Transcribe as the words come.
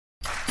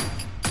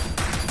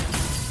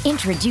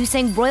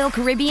Introducing Royal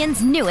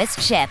Caribbean's newest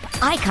ship,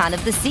 Icon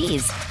of the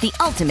Seas, the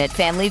ultimate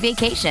family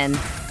vacation.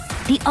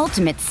 The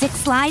ultimate 6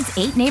 slides,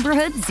 8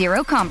 neighborhoods,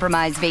 0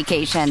 compromise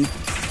vacation.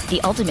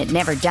 The ultimate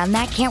never done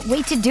that, can't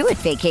wait to do it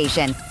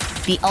vacation.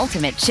 The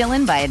ultimate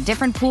chillin' by a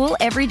different pool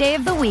every day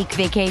of the week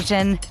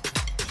vacation.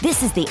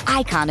 This is the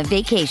Icon of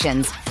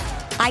vacations.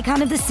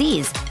 Icon of the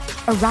Seas,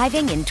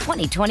 arriving in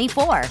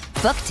 2024.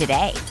 Book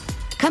today.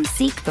 Come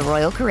seek the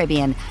Royal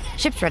Caribbean.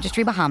 Ships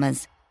Registry,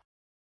 Bahamas.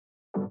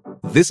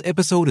 This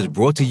episode is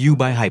brought to you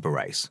by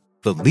Hyperice,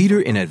 the leader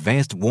in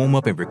advanced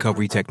warm-up and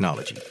recovery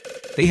technology.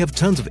 They have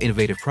tons of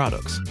innovative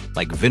products,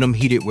 like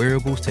Venom-heated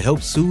wearables to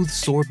help soothe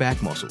sore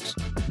back muscles,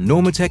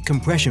 Normatec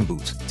compression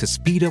boots to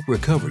speed up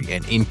recovery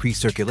and increase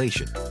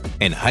circulation,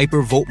 and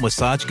Hypervolt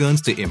massage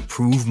guns to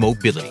improve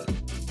mobility.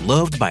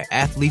 Loved by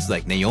athletes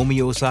like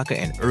Naomi Osaka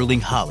and Erling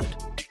Haaland.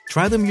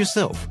 Try them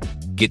yourself.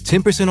 Get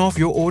 10% off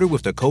your order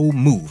with the code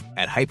MOVE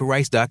at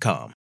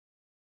Hyperice.com.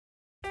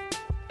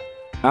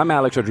 I'm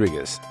Alex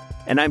Rodriguez.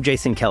 And I'm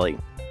Jason Kelly.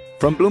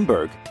 From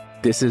Bloomberg,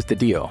 this is The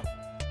Deal.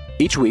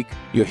 Each week,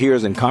 you'll hear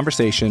us in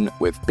conversation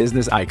with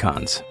business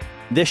icons.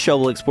 This show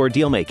will explore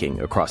deal-making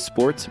across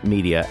sports,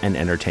 media, and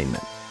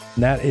entertainment.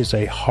 That is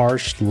a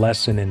harsh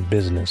lesson in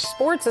business.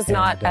 Sports is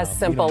not as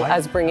simple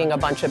as bringing a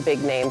bunch of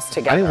big names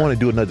together. I didn't want to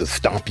do another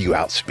stomp you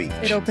out speech.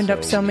 It opened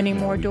up so many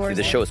more doors.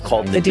 The show is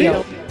called The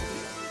Deal.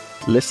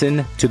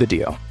 Listen to The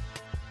Deal.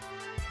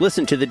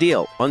 Listen to The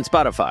Deal on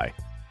Spotify.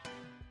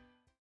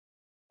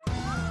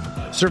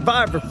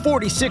 Survivor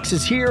 46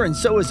 is here, and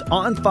so is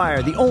On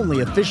Fire, the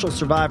only official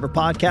Survivor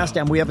podcast,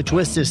 and we have a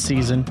twist this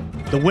season.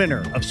 The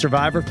winner of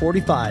Survivor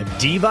 45,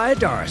 Dee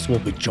Valladares, will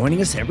be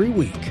joining us every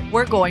week.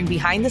 We're going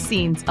behind the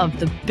scenes of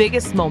the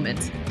biggest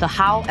moments, the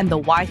how and the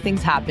why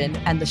things happen,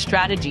 and the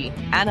strategy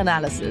and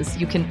analysis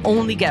you can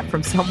only get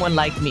from someone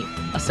like me,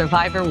 a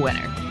Survivor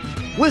winner.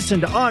 Listen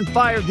to On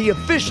Fire, the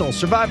official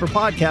Survivor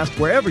podcast,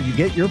 wherever you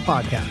get your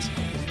podcasts.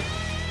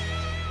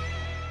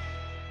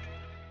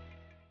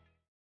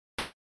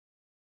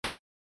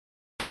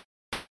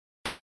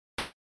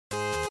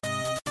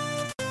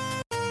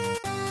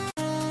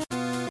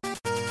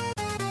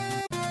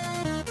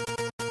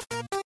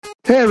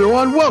 Hey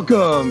everyone,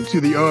 welcome to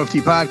the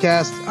OFT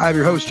podcast. I'm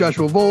your host,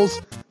 Joshua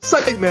Voles,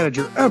 site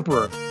manager,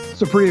 emperor,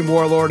 supreme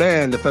warlord,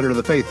 and defender of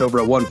the faith over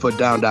at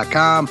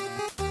onefootdown.com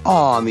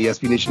on the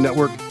SB Nation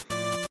Network.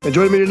 And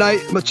joining me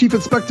tonight, my Chief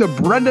Inspector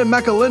Brendan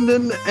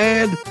McAlinden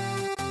and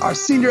our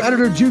senior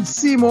editor Jude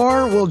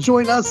Seymour will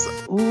join us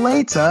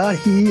later.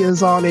 He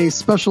is on a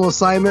special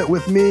assignment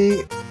with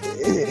me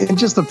in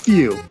just a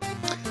few.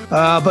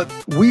 But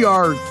we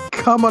are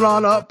coming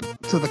on up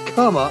to the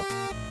come up.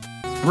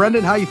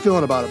 Brendan, how you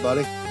feeling about it,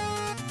 buddy?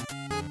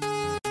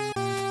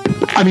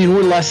 I mean,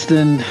 we're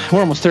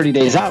almost 30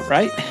 days out,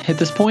 right? At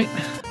this point,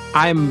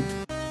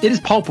 it is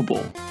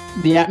palpable.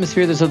 The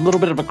atmosphere, there's a little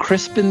bit of a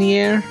crisp in the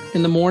air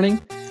in the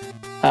morning.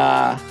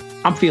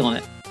 I'm feeling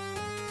it.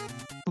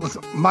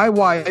 Listen, my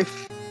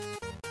wife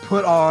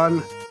put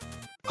on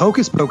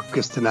Hocus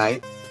Pocus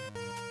tonight.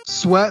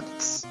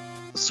 Sweats,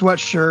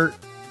 sweatshirt,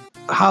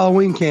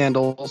 Halloween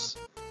candles.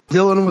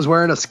 Dylan was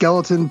wearing a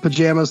skeleton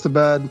pajamas to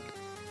bed.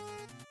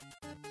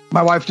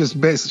 My wife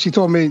just she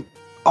told me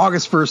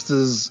August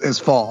 1st is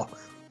fall,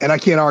 and I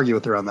can't argue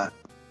with her on that.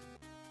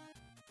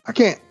 I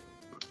can't.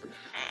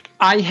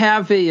 I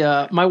have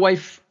my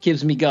wife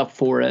gives me guff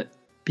for it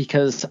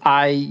because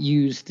I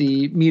use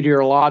the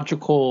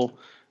meteorological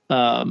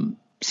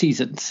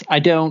seasons.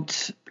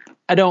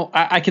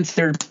 I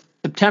consider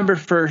September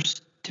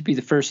 1st to be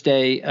the first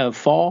day of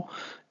fall,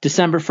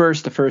 December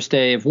 1st, the first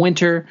day of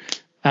winter,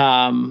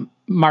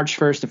 March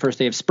 1st, the first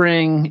day of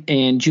spring,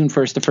 and June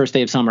 1st, the first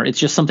day of summer. It's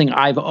just something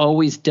I've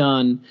always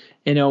done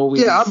and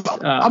always. Yeah,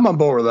 I'm on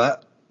board with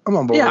that. I'm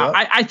on board with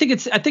that. I think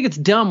it's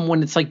dumb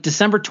when it's like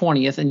December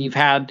 20th and you've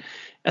had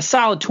a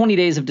solid 20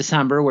 days of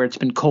December where it's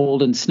been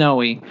cold and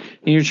snowy,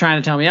 and you're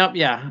trying to tell me,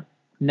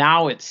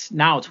 now it's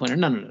winter.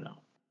 No.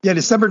 Yeah,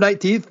 December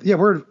 19th.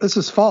 Yeah, this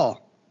is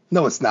fall.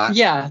 No, it's not.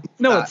 Yeah,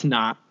 no, it's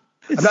not.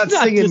 I'm not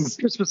singing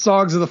Christmas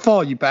songs of the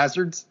fall, you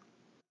bastards.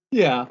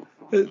 Yeah.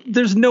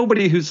 There's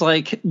nobody who's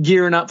like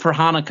gearing up for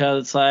Hanukkah.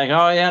 It's like,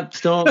 oh yeah,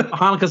 still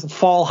Hanukkah's a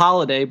fall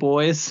holiday,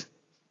 boys.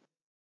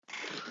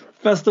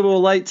 Festival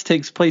of Lights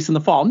takes place in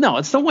the fall. No,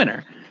 it's the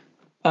winter.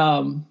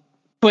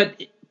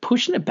 But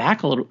pushing it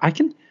back a little, I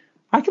can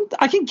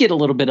get a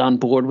little bit on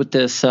board with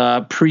this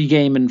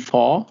pregame in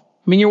fall.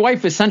 I mean, your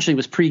wife essentially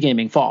was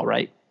pregaming fall,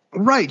 right?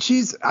 Right.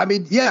 She's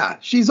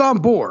on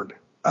board.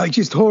 Like,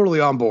 she's totally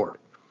on board.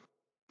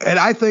 And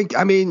I think,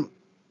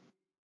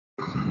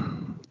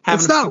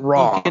 it's not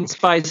wrong. And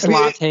spice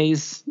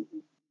lattes.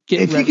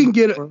 If you can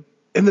get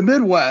in the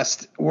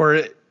Midwest,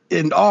 where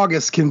in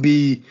August can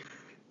be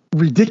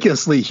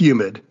ridiculously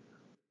humid,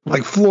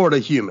 like Florida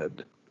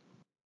humid.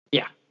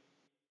 Yeah.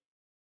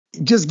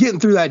 Just getting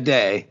through that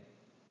day.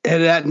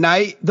 And at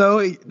night, though,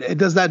 it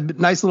does that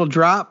nice little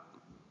drop.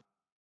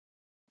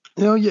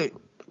 I'm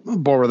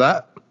bored with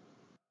that.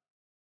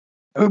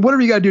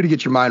 Whatever you got to do to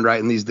get your mind right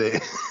in these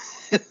days,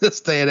 this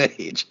day and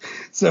age.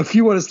 So if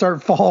you want to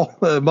start fall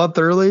a month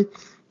early,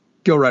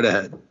 go right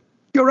ahead.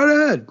 Go right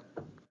ahead.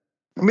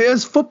 I mean,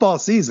 it's football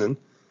season.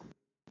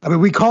 I mean,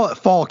 we call it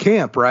fall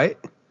camp, right?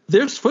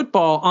 There's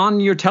football on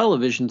your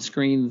television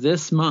screen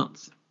this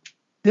month.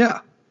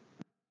 Yeah.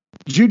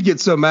 Jude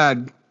gets so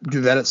mad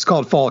that it's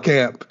called fall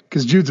camp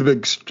because Jude's a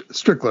big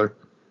Strickler.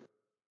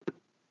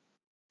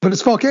 But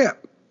it's fall camp.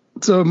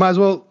 So might as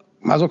well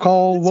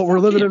call what we're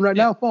living in right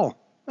now fall.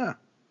 Yeah.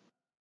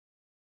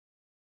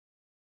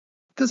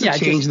 Doesn't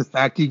change the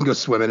fact you can go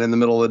swimming in the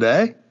middle of the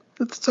day.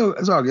 It's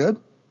all good.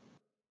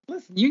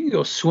 Listen, you can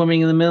go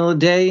swimming in the middle of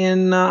the day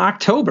in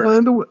October.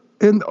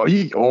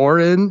 Or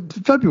in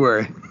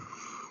February.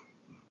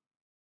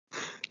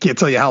 Can't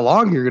tell you how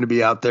long you're going to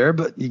be out there,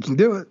 but you can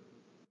do it.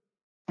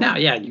 Now,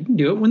 yeah, you can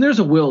do it. When there's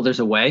a will, there's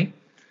a way.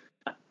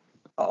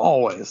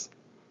 Always.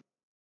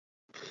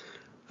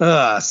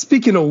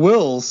 Speaking of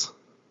wills,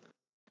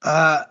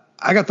 I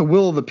got the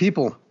will of the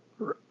people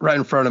right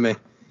in front of me.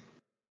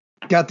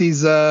 Got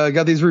these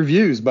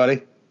reviews,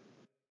 buddy.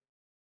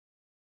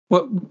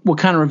 What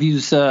kind of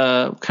reviews?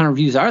 What kind of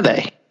reviews are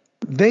they?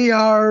 They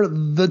are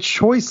the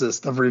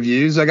choicest of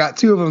reviews. I got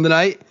 2 of them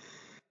tonight,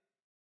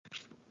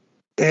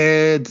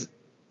 and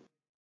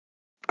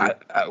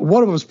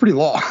one of them was pretty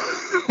long.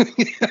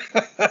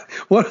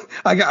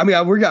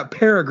 We got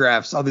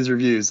paragraphs on these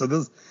reviews, so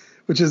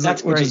which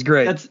is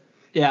great.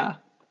 Yeah.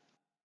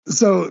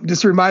 So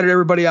just a reminder to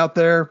everybody out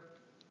there,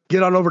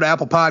 get on over to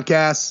Apple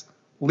Podcasts,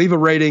 leave a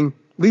rating,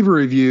 leave a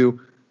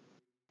review.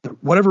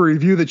 Whatever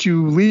review that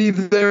you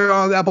leave there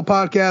on Apple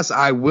Podcasts,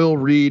 I will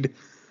read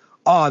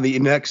on the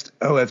next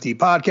OFT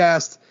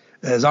podcast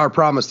as our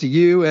promise to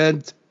you.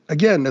 And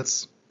again,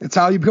 it's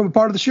how you become a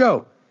part of the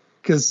show,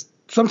 because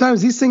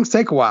sometimes these things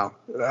take a while.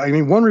 I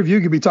mean, one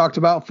review could be talked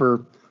about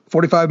for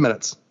 45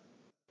 minutes.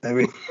 I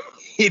mean,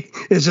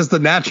 it's just the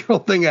natural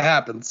thing that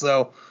happens.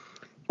 So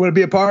want to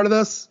be a part of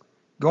this?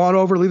 Go on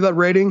over, leave that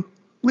rating,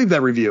 leave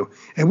that review.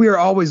 And we are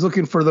always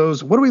looking for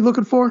those. What are we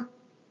looking for?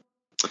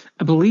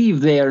 I believe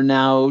they are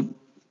now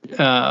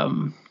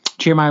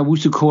Jeremiah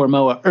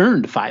Wusu-Koramoah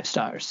earned 5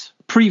 stars.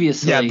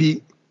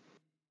 Previously,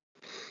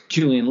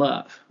 Julian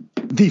Love.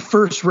 The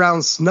first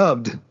round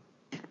snubbed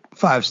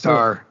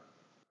 5-star,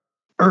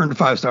 earned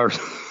 5-star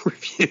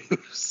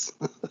reviews.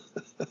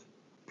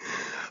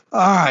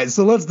 All right,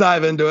 so let's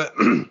dive into it.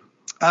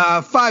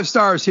 5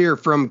 stars here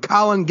from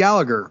Colin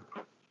Gallagher.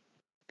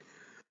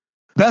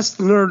 Best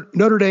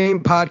Notre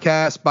Dame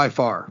podcast by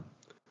far.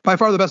 By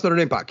far the best Notre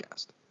Dame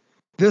podcast.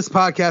 This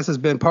podcast has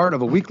been part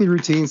of a weekly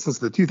routine since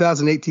the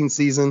 2018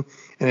 season,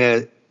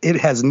 and it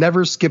has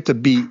never skipped a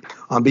beat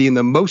on being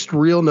the most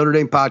real Notre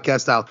Dame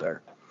podcast out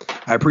there.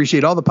 I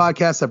appreciate all the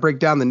podcasts that break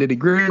down the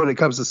nitty-gritty when it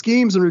comes to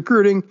schemes and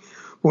recruiting.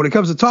 But when it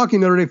comes to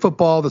talking Notre Dame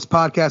football, this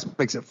podcast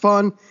makes it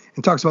fun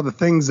and talks about the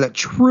things that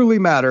truly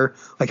matter,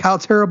 like how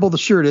terrible the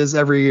shirt is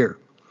every year.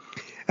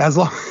 As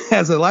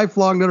a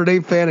lifelong Notre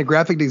Dame fan and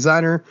graphic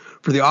designer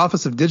for the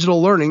Office of Digital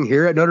Learning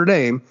here at Notre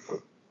Dame,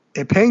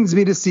 it pains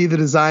me to see the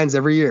designs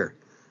every year.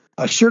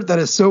 A shirt that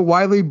is so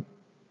widely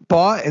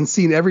bought and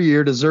seen every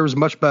year deserves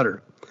much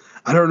better.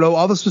 I don't know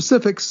all the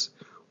specifics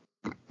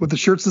with the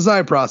shirt's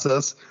design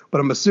process, but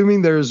I'm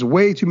assuming there's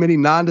way too many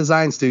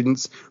non-design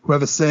students who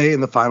have a say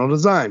in the final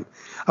design.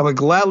 I would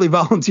gladly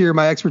volunteer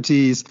my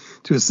expertise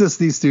to assist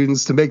these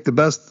students to make the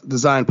best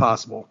design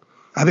possible.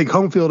 I think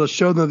Homefield has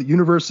shown that the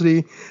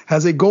university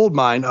has a gold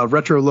mine of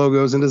retro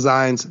logos and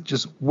designs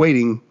just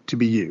waiting to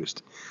be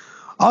used.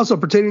 Also,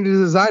 pertaining to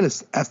design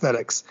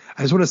aesthetics,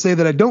 I just want to say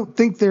that I don't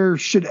think there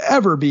should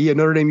ever be a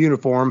Notre Dame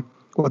uniform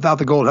without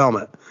the gold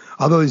helmet.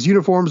 Although these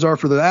uniforms are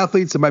for the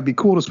athletes, it might be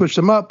cool to switch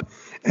them up.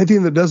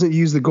 Anything that doesn't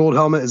use the gold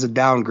helmet is a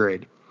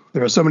downgrade.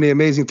 There are so many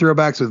amazing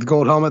throwbacks with the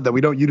gold helmet that we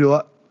don't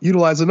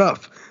utilize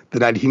enough. The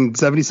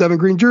 1977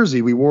 green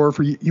jersey we wore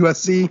for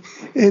USC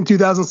in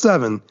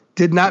 2007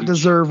 did not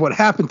deserve what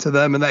happened to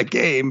them in that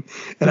game,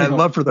 and I'd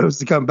love for those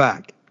to come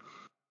back.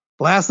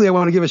 Lastly, I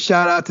want to give a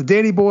shout out to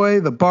Danny Boy,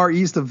 the bar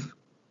east of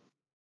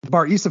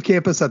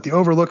campus at the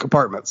Overlook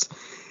Apartments.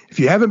 If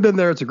you haven't been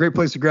there, it's a great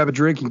place to grab a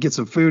drink and get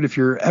some food if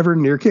you're ever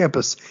near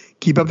campus.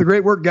 Keep up the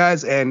great work,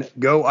 guys, and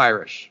go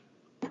Irish.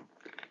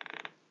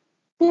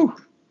 Woo.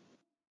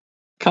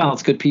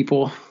 Colin's good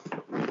people.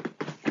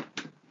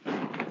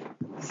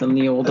 It's on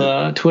the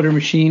old Twitter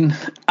machine.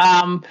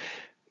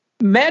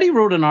 Maddie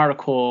wrote an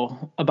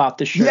article about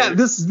the shirt. Yeah,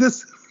 this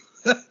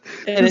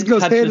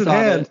goes hand in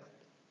hand.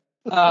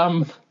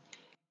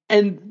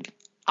 And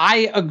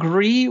I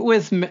agree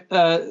with.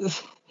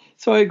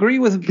 So I agree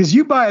with, because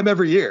you buy them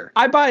every year.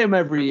 I buy them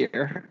every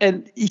year,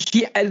 and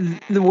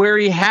where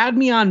he had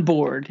me on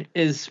board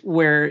is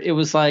where it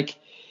was like,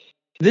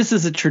 this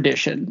is a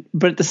tradition,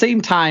 but at the same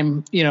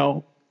time, you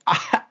know,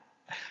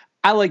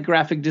 I like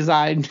graphic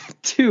design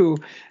too,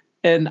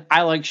 and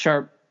I like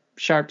sharp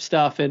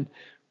stuff. And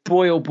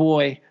boy, oh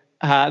boy,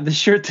 the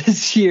shirt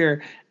this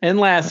year and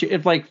last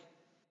year,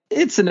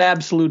 it's an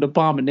absolute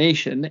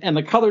abomination, and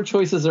the color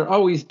choices are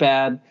always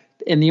bad.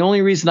 And the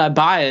only reason I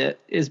buy it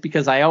is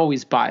because I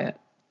always buy it,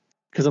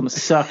 because I'm a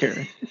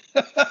sucker.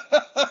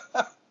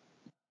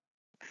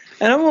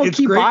 And I'm going to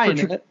keep buying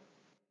it.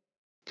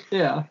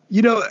 Yeah.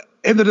 You know,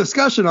 in the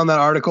discussion on that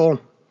article,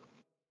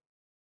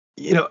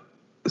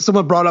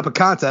 someone brought up a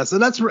contest,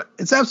 and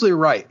it's absolutely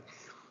right.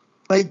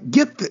 Like,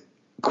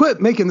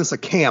 quit making this a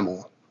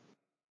camel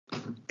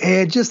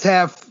and just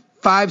have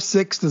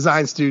 5-6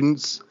 design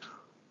students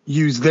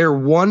use their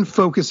one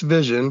focused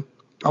vision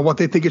on what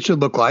they think it should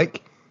look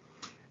like.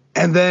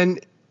 And then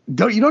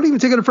you don't even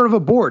take it in front of a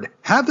board.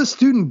 Have the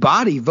student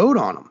body vote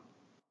on them.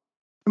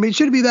 I mean, it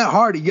shouldn't be that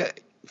hard. You get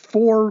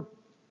four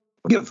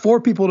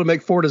people to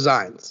make 4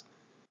 designs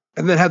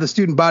and then have the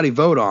student body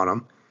vote on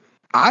them.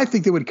 I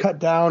think they would cut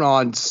down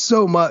on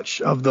so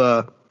much of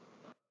the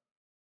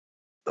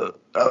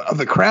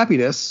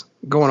crappiness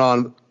going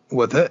on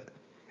with it.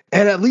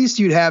 And at least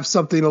you'd have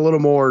something a little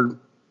more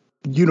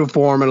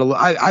uniform. And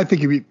I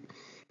think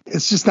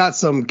it's just not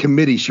some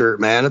committee shirt,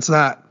 man. It's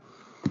not,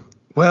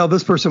 well,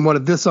 this person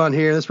wanted this on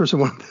here, this person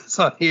wanted this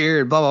on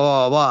here, and blah,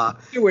 blah, blah,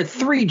 blah. There were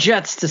 3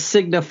 jets to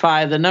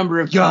signify the number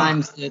of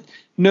times that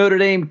Notre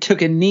Dame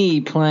took a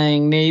knee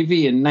playing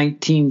Navy in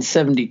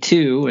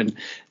 1972. And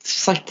it's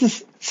just like,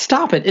 just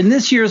stop it. And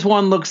this year's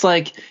one looks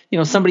like,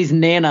 somebody's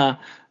Nana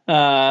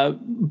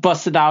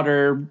busted out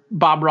her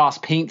Bob Ross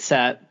paint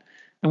set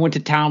and went to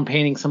town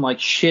painting some like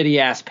shitty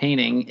ass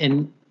painting.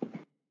 And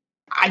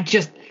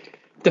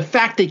the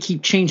fact they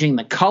keep changing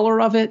the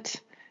color of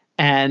it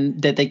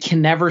and that they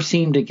can never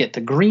seem to get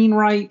the green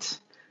right.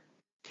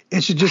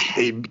 It should just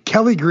be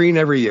Kelly green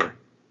every year.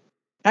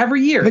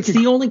 Every year. It's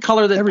the only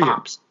color that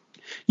pops. Year.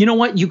 You know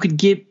what? You could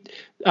get,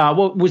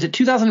 what was it,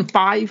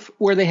 2005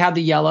 where they had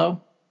the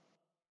yellow?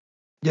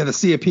 Yeah, the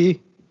CAP.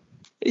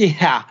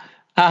 Yeah.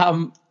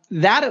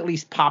 That at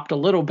least popped a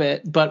little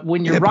bit. But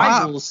when your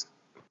rivals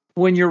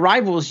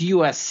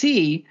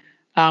USC,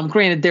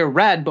 granted they're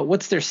red, but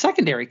what's their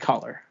secondary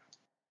color?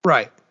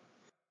 Right.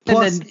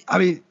 Plus, that's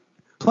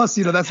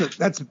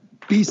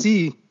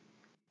BC.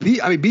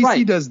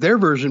 BC does their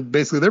version,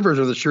 basically their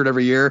version of the shirt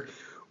every year,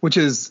 which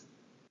is,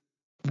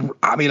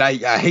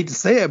 I hate to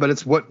say it, but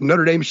it's what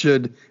Notre Dame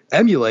should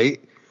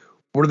emulate,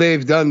 where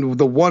they've done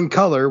the one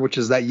color, which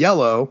is that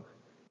yellow,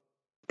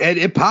 and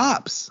it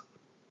pops.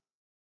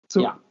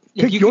 So yeah.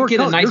 Pick your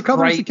color. A nice your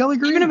color is Kelly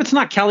green. Even if it's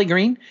not Kelly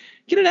green,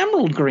 get an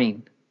emerald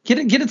green. Get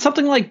it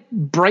something like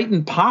bright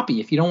and poppy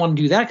if you don't want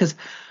to do that, because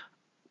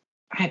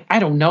I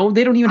don't know.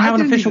 They don't even have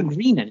an official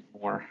green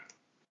anymore.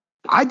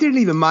 I didn't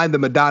even mind the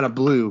Madonna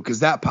blue because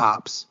that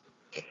pops.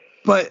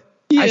 But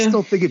I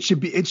still think it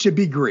should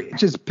be green.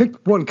 Just pick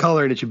one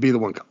color and it should be the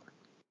one color.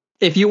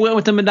 If you went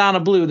with the Madonna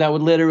blue, that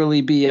would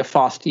literally be a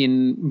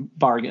Faustian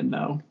bargain,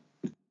 though.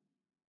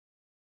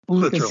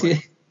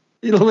 Literally.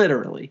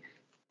 Literally.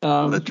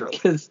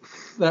 Because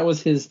that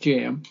was his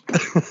jam.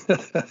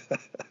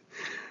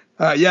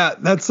 Yeah,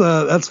 that's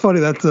funny.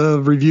 That's a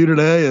review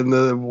today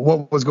and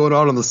what was going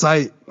on the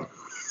site.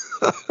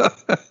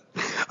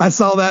 I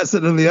saw that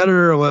sitting in the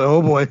editor and went,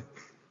 oh boy,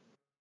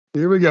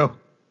 here we go.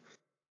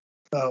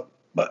 But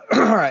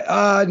all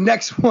right,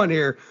 next one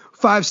here.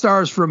 5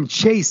 stars from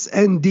Chase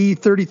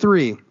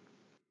ND33.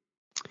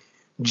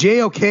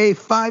 JOK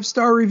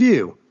 5-star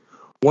review.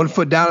 1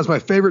 Foot Down is my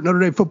favorite Notre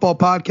Dame football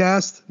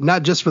podcast,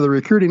 not just for the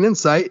recruiting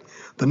insight,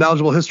 the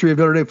knowledgeable history of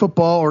Notre Dame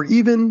football, or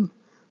even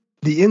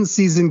the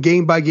in-season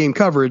game-by-game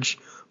coverage,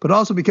 but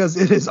also because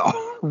it is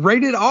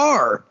rated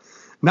R,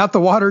 not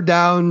the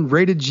watered-down,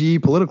 rated G,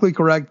 politically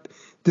correct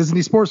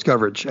Disney sports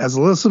coverage. As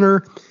a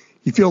listener,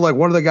 you feel like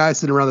one of the guys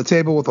sitting around the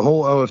table with the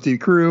whole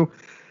OFD crew,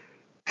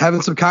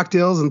 having some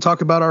cocktails and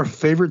talk about our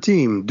favorite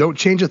team. Don't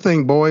change a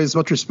thing, boys.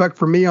 Much respect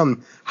for me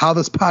on how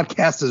this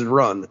podcast is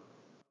run.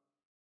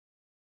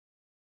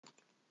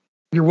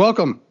 You're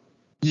welcome.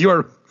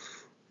 You're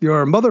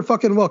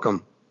motherfucking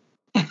welcome.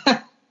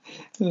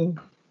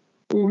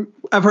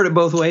 I've heard it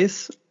both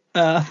ways.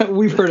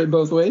 We've heard it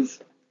both ways.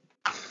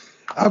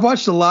 I've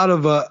watched a lot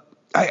of.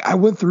 I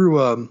went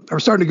through. I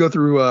was starting to go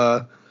through.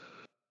 I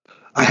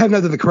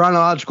haven't done the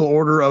chronological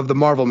order of the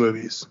Marvel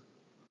movies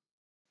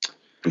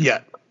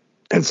yet,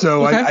 and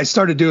so okay. I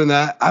started doing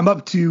that. I'm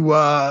up to.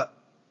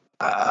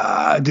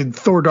 I did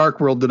Thor: Dark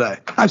World today.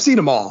 I've seen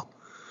them all,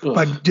 but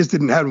I just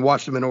haven't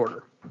watched them in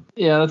order.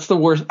 Yeah, that's the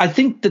worst. I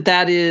think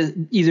that is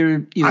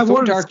either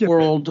Thor: Dark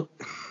World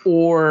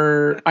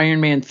or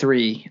Iron Man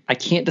 3. I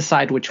can't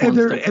decide which one.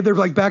 And they're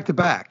like back to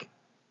back.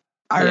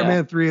 Iron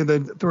Man 3 and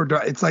then Thor: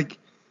 Dark. It's like,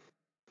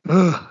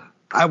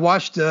 I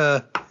watched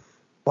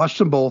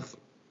them both,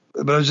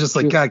 but I was just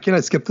like, God, can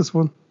I skip this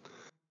one?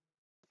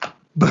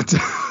 But,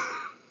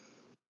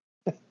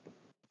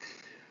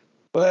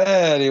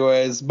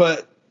 anyways,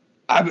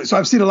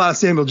 I've seen a lot of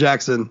Samuel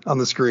Jackson on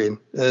the screen,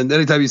 and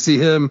anytime you see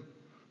him,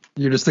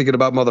 you're just thinking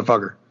about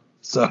motherfucker.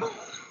 So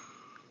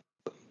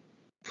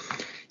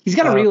he's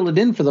got to reel it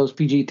in for those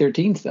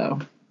PG-13s, though.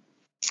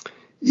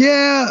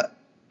 Yeah,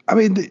 I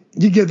mean,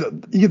 you get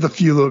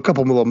a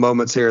couple little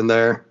moments here and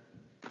there.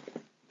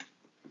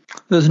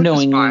 Those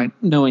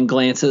knowing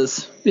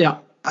glances. Yeah,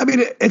 I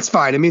mean, it's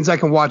fine. It means I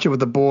can watch it with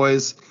the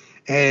boys,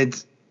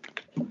 and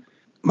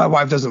my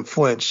wife doesn't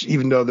flinch,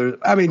 even though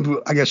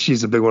I guess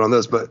she's a big one on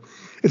this, but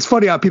it's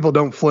funny how people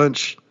don't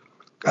flinch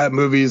at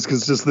movies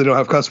because just they don't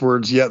have cuss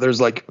words, yet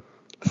there's like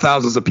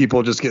thousands of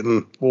people just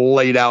getting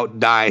laid out,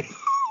 dying.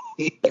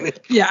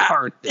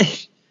 Yeah.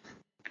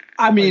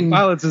 I mean,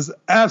 violence is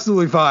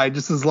absolutely fine,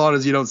 just as long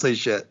as you don't say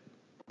shit.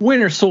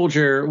 Winter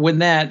Soldier, when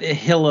that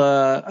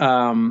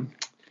Hilla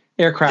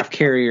aircraft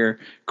carrier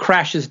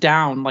crashes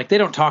down, like, they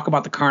don't talk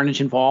about the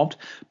carnage involved,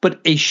 but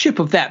a ship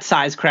of that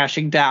size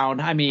crashing down,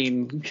 I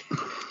mean.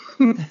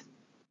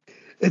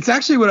 It's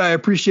actually what I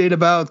appreciate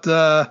about,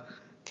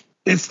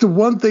 it's the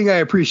one thing I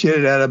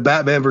appreciated out of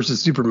Batman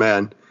versus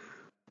Superman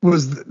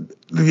was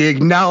the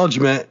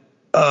acknowledgement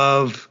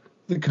of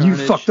you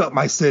fucked up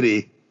my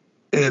city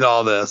in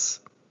all this.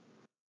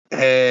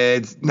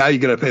 And now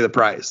you're going to pay the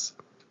price.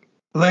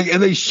 Like,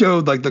 and they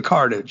showed like the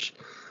carnage.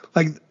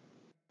 Like,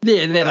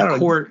 yeah, and then a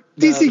court.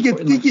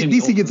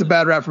 DC gets a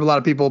bad rap from a lot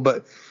of people,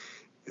 but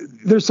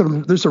there's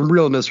some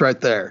realness right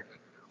there.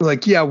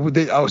 Like, yeah,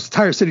 our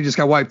entire city just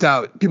got wiped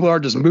out. People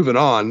aren't just moving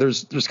on.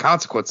 There's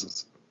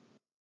consequences.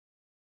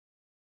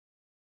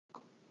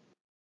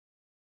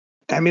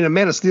 I mean,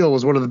 Man of Steel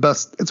was one of the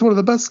best. It's one of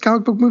the best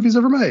comic book movies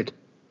ever made.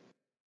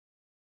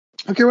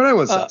 I don't care what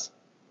anyone says.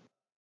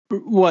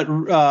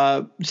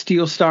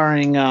 Steel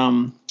starring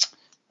Shaquille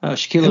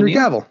Henry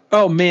O'Neal? Cavill.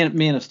 Oh,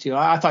 Man of Steel.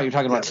 I thought you were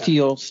talking about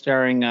Steel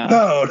starring.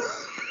 No.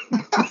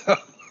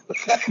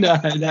 No.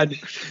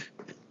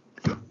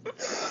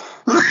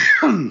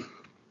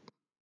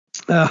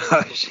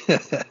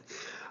 Shit.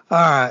 All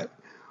right.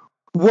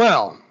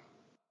 Well,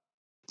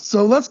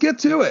 so let's get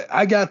to it.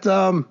 I got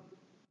a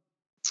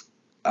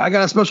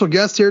special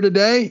guest here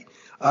today.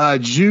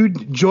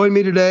 Jude joined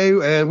me today,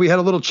 and we had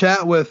a little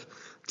chat with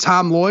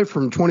Tom Loy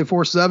from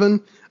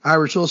 24/7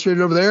 Irish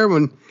Illustrated over there.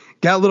 When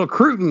got a little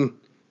Cruton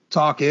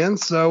talk in,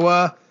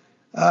 so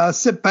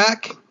sit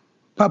back,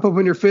 pop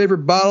open your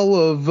favorite bottle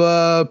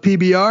of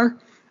PBR,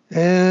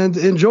 and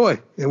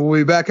enjoy. And we'll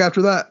be back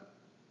after that.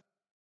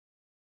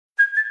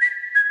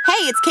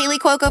 Hey, it's Kaylee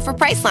Cuoco for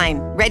Priceline.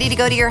 Ready to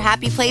go to your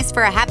happy place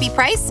for a happy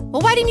price?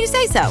 Well, why didn't you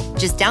say so?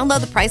 Just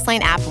download the Priceline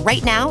app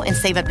right now and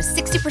save up to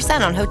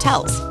 60% on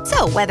hotels.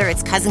 So whether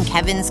it's Cousin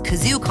Kevin's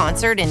Kazoo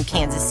Concert in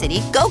Kansas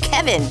City, go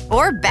Kevin,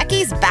 or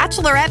Becky's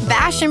Bachelorette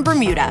Bash in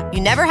Bermuda,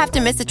 you never have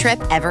to miss a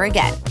trip ever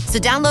again. So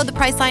download the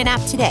Priceline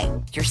app today.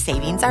 Your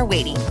savings are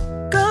waiting.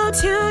 Go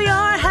to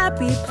your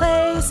happy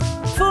place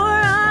for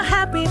a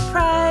happy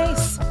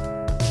price.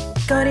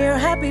 Go to your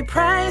happy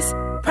price,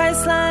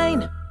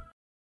 Priceline.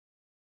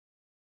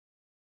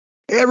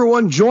 Hey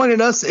everyone, joining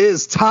us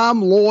is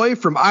Tom Loy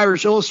from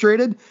Irish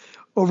Illustrated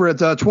over at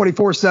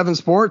 24/7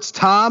 Sports.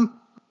 Tom,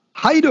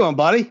 how you doing,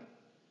 buddy?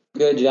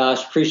 Good,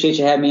 Josh. Appreciate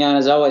you having me on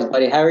as always,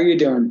 buddy. How are you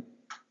doing?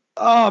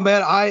 Oh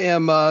man, I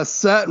am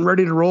set and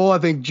ready to roll. I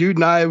think Jude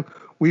and I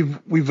we've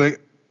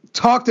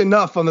talked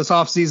enough on this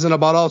off season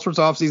about all sorts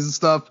of off season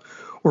stuff.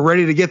 We're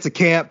ready to get to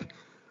camp,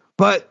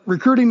 but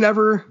recruiting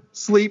never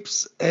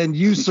sleeps. And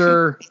you,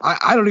 sir,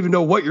 I don't even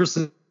know what your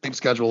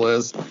schedule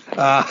is.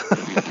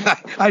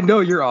 I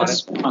know you're on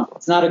it.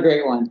 It's not a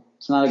great one.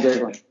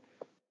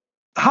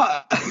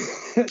 How,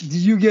 do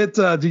you get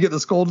the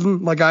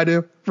scolding like I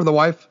do from the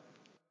wife?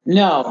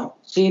 No,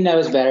 she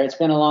knows better. It's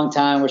been a long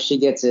time where she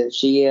gets it.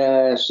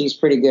 She's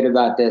pretty good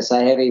about this.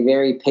 I have a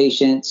very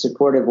patient,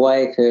 supportive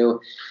wife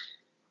who,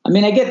 I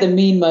mean, I get the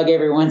mean mug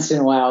every once in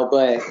a while,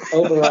 but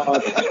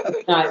overall,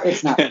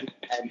 it's not too bad.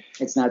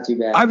 It's not too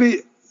bad. I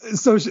mean,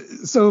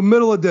 so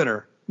middle of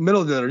dinner.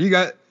 You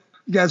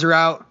guys are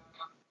out.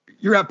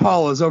 You're at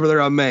Paula's over there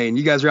on Main.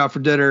 You guys are out for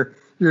dinner.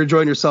 You're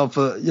enjoying yourself,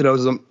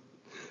 some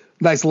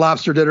nice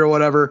lobster dinner or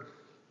whatever.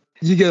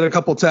 You get a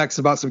couple texts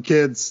about some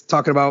kids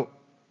talking about,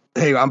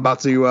 hey, I'm about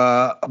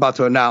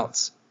to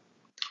announce.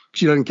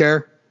 She doesn't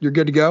care. You're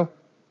good to go.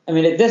 I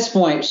mean, at this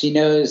point, she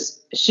knows.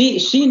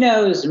 She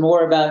knows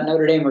more about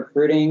Notre Dame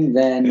recruiting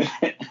than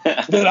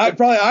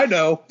I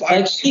know.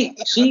 Like she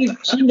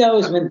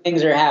knows when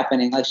things are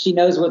happening. Like she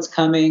knows what's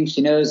coming.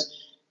 She knows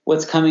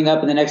what's coming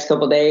up in the next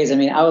couple of days. I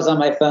mean, I was on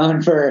my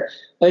phone for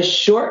a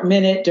short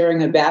minute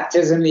during a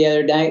baptism the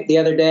other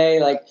day.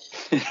 Like,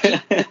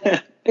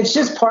 it's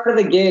just part of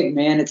the gig,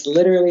 man. It's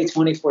literally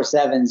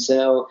 24/7.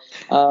 So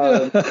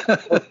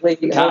hopefully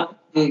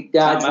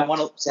God's not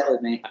upset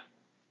with me.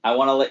 I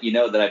want to let you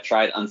know that I've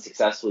tried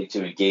unsuccessfully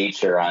to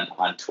engage her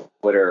on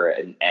Twitter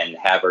and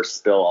have her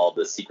spill all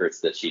the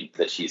secrets that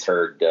she's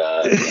heard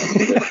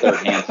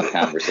third-hand through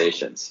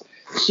conversations.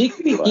 She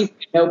could be keeping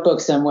a notebook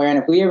somewhere, and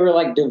if we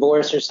ever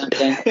divorce or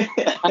something,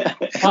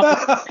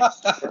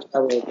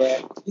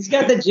 he's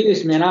got the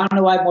juice, man. I don't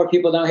know why more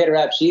people don't hit her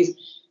up. She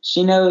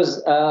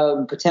knows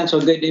potential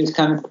good news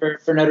coming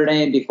for Notre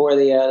Dame before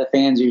the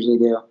fans usually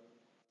do.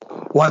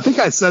 Well, I think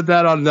I said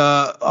that on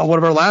one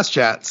of our last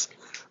chats.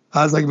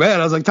 I was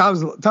like,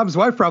 Tom's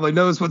wife probably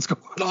knows what's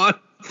going on.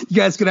 You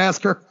guys can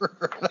ask her.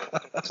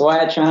 That's why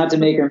I try not to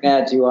make her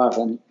mad too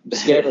often. I'm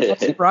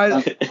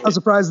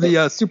surprised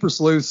the super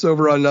sleuths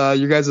over on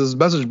your guys'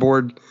 message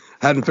board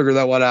hadn't figured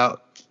that one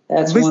out.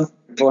 That's one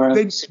for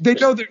them. They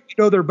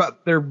know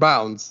their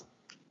bounds.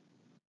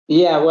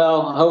 Yeah,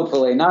 well,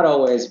 hopefully. Not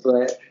always,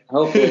 but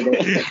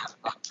hopefully.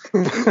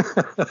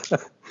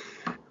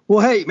 Well,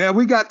 hey, man,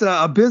 we got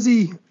a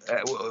busy,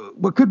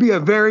 what could be a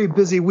very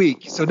busy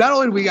week. So not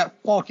only do we got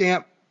fall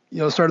camp,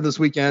 started this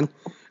weekend,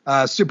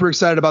 super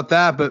excited about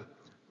that, but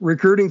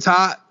recruiting's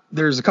hot.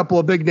 There's a couple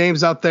of big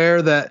names out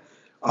there that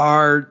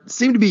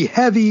seem to be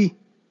heavy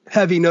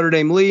Notre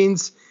Dame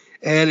leans,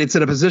 and it's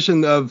in a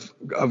position of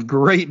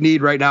great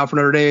need right now for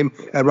Notre Dame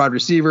at wide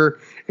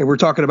receiver. And we're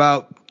talking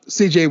about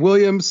CJ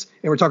Williams,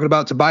 and we're talking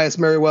about Tobias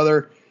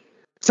Merriweather.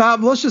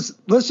 Tom, let's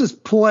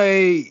just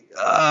play.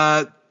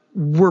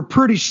 We're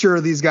pretty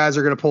sure these guys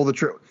are going to pull the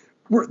trigger.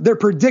 They're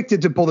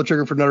predicted to pull the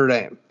trigger for Notre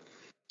Dame.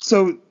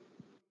 So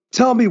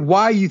tell me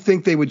why you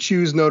think they would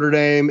choose Notre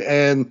Dame,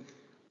 and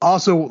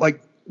also like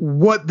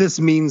what this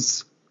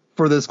means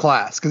for this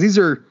class, because these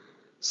are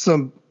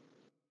some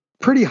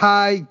pretty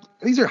high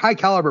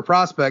caliber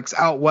prospects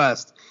out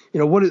west.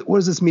 What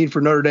does this mean for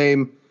Notre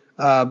Dame?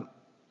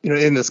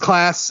 In this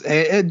class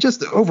and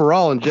just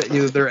overall in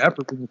their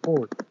effort moving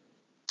forward.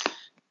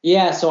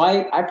 Yeah, so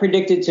I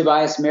predicted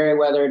Tobias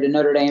Merriweather to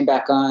Notre Dame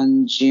back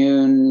on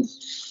June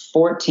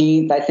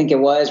 14th, I think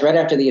it was, right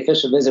after the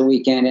official visit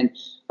weekend.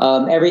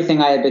 And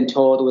everything I had been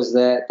told was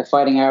that the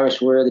Fighting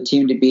Irish were the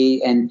team to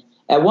beat. And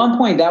at one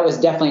point, that was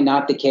definitely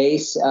not the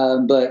case.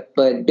 But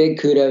big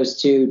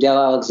kudos to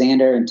Del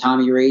Alexander and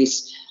Tommy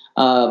Rees.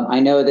 I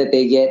know that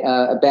they get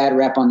a bad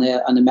rep on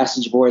the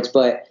message boards,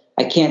 but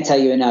I can't tell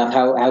you enough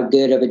how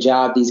good of a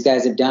job these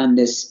guys have done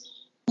this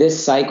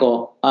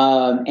cycle.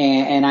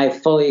 And I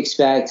fully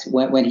expect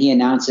when he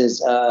announces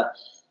the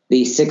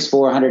 6'4",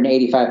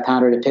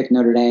 185-pounder to pick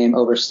Notre Dame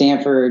over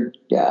Stanford,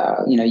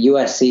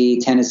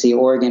 USC, Tennessee,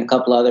 Oregon, a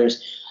couple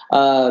others.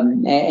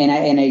 And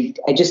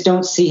I just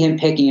don't see him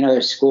picking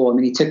another school. I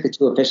mean, he took the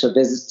 2 official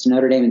visits to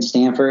Notre Dame and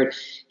Stanford.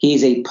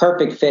 He's a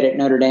perfect fit at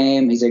Notre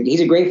Dame. He's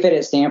a great fit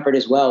at Stanford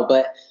as well.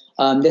 But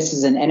this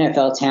is an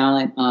NFL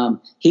talent.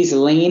 He's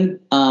lean.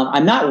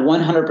 I'm not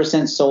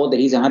 100% sold that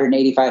he's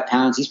 185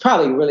 pounds. He's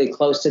probably really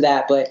close to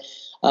that, but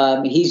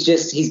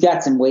he's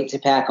got some weight to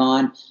pack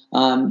on.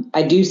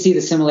 I do see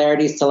the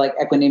similarities to like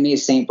Equanimeous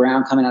St.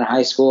 Brown coming out of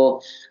high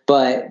school,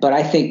 but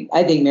I think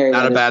Merriweather.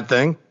 Not a bad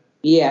thing.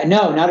 Yeah,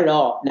 no, not at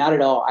all. Not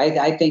at all.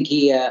 I think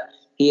he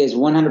is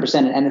 100%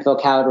 an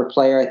NFL caliber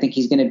player. I think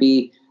he's going to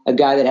be a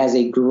guy that has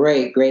a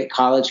great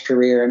college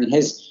career. I mean,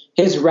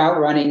 his route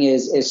running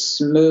is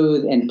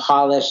smooth and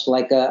polished,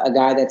 like a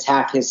guy that's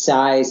half his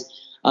size.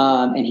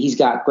 And he's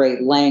got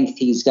great length.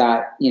 He's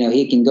got,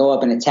 he can go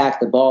up and attack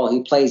the ball.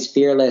 He plays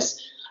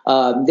fearless.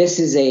 This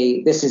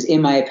is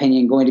in my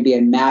opinion going to be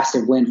a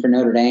massive win for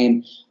Notre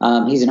Dame.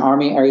 He's an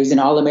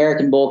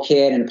All-American Bowl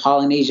kid and a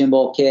Polynesian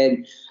Bowl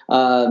kid.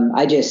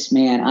 I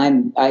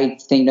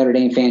think Notre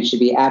Dame fans should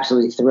be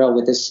absolutely thrilled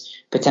with this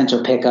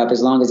potential pickup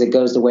as long as it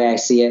goes the way I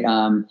see it.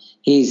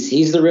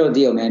 He's the real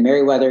deal, man.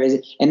 Merriweather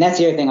and that's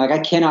the other thing. Like, I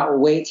cannot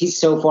wait. He's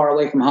so far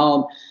away from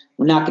home.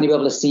 We're not going to be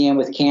able to see him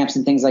with camps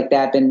and things like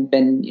that. Been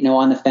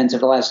on the fence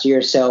over the last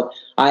year. So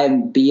I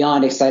am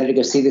beyond excited to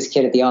go see this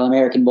kid at the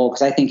All-American Bowl,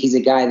 because I think he's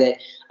a guy that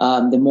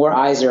the more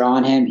eyes are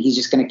on him, he's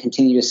just going to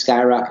continue to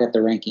skyrocket up the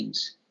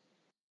rankings.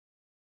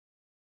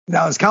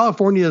 Now, is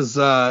California's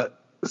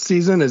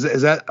season,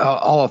 is that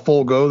all a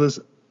full go this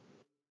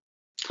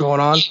going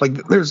on? Like,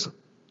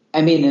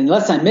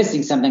 unless I'm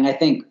missing something, I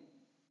think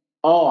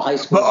all high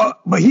school.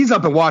 But he's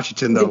up in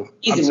Washington, though.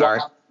 I'm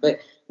sorry. But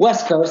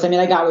West Coast. I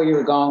mean, I got where you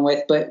were going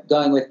with, but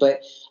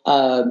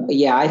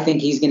yeah, I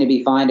think he's going to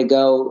be fine to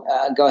go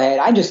ahead.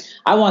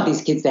 I want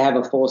these kids to have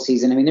a full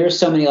season. I mean, there's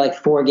so many like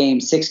 4-game,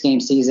 6-game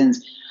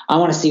seasons. I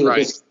want to see what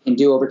this can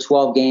do over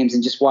 12 games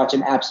and just watch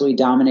him absolutely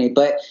dominate,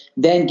 but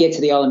then get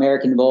to the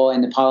All-American Bowl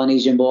and the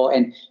Polynesian Bowl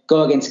and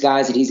go against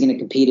guys that he's going to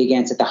compete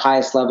against at the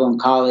highest level in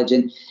college.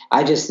 And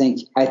I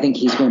think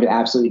he's going to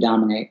absolutely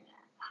dominate.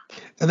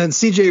 And then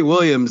CJ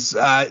Williams,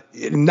 not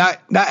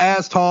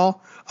as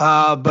tall,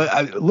 but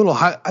a little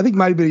high. I think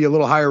might be a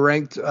little higher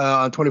ranked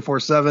on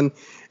 24/7.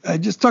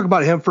 Just talk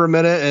about him for a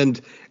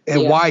minute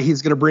and why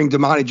he's going to bring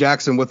Damani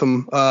Jackson with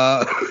him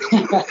at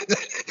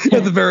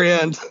the very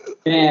end.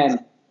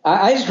 Man,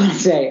 I just want to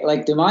say,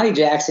 like, Damani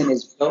Jackson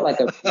is built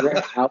like a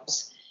brick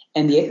house,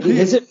 and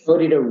his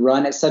ability to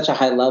run at such a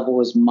high level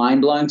was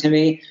mind blowing to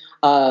me.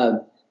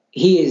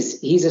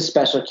 He's a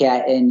special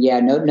cat, and yeah,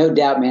 no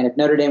doubt, man. If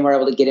Notre Dame were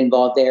able to get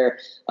involved there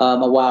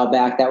a while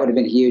back, that would have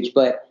been huge,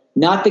 but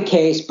not the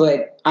case.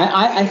 But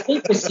I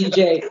think with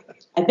CJ,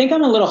 I think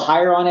I'm a little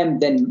higher on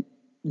him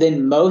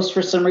than most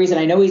for some reason.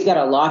 I know he's got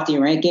a lofty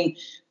ranking,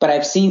 but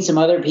I've seen some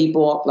other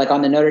people, like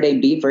on the Notre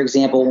Dame beat, for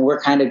example, when we're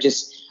kind of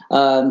just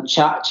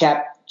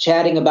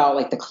chatting about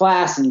like the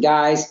class and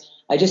guys.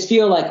 I just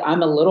feel like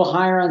I'm a little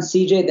higher on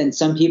CJ than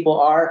some people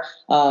are.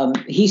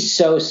 He's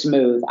so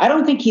smooth. I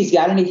don't think he's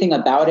got anything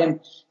about him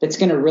that's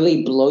going to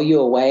really blow you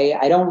away.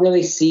 I don't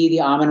really see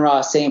the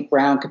Amon-Ra St.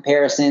 Brown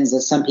comparisons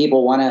that some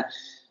people want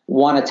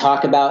to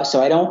talk about.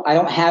 So I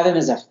don't have him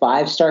as a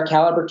 5-star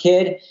caliber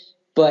kid,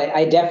 but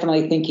I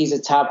definitely think he's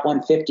a top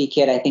 150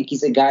 kid. I think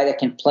he's a guy that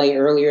can play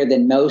earlier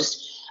than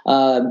most.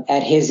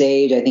 At his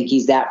age, I think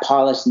he's that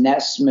polished and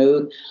that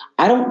smooth.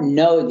 I don't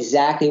know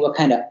exactly what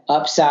kind of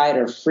upside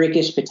or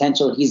freakish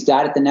potential he's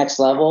got at the next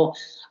level.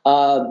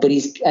 but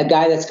he's a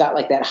guy that's got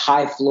like that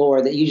high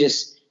floor that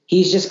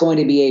he's just going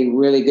to be a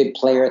really good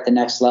player at the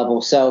next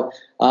level. So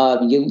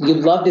you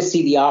love to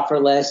see the offer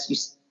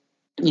list.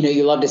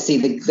 You love to see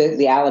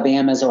the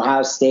Alabamas,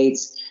 Ohio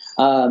States.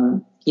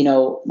 When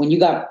you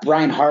got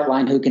Brian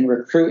Hartline who can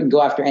recruit and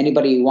go after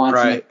anybody he wants,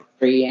 right,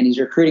 and he's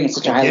recruiting at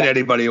such a high level. Get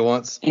anybody he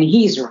wants. And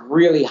he's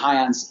really high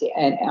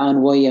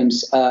on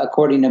Williams,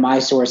 according to my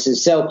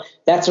sources. So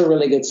that's a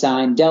really good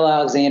sign. Del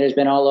Alexander's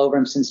been all over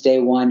him since day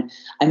one.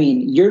 I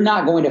mean, you're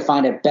not going to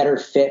find a better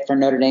fit for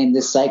Notre Dame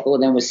this cycle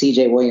than with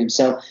CJ Williams.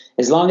 So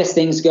as long as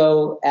things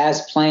go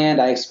as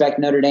planned, I expect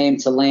Notre Dame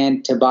to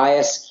land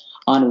Tobias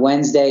on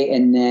Wednesday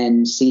and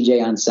then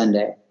CJ on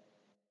Sunday.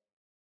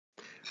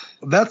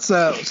 That's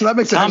so that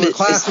makes Tom, a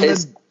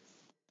class.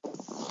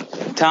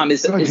 Tom,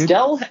 is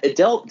Del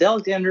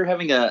Alexander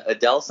having a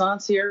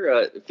Delsance here?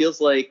 It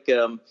feels like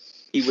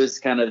he was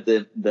kind of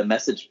the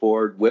message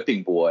board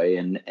whipping boy,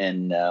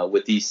 and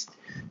with these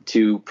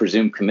two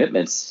presumed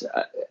commitments,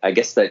 I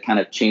guess that kind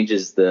of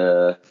changes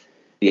the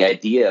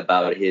idea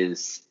about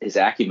his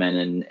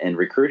acumen and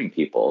recruiting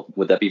people.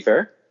 Would that be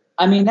fair?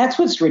 I mean, that's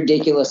what's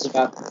ridiculous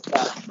about this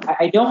stuff.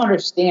 I don't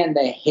understand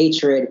the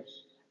hatred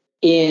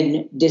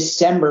in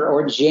December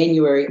or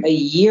January, a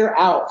year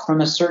out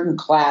from a certain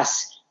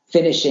class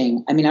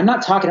finishing. I mean, we're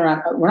not talking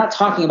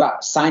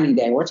about signing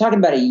day. We're talking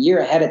about a year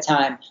ahead of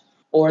time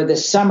or the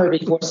summer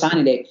before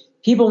signing day.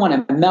 People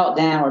want to melt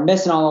down. We're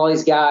missing all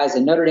these guys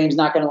and Notre Dame's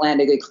not going to land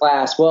a good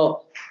class.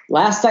 Well,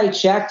 last I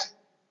checked,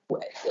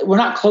 we're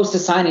not close to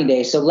signing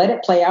day, so let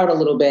it play out a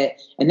little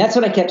bit. And that's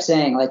what I kept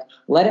saying, like,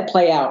 let it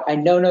play out. I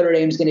know Notre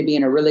Dame's going to be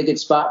in a really good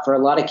spot for a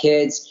lot of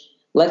kids.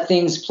 Let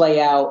things play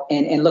out,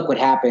 and look what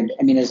happened.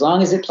 I mean, as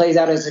long as it plays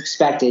out as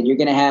expected, you're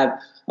going to have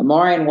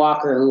Amarian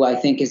Walker, who I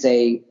think is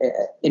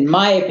in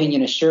my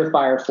opinion, a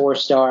surefire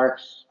 4-star.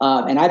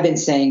 And I've been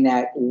saying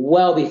that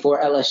well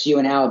before LSU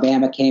and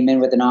Alabama came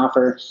in with an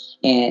offer,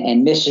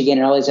 and Michigan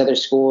and all these other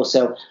schools.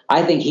 So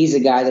I think he's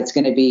a guy that's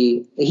going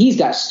to he's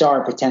got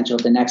star potential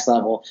at the next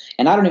level.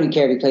 And I don't even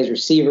care if he plays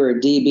receiver or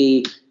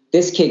DB.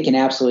 This kid can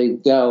absolutely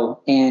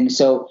go. And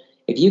so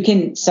if you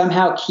can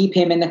somehow keep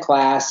him in the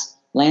class,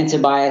 land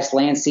Tobias,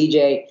 land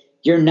CJ,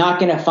 you're not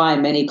going to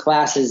find many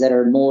classes that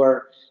are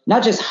more,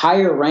 not just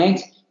higher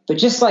ranked, but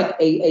just like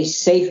a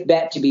safe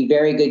bet to be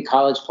very good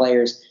college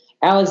players.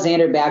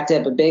 Alexander backed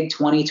up a big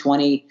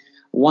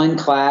 2021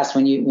 class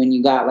when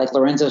you got like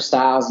Lorenzo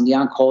Styles and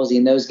Deion Colsey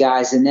and those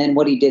guys. And then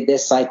what he did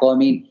this cycle, I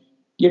mean,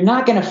 you're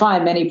not going to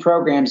find many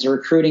programs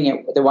recruiting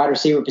at the wide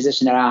receiver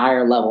position at a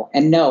higher level.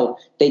 And no,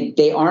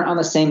 they aren't on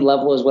the same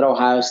level as what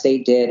Ohio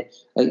State did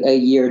a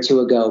year or two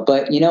ago.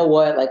 But you know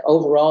what? Like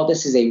overall,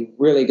 this is a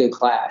really good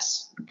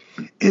class.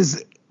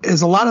 Is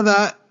a lot of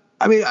that,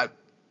 I mean,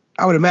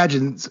 I would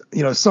imagine,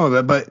 some of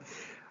it, but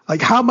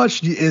like how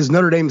much is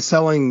Notre Dame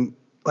selling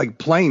like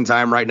playing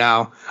time right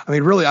now? I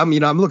mean, really, I'm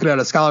looking at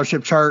a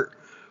scholarship chart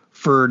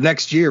for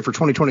next year for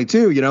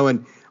 2022,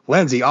 and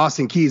Lindsey,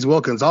 Austin Keys,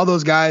 Wilkins, all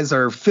those guys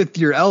are 5th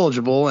year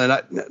eligible,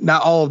 and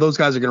not all of those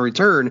guys are going to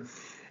return.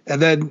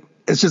 And then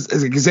it's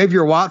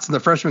Xavier Watson, the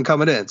freshman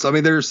coming in. So, I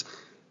mean, there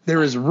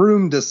is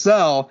room to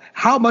sell.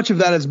 How much of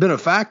that has been a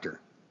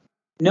factor?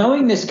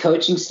 Knowing this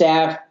coaching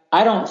staff,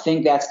 I don't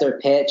think that's their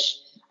pitch.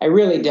 I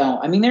really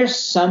don't. I mean, there's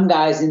some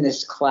guys in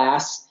this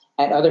class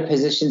at other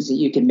positions that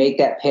you can make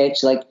that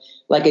pitch, like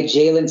a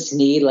Jalen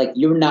Sneed, like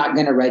you're not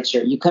going to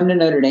redshirt. You come to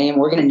Notre Dame,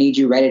 we're going to need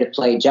you ready to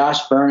play.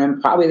 Josh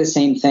Burnham, probably the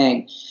same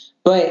thing.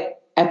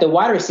 But at the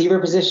wide receiver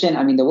position,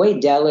 I mean, the way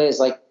Dell is,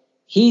 like,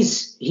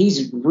 he's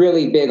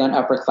really big on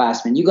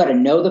upperclassmen. You got to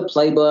know the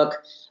playbook.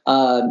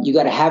 You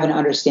got to have an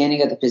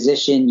understanding of the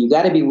position. You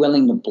got to be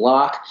willing to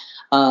block.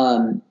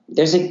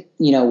 There's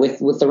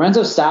with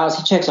Lorenzo Styles,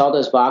 he checks all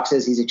those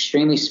boxes. He's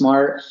extremely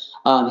smart.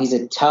 He's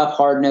a tough,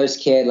 hard-nosed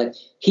kid. Like,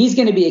 he's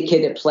going to be a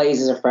kid that plays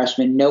as a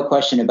freshman, no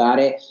question about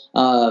it.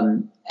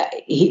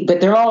 But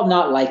they're all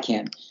not like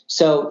him.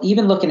 So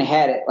even looking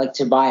ahead at like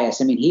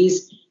Tobias, I mean,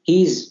 he's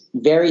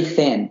very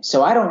thin.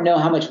 So I don't know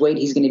how much weight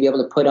he's going to be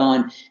able to put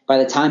on by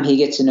the time he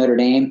gets to Notre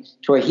Dame,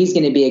 to where he's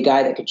going to be a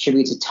guy that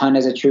contributes a ton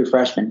as a true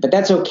freshman. But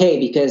that's okay,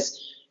 because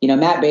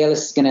Matt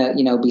Balis is going to,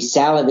 be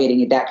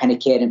salivating at that kind of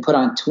kid and put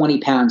on 20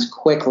 pounds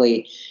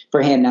quickly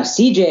for him. Now,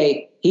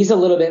 CJ, he's a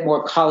little bit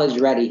more college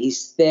ready.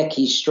 He's thick.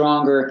 He's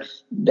stronger,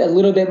 a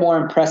little bit more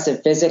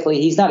impressive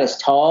physically. He's not as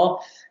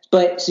tall.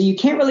 But so you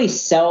can't really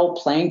sell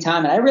playing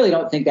time. And I really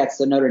don't think that's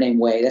the Notre Dame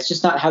way. That's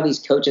just not how these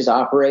coaches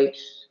operate.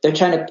 They're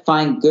trying to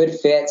find good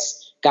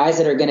fits, guys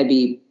that are going to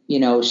be,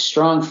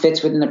 strong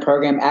fits within the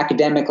program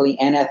academically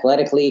and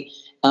athletically.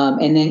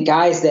 And then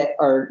guys that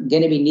are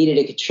going to be needed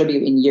to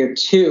contribute in year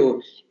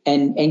 2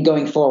 and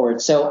going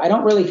forward. So I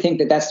don't really think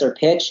that that's their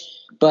pitch,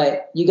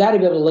 but you got to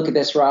be able to look at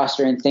this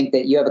roster and think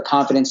that you have a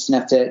confidence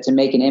enough to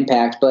make an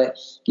impact. But,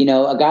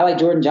 a guy like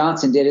Jordan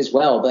Johnson did as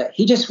well, but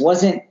he just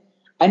wasn't.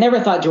 I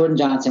never thought Jordan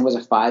Johnson was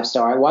a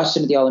 5-star. I watched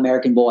him at the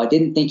All-American Bowl. I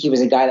didn't think he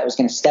was a guy that was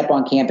going to step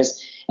on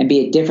campus and be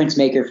a difference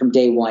maker from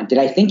day one. Did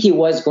I think he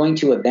was going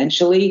to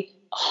eventually?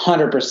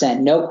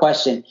 100%, no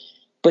question.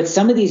 But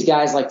some of these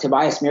guys like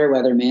Tobias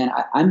Merriweather, man,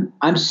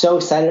 I'm so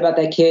excited about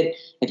that kid.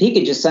 If he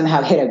could just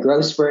somehow hit a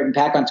growth spurt and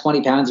pack on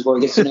 20 pounds before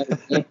he gets to Notre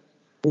Dame,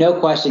 no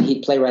question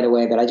he'd play right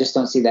away. But I just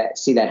don't see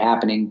that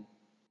happening.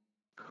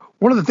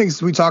 One of the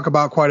things we talk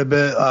about quite a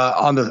bit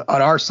on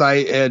our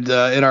site and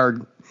in our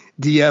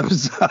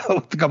DMs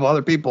with a couple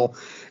other people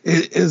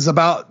is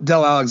about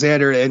Del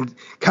Alexander and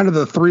kind of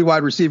the 3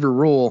 wide receiver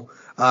rule.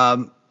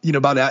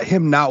 About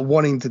him not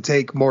wanting to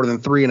take more than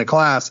 3 in a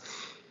class.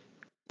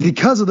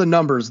 Because of the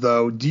numbers,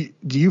 though, do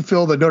you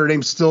feel that Notre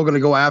Dame's still going to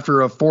go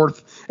after a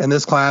 4th in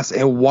this class,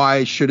 and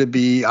why should it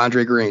be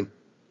Andre Green?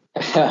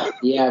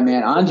 Yeah,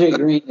 man, Andre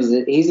Green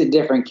he's a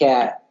different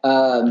cat.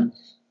 I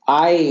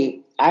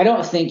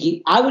don't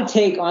think I would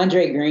take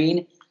Andre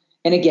Green,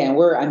 and again,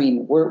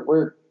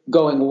 we're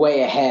going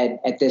way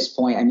ahead at this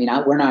point. I mean,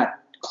 we're not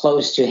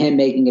close to him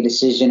making a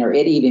decision or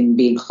it even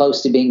being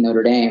close to being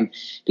Notre Dame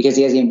because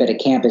he hasn't even been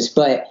at campus,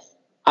 but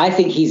I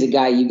think he's a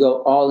guy you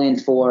go all in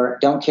for,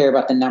 don't care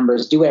about the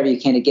numbers, do whatever you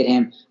can to get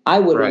him. I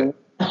would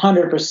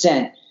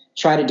 100%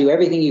 try to do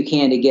everything you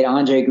can to get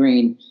Andre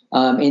Green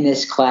in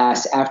this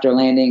class after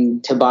landing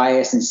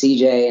Tobias and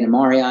CJ and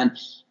Amarion.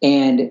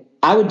 And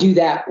I would do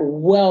that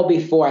well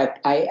before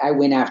I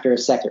went after a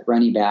second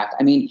running back.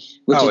 I mean,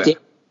 with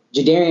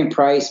Jadarian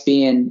Price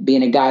being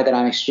a guy that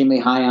I'm extremely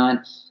high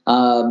on,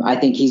 I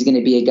think he's going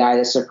to be a guy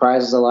that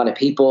surprises a lot of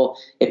people.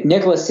 If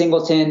Nicholas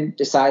Singleton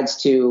decides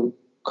to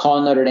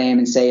call Notre Dame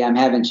and say, I'm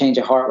having change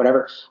of heart,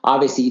 whatever,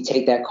 obviously you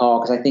take that call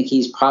because I think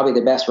he's probably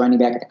the best running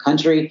back in the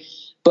country.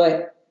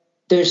 But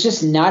there's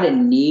just not a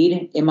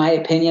need, in my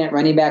opinion, at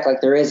running back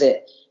like there is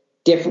at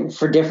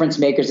difference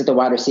makers at the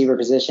wide receiver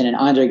position, and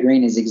Andre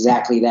Green is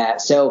exactly that.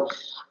 So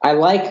I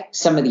like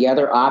some of the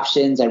other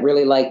options. I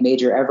really like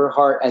Major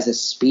Everhart as a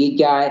speed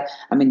guy.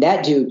 I mean,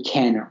 that dude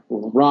can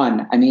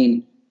run. I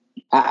mean,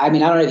 I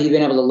don't know if you've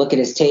been able to look at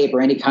his tape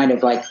or any kind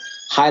of like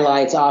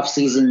highlights,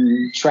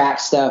 off-season track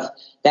stuff.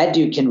 That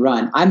dude can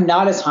run. I'm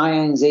not as high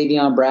on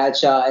Xavier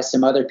Bradshaw as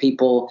some other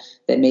people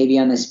that may be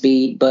on this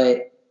beat,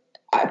 but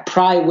I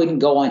probably wouldn't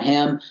go on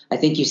him. I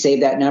think you save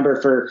that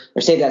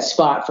save that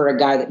spot for a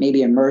guy that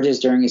maybe emerges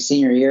during his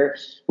senior year,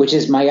 which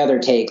is my other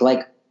take.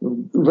 Like,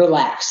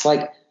 relax.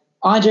 Like,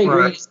 Andre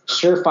Green is a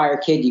surefire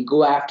kid. You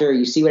go after,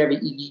 you see whatever,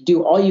 you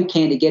do all you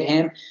can to get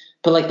him.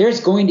 But like, there's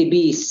going to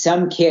be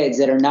some kids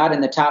that are not in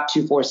the top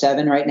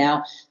 247 right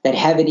now that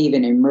haven't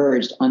even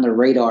emerged on the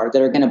radar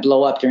that are going to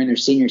blow up during their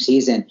senior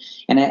season.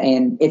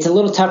 And it's a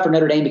little tough for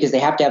Notre Dame because they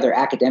have to have their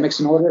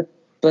academics in order.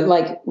 But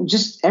like,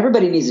 just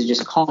everybody needs to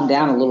just calm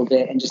down a little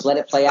bit and just let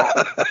it play out.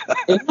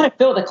 They want to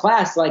fill the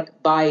class like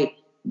by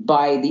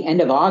the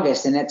end of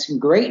August, and that's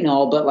great and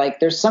all. But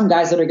like, there's some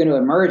guys that are going to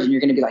emerge, and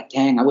you're going to be like,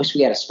 dang, I wish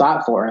we had a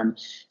spot for him.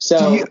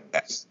 So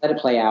just let it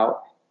play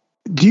out.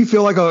 Do you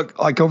feel like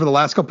over the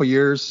last couple of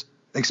years,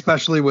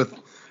 especially with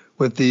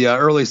the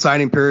early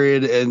signing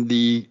period and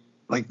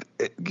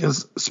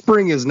because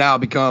spring has now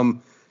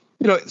become,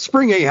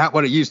 spring ain't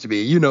what it used to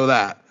be.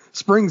 That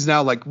spring's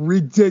now like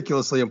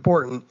ridiculously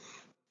important.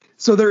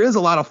 So there is a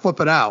lot of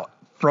flipping out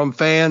from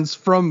fans,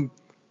 from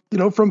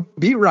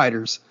beat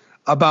writers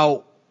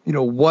about,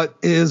 what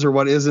is or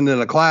what isn't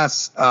in a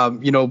class,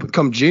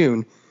 come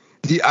June.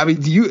 Do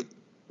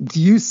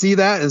you see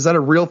that? Is that a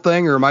real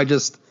thing, or am I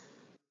just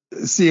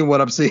seeing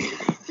what I'm seeing?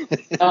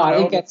 No, I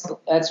think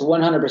that's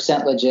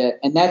 100% legit.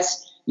 And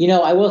that's,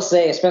 I will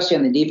say, especially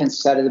on the defensive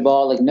side of the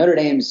ball, like Notre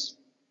Dame's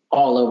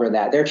all over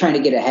that. They're trying to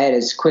get ahead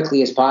as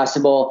quickly as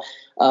possible.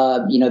 They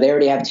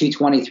already have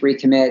 223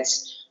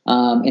 commits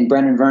in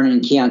Brendan Vernon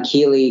and Keon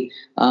Keeley.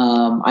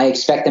 I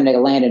expect them to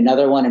land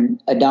another one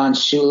in Adon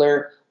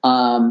Schuler.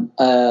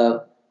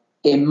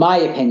 In my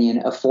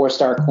opinion, a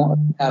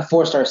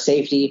four-star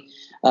safety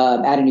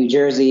out of New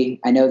Jersey.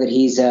 I know that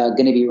he's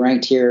going to be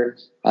ranked here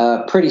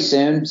pretty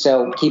soon,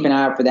 so keep an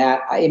eye out for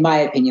that. In my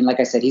opinion, like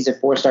I said, he's a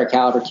 4-star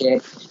caliber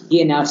kid.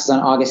 He announces on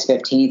August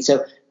 15th.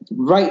 So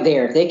right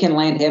there, if they can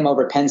land him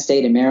over Penn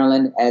State and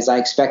Maryland, as I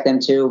expect them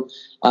to,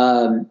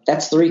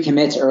 that's 3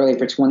 commits early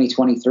for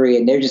 2023,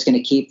 and they're just going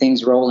to keep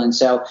things rolling.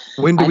 So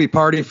when do we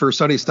party for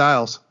Sonny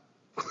Styles?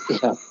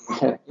 Yeah,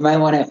 you might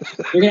want to.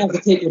 You're gonna have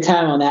to take your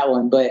time on that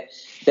one, but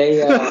they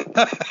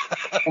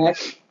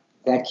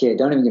that kid.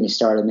 Don't even get me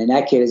started, man.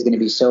 That kid is going to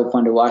be so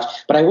fun to watch.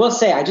 But I will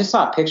say, I just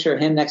saw a picture of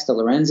him next to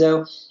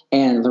Lorenzo,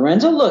 and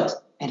Lorenzo looked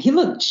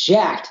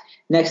jacked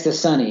next to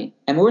Sonny.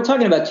 And we're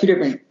talking about 2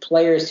 different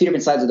players, 2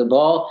 different sides of the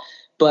ball.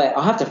 But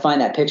I'll have to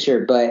find that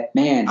picture. But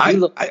man, I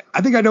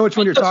think I know which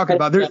one you're talking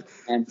about.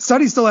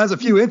 Sonny still has a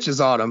few inches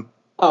on him.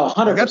 Oh,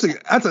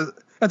 100%.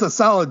 That's a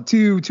solid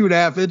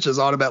 2.5 inches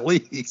on him at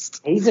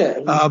least. He's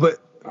an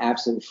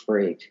absolute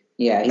freak.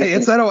 Yeah. Hey,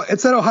 it's that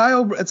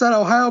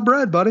Ohio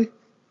bread, buddy.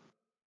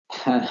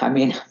 I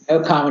mean,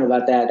 no comment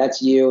about that.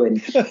 That's you and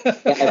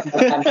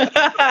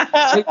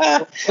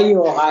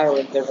you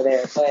Ohioans over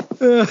there.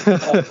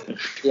 But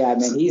yeah,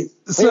 man, he's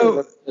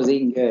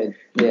eating good.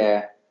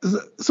 Yeah.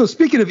 So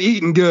speaking of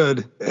eating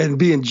good and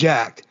being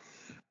jacked,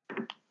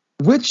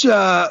 which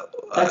of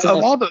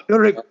all the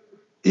Notre Dame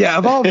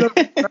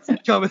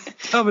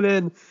coming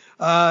in,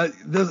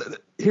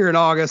 here in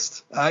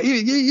August,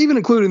 even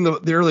including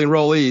the early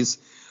enrollees.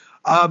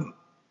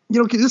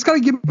 Just kind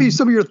of give me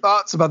some of your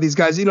thoughts about these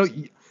guys.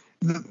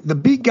 The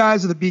beat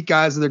guys are the beat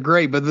guys, and they're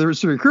great, but there's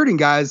some recruiting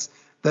guys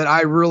that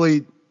I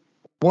really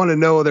want to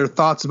know their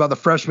thoughts about the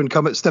freshmen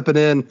stepping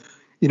in.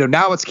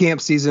 Now it's camp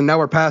season. Now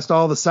we're past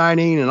all the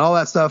signing and all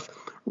that stuff,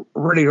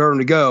 ready for them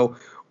to go.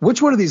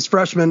 Which one of these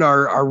freshmen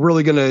are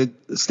really going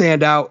to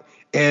stand out,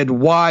 and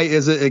why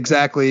is it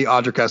exactly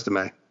Audric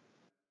Estime?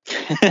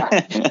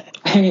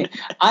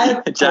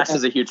 Josh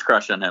has a huge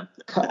crush on him.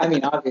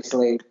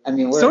 Obviously.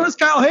 So does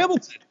Kyle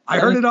Hamilton. I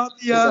heard it on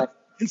the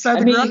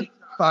Inside the Ground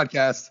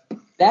podcast.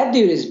 That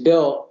dude is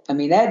built.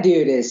 That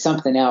dude is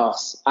something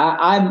else.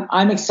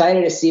 I'm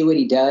excited to see what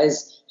he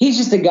does. He's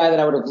just a guy that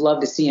I would have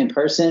loved to see in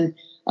person,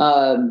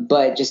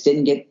 but just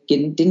didn't get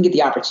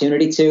the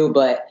opportunity to.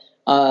 But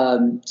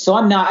so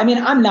I'm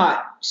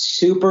not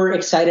super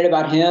excited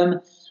about him.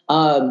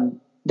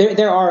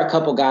 There are a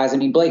couple guys.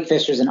 Blake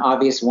Fisher's an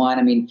obvious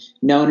one.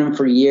 Known him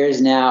for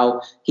years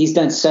now. He's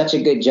done such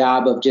a good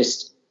job of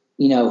just,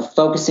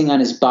 focusing on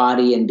his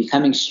body and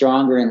becoming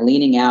stronger and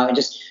leaning out and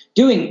just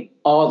doing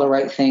all the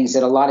right things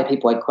that a lot of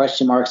people had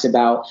question marks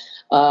about.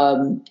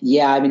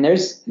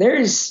 There's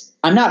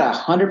I'm not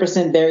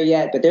 100% there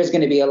yet, but there's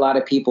going to be a lot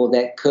of people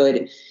that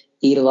could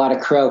eat a lot of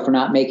crow for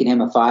not making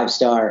him a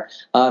 5-star,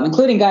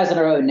 including guys on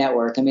our own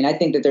network. I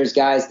think that there's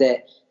guys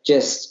that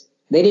just,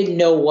 they didn't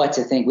know what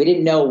to think. We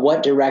didn't know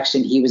what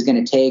direction he was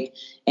going to take.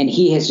 And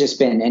he has just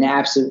been an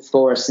absolute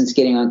force since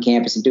getting on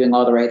campus and doing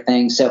all the right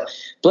things. So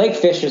Blake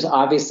Fisher's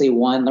obviously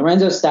one.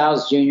 Lorenzo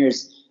Styles Jr.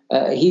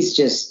 He's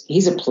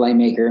a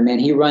playmaker, man.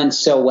 He runs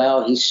so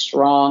well. He's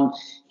strong.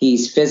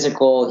 He's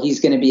physical. He's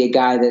going to be a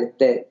guy that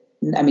the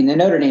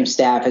Notre Dame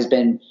staff has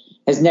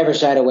never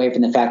shied away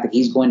from the fact that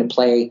he's going to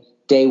play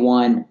day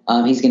one.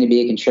 He's going to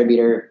be a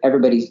contributor.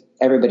 Everybody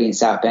in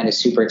South Bend is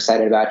super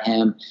excited about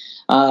him.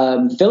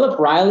 Philip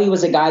Riley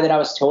was a guy that I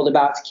was told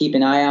about to keep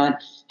an eye on.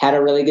 Had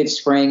a really good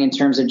spring in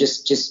terms of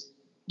just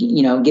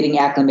getting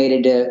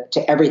acclimated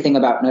to everything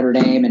about Notre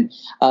Dame. And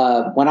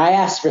when I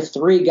asked for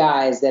 3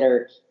 guys that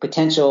are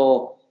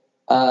potential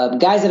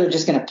guys that are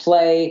just going to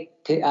play,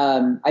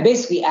 I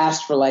basically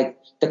asked for like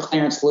the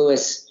Clarence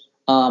Lewis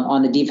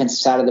on the defensive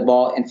side of the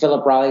ball, and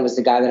Philip Riley was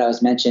the guy that I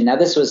was mentioned. Now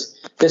this was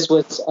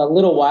a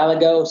little while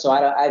ago, so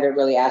I haven't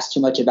really asked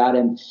too much about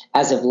him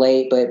as of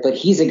late. But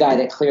he's a guy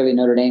that clearly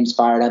Notre Dame's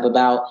fired up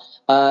about.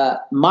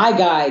 My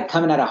guy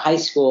coming out of high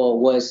school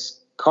was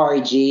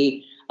Kari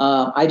G.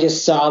 I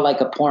just saw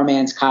like a poor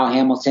man's Kyle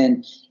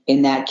Hamilton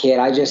in that kid.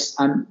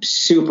 I'm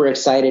super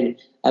excited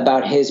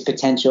about his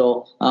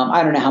potential.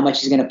 I don't know how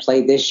much he's going to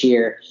play this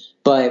year,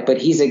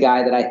 but he's a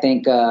guy that I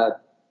think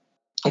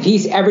if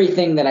he's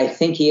everything that I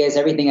think he is,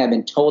 everything I've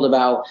been told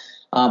about,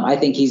 I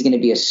think he's going to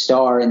be a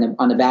star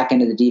on the back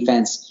end of the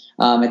defense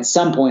at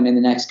some point in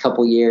the next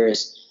couple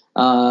years.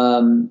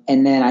 And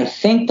then I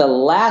think the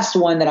last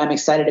one that I'm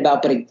excited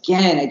about, but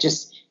again, it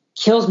just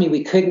kills me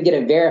we couldn't get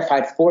a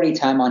verified 40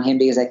 time on him,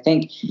 because I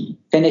think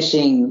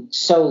finishing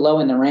so low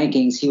in the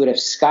rankings, he would have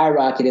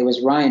skyrocketed,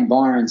 was Ryan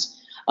Barnes.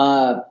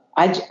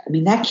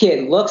 That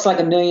kid looks like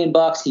 $1 million.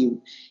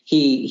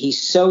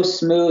 He's so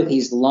smooth.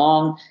 He's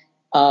long.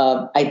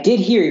 I did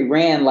hear he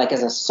ran like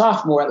as a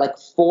sophomore at like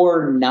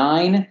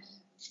 4.9,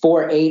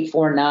 4.8,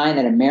 4.9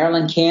 at a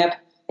Maryland camp.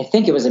 I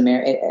think he was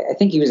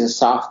a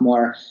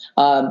sophomore.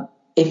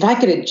 If I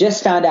could have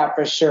just found out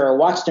for sure,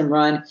 watched him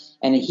run,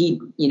 and he's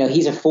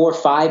a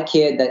 4.5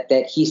 kid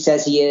that he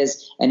says he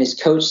is, and his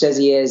coach says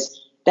he is,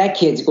 that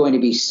kid's going to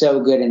be so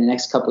good in the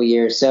next couple of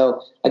years.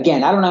 So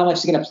again, I don't know how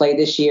much he's going to play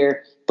this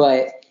year,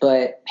 but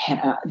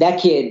that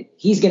kid,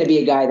 he's going to be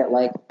a guy that,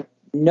 like,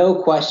 no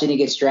question he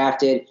gets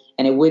drafted,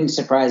 and it wouldn't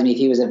surprise me if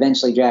he was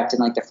eventually drafted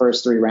in like the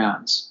first 3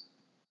 rounds.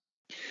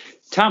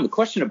 Tom, a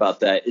question about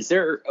that. Is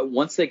there,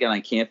 once they get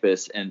on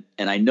campus, and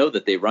I know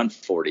that they run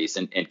 40s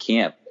in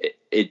camp,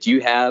 do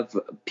you have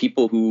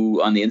people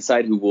who on the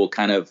inside who will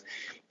kind of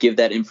give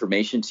that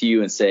information to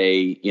you and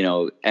say,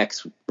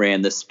 X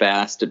ran this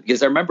fast?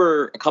 Because I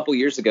remember a couple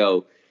years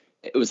ago,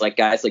 it was like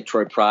guys like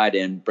Troy Pride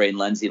and Braden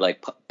Lenzy,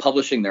 like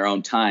publishing their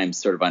own times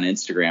sort of on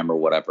Instagram or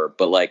whatever.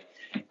 But like,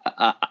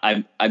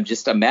 I'm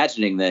just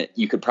imagining that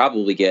you could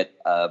probably get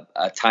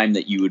a time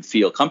that you would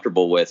feel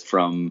comfortable with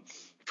from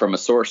a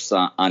source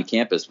on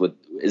campus.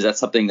 Is that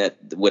something that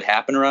would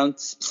happen around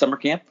summer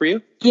camp for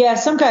you? Yeah,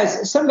 some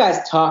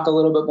guys talk a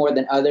little bit more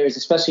than others,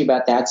 especially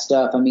about that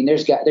stuff.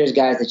 There's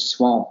guys that just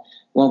won't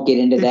get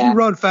into that. If you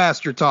run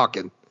fast, you're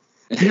talking.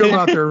 If you're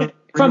out there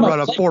run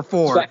a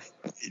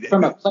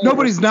 4.4,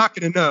 nobody's not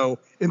going to know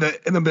in the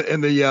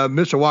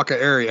Mishawaka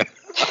area.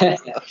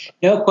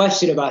 No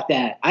question about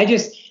that. I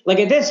just, like,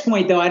 at this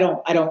point though, I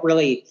don't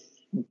really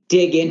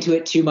dig into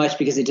it too much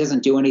because it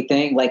doesn't do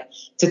anything. Like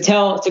to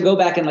go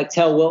back and like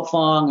tell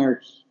Wiltfong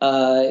or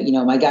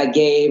my guy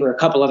Gabe or a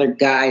couple other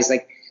guys,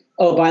 like,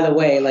 oh, by the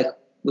way, like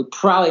we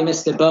probably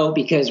missed the boat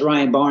because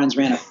Ryan Barnes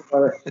ran a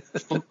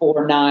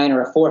 4.49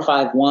 or a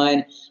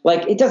 4.51.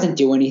 Like, it doesn't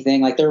do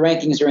anything. Like, their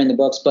rankings are in the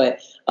books, but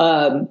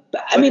I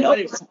mean,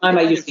 over time,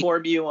 I used to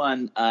inform you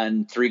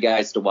on 3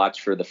 guys to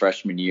watch for the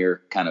freshman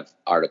year kind of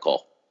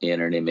article. You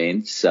know what I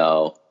mean?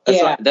 So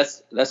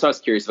that's what I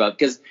was curious about,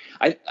 because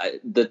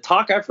the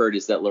talk I've heard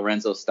is that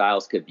Lorenzo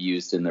Styles could be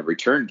used in the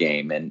return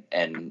game, and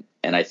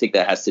I think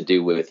that has to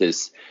do with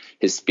his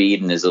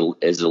speed and his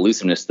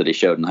elusiveness that he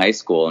showed in high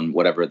school and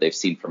whatever they've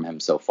seen from him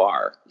so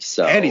far.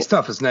 So, and he's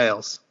tough as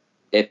nails.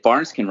 If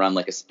Barnes can run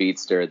like a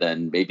speedster,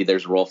 then maybe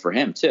there's a role for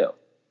him too.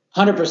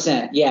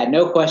 100%. Yeah,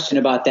 no question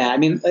about that. I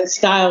mean,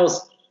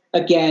 Styles,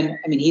 again,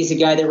 I mean, he's a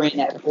guy that ran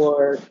that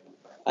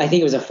I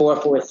think it was a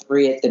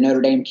 4.43 at the Notre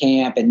Dame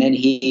camp, and then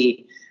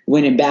he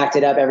went and backed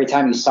it up every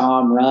time you saw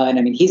him run.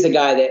 I mean, he's a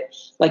guy that,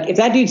 like, if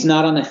that dude's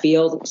not on the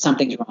field,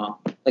 something's wrong.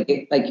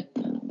 He's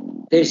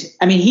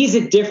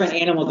a different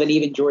animal than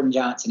even Jordan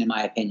Johnson, in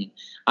my opinion.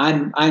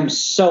 I'm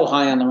so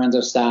high on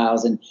Lorenzo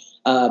Styles, and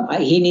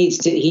he needs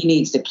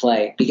to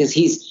play, because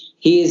he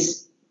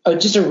is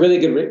just a really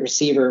good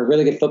receiver, a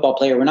really good football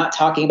player. We're not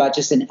talking about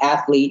just an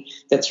athlete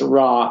that's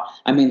raw.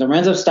 I mean,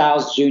 Lorenzo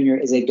Styles Jr.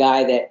 is a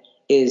guy that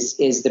is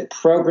the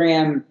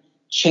program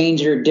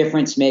changer,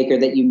 difference maker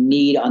that you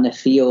need on the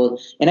field.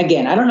 And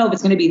again, I don't know if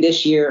it's going to be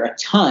this year a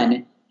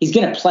ton. He's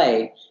going to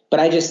play, but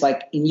I just,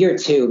 like, in year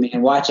 2,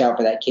 man, watch out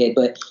for that kid.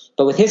 But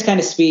with his kind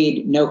of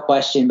speed, no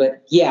question.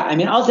 But yeah, I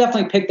mean, I'll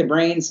definitely pick the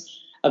brains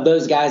of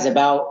those guys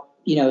about,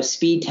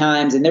 speed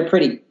times, and they're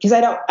pretty, because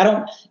I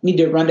don't need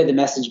to run to the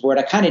message board.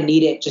 I kind of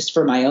need it just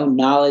for my own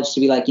knowledge to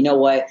be like, you know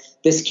what,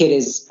 this kid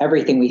is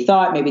everything we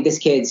thought. Maybe this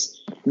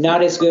kid's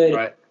not as good.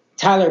 Right.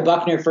 Tyler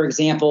Buckner, for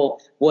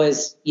example,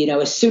 was,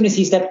 as soon as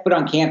he stepped foot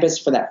on campus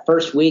for that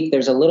first week,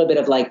 there's a little bit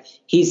of like,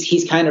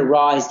 he's kind of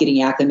raw. He's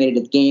getting acclimated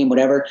to the game,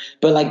 whatever.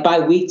 But like by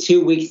week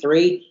 2, week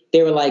 3,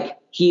 they were like,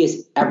 he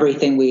is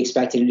everything we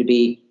expected him to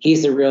be.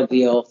 He's the real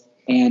deal.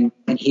 And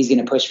he's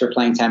going to push for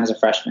playing time as a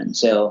freshman.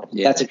 So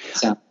that's a good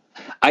sound.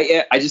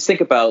 I just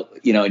think about,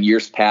 in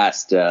years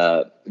past,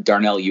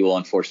 Darnell Ewell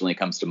unfortunately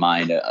comes to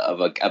mind of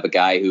a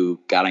guy who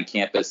got on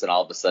campus, and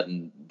all of a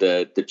sudden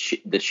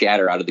the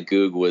chatter out of the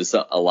Goog was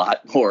a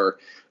lot more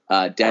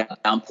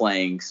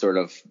downplaying sort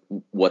of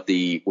what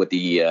the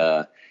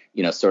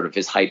sort of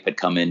his hype had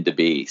come in to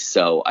be.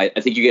 So I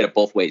think you get it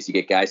both ways. You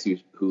get guys who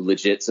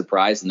legit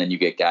surprise, and then you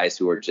get guys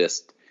who are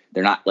just,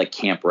 they're not like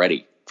camp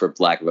ready, for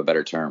lack of a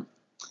better term.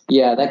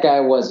 Yeah, that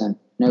guy wasn't.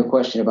 No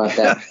question about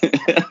that.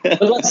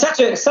 But like, such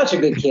a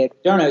good kid.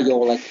 Darnell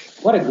Ewell, like,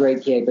 what a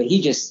great kid. But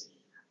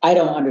I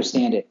don't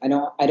understand it. I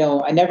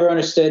never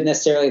understood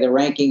necessarily the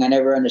ranking. I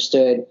never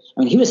understood. I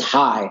mean, he was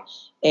high,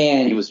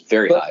 and he was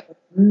very high.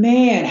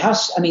 Man,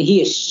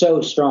 he is so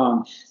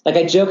strong. Like,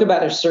 I joke about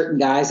there's certain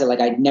guys that, like,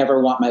 I'd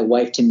never want my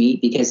wife to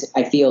meet, because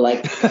I feel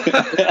like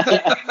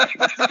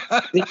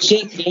they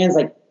shake hands.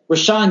 Like,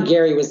 Rashawn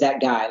Gary was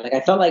that guy. Like, I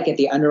felt like at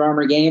the Under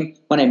Armour game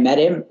when I met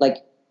him,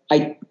 like,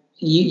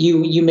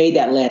 you made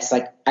that list.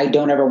 Like, I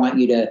don't ever want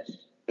you to,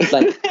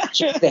 like,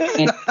 shake the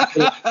hand,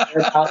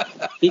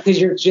 because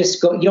you're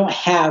just you don't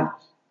have,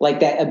 like,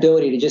 that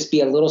ability to just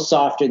be a little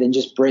softer than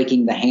just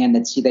breaking the hand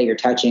that you're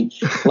touching.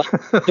 Like,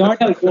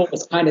 Darnell Ewell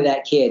was kind of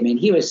that kid. I mean,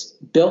 he was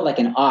built like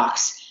an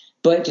ox,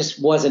 but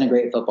just wasn't a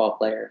great football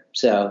player.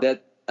 So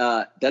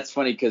that's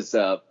funny, because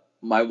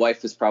my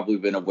wife has probably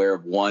been aware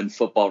of one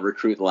football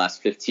recruit in the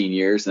last 15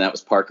 years, and that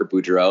was Parker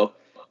Boudreaux,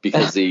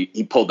 because he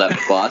pulled that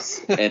bus.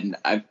 And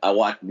I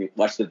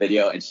watched the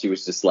video, and she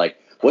was just like,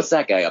 "What's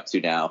that guy up to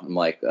now?" I'm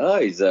like,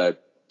 "Oh, he's a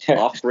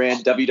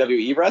off-brand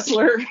WWE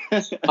wrestler."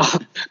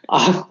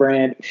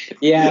 Off-brand,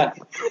 yeah.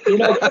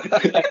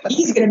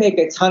 He's going to make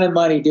a ton of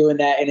money doing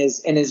that in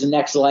his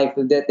next life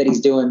that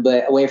he's doing,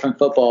 but away from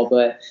football.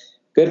 But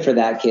good for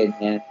that kid,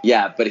 man.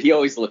 Yeah, but he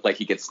always looked like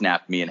he could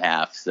snap me in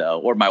half. So,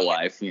 or my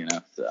wife,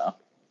 So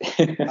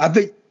I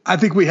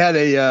think we had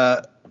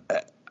a.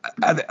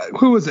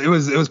 Who was it? It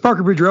was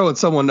Parker Boudreaux and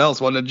someone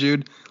else, wasn't it,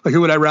 Jude? Like, who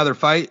would I rather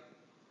fight?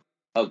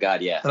 Oh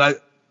God, yeah. And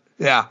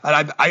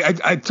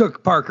I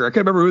took Parker. I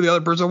can't remember who the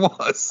other person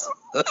was.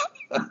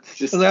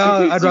 Just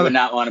I'd rather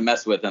not want to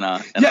mess with. You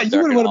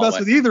wouldn't want to mess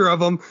with either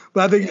of them.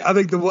 But I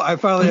think I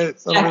finally had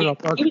someone else.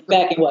 He was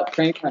back in what,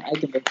 Kramer and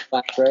Eichenberg's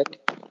class, right?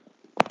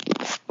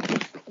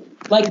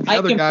 Like,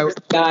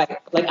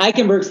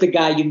 Eichenberg's the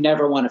guy you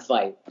never want to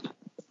fight.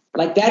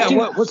 Like that dude.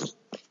 What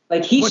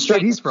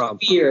state he's from?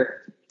 Fear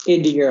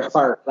into your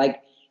heart.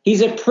 Like,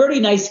 he's a pretty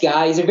nice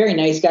guy. He's a very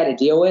nice guy to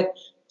deal with.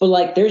 But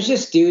like, there's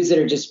just dudes that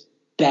are just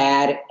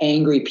bad,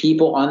 angry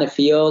people on the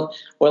field.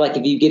 Or like,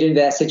 if you get into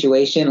that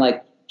situation,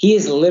 like, he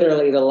is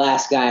literally the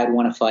last guy I'd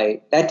want to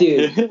fight. That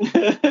dude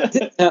is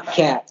a tough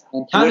cat.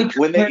 And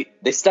when they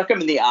stuck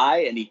him in the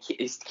eye and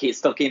he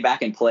still came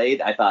back and played,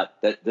 I thought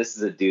that this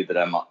is a dude that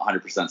I'm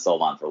 100%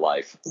 sold on for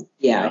life.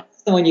 Yeah,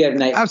 that's the one you have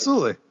night.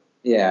 Absolutely.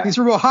 Yeah. He's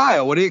from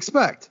Ohio. What do you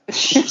expect?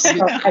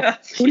 I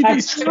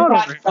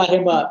brought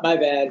him up. My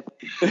bad.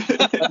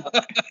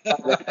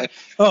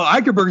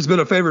 Eichenberg's been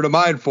a favorite of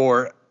mine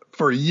for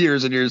for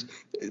years and years.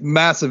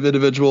 Massive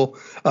individual.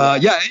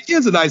 Yeah, he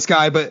is a nice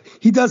guy, but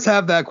he does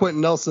have that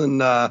Quentin Nelson.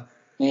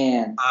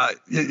 Man,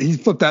 he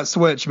flipped that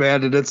switch,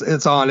 man, and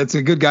it's on. It's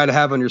a good guy to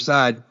have on your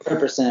side.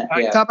 100%. All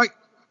right, Tom, I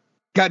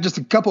got just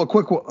a couple of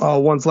quick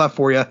ones left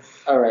for you.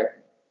 All right.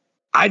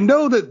 I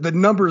know that the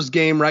numbers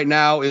game right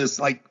now is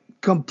like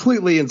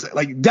completely insane.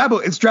 Like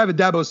it's driving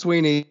Dabo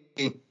Swinney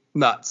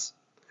nuts.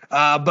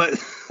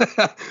 But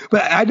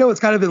I know it's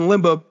kind of in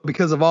limbo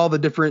because of all the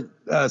different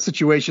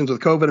situations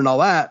with COVID and all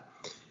that.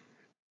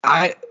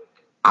 I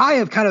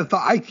have kind of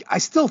thought I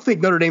still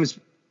think Notre Dame's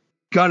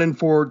gunning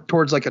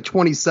towards like a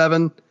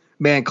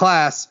 27-man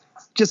class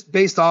just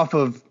based off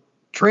of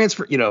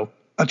transfer,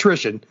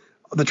 attrition.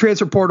 The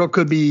transfer portal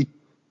could be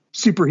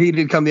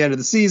superheated come the end of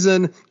the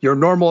season. Your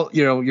normal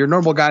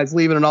guys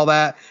leaving and all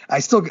that. I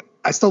still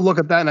look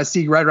at that and I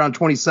see right around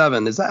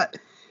 27. Is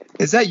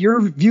that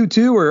your view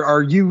too, or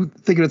are you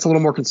thinking it's a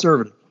little more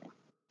conservative?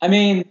 I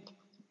mean,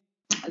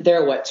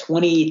 they're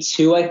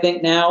 22, I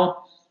think now.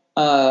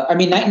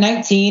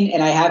 19,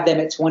 and I have them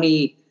at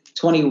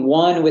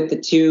 21 with the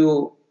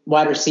two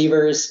wide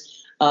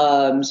receivers. So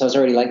I was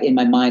already like in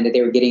my mind that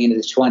they were getting into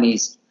the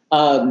 20s.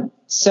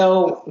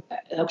 So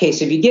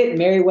if you get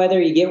Merriweather,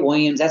 you get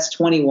Williams, that's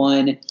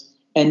 21.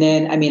 And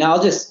then, I mean,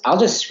 I'll just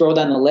scroll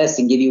down the list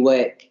and give you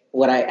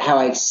how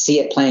I see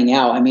it playing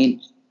out. I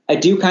mean, I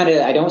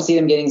don't see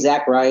them getting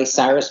Zach Rice,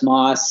 Cyrus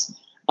Moss.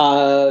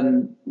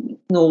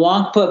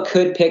 Nwankpa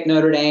could pick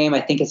Notre Dame.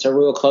 I think it's a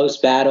real close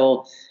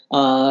battle.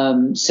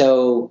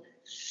 So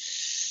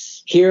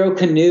Hero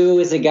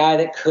Kanu is a guy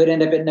that could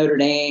end up at Notre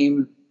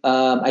Dame.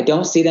 I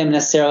don't see them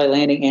necessarily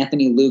landing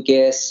Anthony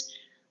Lucas.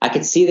 I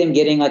could see them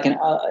getting like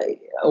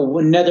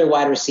another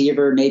wide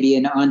receiver, maybe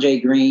an Andre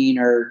Green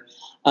or,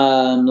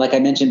 like I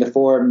mentioned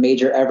before,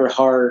 Major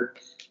Everhart.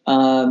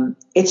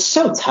 It's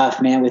so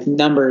tough, man, with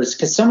numbers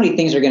because so many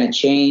things are going to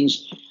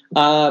change.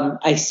 I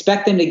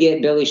expect them to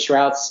get Billy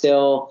Shrout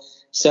still.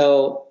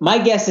 So my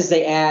guess is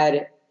they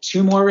add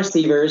 2 more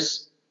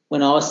receivers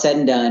when all is said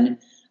and done.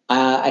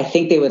 I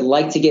think they would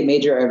like to get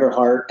Major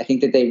Everhart. I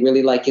think that they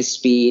really like his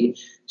speed.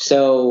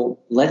 So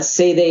let's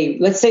say they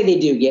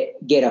do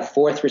get a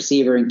 4th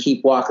receiver and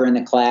keep Walker in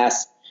the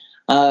class.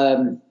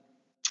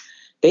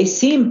 They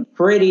seem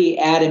pretty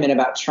adamant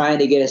about trying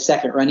to get a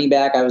second running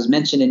back. I was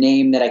mentioned a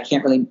name that I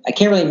can't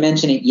really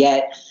mention it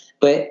yet,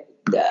 but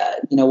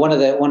one of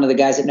the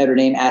guys at Notre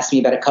Dame asked me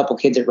about a couple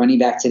kids at running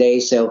back today.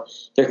 So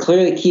they're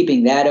clearly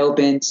keeping that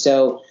open.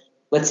 So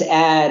let's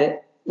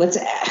add, God,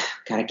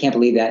 I can't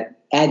believe that.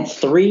 Add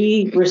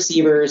 3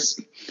 receivers,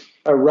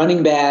 a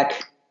running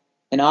back,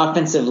 an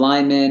offensive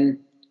lineman.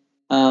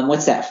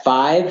 What's that?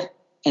 5,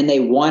 and they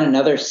want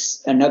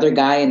another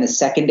guy in the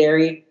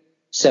secondary.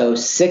 So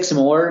 6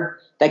 more.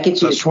 That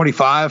gets you to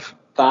 25.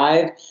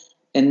 5,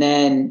 and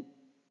then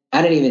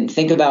I didn't even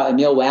think about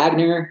Emil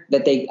Wagner.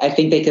 I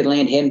think they could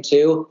land him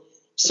too.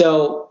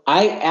 So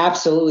I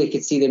absolutely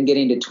could see them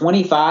getting to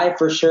 25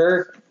 for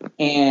sure.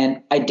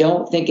 And I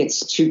don't think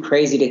it's too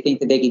crazy to think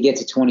that they could get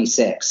to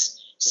 26.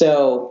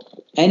 So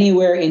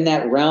anywhere in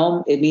that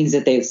realm, it means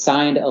that they've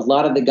signed a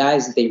lot of the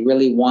guys that they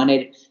really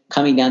wanted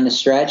coming down the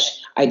stretch.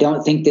 I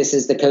don't think this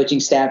is the coaching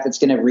staff that's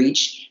going to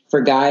reach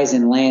for guys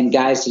and land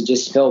guys to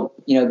just fill,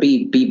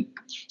 be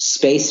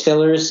space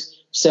fillers.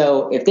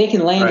 So if they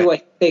can land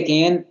what they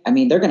can, I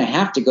mean, they're going to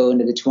have to go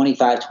into the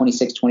 25,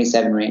 26,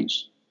 27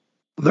 range.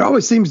 There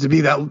always seems to be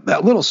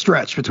that little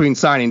stretch between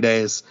signing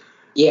days.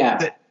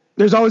 Yeah.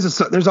 There's always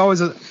a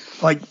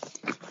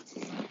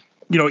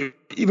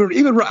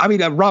even I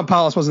mean, Ron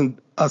Powlus wasn't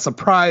a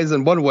surprise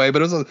in one way,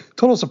 but it was a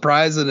total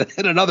surprise in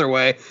another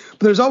way.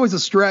 But there's always a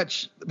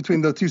stretch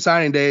between the 2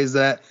 signing days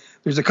that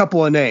there's a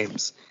couple of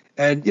names.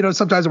 And,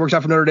 sometimes it works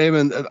out for Notre Dame.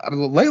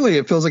 And lately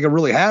it feels like it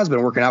really has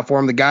been working out for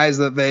them. The guys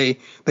that they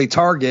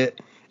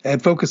target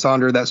and focus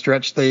on during that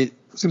stretch, it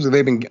seems like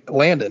they've been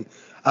landing.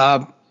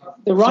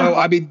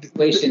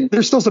 Situation,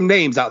 there's still some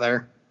names out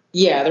there.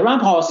 Yeah, the Ron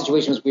Paul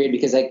situation was weird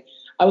because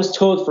I was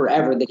told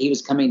forever that he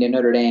was coming to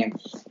Notre Dame,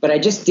 but I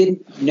just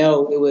didn't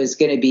know it was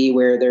going to be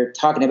where they're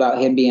talking about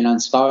him being on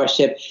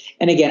scholarship.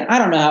 And again, I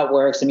don't know how it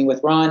works. I mean,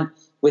 with Ron,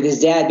 with his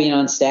dad being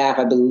on staff,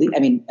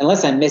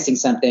 unless I'm missing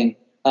something,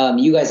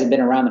 you guys have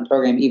been around the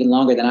program even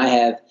longer than I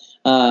have,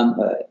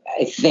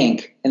 I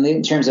think. And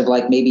in terms of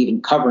maybe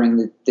even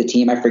covering the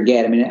team, I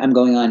forget. I mean, I'm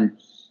going on.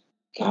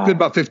 God. Been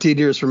about 15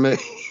 years for me.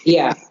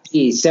 Yeah.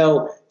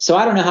 So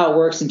I don't know how it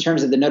works in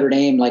terms of the Notre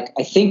Dame.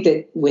 I think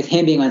that with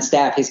him being on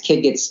staff, his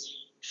kid gets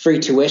free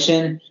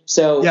tuition.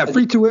 So yeah,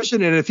 free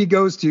tuition. And if he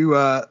goes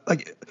to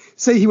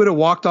say he would have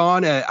walked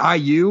on at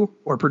IU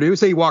or Purdue,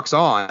 say he walks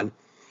on,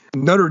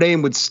 Notre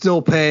Dame would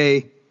still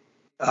pay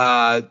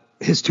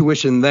his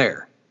tuition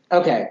there.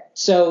 Okay.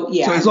 So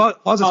yeah. So as long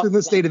as it's in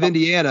the state of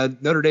Indiana,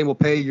 Notre Dame will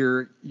pay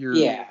your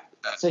yeah.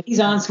 So he's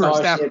on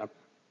scholarship.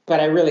 But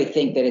I really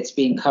think that it's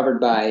being covered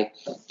by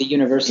the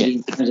university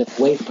in terms of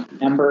weight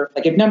number.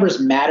 If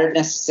numbers mattered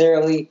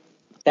necessarily,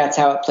 that's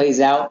how it plays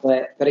out.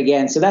 But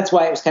again, so that's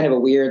why it was kind of a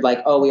weird,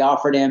 we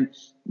offered him,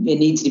 it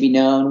needs to be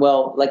known.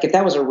 Well, if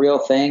that was a real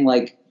thing,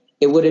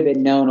 it would have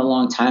been known a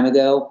long time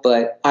ago.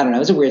 But I don't know. It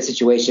was a weird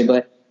situation.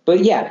 But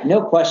yeah,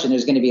 no question,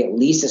 there's going to be at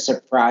least a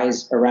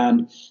surprise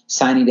around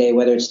signing day,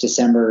 whether it's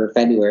December or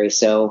February.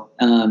 So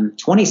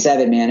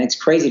 27, man, it's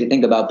crazy to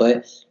think about.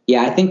 But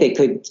yeah, I think they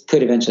could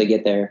eventually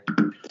get there.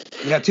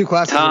 You got 2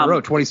 classes in a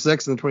row,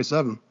 26 and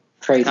 27.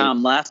 Crazy.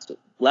 Tom,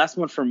 last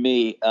one from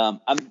me.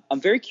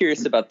 I'm very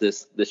curious about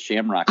this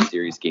Shamrock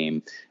Series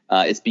game.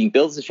 It's being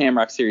billed as a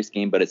Shamrock Series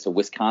game, but it's a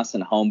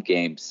Wisconsin home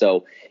game.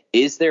 So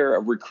is there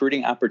a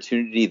recruiting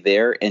opportunity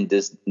there? And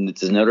does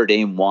Notre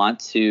Dame want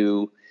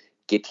to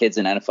get kids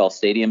in NFL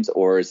stadiums,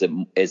 or is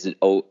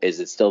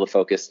it still the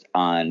focus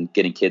on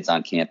getting kids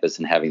on campus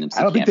and having them see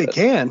campus? I don't think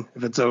they can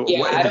if it's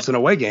an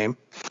away game.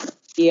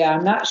 Yeah,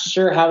 I'm not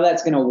sure how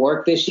that's going to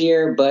work this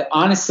year, but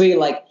honestly,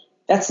 like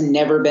that's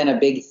never been a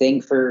big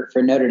thing for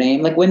Notre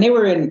Dame. Like when they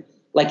were in,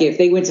 like if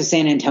they went to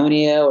San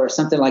Antonio or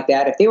something like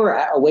that, if they were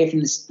away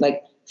from this,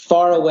 like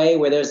far away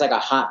where there's like a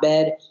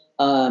hotbed,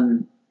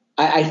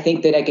 I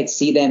think that I could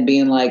see them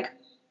being like,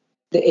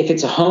 if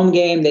it's a home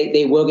game,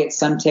 they will get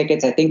some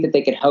tickets. I think that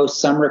they could host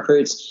some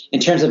recruits in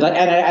terms of like,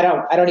 and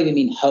I don't even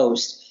mean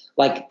host.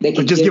 Like they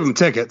could just give them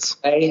tickets.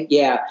 Right?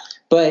 Yeah.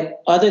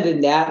 But other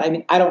than that, I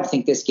mean, I don't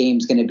think this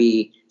game's going to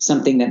be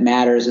something that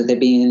matters with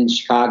it being in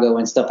Chicago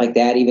and stuff like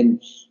that.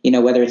 Even,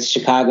 whether it's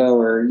Chicago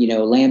or,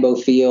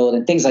 Lambeau Field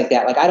and things like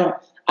that. Like, I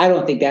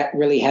don't think that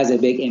really has a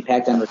big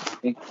impact on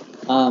recruiting.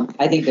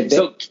 I think kids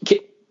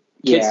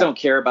don't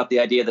care about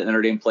the idea that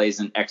Notre Dame plays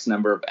in X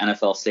number of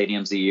NFL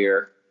stadiums a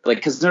year. Like,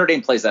 because Notre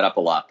Dame plays that up a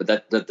lot, but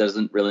that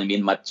doesn't really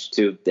mean much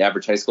to the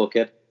average high school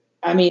kid.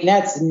 I mean,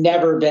 that's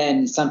never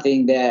been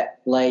something that,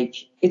 like,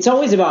 it's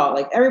always about,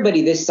 like,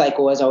 everybody this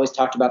cycle has always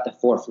talked about the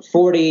 4 for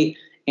 40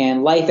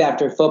 and life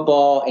after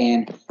football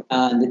and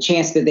the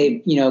chance that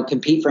they,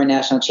 compete for a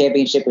national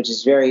championship, which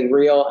is very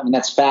real. I mean,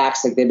 that's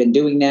facts. Like, they've been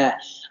doing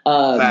that.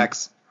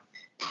 Facts.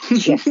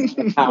 Yeah.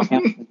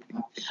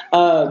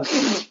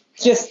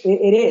 Just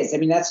it is. I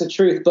mean, that's the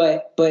truth.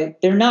 But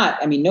they're not.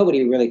 I mean,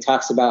 nobody really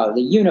talks about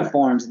the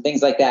uniforms and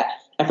things like that.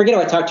 I forget who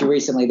I talked to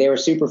recently. They were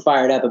super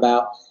fired up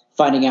about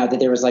finding out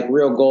that there was like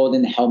real gold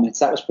in the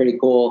helmets. That was pretty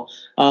cool.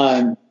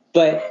 But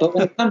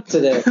when it comes to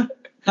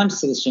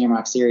the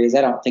Shamrock Series,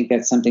 I don't think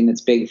that's something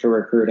that's big for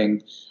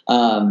recruiting.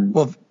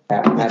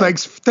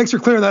 Thanks for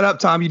clearing that up,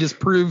 Tom. You just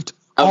proved.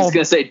 I was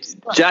going to say,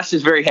 Josh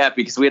is very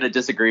happy because we had a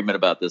disagreement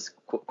about this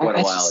quite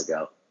a while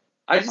ago.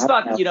 I just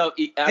thought,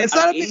 it's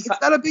not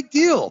a big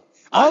deal.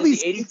 All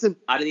these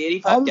out of the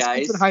 85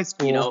 guys in high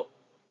school,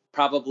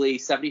 probably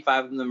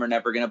 75 of them are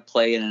never going to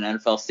play in an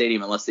NFL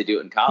stadium unless they do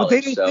it in college. But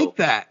they don't think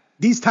that.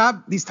 These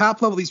top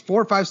level, these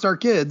 4 or 5 star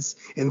kids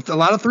and a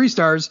lot of 3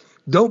 stars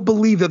don't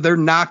believe that they're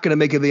not going to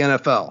make it to the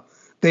NFL.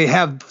 They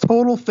have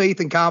total faith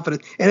and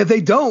confidence. And if they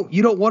don't,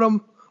 you don't want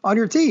them on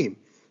your team.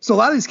 So a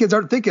lot of these kids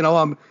aren't thinking,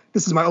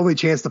 this is my only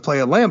chance to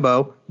play at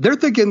Lambeau. They're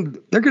thinking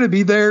they're going to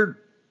be there,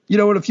 in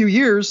a few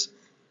years,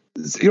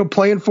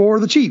 playing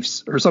for the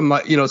Chiefs or something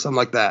like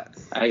that.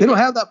 They don't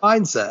have that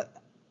mindset.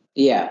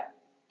 Yeah.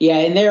 Yeah.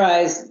 In their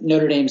eyes,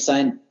 Notre Dame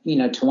signed,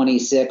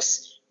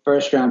 26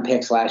 first-round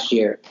picks last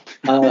year.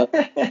 Right.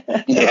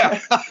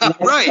 That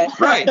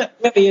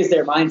really is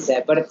their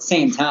mindset. But at the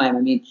same time,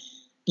 I mean,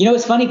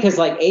 it's funny because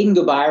like Aiden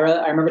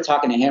Gubira, I remember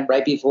talking to him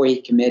right before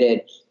he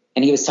committed,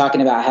 and he was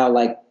talking about how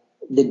like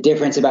the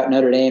difference about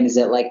Notre Dame is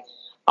that like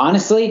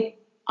honestly,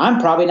 I'm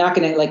probably not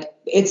going to like.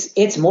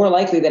 It's more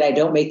likely that I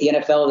don't make the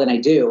NFL than I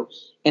do.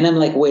 And I'm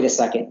like, wait a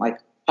second, like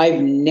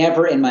I've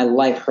never in my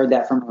life heard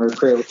that from a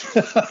recruit.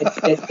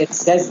 It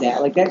says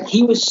that like that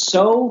he was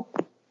so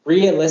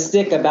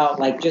realistic about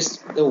like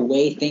just the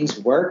way things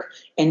work.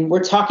 And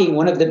we're talking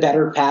one of the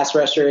better pass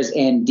rushers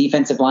and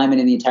defensive linemen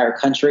in the entire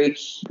country.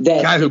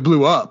 That guy who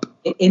blew up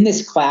in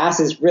this class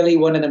is really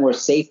one of the more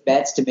safe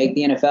bets to make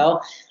the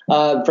NFL.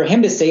 For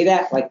him to say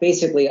that, like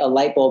basically a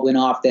light bulb went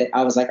off that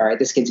I was like, all right,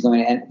 this kid's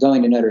going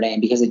to Notre Dame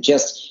because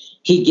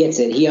he gets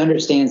it. He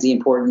understands the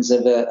importance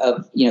of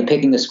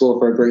picking the school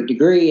for a great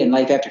degree and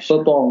life after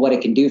football and what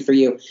it can do for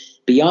you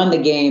beyond the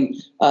game.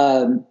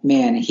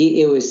 Man,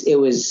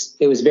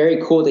 it was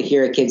very cool to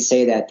hear a kid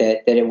say that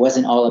it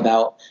wasn't all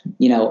about,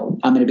 I'm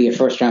going to be a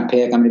first round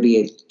pick. I'm going to be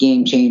a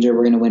game changer.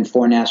 We're going to win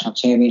 4 national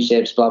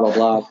championships, blah, blah,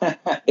 blah.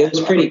 It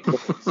was pretty cool.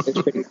 It was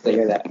pretty cool to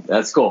hear that.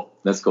 That's cool.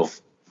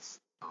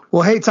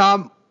 Well, hey,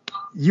 Tom,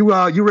 you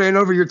ran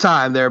over your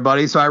time there,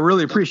 buddy. So I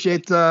really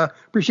appreciate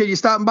you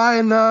stopping by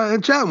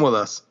and chatting with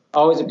us.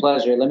 Always a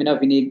pleasure. Let me know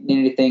if you need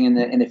anything in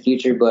the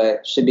future,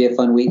 but should be a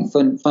fun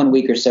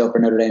week or so for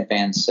Notre Dame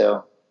fans.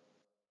 So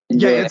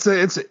enjoy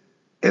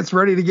it's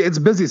ready to get. It's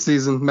busy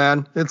season,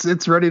 man.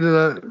 It's ready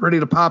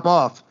to pop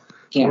off.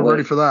 We're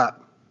ready for that.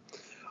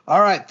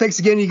 All right. Thanks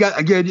again.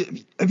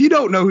 If you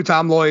don't know who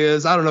Tom Loy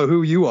is, I don't know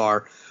who you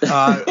are.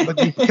 But who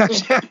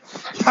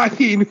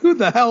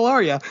the hell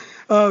are you?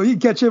 You can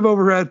catch him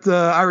over at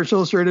Irish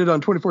Illustrated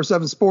on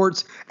 24/7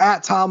 Sports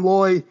at Tom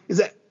Loy. Is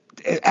it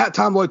at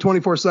Tom Loy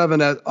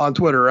 24/7 on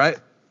Twitter, right?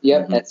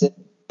 Yep, that's it.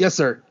 Yes,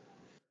 sir.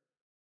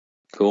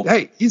 Cool.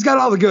 Hey, he's got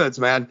all the goods,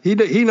 man. He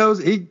knows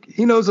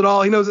it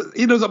all. He knows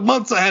it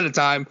months ahead of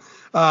time.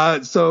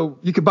 So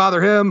you could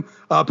bother him.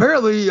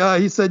 Apparently,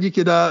 he said you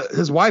could.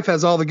 His wife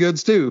has all the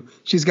goods too.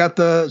 She's got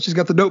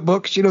the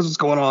notebook. She knows what's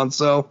going on.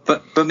 So,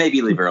 but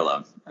maybe leave her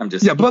alone. I'm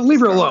just but leave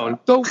her alone.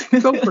 Don't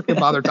freaking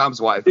bother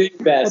Tom's wife. Don't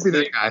be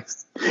that guy.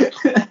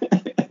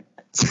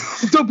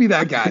 Don't be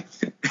that guy.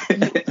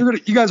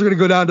 You guys are gonna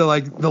go down to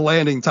like the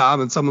landing,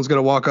 Tom, and someone's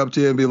gonna walk up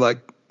to you and be like,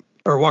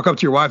 or walk up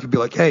to your wife and be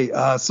like, "Hey,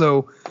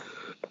 so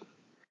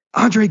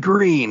Andre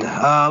Green,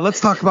 let's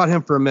talk about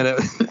him for a minute."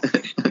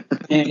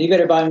 And you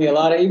better buy me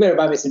you better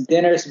buy me some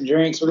dinner, some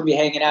drinks. We're gonna be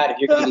hanging out if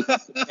you're gonna be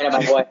hanging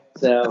out my wife.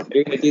 So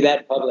you're gonna do that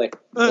in public.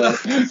 So,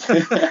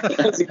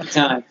 it's a good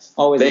time.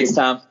 Always. Thanks,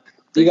 Tom.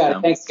 You got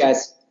it. Thanks,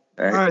 guys.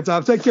 All right,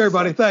 Tom. Take care,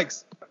 buddy.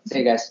 Thanks. See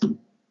you guys.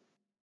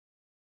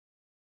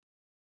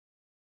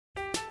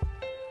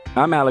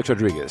 I'm Alex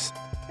Rodriguez.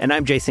 And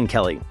I'm Jason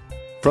Kelly.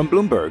 From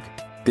Bloomberg,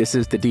 this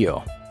is The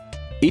Deal.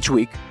 Each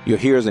week, you'll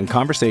hear us in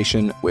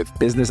conversation with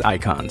business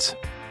icons.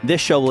 This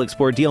show will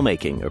explore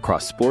deal-making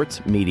across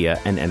sports, media,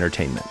 and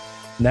entertainment.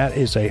 That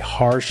is a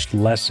harsh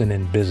lesson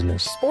in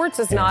business. Sports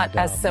is not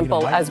as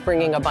simple as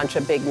bringing a bunch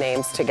of big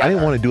names together. I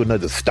didn't want to do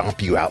another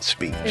stomp you out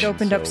speech. It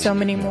opened up so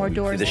many more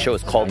doors. The show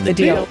is called The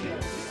Deal.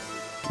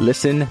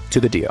 Listen to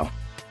The Deal.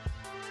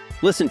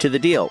 Listen to The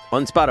Deal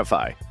on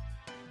Spotify.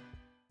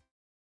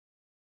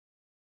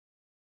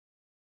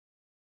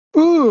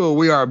 Ooh,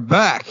 we are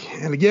back.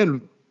 And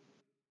again,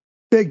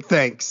 big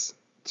thanks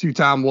to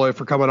Tom Loy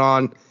for coming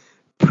on,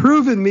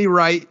 proving me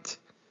right,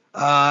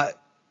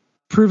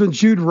 proving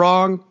Jude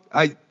wrong.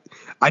 I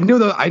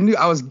knew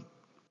I was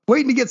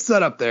waiting to get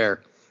set up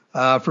there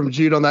from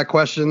Jude on that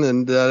question,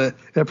 and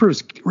it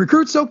proves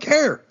recruits don't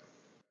care.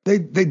 They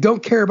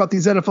don't care about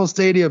these NFL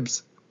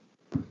stadiums.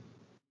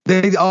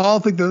 They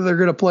all think that they're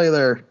going to play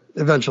there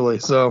eventually.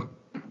 So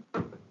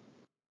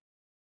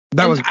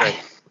that was great.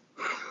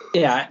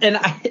 Yeah, and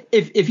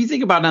if you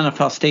think about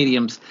NFL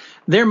stadiums,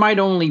 there might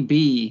only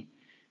be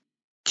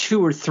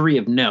 2 or 3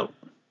 of note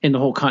in the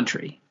whole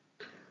country,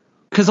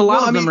 because a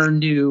lot of them are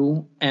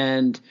new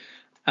and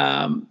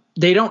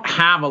they don't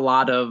have a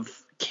lot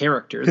of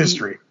character.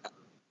 History.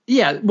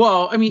 Yeah,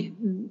 well, I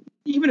mean,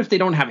 even if they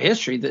don't have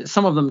history,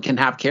 some of them can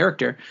have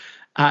character,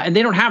 and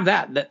they don't have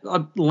that.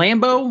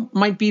 Lambeau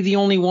might be the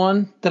only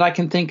one that I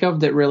can think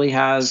of that really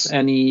has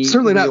any.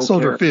 Certainly not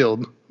Soldier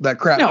Field. That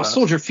crap. No,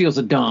 Soldier Field's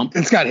a dump.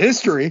 It's got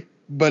history,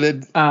 but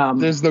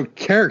there's no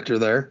character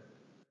there.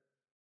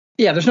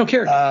 Yeah, there's no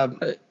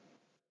character.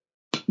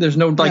 There's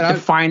no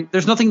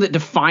there's nothing that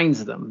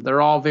defines them.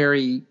 They're all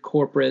very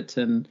corporate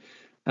and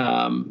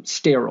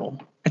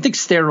sterile. I think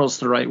sterile is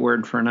the right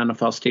word for an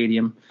NFL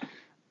stadium.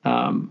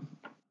 Right.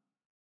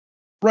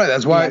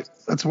 That's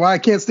why I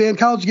can't stand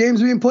college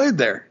games being played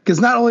there. Because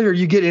not only are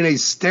you getting a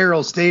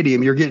sterile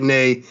stadium, you're getting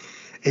a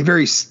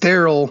very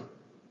sterile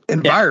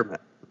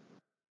environment. Yeah.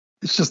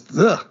 It's just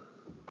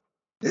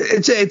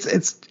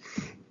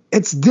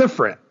it's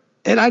different.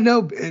 And I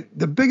know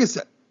the biggest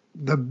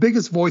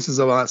voices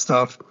of all that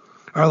stuff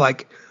are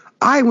like,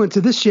 I went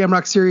to this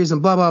Shamrock series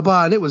and blah blah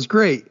blah, and it was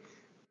great.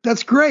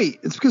 That's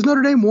great. It's because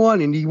Notre Dame won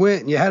and you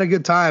went and you had a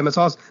good time. It's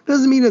awesome.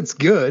 Doesn't mean it's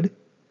good.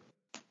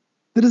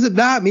 That does it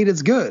not mean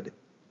it's good.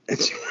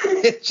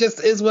 It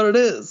just is what it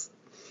is.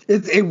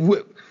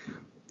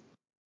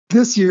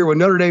 This year when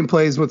Notre Dame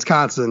plays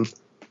Wisconsin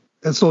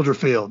at Soldier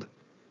Field,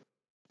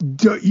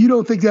 you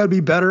don't think that'd be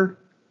better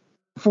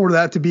for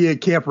that to be at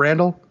Camp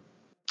Randall?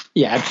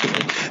 Yeah,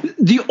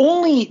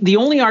 absolutely. The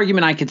only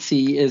argument I could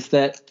see is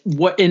that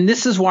and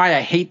this is why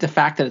I hate the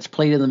fact that it's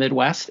played in the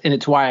Midwest, and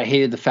it's why I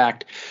hated the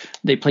fact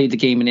they played the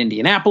game in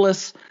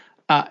Indianapolis.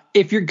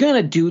 If you're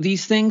gonna do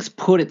these things,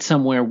 put it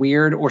somewhere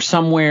weird or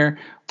somewhere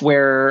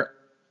where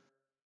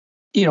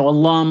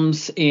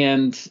alums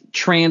and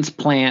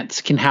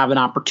transplants can have an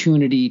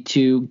opportunity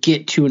to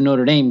get to a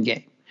Notre Dame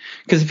game.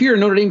 Because if you're a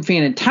Notre Dame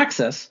fan in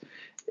Texas,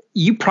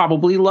 you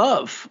probably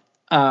love,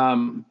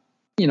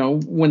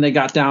 when they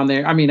got down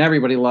there. I mean,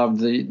 everybody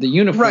loved the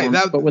uniforms,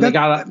 right? But when they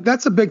got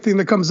that's a big thing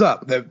that comes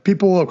up, that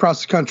people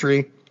across the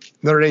country,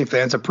 Notre Dame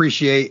fans,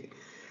 appreciate,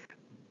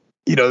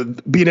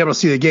 being able to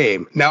see the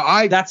game.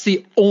 Now, that's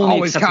the only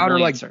always counter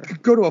answer.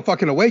 Like, go to a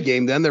fucking away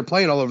game. Then they're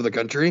playing all over the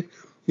country.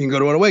 You can go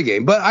to an away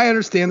game, but I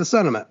understand the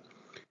sentiment.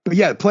 But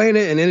yeah, playing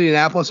it in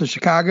Indianapolis and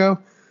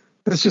Chicago,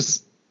 that's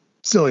just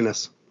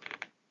silliness.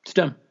 It's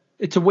dumb.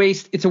 It's a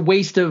waste. It's a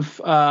waste of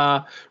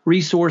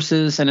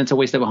resources, and it's a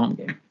waste of a home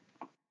game.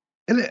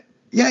 And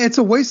it's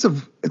a waste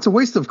of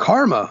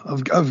karma,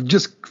 of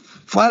just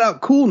flat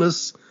out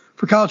coolness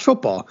for college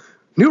football.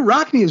 Knute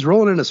Rockne is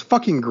rolling in his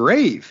fucking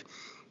grave.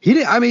 He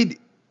didn't. I mean,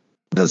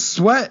 the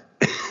sweat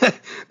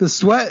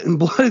and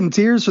blood and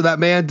tears for that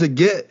man to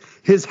get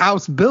his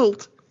house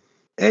built,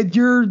 and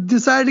you're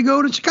deciding to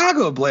go to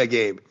Chicago and play a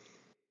game.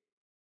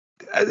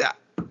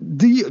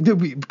 Do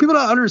people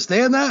not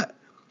understand that?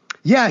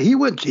 Yeah,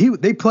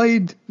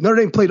 Notre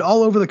Dame played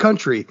all over the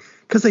country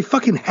because they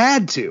fucking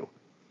had to.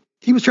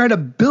 He was trying to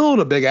build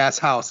a big ass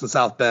house in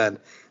South Bend.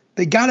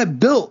 They got it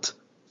built,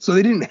 so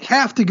they didn't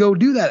have to go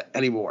do that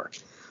anymore.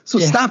 So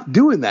stop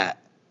doing that.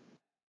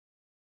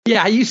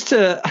 Yeah, I used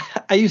to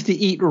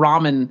eat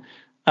ramen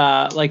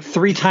like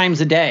 3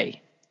 times a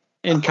day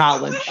in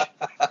college.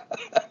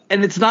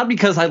 And it's not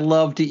because I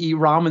love to eat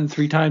ramen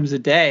 3 times a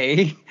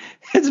day.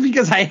 It's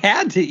because I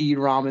had to eat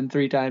ramen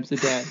 3 times a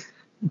day.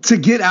 To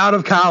get out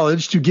of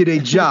college, to get a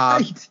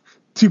job, right.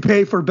 To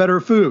pay for better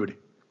food.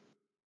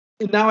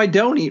 And now I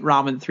don't eat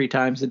ramen 3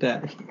 times a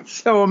day.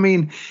 So, I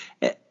mean,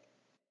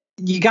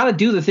 you got to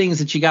do the things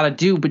that you got to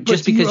do, but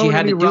just because you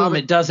had to do them,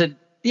 it doesn't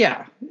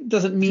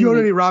mean. You own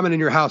any ramen in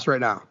your house right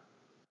now?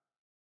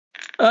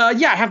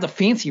 Yeah, I have the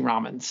fancy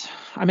ramens.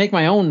 I make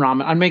my own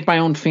ramen. I make my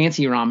own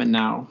fancy ramen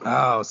now.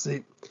 Oh,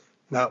 see,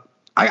 no,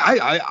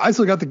 I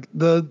still got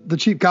the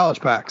cheap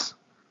college packs.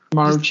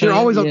 They're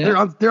always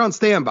they're on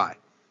standby.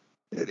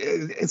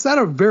 It's not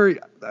a very.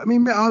 I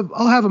mean,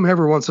 I'll have them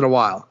every once in a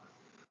while,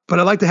 but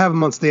I like to have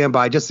them on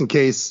standby just in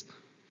case.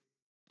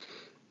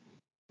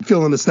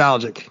 Feeling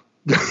nostalgic.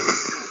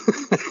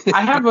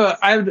 I had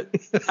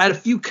a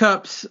few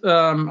cups.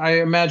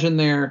 I imagine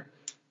they're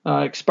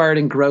expired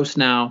and gross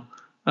now.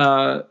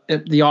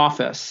 At the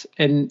office,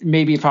 and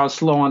maybe if I was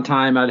slow on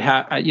time, I'd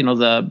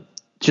have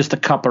just a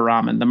cup of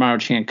ramen, the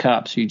Maruchan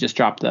cup. So you just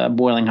drop the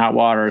boiling hot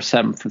water,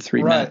 7 for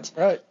 3 minutes.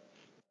 Right.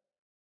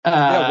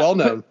 Yeah, well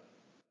known.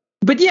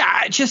 But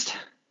yeah, just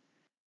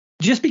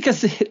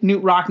because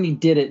Knute Rockne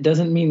did it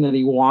doesn't mean that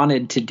he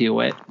wanted to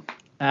do it.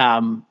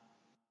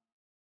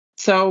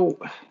 So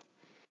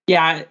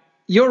yeah,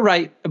 you're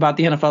right about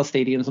the NFL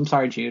stadiums. I'm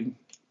sorry, Jude.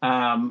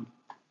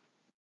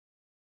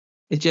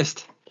 It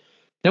just.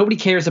 Nobody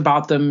cares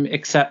about them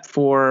except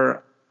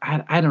for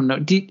I don't know.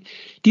 Do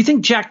you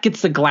think Jack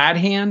gets the glad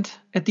hand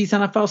at these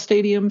NFL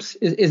stadiums?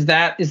 Is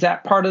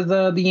that part of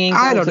the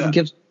angle? I don't know.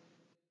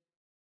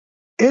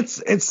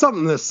 It's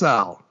something to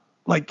sell.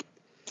 Like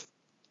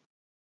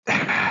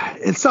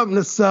it's something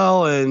to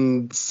sell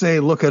and say,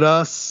 look at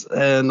us,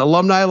 and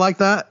alumni like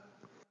that,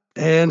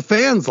 and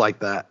fans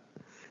like that.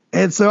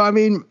 And so I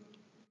mean,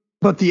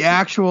 but the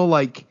actual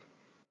like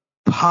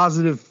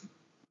positive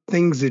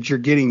things that you're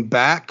getting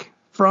back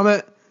from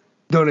it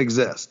don't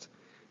exist.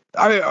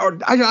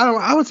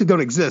 I would say don't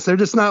exist. They're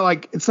just not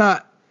like, it's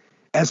not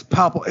as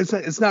palpable.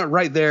 It's not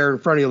right there in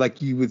front of you like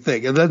you would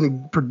think. It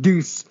doesn't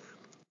produce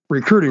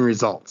recruiting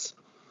results.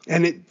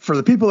 And for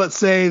the people that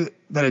say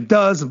that it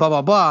does and blah,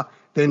 blah, blah,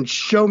 then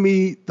show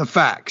me the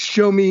facts.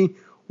 Show me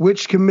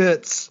which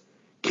commits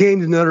came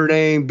to Notre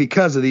Dame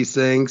because of these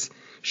things.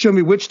 Show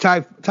me which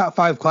top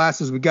 5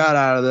 classes we got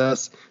out of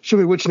this. Show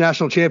me which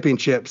national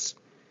championships.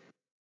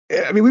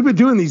 I mean, we've been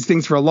doing these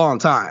things for a long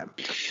time.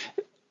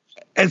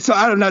 And so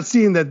I'm not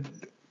seeing that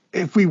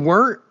if we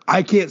weren't,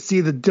 I can't see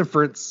the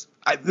difference.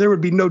 There would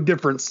be no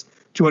difference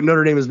to what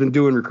Notre Dame has been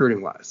doing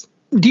recruiting-wise.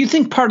 Do you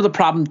think part of the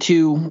problem,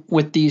 too,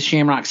 with these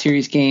Shamrock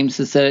Series games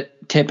is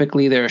that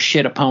typically they're a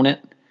shit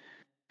opponent?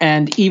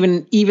 And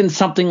even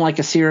something like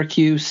a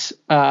Syracuse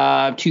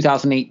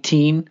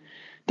 2018,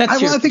 that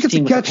Syracuse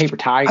team was a paper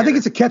tiger. I think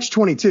it's a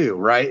catch-22,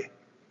 right?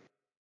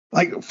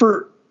 Like,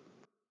 for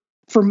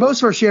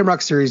most of our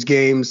Shamrock Series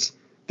games,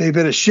 they've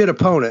been a shit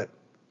opponent.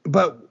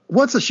 But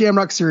what's a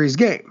Shamrock Series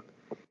game?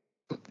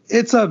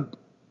 It's a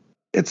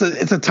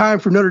time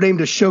for Notre Dame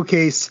to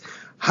showcase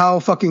how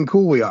fucking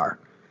cool we are,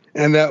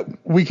 and that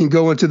we can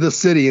go into this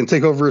city and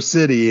take over a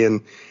city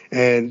and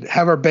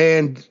have our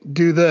band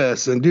do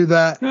this and do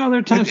that. No,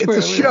 they're Times Square.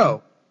 It's a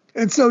show,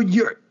 and so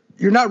you're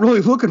not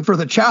really looking for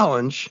the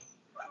challenge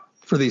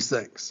for these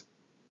things.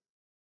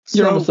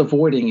 You're almost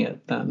avoiding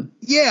it then.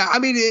 Yeah, I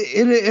mean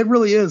it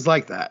really is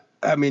like that.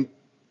 I mean,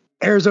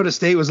 Arizona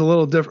State was a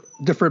little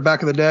different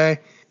back in the day.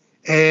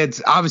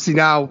 And obviously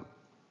now,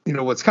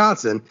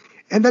 Wisconsin,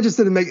 and that just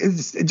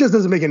it just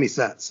doesn't make any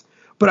sense.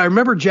 But I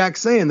remember Jack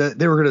saying that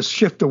they were going to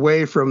shift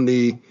away from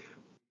the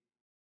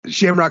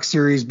Shamrock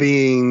Series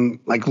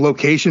being like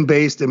location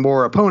based and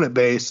more opponent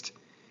based,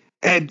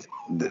 and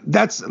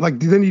that's like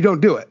then you don't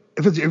do it.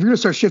 If you're going to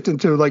start shifting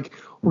to like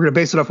we're going to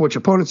base it off which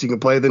opponents you can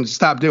play, then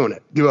stop doing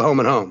it. Do a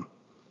home and home.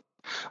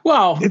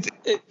 Well,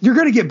 you're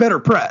going to get better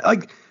press.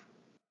 Like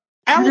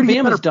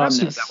Alabama's done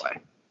this. That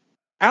way.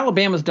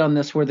 Alabama's done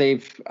this where they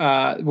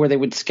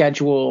would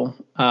schedule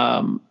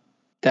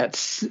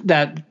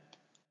that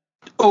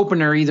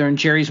opener either in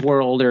Jerry's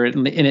World or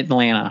in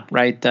Atlanta,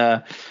 right?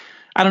 I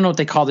don't know what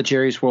they call the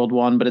Jerry's World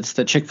one, but it's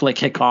the Chick-fil-A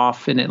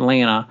kickoff in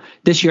Atlanta.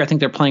 This year, I think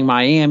they're playing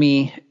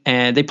Miami,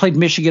 and they played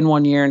Michigan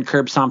one year and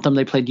curb stomped them.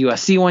 They played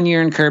USC one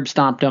year and curb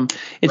stomped them.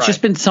 It's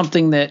just been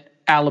something that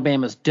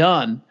Alabama's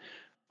done,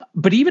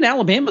 but even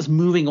Alabama's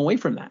moving away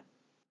from that.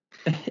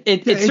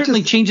 It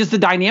certainly changes the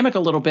dynamic a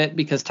little bit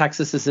because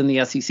Texas is in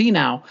the SEC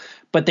now,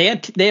 but they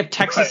have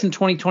Texas in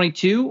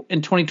 2022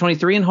 and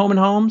 2023 in home and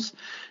homes.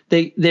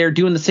 They're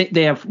doing the same.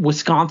 They have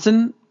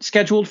Wisconsin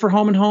scheduled for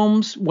home and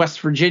homes, West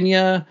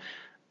Virginia,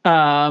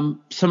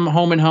 some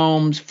home and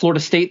homes, Florida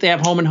State. They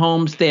have home and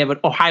homes. They have an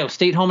Ohio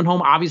State home and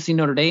home. Obviously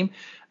Notre Dame.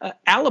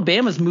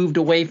 Alabama's moved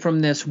away from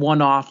this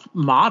one-off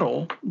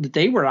model that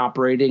they were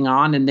operating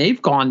on, and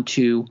they've gone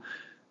to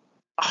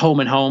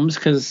home and homes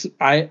because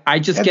I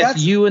just guess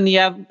you and the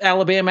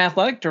Alabama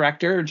athletic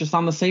director are just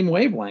on the same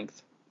wavelength.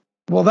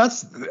 Well,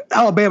 that's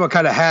Alabama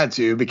kind of had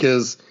to,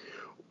 because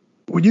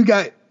when you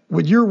got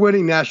when you're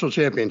winning national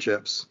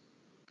championships,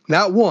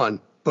 not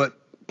one, but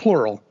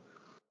plural,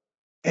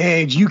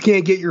 and you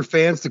can't get your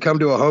fans to come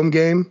to a home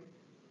game,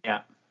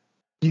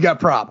 you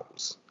got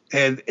problems.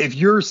 And if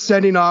you're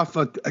sending off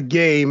a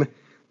game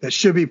that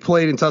should be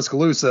played in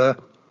Tuscaloosa,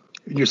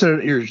 you're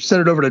sending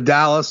it over to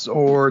Dallas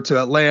or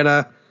to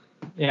Atlanta,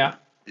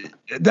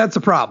 that's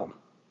a problem.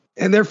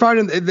 And they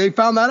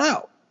found that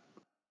out.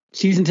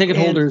 Season ticket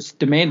holders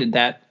demanded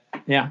that.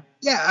 Yeah.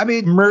 Yeah, I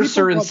mean,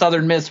 Mercer and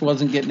Southern Miss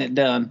wasn't getting it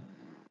done.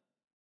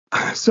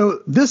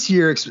 So this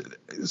year,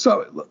 let's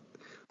talk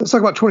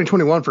about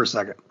 2021 for a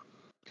second.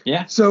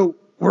 Yeah. So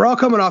we're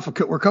coming off of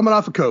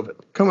COVID,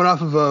 coming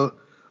off of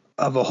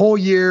a whole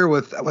year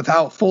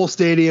without full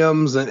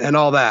stadiums and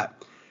all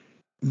that.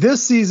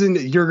 This season,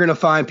 you're going to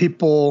find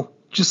people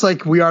just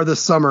like we are this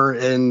summer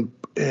in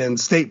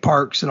state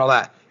parks and all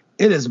that.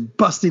 It is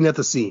busting at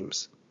the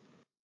seams.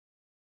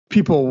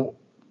 People,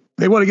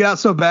 they want to get out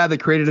so bad they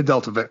created a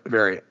Delta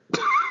variant.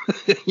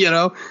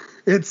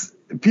 It's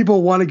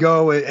people want to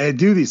go and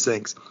do these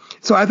things.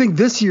 So I think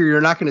this year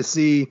you're not going to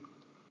see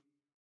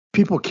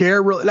people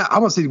care really. I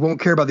won't say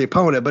won't care about the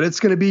opponent, but it's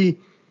going to be.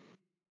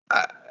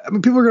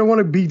 People are going to want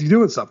to be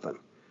doing something.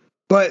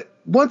 But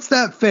once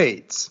that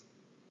fades,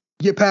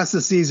 get past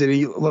the season and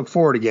you look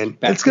forward again,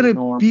 it's going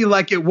to be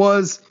like it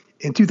was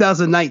in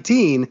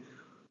 2019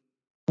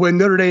 when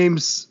Notre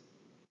Dame's,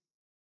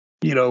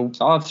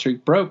 solid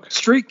streak broke.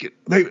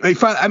 They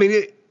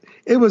finally.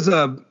 It was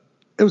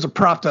a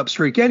propped up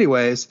streak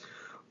anyways,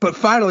 but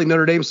finally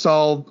Notre Dame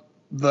saw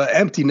the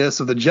emptiness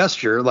of the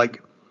gesture.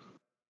 Like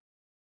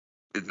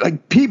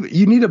people,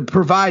 you need to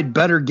provide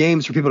better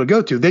games for people to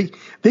go to.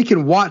 They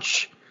can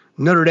watch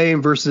Notre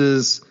Dame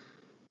versus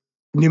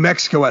New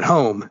Mexico at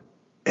home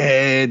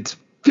and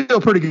feel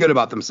pretty good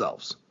about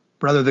themselves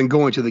rather than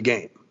going to the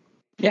game.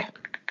 Yeah.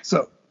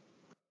 So,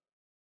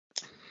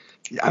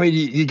 I mean,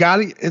 you got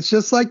to, it's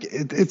just like,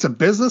 it's a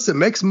business. It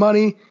makes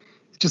money.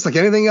 Just like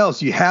anything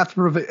else, you have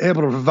to be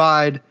able to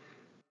provide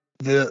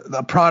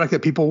the product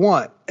that people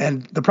want.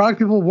 And the product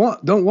people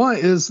don't want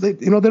is they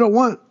don't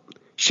want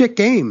shit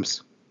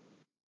games.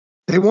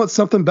 They want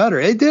something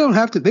better. They don't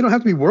have to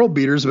be world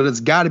beaters, but it's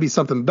got to be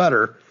something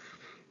better.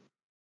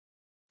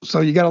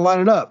 So you got to line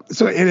it up.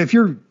 So, and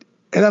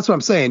that's what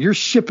I'm saying. You're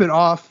shipping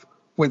off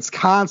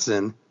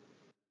Wisconsin.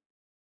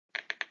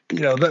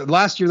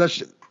 Last year,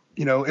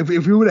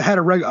 if we would have had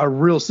a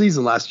real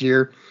season last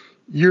year,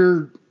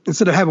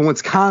 instead of having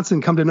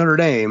Wisconsin come to Notre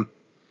Dame,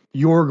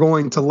 you're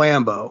going to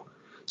Lambeau.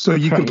 So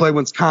you can play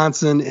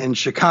Wisconsin in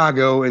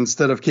Chicago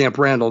instead of Camp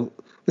Randall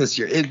this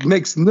year. It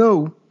makes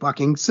no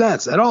fucking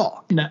sense at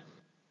all. No.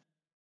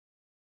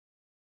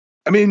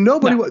 I mean,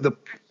 nobody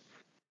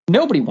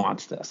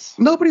wants this.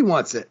 Nobody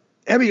wants it.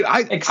 I mean,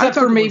 except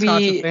for maybe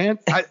I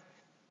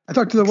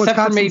talked to the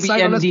Wisconsin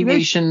site on ND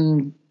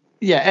Nation.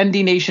 Yeah,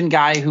 ND Nation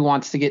guy who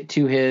wants to get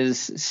to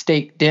his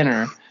steak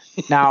dinner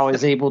now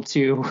is able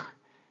to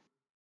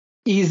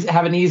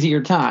have an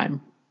easier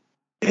time.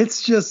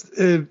 It's just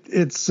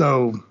it's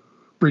so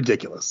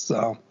ridiculous.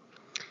 So,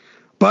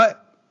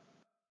 but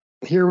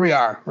here we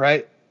are,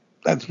 right?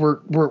 That's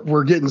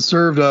we're getting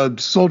served a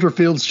Soldier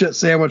Field shit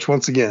sandwich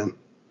once again.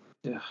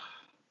 Yeah.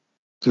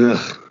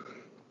 Ugh.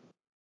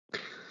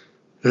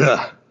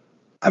 Ugh.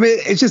 I mean,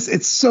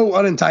 it's so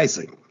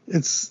unenticing.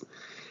 It's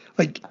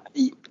like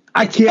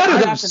I'm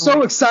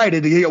so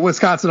excited to get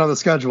Wisconsin on the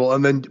schedule,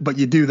 but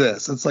you do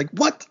this. It's like,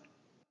 what?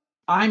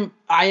 I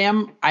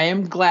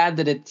am glad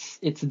that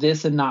it's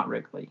this and not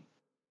Wrigley,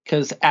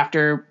 because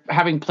after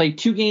having played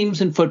 2 games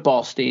in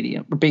baseball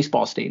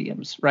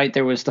stadiums, right?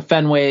 There was the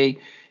Fenway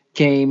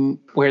game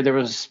where there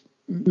was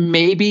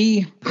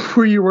maybe.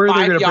 Were you worried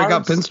they're going to break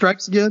out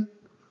pinstripes again?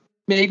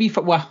 Maybe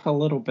a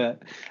little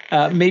bit.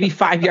 Maybe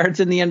 5 yards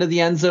in the end of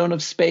the end zone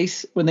of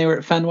space when they were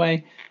at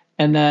Fenway,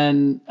 and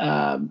then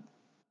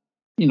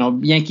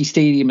Yankee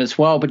Stadium as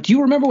well. But do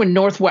you remember when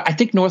I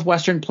think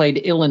Northwestern played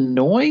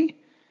Illinois?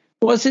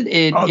 Was it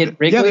at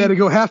Wrigley? Yeah, they had to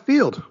go half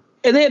field.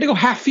 And they had to go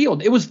half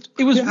field. It was,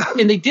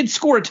 and they did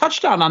score a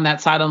touchdown on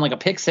that side on like a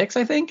pick six,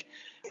 I think,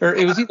 or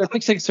it was either a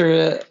pick six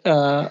or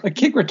a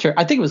kick return.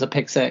 I think it was a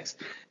pick six.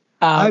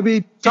 I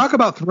mean, talk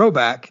about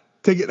throwback.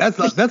 That's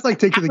like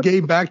taking the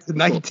game back to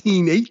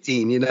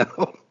 1918.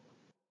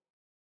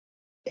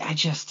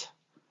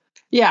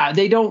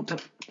 They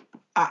don't.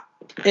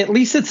 At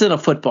least it's in a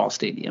football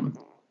stadium,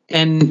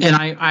 and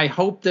I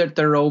hope that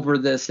they're over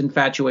this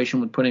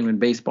infatuation with putting them in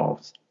baseball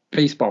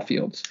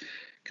fields,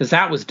 because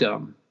that was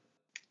dumb.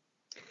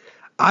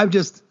 I've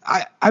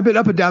been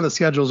up and down the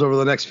schedules over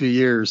the next few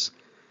years,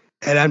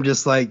 and I'm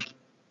just like,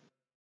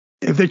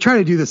 if they try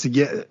to do this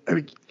again,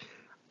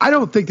 I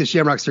don't think the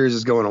Shamrock Series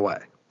is going away,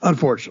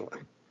 unfortunately.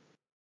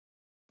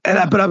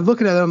 But I'm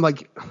looking at it, I'm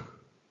like,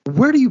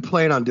 where do you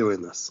plan on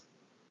doing this?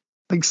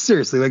 Like,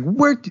 seriously, like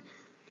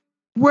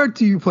where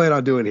do you plan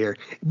on doing here?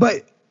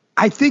 But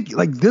I think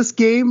like this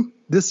game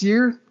this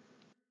year,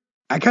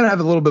 I kind of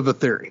have a little bit of a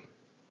theory.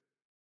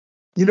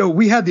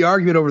 We had the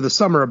argument over the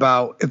summer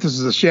about if this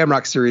is a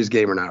Shamrock Series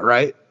game or not,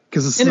 right?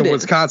 Because this is a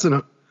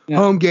Wisconsin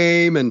home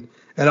game and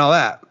all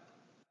that.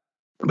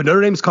 But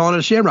Notre Dame's calling it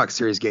a Shamrock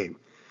Series game.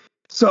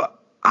 So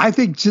I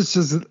think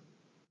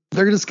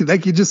they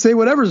can just say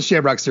whatever's a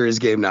Shamrock Series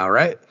game now,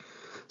 right?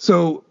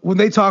 So when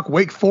they talk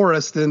Wake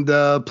Forest and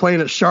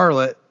playing at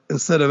Charlotte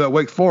instead of at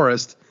Wake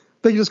Forest,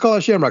 they can just call it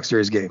a Shamrock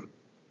Series game.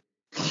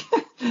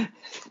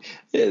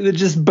 They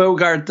just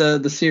bogart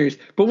the series.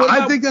 But what I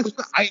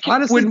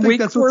honestly think Wake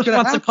that's Forest what's going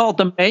to happen. To call it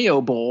the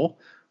Mayo Bowl,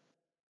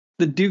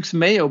 the Duke's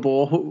Mayo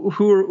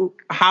Bowl.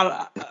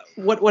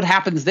 What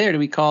happens there? Do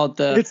we call it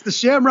It's the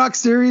Shamrock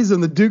Series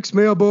and the Duke's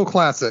Mayo Bowl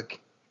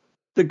Classic.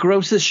 The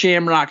grossest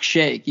Shamrock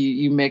Shake.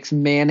 You mix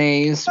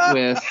mayonnaise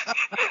with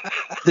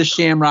the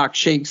Shamrock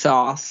Shake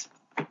sauce.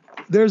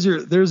 There's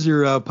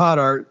your pot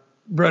art,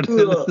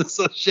 Brendan. It's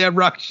a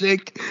Shamrock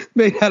Shake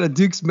made out of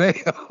Duke's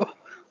Mayo.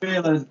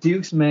 Man, that's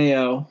Duke's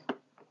Mayo.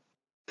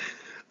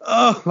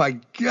 Oh my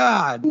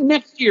God!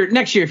 Next year,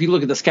 if you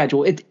look at the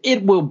schedule,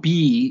 it will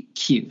be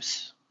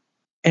Cuse,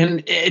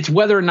 and it's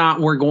whether or not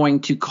we're going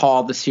to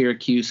call the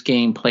Syracuse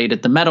game played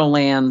at the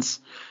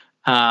Meadowlands.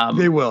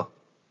 They will.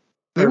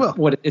 They will.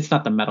 What? It's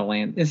not the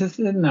Meadowlands. Is this?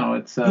 No,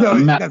 it's no,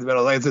 it's not the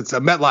Meadowlands. It's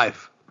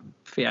MetLife.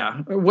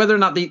 Yeah, whether or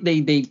not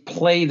they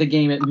play the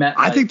game at MetLife.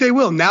 I think they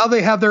will. Now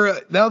they have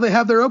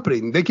their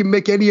opening. They can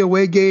make any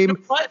away game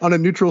on a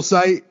neutral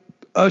site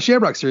a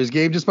Shamrock Series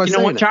game just by saying it.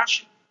 You know what,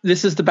 Josh?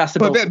 This is the best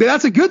of both. But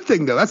that's a good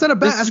thing, though. That's not a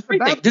bad.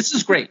 This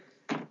is great.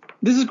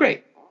 This is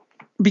great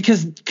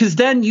because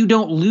then you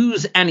don't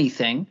lose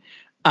anything.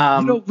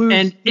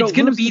 And it's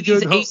going to be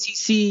these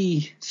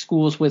ACC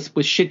schools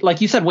with shit,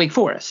 like you said, Wake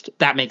Forest.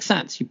 That makes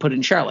sense. You put it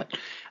in Charlotte.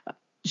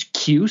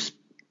 Cuse,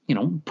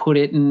 put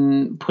it at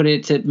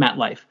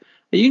MetLife.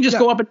 You can just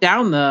go up and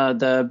down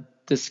the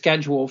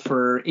schedule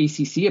for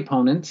ACC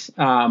opponents.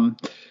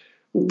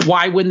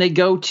 Why wouldn't they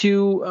go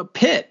to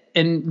Pitt?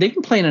 And they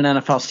can play in an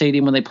NFL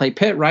stadium when they play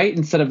Pitt, right?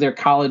 Instead of their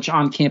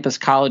on-campus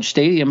college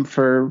stadium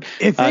for.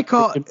 If they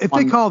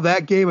call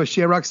that game a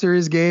Shamrock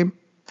Series game,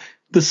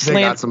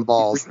 they got some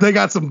balls. They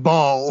got some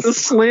balls. The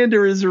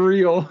slander is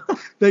real.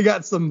 They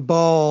got some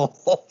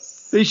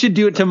balls. They should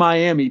do it to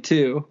Miami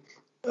too.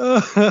 Get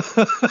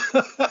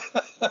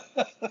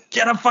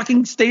a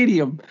fucking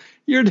stadium.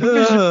 You're a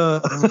division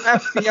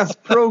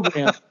FBS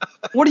program.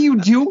 What are you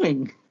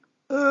doing?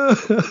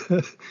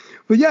 But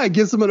yeah, it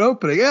gives them an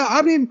opening. Yeah,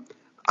 I mean,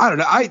 I don't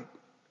know.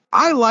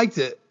 I liked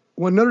it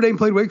when Notre Dame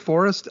played Wake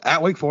Forest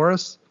at Wake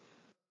Forest.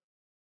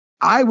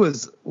 I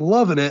was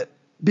loving it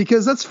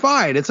because that's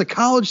fine. It's a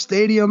college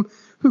stadium.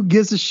 Who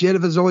gives a shit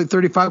if it's only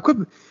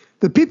 35?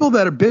 The people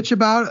that are bitch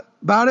about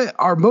it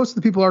are most of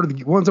the people are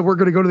the ones that were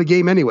going to go to the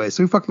game anyway.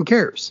 So who fucking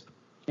cares?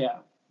 Yeah,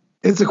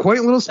 it's a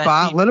quaint little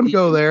spot. Let him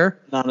go there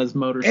on his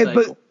motorcycle.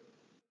 But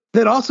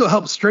that also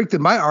helps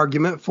strengthen my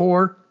argument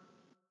for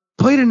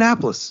play at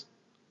Annapolis,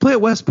 play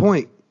at West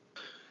Point.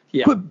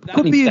 Yeah,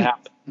 that needs to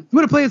happen. You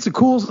want to play at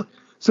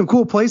some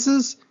cool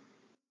places?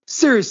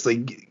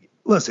 Seriously,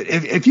 listen,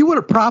 if you want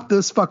to prop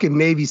this fucking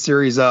Navy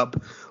series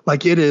up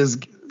like it is,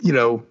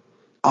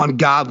 on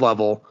God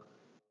level,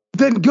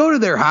 then go to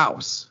their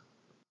house.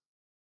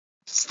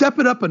 Step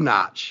it up a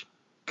notch.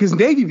 Because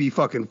Navy be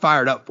fucking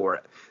fired up for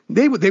it.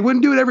 They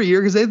wouldn't do it every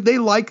year because they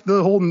like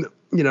the whole,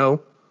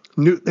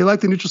 they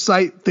like the neutral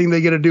site thing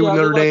they get to do with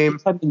Notre Dame.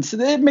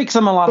 It makes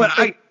them a lot of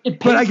fun.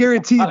 But I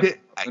guarantee you that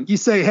you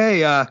say,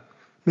 hey,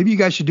 maybe you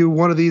guys should do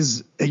one of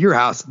these at your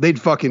house.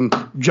 They'd fucking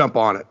jump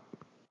on it.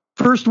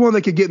 First one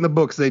they could get in the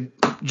books, they'd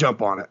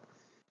jump on it.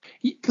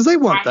 Because they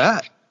want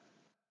that.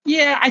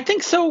 Yeah, I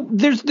think so.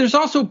 There's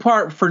also a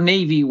part for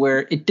Navy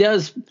where it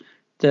does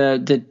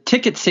the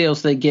ticket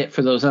sales they get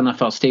for those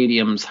NFL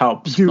stadiums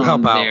help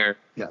out.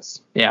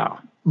 Yes. Yeah.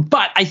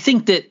 But I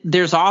think that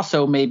there's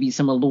also maybe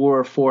some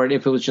allure for it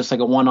if it was just like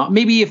a one-off.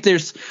 Maybe if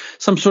there's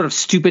some sort of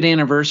stupid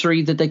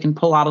anniversary that they can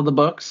pull out of the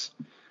books.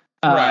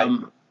 Right.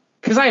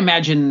 Because I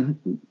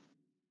imagine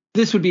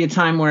this would be a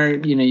time where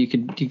you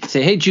could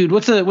say, "Hey Jude,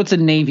 what's a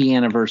Navy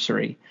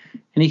anniversary?"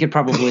 And he could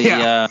probably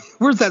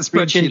where's that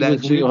spreadsheet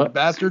at, Jude, you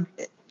bastard?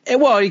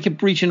 Well, he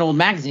could reach an old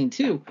magazine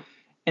too,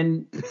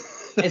 and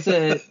as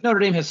a Notre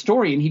Dame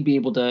historian, he'd be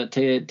able to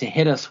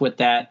hit us with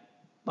that.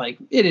 Like,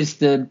 it is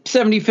the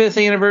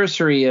 75th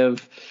anniversary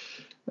of,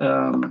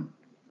 I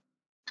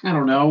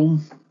don't know,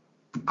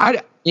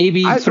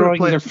 Navy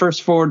throwing their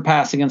first forward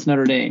pass against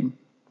Notre Dame.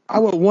 I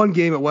went one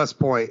game at West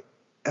Point,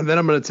 and then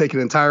I'm going to take an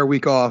entire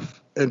week off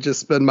and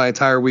just spend my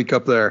entire week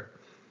up there.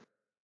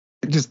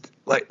 Just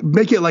like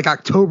make it like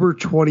October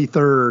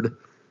 23rd,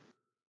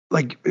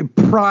 like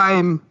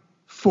prime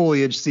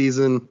foliage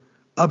season,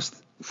 up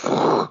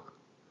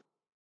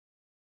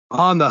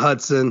on the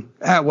Hudson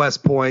at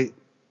West Point.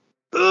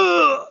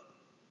 Ugh.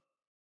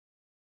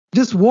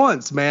 Just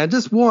once, man.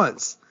 Just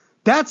once.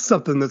 That's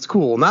something that's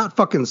cool, not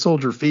fucking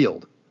Soldier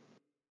Field.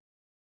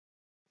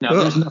 No,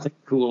 there's nothing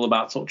cool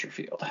about Soldier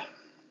Field.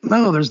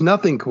 No, there's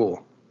nothing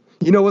cool.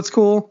 You know what's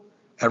cool?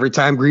 Every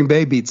time Green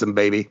Bay beats them,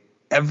 baby.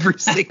 Every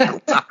single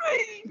time.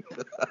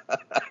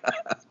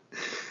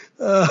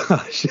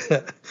 Oh,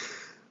 shit.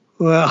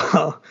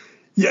 Well,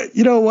 yeah,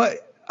 you know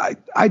what?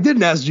 I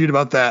didn't ask Jude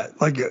about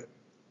that. Like,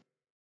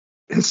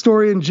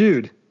 historian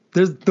Jude.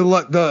 There's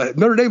the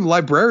Notre Dame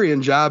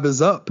librarian job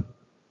is up.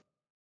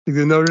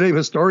 The Notre Dame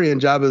historian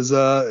job is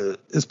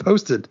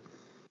posted.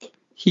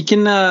 He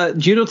can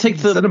Judo take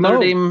the Notre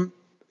Dame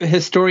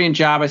historian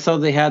job. I saw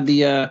they had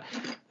the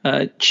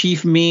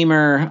chief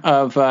memer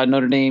of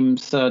Notre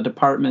Dame's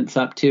departments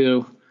up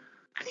too.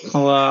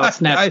 I'll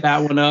snatch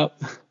that one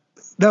up.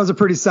 That was a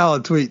pretty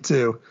solid tweet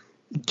too.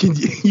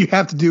 You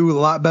have to do a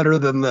lot better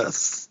than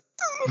this.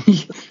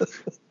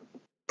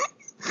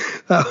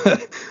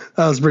 That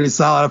was pretty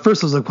solid. At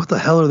first I was like, what the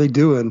hell are they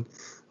doing?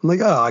 I'm like,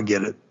 oh, I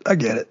get it.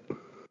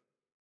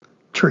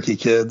 Tricky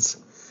kids.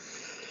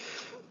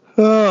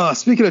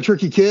 Speaking of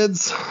tricky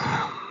kids,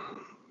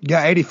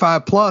 got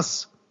 85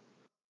 plus.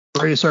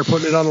 Ready to start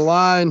putting it on the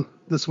line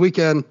this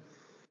weekend.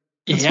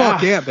 It's fall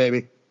camp,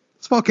 baby.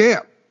 It's fall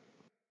camp.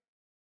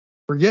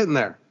 We're getting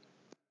there.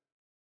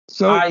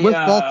 So with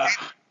fall camp,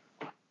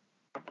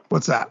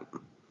 what's that?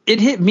 It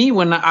hit me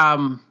when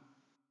I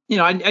knew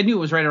it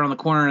was right around the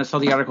corner and I saw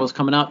the articles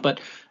coming up,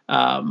 but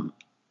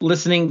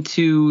listening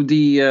to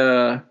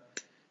the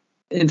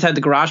Inside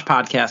the Garage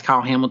podcast,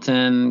 Kyle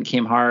Hamilton,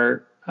 Cam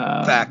Hart,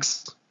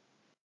 Facts.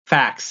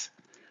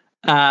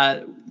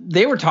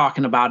 They were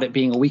talking about it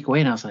being a week away,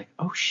 and I was like,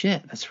 "Oh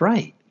shit, that's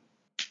right."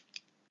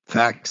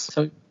 Facts.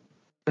 So,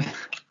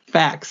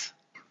 facts.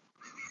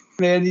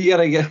 Man, you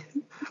gotta get.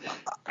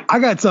 I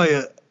gotta tell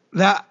you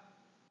that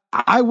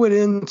I went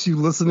into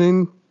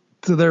listening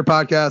to their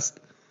podcast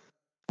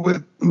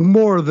with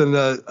more than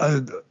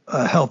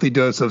a healthy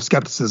dose of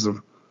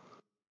skepticism,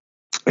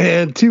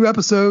 and 2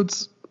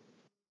 episodes.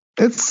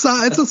 It's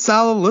a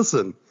solid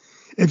listen.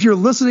 If you're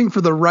listening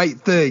for the right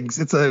things,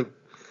 it's a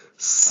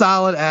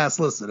solid ass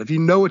listen. If you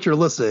know what you're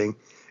listening,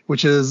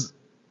 which is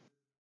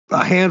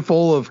a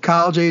handful of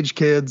college age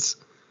kids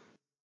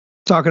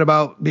talking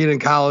about being in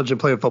college and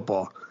playing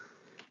football.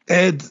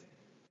 And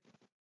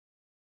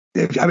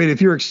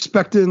if you're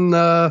expecting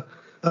a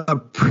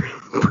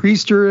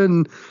Priester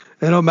and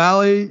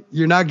O'Malley,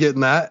 you're not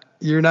getting that.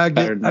 You're not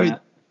getting.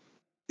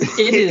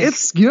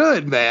 It's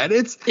good, man.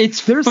 It's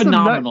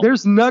phenomenal.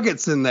 There's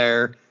nuggets in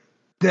there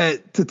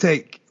to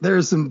take.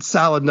 There's some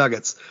solid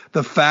nuggets.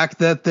 The fact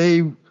that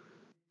they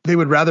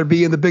would rather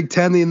be in the Big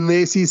Ten than in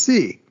the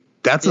ACC.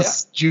 That's a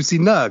juicy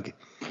nug.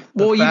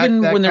 Well,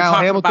 even when they're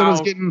talking Hamilton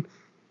about was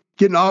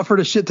getting offered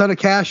a shit ton of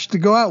cash to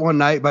go out one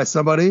night by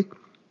somebody,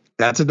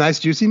 that's a nice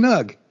juicy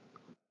nug.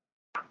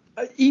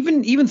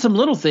 Even some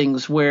little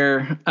things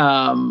where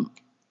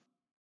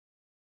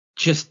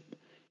just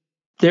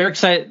they're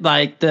excited.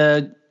 Like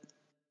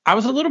I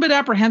was a little bit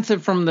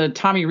apprehensive from the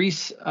Tommy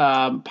Rees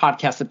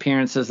podcast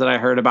appearances that I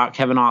heard about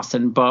Kevin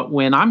Austin, but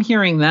when I'm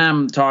hearing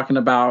them talking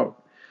about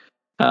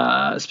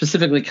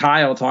specifically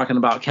Kyle talking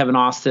about Kevin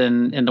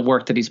Austin and the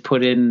work that he's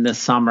put in this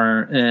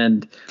summer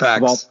and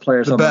of all the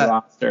players on the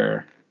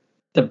roster,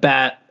 the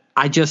bet,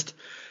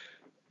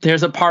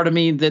 there's a part of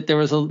me that there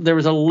was a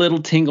little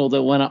tingle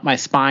that went up my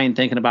spine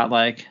thinking about,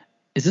 like,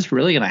 is this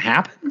really going to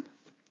happen?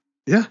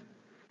 Yeah.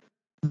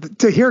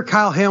 To hear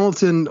Kyle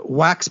Hamilton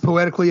wax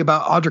poetically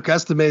about Audric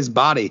Estime's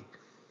body.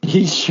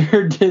 He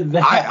sure did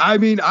that.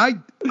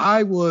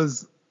 I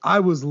was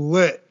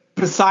lit.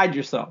 Beside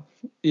yourself.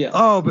 Yeah.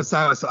 Oh,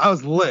 beside myself. I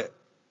was lit.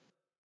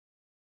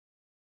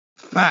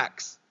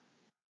 Facts.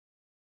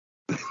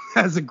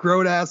 As a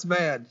grown ass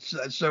man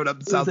that showed up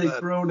in South Bend. As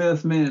a grown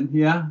ass man,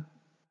 yeah.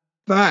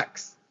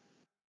 Facts.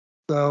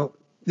 So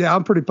yeah,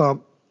 I'm pretty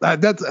pumped.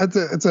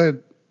 It's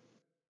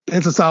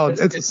a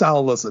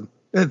solid listen.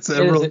 It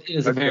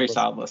is a very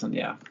solid listen.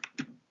 Yeah.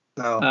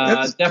 So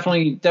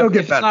definitely. If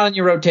it's not on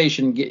your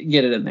rotation,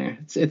 get it in there.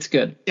 It's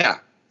good. Yeah.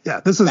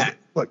 This is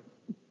look.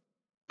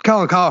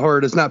 Colin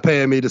Cowherd is not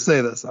paying me to say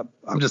this.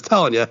 I'm just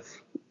telling you.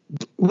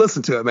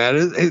 Listen to it, man.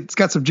 It's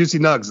got some juicy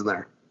nugs in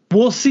there.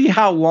 We'll see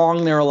how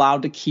long they're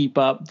allowed to keep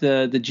up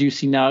the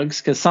juicy nugs,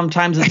 because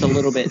sometimes it's a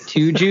little bit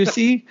too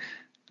juicy.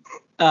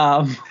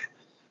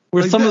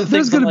 Where like some of the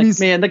things are like,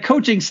 man, the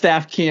coaching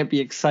staff can't be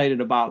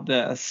excited about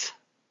this.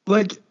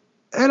 Like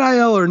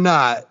NIL or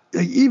not,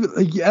 even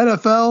like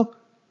NFL,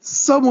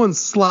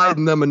 someone's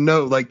sliding them a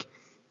note like,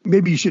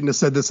 maybe you shouldn't have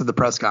said this at the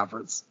press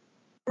conference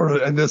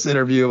or in this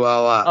interview.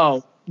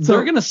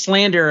 They're going to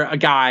slander a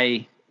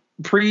guy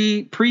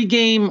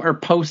pre-game or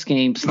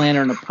post-game,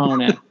 slander an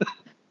opponent.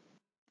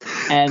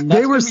 And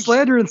they were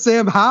slandering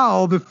Sam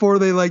Howell before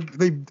they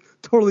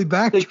totally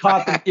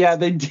backtracked.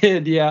 They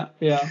did. Yeah.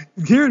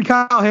 Hearing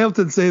Kyle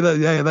Hamilton say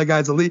that, that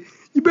guy's elite.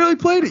 You barely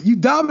played it. You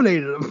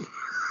dominated him.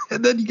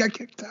 And then you got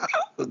kicked out.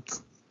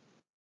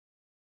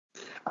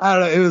 I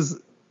don't know. It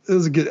was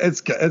a good.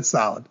 It's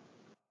solid.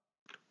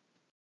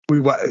 We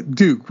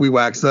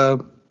wax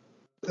though.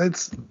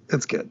 It's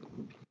good.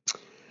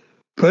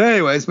 But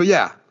anyways,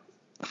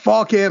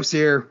 fall camp's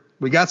here.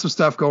 We got some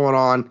stuff going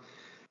on.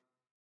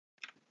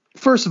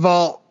 First of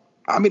all,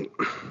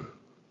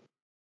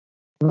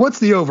 what's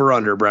the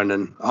over-under,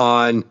 Brendan,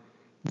 on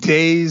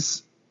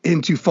days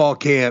into fall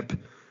camp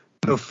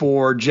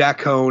before Jack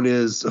Cohn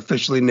is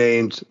officially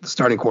named the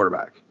starting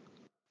quarterback?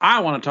 I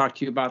want to talk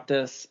to you about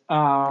this.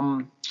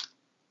 I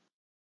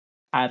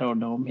don't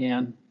know,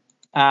 man.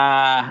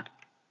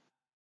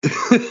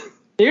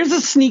 There's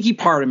a sneaky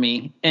part of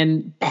me,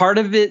 and part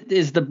of it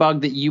is the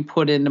bug that you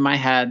put into my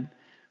head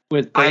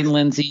with Braden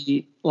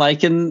Lindsey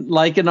liking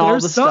all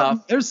the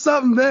stuff. There's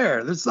something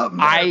there.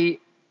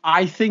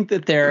 I think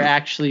that there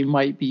actually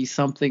might be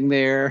something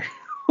there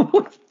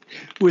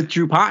with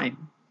Drew Pine.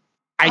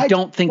 I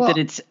don't think that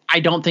it's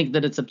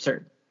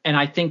absurd, and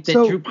I think that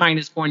Drew Pine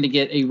is going to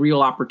get a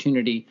real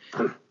opportunity.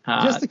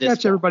 Just to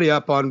catch everybody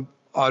up on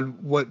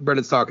what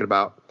Brendan's talking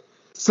about,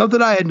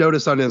 something I had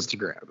noticed on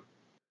Instagram.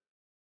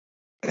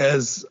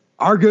 As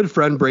our good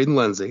friend Braden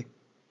Lindsey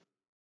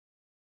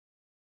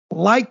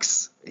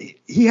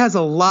he has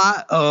a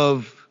lot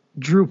of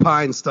Drew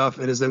Pine stuff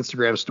in his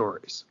Instagram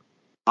stories.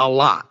 A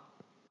lot.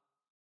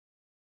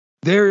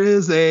 There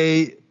is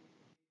at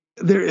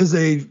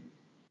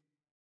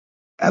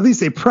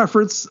least a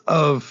preference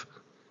of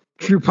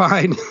Drew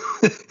Pine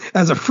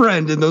as a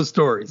friend in those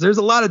stories. There's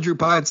a lot of Drew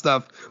Pine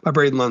stuff by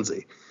Braden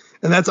Lindsey.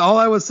 And that's all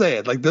I was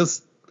saying. Like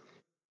this,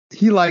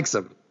 he likes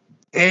him.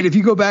 And if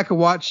you go back and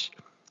watch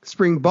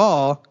spring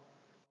ball,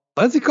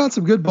 Lindsey caught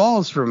some good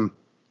balls from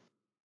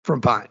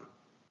Pine.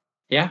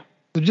 Yeah.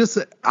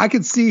 So I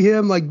could see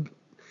him like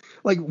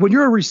when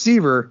you're a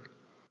receiver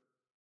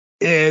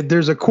and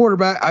there's a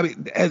quarterback. I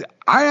mean,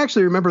 I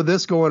actually remember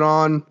this going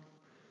on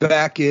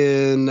back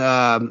in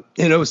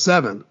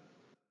 07.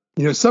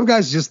 You know, some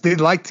guys they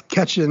liked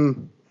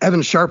catching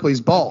Evan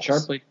Sharpley's balls.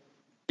 Sharpley.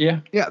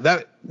 Yeah. Yeah.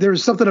 There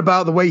was something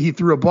about the way he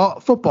threw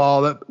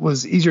football that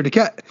was easier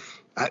to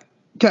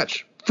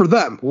catch for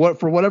them,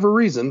 for whatever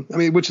reason. I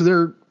mean, which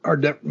there are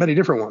many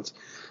different ones.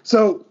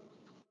 So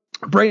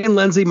Braden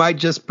Lindsey might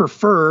just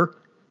prefer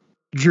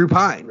Drew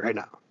Pine right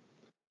now.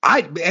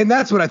 And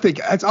that's what I think.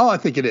 That's all I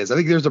think it is. I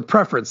think there's a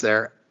preference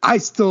there. I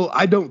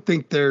don't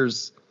think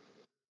that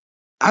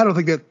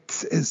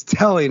is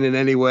telling in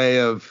any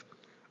way of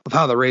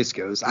how the race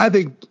goes. It's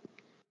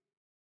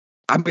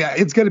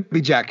going to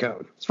be Jack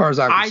Cohn as far as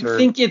I'm concerned. I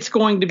think it's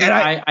going to be.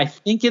 I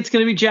think it's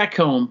going to be Jack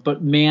Cohn.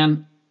 But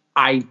man,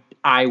 I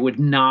would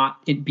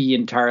not be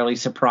entirely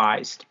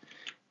surprised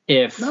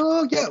if.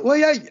 No, yeah, well,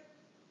 yeah,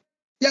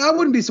 I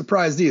wouldn't be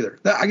surprised either.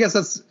 I guess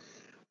that's.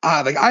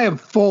 I am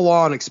full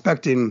on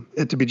expecting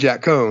it to be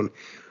Jack Cohn,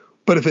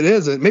 but if it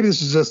isn't, maybe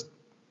this is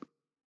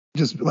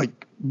just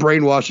like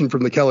brainwashing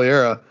from the Kelly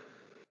era.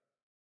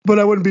 But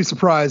I wouldn't be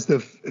surprised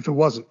if it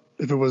wasn't.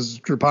 If it was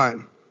Drew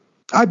Pine,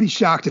 I'd be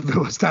shocked if it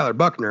was Tyler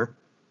Buckner.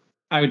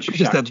 I would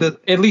just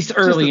at least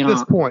early on. At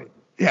this point,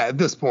 yeah. At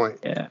this point,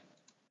 yeah.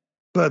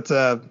 But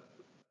I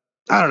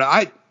don't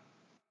know.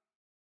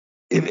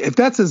 If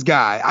that's his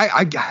guy,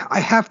 I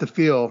have to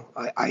feel.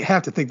 I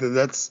have to think that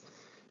that's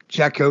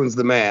Jack Cohn's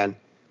the man.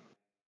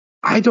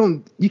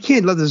 You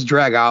can't let this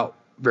drag out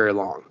very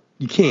long.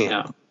 You can't.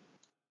 No.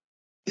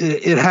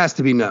 It has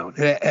to be known.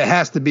 It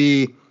has to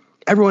be.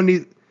 Everyone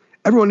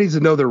needs to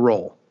know their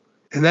role,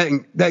 and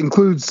that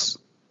includes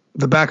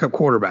the backup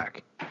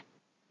quarterback.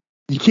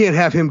 You can't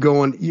have him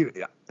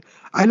going.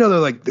 I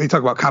know they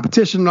talk about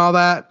competition and all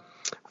that.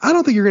 I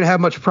don't think you're going to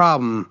have much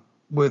problem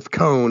with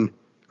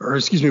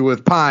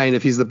with Pine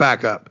if he's the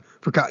backup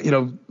for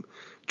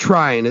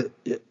trying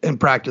in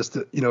practice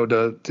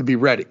to be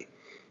ready.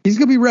 He's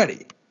going to be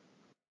ready.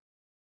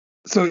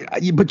 So,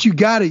 but you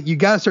got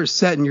to start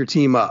setting your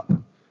team up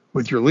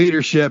with your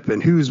leadership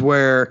and who's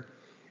where,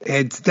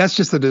 and that's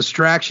just a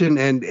distraction.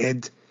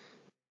 And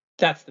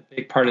that's the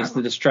big part is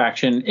the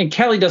distraction. And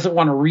Kelly doesn't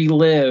want to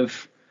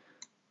relive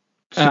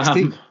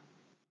 16,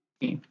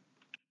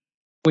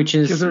 which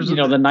is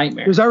the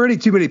nightmare. There's already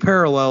too many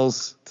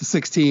parallels to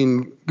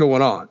 16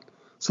 going on,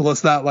 so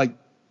let's not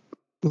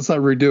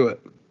redo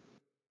it.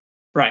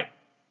 Right.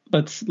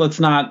 Let's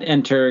not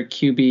enter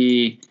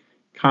QB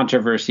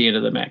controversy into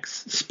the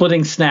mix.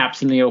 Splitting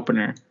snaps in the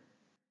opener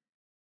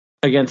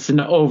against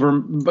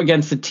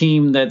a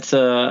team that's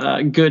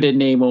good in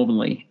name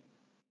only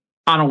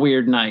on a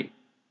weird night.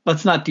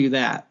 Let's not do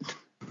that.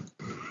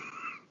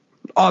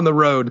 On the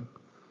road.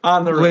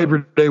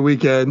 Labor Day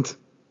weekend.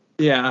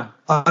 Yeah.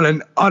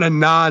 On a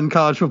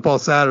non-college football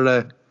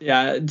Saturday.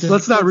 Yeah.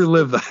 Let's not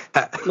relive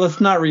that.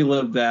 Let's not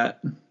relive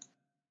that.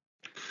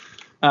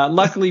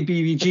 Luckily,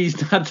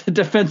 BVG's not the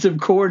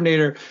defensive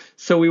coordinator,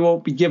 so we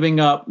won't be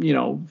giving up,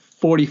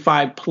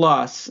 45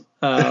 plus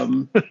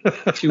to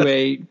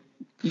a,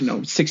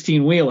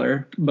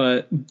 16-wheeler.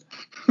 But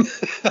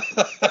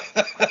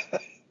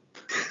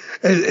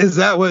is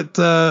that what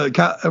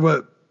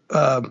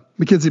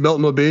McKenzie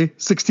Milton will be?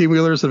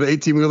 16-wheelers instead of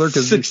 18-wheeler?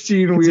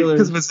 16-wheelers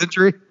because of his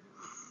injury.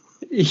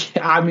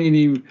 Yeah, I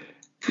mean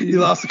he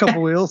lost a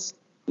couple wheels.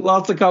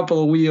 Lost a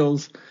couple of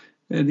wheels,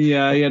 and he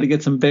had to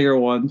get some bigger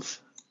ones.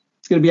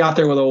 He's going to be out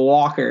there with a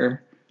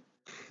walker.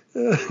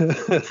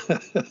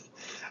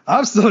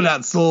 I'm still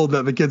not sold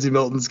that McKenzie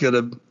Milton's going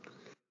to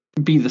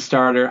be the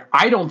starter.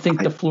 I don't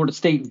think the Florida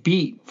State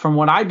beat, from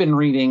what I've been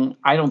reading,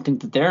 I don't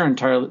think that they're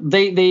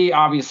entirely. They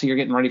obviously are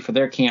getting ready for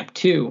their camp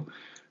too,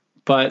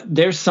 but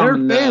there's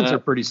some. Their fans are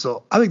pretty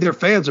sold. I think their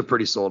fans are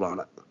pretty sold on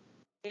it.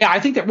 Yeah, I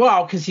think that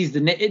because he's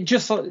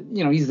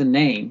he's the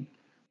name,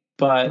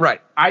 but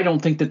right. I don't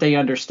think that they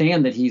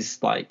understand that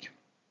he's like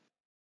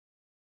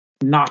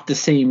not the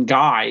same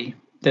guy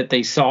that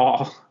they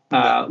saw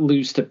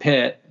lose to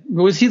Pitt.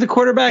 Was he the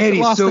quarterback that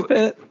lost to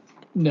Pitt?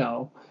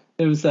 No,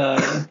 it was.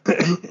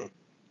 And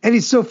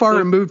he's so far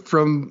removed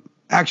from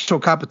actual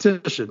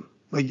competition.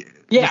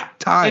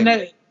 Time.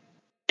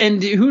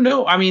 And who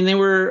knows? I mean, they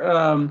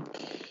were.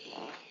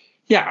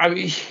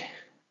 It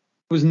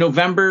was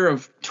November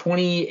of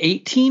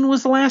 2018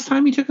 was the last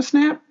time he took a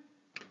snap,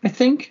 I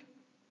think.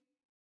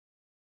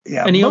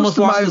 Yeah, and he almost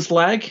lost his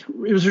leg.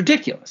 It was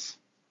ridiculous.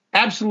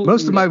 Absolutely.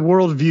 Most of my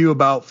worldview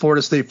about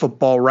Florida State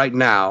football right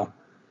now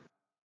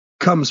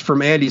comes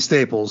from Andy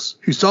Staples,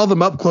 who saw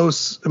them up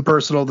close and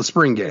personal the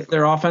spring game.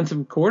 Their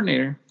offensive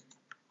coordinator.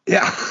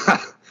 Yeah.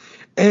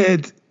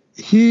 And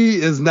he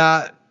is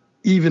not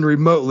even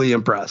remotely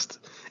impressed.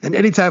 And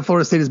anytime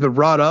Florida State has been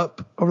brought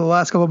up over the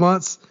last couple of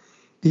months,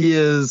 he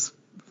is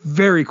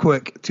very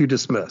quick to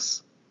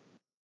dismiss.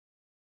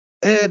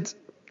 And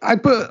I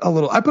put a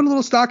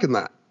little stock in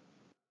that.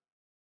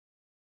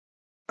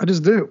 I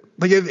just do.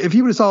 Like if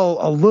he would have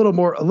saw a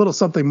little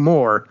something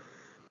more.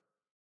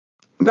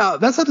 Now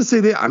that's not to say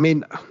that. I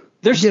mean,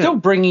 they're still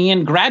bringing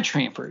in grad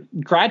transfers.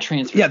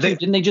 Yeah,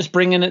 didn't they just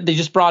bring in? They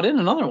just brought in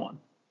another one.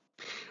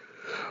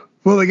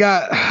 Well, they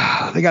got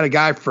a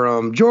guy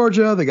from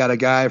Georgia. They got a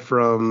guy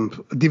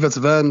from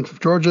defensive end from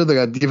Georgia. They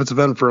got a defensive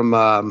end from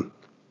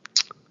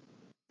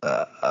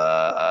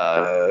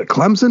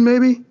Clemson,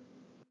 maybe.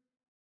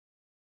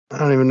 I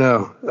don't even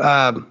know.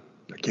 I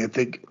can't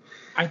think.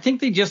 I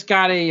think they just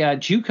got a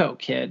JUCO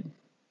kid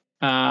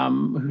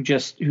who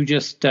just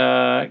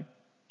they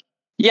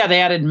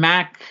added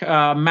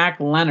Mac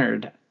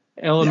Leonard,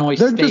 Illinois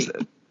State.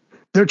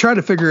 They're trying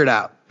to figure it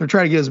out. They're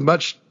trying to get as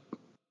much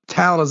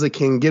talent as they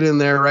can get in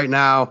there right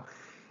now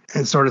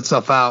and sort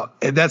itself out.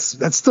 And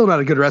that's still not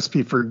a good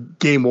recipe for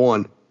game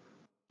one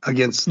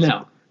against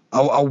a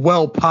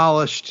well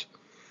polished.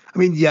 I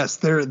mean, yes,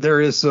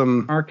 there is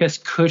some Marcus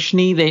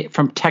Cushney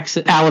from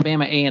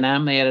Alabama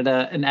A&M. They added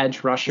an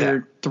edge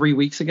rusher 3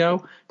 weeks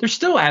ago. They're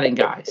still adding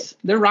guys.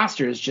 Their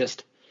roster is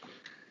just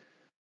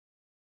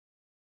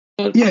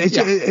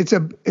it's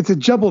a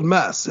jumbled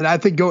mess. And I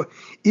think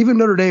even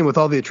Notre Dame with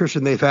all the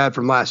attrition they've had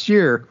from last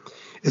year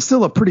is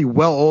still a pretty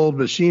well-oiled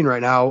machine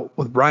right now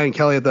with Brian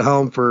Kelly at the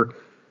helm for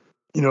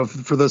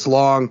this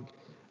long.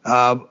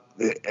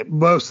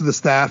 Most of the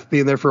staff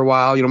being there for a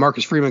while.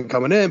 Marcus Freeman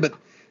coming in, but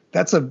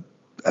that's a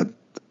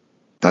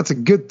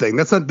good thing.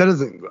 That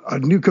isn't a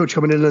new coach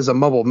coming in as a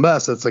mumbled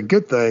mess. That's a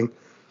good thing.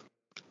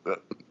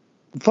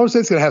 Florida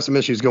State's going to have some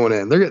issues going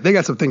in. They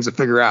got some things to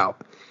figure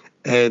out,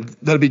 and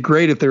that'd be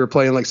great if they were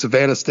playing like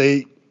Savannah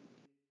State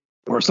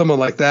or someone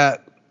like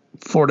that,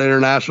 Florida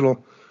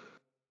International,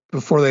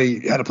 before they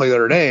had to play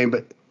Notre Dame.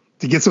 But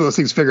to get some of those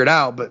things figured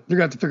out, but you're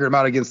going to have to figure them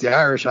out against the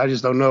Irish. I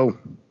just don't know.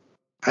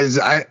 And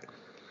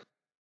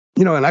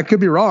I could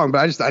be wrong, but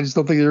I just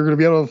don't think you're going to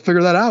be able to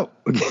figure that out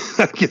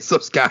against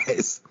those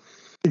guys.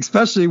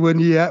 Especially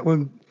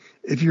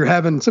if you're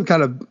having some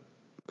kind of,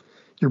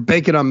 you're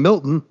banking on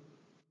Milton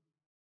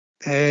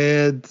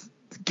and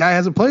the guy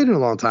hasn't played in a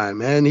long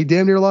time and he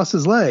damn near lost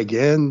his leg,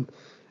 and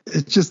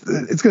it's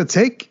going to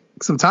take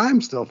some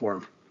time still for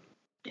him.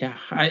 Yeah.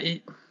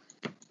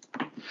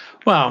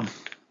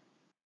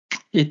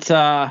 It's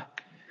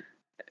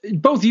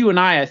both you and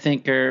I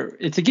think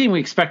it's a game we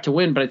expect to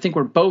win, but I think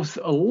we're both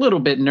a little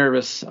bit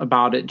nervous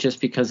about it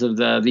just because of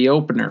the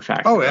opener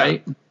factor. Oh, yeah.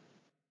 Right?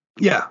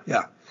 Yeah.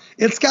 Yeah.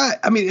 It's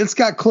got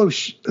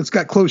close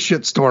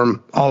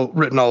shitstorm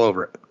written all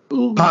over it.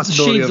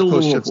 Possibility of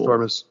close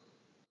shitstorm is.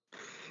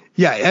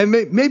 Yeah. And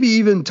maybe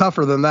even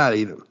tougher than that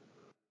even.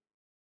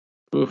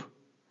 Oof.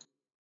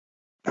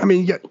 I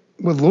mean,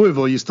 with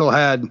Louisville, you still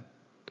had,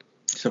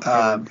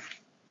 I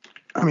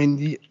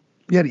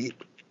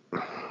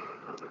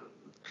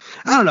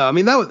don't know. I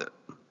mean,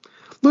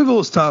 Louisville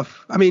was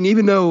tough. I mean,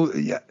 even though,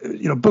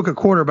 book a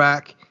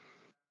quarterback,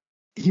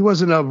 he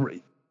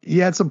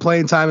had some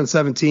playing time in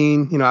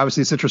 2017,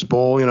 obviously Citrus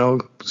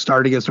Bowl,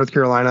 started against North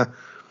Carolina,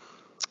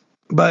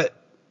 but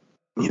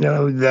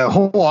the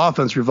whole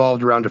offense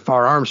revolved around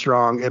Jafar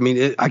Armstrong. I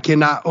mean, I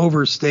cannot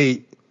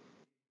overstate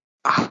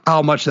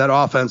how much that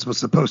offense was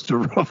supposed to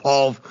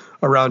revolve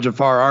around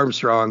Jafar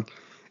Armstrong.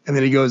 And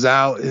then he goes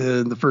out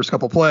in the first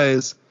couple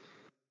plays,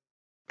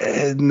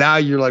 and now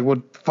you're like,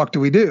 what the fuck do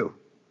we do?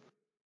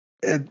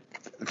 And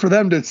for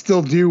them to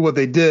still do what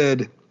they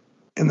did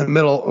in the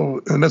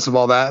midst of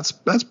all that,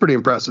 that's pretty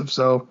impressive.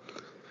 So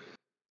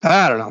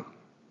I don't know,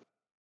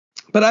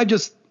 but I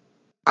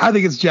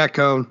think it's Jack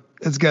Cohn.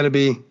 It's got to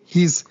be.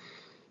 He's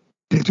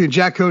between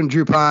Jack Cohn and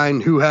Drew Pine,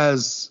 who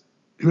has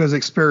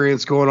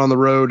experience going on the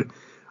road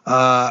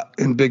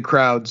in big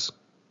crowds,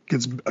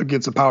 gets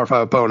a Power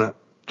 5 opponent.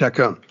 Jack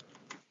Cohn.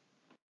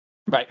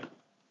 Right.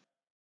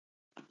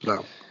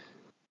 So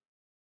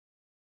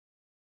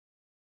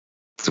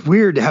it's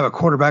weird to have a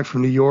quarterback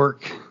from New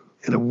York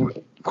and a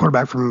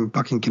quarterback from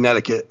fucking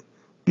Connecticut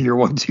be your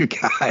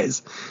 1-2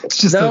 guys. It's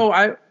just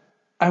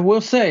I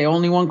will say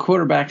only one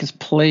quarterback has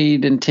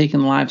played and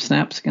taken live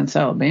snaps against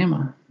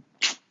Alabama.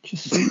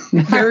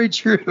 Very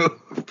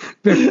true.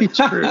 Very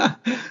true.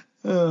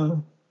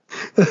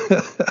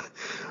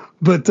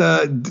 But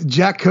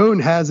Jack Cohn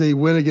has a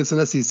win against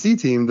an SEC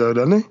team, though,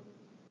 doesn't he?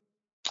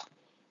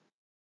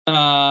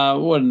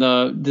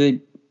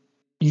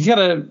 He's got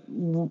a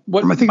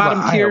what Am I thinking bottom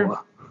about tier?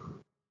 Iowa?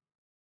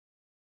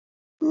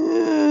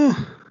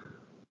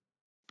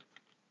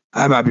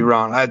 I might be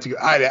wrong. I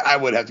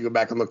would have to go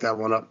back and look that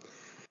one up.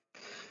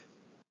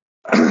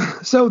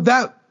 So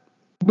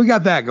we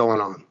got that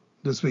going on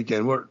this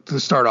weekend to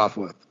start off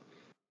with.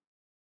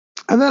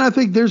 And then I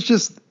think there's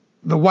just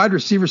the wide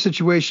receiver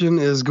situation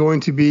is going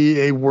to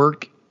be a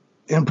work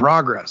in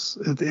progress.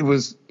 It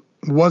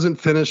wasn't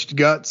finished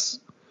guts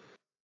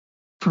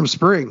from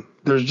spring.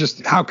 There's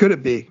just, how could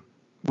it be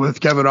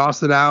with Kevin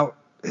Austin out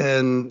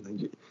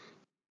and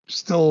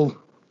still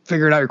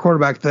figuring out your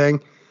quarterback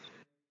thing?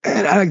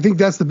 And I think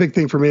that's the big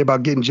thing for me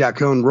about getting Jack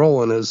Cohn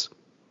rolling is,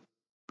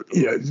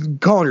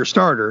 calling your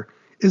starter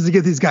is to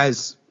get these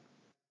guys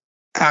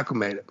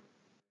acclimated.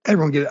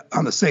 Everyone get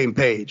on the same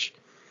page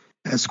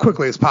as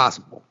quickly as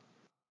possible.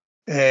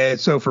 And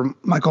so for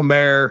Michael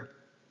Mayer,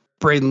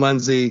 Braden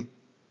Lindsey,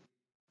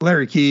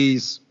 Larry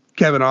Keys,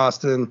 Kevin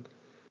Austin,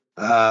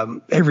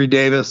 Avery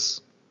Davis,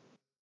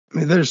 I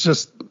mean, there's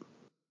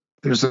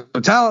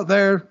a talent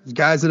there. There's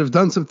guys that have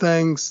done some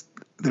things.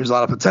 There's a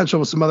lot of potential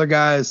with some other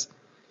guys.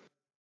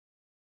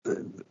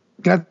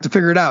 Got to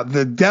figure it out.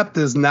 The depth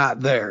is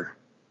not there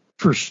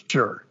for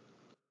sure.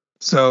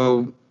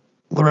 So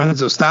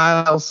Lorenzo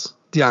Styles,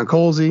 Deion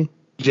Colsey,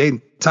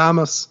 Jaden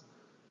Thomas,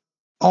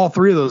 all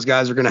three of those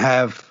guys are going to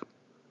have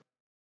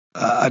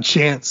a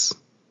chance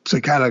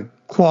to kind of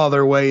claw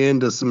their way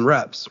into some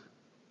reps,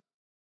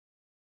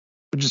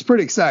 which is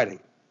pretty exciting.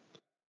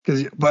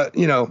 But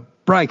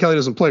Brian Kelly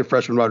doesn't play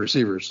freshman wide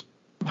receivers.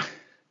 No,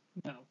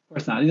 of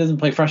course not. He doesn't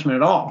play freshman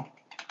at all.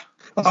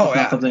 That's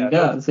not something he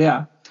does.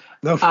 Yeah.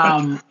 No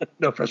freshman,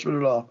 no freshman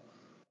at all.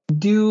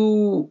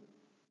 Do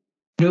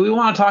we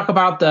want to talk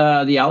about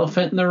the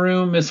elephant in the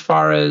room as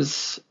far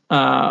as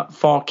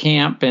fall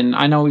camp? And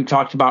I know we've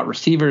talked about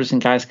receivers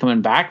and guys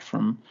coming back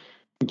from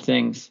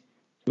things.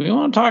 Do we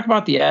want to talk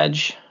about the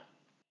edge?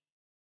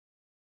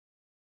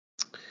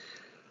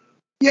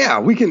 Yeah,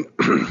 we can.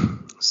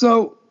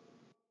 So,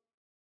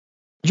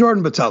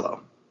 Jordan Botelho.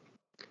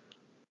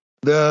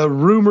 The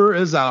rumor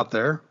is out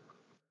there,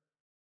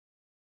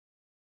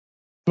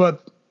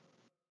 but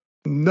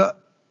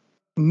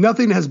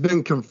nothing has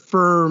been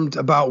confirmed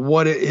about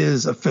what it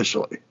is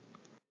officially.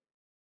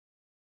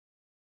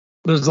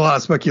 There's a lot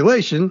of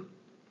speculation,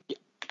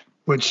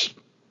 which,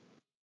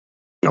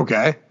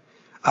 okay.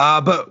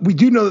 But we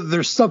do know that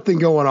there's something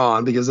going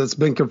on because it's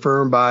been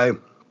confirmed by,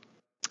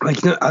 I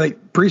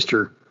think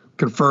Priester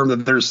confirmed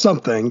that there's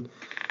something,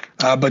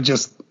 but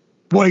just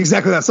what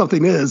exactly that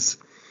something is.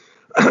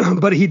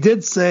 But he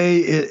did say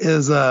it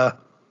is,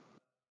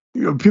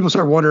 people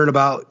start wondering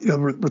about,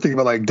 we're thinking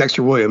about like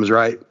Dexter Williams,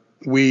 right?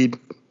 Weed,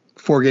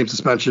 4-game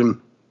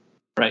suspension.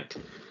 Right.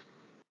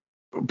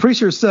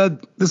 Priester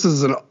said this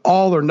is an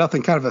all or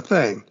nothing kind of a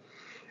thing.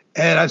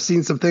 And I've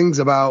seen some things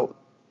about,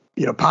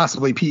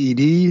 possibly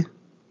PED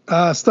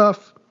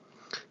stuff.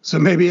 So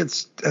maybe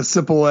it's as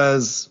simple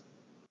as,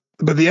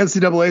 but the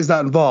NCAA is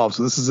not involved.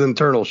 So this is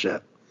internal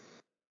shit.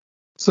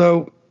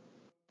 So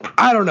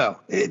I don't know.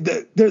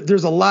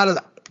 There's a lot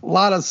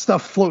of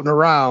stuff floating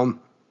around.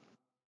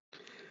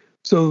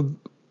 So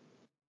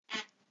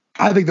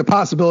I think the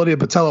possibility of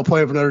Botelho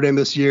playing for Notre Dame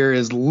this year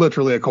is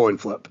literally a coin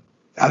flip.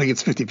 I think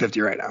it's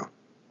 50-50 right now.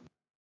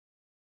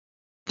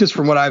 Just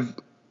from what I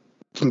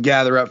can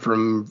gather up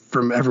from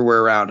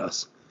everywhere around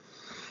us.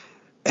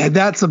 And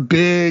that's a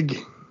big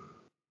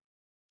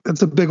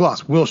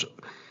loss.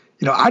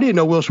 I didn't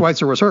know Will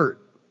Schweitzer was hurt.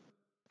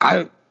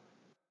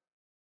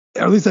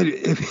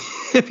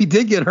 If he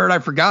did get hurt, I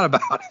forgot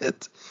about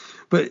it.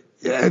 But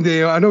I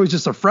know he's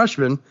just a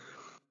freshman,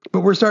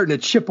 but we're starting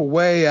to chip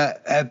away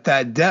at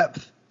that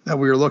depth that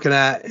we were looking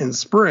at in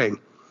spring.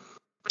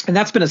 And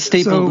that's been a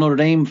staple of Notre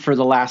Dame for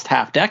the last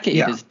half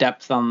decade, is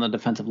depth on the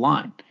defensive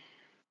line.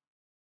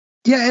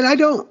 Yeah, and I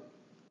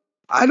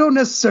don't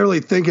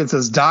necessarily think it's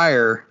as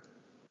dire.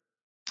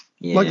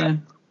 Yeah. Like,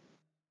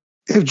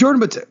 if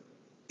Jordan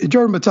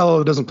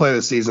Botelho doesn't play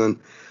this season,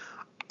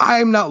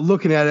 I'm not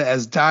looking at it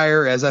as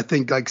dire as I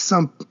think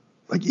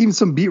even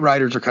some beat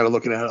writers are kind of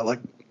looking at it like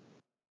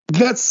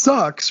that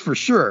sucks for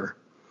sure.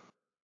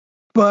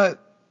 But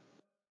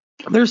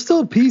there's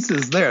still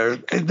pieces there.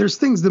 There's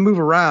things that move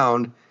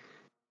around.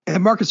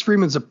 And Marcus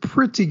Freeman's a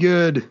pretty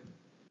good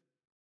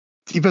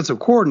defensive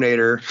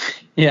coordinator.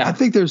 Yeah. I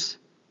think there's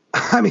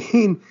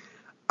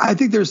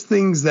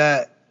things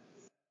that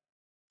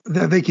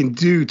they can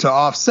do to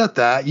offset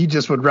that. You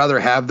just would rather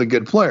have the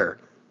good player.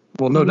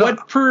 Well, no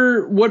doubt.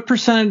 What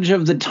percentage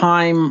of the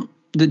time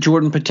that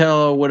Jordan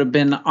Botelho would have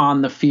been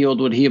on the field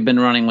would he have been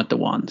running with the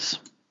ones?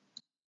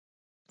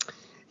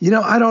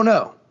 I don't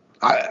know.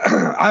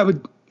 I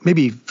would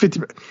maybe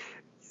 50.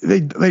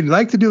 They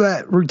like to do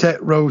that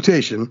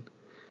rotation.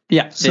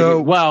 Yeah.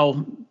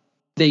 So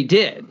they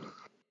did.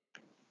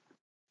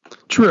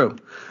 True,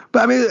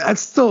 but I mean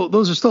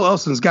those are still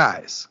Elston's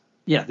guys.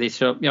 Yeah,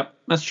 Yep,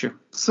 that's true.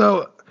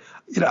 So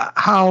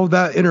how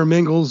that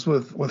intermingles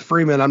with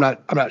Freeman, I'm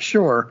not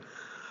sure.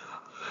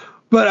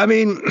 But I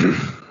mean,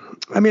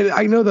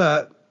 I know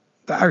the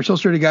Irish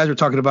Illustrated guys were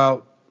talking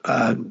about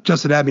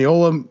Justin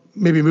Abiola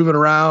maybe moving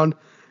around.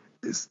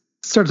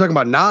 Started talking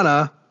about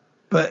Nana,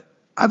 but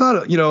I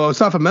thought,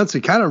 Osafa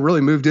Mensah kind of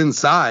really moved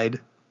inside.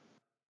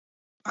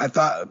 I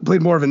thought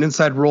played more of an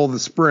inside role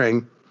this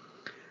spring.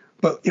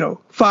 But,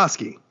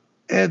 Foskey,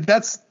 and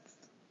that's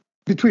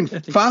between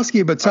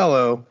Foskey and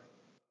Botello,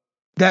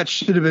 that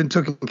should have been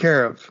taken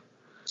care of.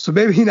 So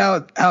maybe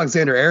now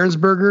Alexander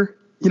Ahrensberger,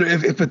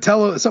 if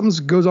Botello, if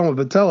something goes on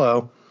with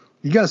Botello,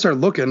 you got to start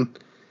looking.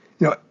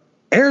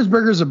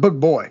 Ahrensberger's a big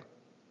boy,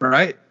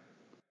 right?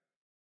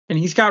 And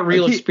he's got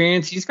real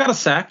experience. He's got a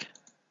sack.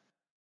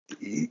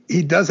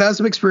 He does have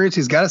some experience.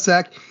 He's got a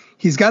sack.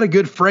 He's got a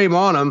good frame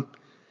on him.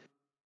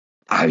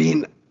 I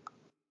mean,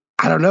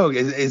 I don't know.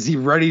 Is he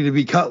ready to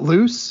be cut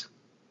loose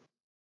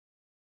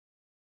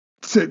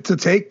to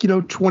take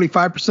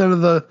 25%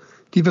 of the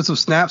defensive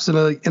snaps in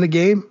a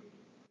game?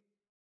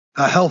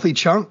 A healthy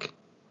chunk.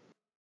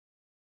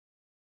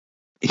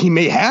 He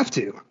may have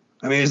to.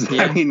 I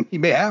mean, he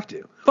may have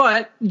to.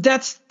 But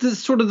that's the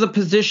sort of the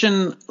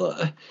position.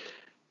 But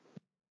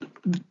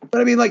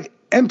I mean, like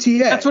MTA.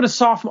 That's what a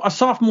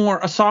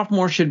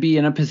sophomore should be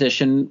in a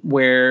position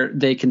where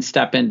they can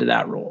step into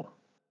that role.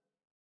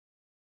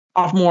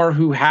 Sophomore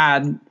who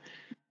had,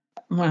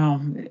 well,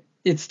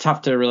 it's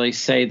tough to really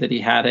say that he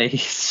had a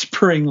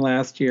spring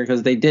last year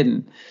because they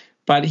didn't.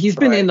 But he's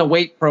been in the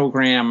weight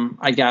program,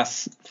 I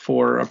guess,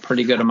 for a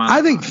pretty good amount of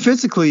time. I think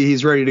physically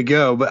he's ready to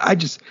go, but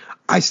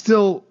I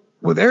still,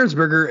 with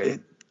Ahrensberger,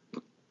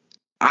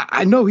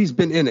 I know he's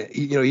been in it.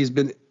 He's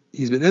been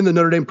in the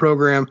Notre Dame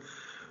program,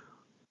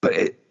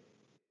 but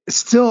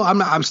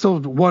I'm still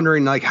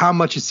wondering, like, how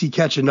much is he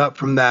catching up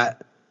from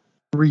that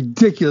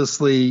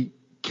ridiculously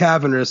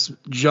cavernous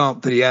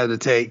jump that he had to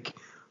take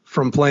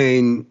from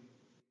playing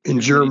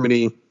in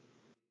Germany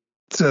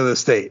to the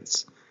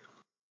States.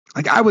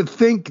 Like, I would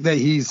think that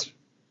he's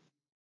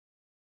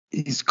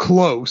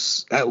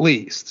close, at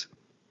least.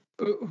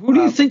 Who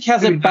do you think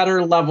has a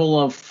better level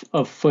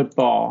of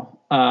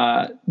football?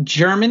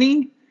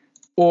 Germany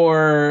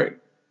or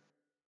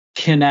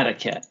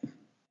Connecticut?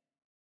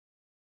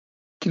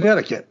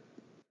 Connecticut.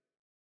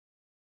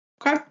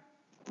 Okay.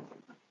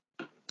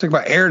 Talk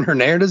about Aaron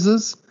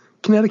Hernandez's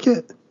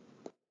Connecticut.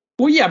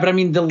 Well, yeah, but I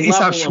mean the level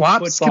of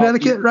Schwab's football,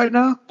 Connecticut right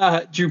now.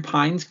 Drew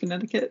Pines,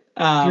 Connecticut.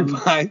 Drew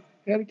Pines,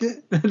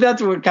 Connecticut.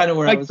 That's where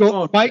I was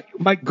going.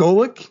 Mike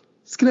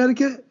Golick's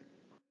Connecticut.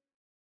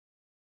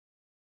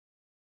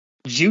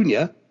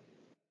 Junior.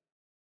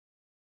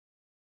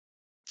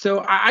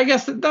 So I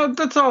guess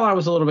that's all I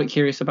was a little bit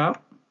curious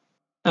about.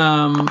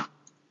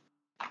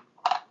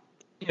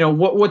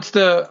 What's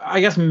I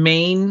guess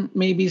Maine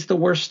maybe is the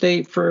worst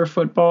state for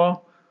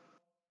football.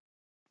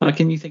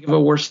 Can you think of a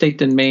worse state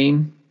than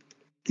Maine?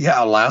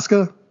 Yeah,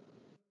 Alaska.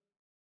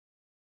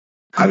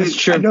 I mean,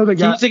 sure. I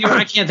can't think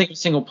of a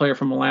single player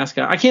from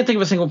Alaska. I can't think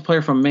of a single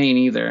player from Maine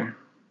either.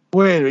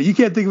 Wait a minute, you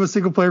can't think of a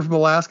single player from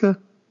Alaska?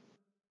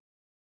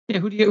 Yeah,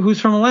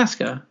 who's from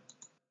Alaska?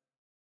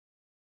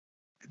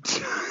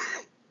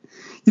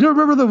 You don't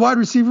remember the wide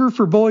receiver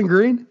for Bowling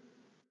Green?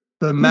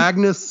 The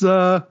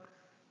Magnuson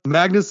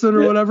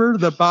or whatever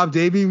that Bob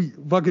Davie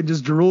fucking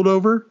just drooled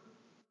over?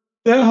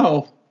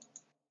 No.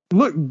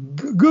 Look,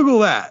 Google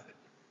that.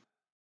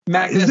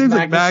 His name's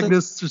like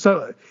Magnus or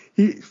something.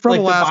 He's from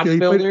Alaska. He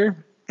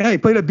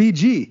played at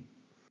BG.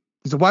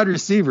 He's a wide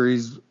receiver.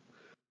 He's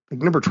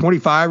like number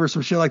 25 or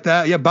some shit like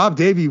that. Yeah, Bob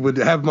Davie would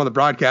have him on the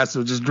broadcast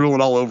and was just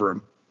drooling all over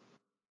him.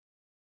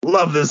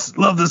 Love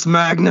this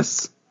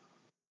Magnus.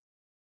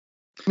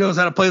 He knows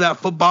how to play that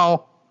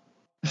football.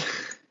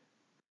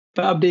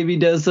 Bob Davie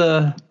does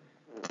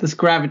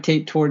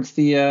gravitate towards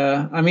the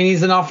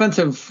he's an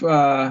offensive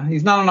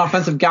he's not an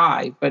offensive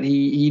guy, but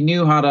he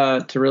knew how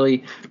to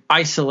really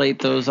isolate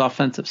those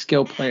offensive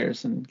skill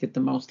players and get the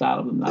most out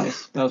of them.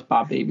 That was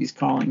Bob Davie's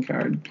calling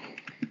card.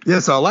 Yeah,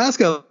 so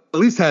Alaska at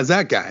least has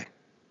that guy.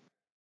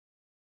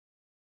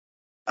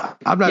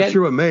 I'm not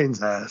sure what Maine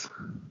has.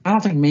 I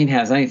don't think Maine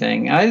has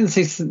anything. I didn't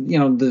say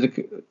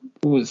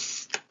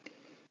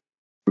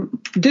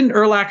didn't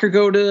Urlacher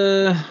go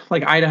to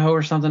like Idaho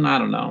or something? I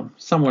don't know.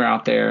 Somewhere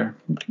out there.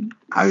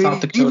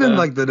 South Dakota. Even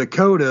like the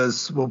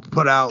Dakotas will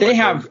put out. They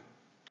have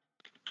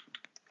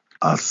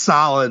a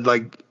solid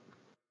like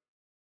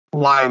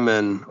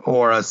lineman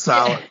or a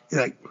solid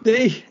like.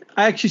 I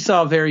actually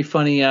saw a very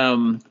funny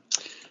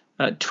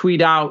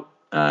tweet out.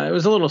 It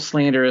was a little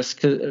slanderous,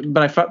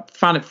 but I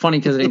found it funny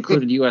because it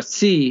included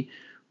USC,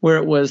 where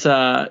it was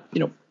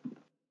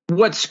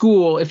what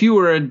school, if you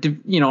were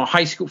a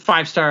high school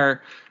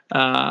 5-star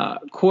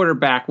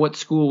quarterback, what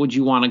school would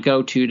you want to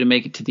go to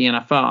make it to the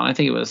NFL? And I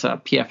think it was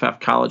PFF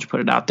College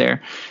put it out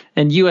there,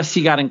 and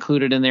USC got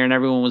included in there, and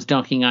everyone was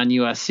dunking on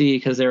USC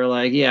because they were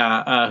like,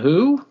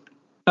 who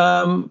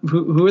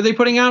are they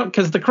putting out?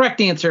 Because the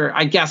correct answer,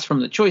 I guess,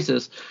 from the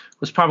choices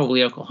was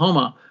probably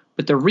Oklahoma,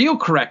 but the real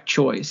correct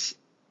choice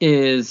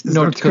is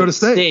North Dakota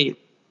State.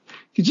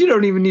 Because you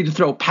don't even need to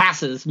throw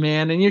passes,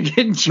 man, and you're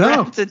getting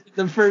drafted in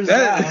the first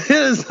round.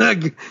 Is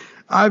like,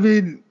 I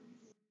mean,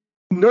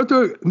 North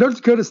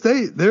Dakota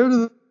State,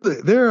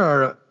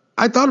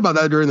 I thought about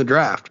that during the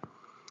draft.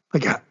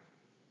 Like,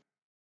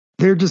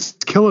 they're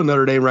just killing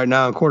Notre Dame right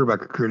now in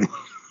quarterback recruiting.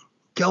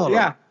 Killing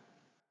them.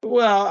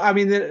 Well, I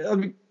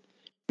mean,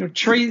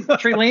 Trey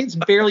Lance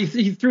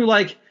he threw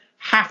like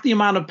half the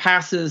amount of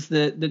passes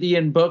that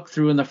Ian Book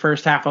threw in the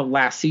first half of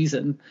last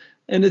season.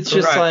 And it's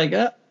just like,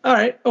 all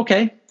right,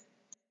 okay.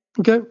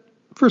 Okay.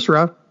 First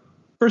round.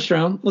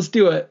 Let's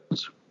do it.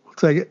 We'll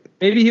take it.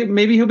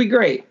 Maybe he'll be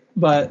great,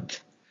 but.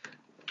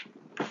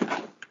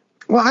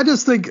 Well, I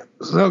just think,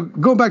 so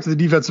going back to the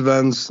defensive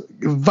ends,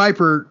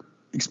 Viper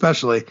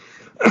especially,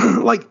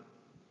 like,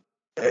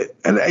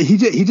 and he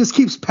just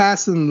keeps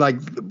passing like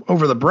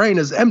over the brain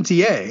as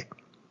MTA.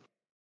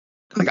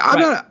 Like,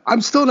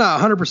 I'm still not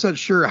 100%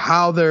 sure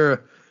how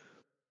they're,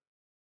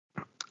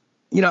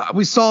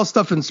 we saw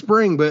stuff in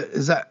spring, but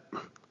is that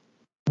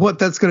what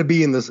that's going to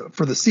be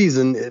for the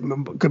season? It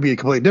could be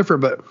completely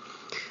different, but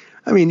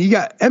I mean, you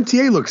got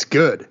MTA looks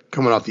good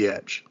coming off the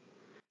edge.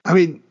 I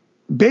mean,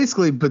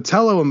 basically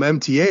Botello and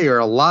MTA are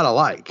a lot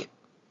alike.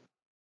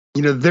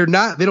 They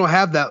don't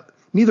have that.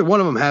 Neither one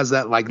of them has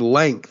that like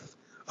length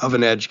of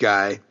an edge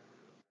guy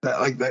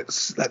that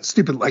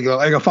stupid, like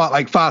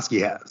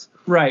Foskey has.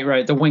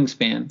 Right. The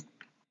wingspan.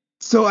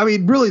 So, I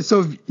mean, really,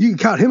 so you can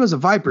count him as a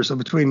Viper. So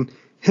between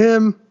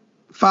him,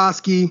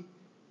 Foskey,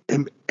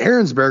 and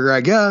Ahrensberger,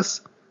 I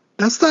guess,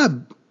 that's not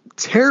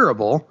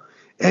terrible.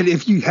 And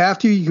if you have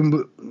to, you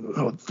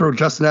can throw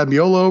Justin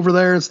Admiola over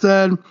there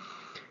instead.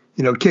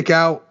 Kick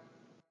out.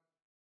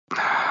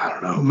 I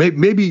don't know.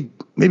 Maybe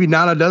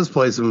Nana does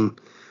play some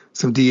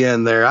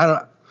DN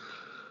there.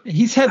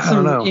 He's had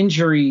some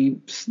injury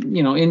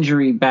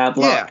bad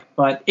luck,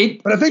 but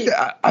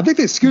I think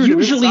they screwed him.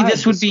 Usually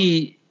this would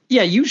be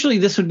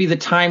the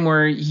time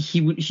where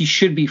he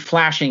should be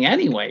flashing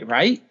anyway,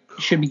 right?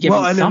 He should be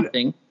giving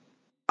something.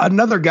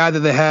 Another guy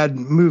that they had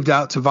moved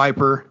out to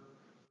Viper.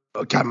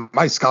 God,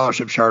 my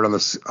scholarship chart on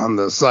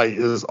the site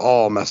is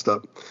all messed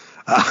up.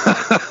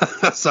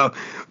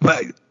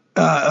 But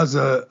as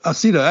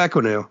Asita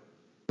Ekwonu,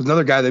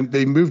 another guy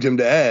they moved him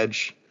to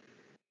edge.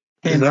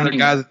 He's another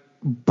guy,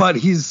 but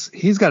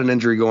he's got an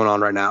injury going on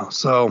right now.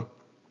 So,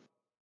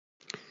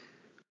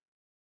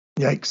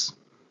 yikes.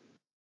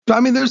 So, I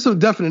mean, there's some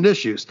definite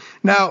issues.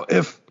 Now,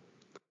 if,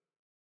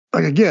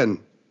 like, again,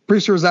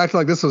 Priester was acting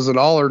like this was an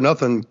all or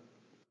nothing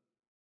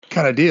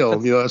kind of deal,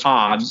 that's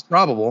odd.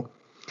 Probable.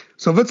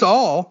 So if it's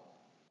all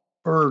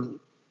or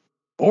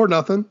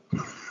nothing,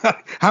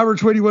 however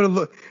which way you want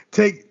to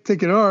take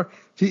it or,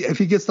 if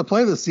he gets to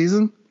play this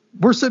season,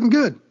 we're sitting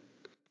good.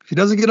 If he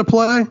doesn't get a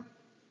play,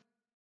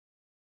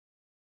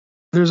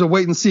 there's a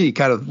wait and see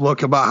kind of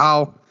look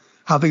about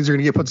how things are going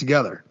to get put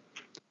together.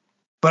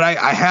 But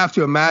I have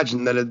to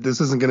imagine that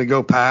this isn't going to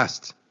go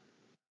past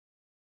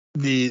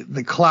the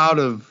cloud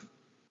of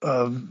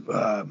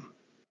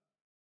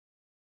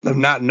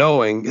not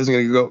knowing isn't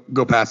going to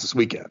go past this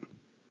weekend.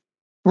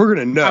 We're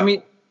going to know. I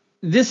mean,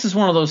 this is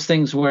one of those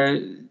things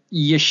where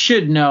you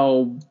should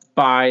know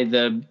by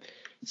the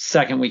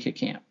second week of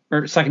camp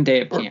or second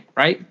day of camp,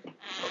 right?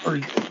 Or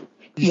you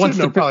should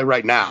know probably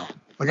right now.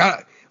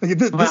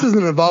 This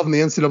isn't involved in the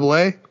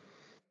NCAA.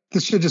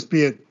 This should just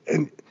be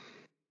and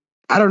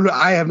I don't know.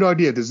 I have no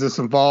idea. Does this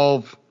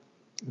involve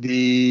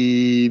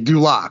the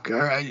Duloc? All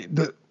right.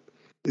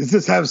 Does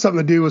this have something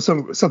to do with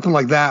something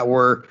like that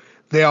where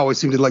they always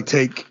seem to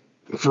take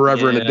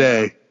forever and a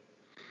day?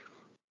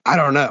 I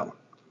don't know.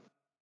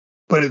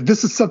 But if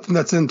this is something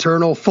that's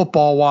internal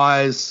football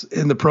wise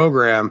in the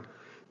program,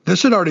 this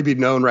should already be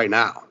known right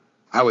now,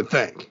 I would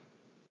think.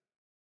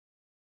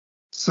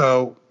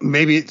 So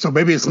maybe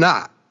it's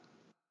not.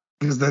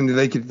 Because then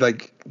they could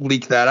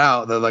leak that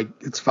out. They're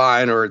it's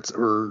fine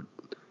or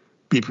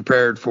be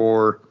prepared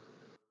for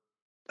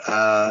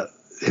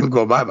him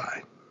going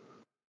bye-bye.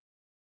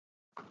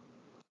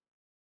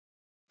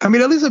 I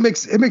mean, at least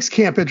it makes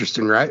camp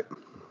interesting, right?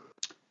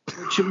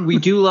 We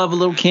do love a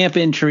little camp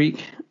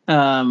intrigue.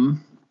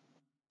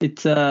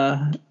 It's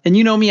and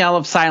you know me, I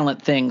love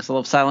silent things. I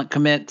love silent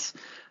commits.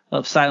 I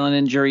love silent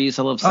injuries.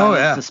 I love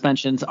silent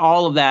suspensions.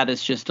 All of that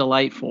is just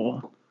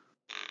delightful.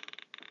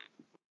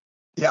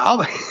 Yeah, I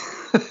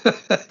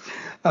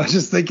was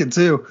just thinking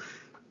too.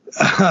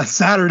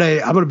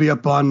 Saturday, I'm going to be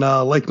up on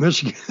Lake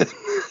Michigan.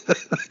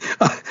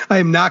 I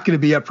am not going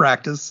to be at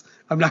practice.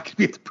 I'm not going to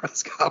be at the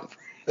press conference.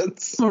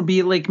 I'm going to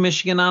be at Lake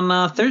Michigan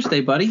on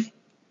Thursday, buddy.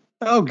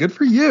 Oh, good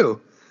for you.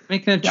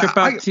 Making a trip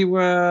out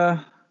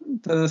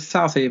to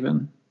South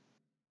Haven.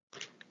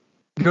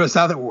 You go to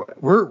South.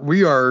 We're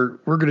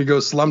going to go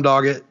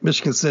slumdog it,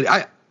 Michigan City.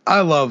 I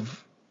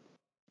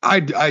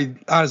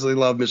honestly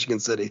love Michigan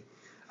City.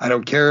 I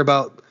don't care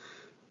about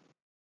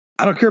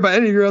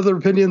any of your other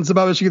opinions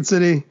about Michigan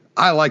City.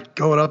 I like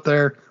going up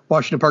there.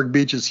 Washington Park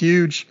Beach is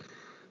huge.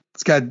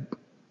 It's a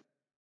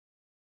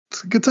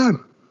good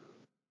time.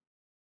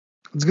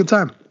 It's a good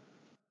time.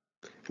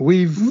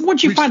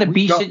 Once you find a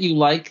beach that you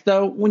like,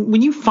 though,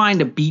 when you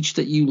find a beach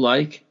that you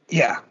like,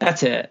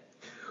 that's it.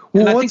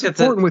 Well, what's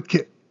important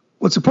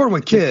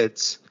with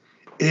kids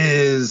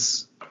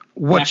is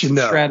what you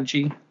know.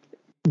 Strategy.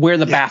 where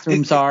the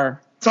bathrooms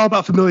are. It's all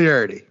about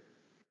familiarity.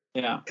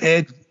 Yeah.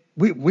 And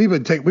we've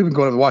been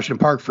going to Washington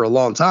Park for a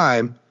long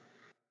time.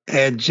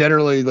 And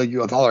generally, like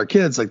with all our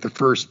kids, like the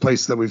first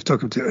place that we've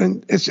took them to,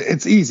 and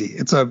it's easy.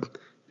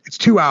 It's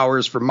 2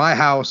 hours from my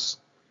house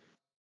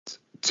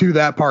to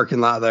that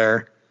parking lot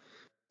there.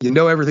 You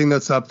know everything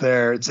that's up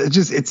there.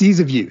 It's ease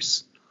of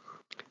use.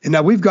 And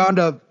now we've gone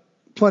to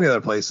plenty of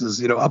other places,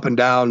 you know, up and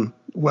down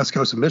West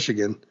Coast of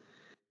Michigan,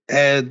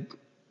 and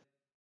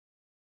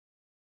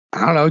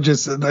I don't know,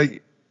 just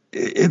like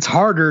it's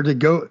harder to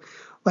go.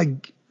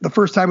 Like the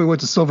first time we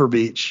went to Silver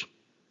Beach.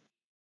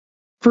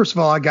 First of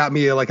all, I got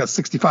me like a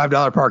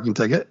 $65 parking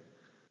ticket.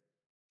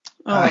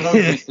 Oh, that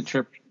makes the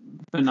trip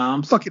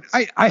phenomenal. Fucking,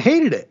 I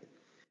hated it.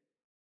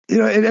 You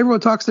know, and everyone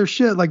talks their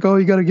shit like, oh,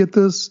 you got to get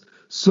this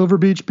Silver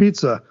Beach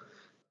pizza.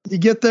 You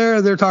get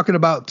there, they're talking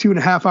about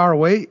 2.5 hour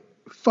wait.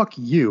 Fuck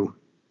you.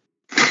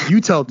 You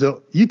tell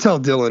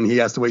Dylan he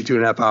has to wait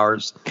 2.5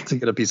 hours to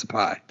get a piece of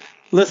pie.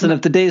 Listen,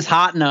 if the day's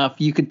hot enough,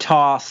 you could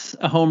toss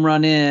a home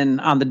run in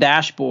on the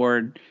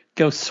dashboard,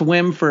 go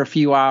swim for a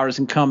few hours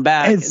and come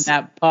back, and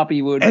that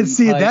puppy would. And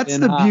see, that's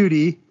the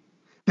beauty.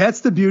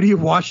 That's the beauty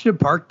of Washington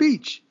Park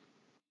Beach.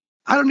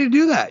 I don't need to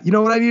do that. You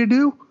know what I need to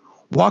do?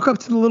 Walk up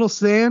to the little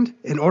stand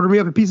and order me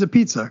up a piece of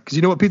pizza. Because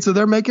you know what pizza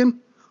they're making?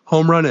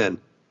 Home run in.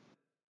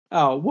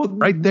 Oh, well,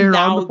 right there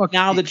now, on the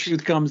now the beach.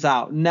 truth comes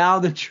out. Now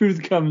the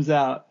truth comes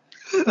out.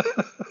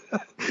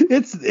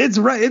 It's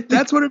right.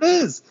 That's what it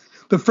is.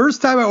 The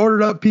first time I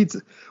ordered up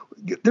pizza,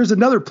 there's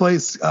another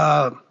place.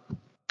 I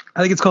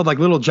think it's called like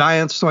Little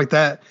Giants or something like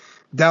that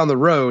down the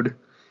road.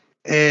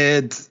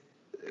 And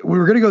we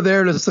were going to go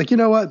there and it's like, you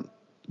know what?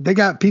 They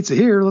got pizza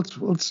here.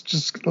 Let's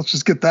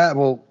just get that.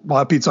 We'll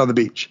have pizza on the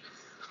beach.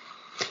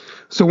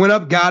 So went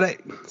up, got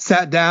it,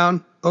 sat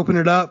down, opened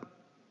it up.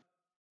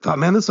 Thought,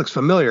 man, this looks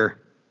familiar.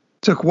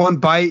 Took one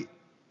bite,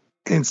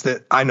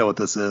 instant. I know what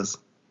this is.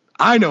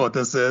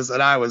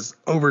 And I was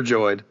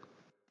overjoyed.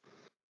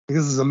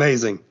 This is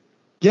amazing.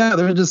 Yeah,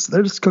 they're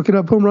just cooking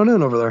up home run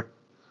in over there.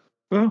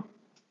 Well,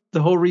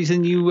 the whole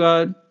reason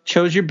you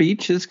chose your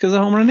beach is because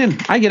of home run in.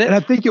 I get it. And I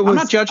think it was. I'm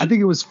not judging. I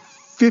think it was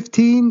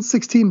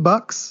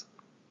 $16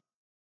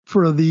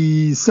 for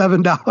the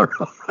 $7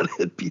 home run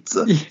in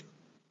pizza.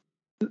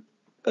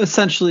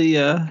 Essentially,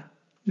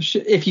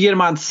 if you get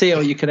them on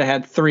sale, you could have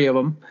had 3 of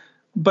them.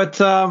 But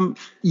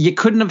you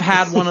couldn't have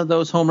had one of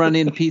those home run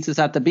in pizzas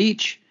at the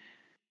beach.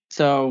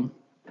 So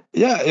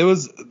yeah, it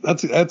was.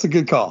 That's a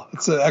good call.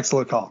 It's an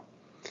excellent call.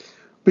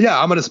 But yeah,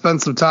 I'm going to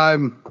spend some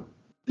time.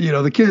 You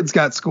know, the kids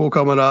got school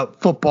coming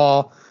up,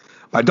 football.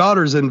 My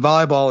daughter's in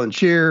volleyball and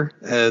cheer,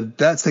 and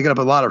that's taking up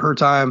a lot of her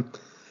time.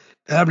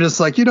 And I'm just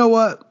like, you know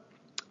what?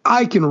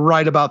 I can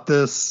write about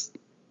this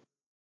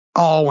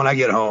all when I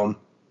get home.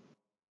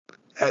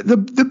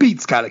 The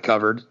beat's got it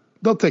covered.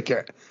 They'll take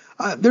care.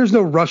 There's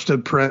no rush to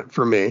print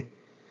for me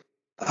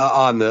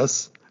on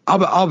this.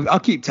 I'll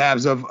keep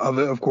tabs of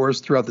it, of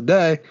course, throughout the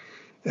day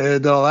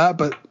and all that.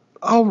 But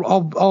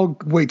I'll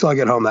wait till I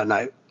get home that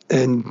night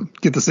and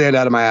get the sand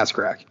out of my ass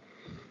crack.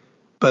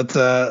 But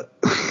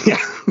yeah,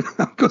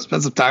 I'll go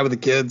spend some time with the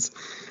kids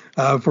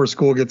before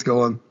school gets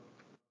going.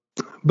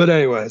 But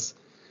anyways,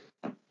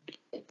 I'm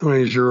not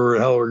even sure where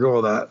the hell we're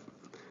going with that.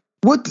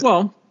 What?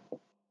 Well,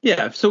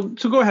 yeah. So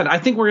go ahead. I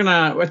think we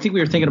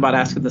were thinking about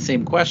asking the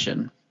same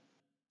question.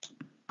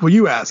 Well,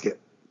 you ask it.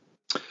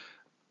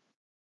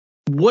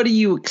 What do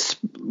you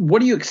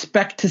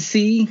expect to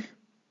see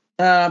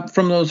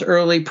from those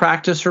early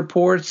practice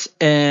reports,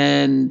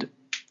 and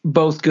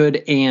both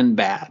good and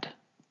bad?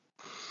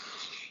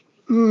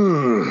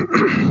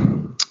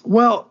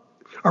 Well,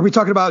 are we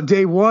talking about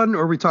day one,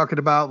 or are we talking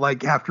about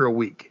like after a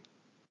week?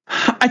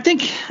 I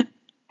think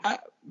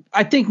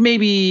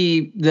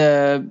maybe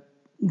the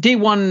day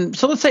one.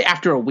 So let's say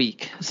after a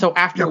week. So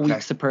after a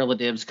week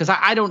superlatives, because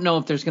I don't know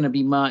if there's going to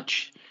be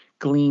much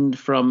gleaned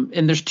from.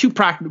 And there's two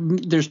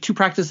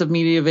practice of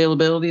media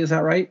availability. Is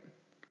that right?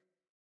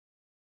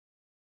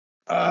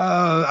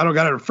 I don't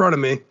got it in front of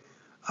me.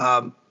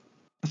 I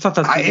thought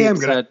that's. I am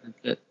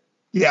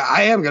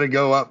gonna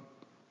go up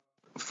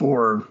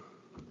for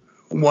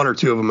one or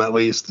two of them at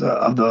least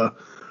of the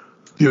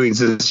viewings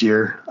this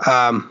year.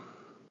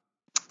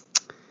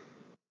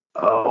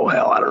 Oh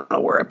hell, I don't know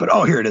where but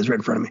here it is right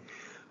in front of me.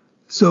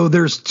 So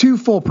there's 2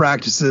 full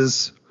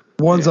practices.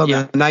 One's on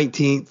the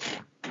 19th.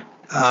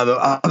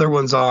 The other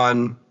one's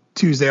on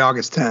Tuesday,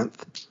 August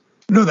 10th.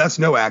 No, that's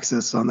no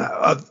access on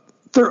that.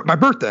 My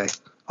birthday,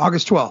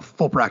 August 12th,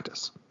 full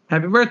practice.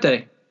 Happy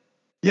birthday.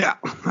 Yeah,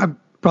 I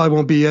probably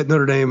won't be at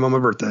Notre Dame on my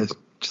birthday.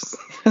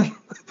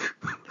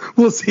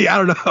 We'll see. I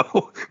don't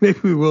know. Maybe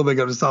we will make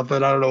up to something.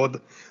 I don't know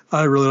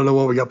I really don't know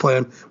what we got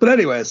planned. But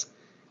anyways,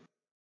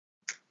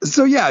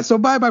 so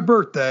by my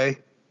birthday,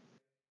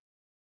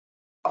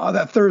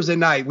 that Thursday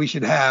night, we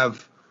should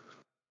have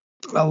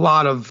a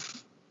lot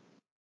of,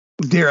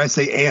 dare I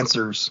say,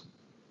 answers.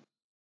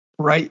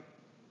 Right?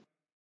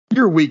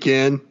 Your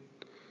weekend.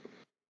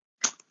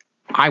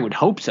 I would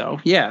hope so.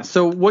 Yeah.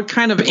 So what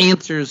kind of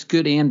answers,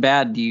 good and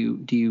bad, do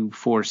you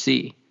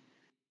foresee?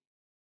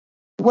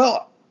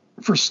 Well,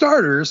 for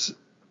starters,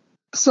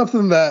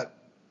 something that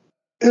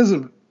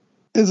isn't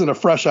a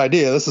fresh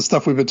idea. This is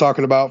stuff we've been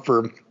talking about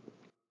for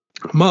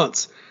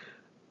months.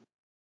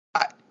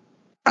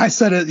 I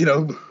said it,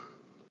 the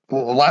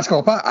last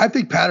call. I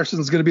think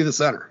Patterson's going to be the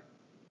center.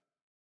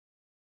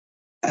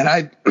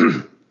 And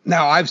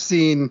now I've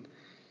seen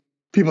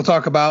people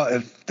talk about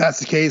if that's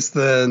the case,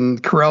 then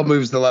Corral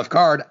moves to left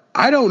guard.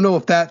 I don't know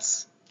if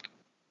that's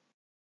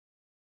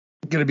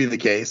going to be the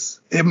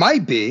case. It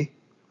might be,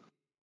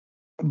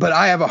 but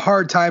I have a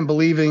hard time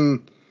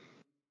believing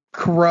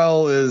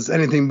Corral is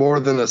anything more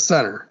than a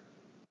center.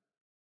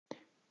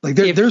 Like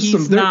there's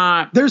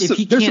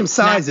some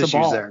size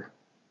issues there.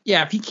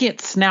 Yeah, if he can't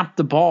snap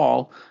the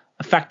ball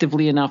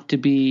effectively enough to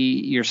be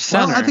your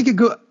center. Well, I think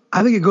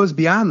it goes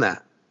beyond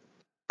that.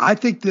 I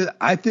think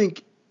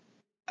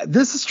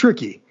this is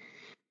tricky.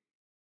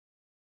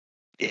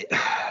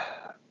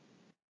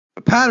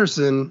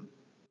 Patterson,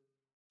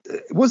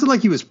 it wasn't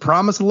like he was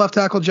promised a left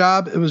tackle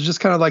job. It was just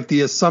kind of like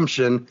the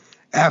assumption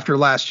after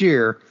last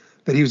year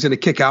that he was going to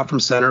kick out from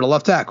center to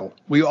left tackle.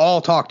 We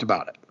all talked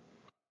about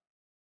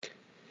it.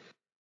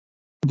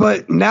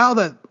 But now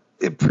that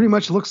it pretty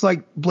much looks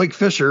like Blake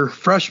Fisher,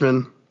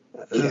 freshman,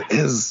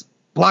 is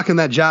locking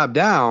that job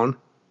down,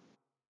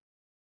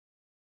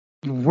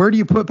 where do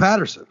you put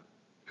Patterson,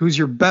 who's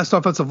your best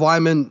offensive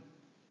lineman,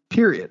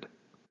 period?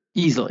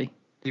 Easily.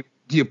 Do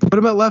you put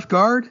him at left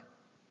guard?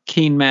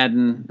 Kane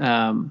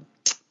Madden,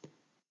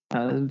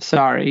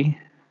 sorry.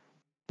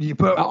 You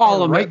put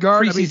right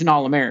guard? Preseason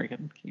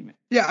All-American.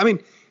 Yeah, I mean,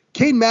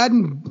 Kane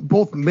Madden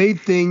both made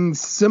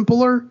things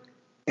simpler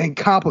and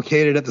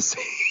complicated at the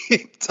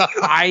same time.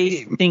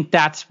 I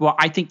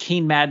think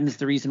Kane Madden is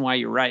the reason why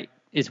you're right,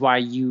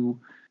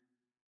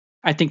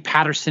 I think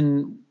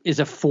Patterson is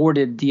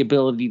afforded the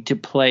ability to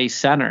play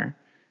center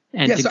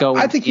and to go.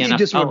 I think he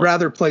just would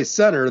rather play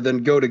center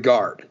than go to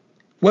guard.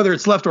 Whether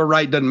it's left or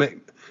right doesn't make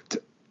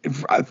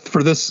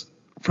for this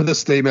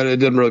statement. It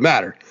didn't really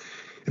matter.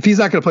 If he's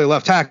not going to play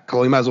left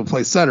tackle, he might as well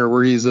play center,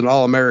 where he's an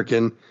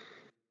All-American,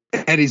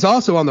 and he's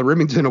also on the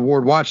Remington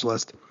Award watch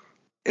list.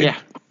 Yeah.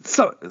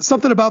 So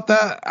something about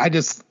that, I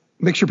just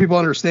make sure people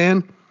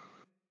understand.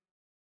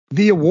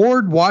 The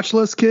award watch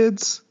list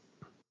kids,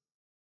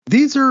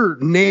 these are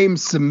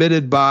names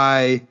submitted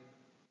by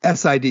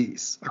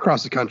SIDs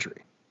across the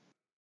country.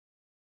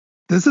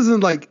 This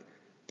isn't like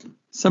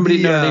somebody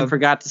in Notre Dame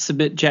forgot to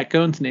submit Jack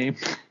Gone's name.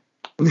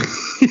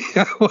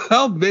 Yeah,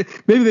 well,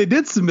 maybe they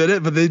did submit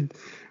it,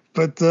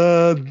 but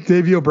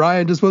Davey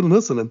O'Brien just wasn't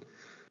listening.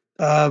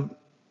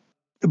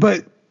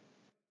 But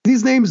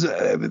these names,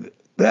 the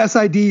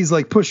SIDs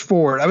like push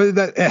forward. I mean,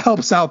 that it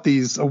helps out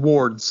these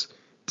awards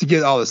to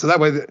get all this. So that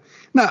way,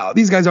 now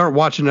these guys aren't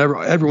watching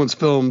everyone's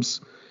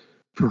films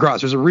for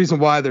cross. There's a reason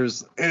why and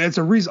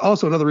it's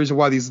also another reason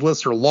why these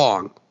lists are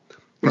long.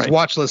 These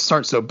watch lists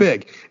start so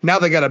big. Now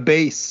they got a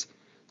base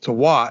to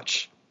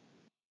watch.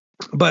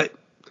 But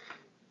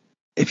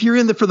if you're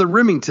in for the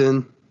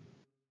Remington,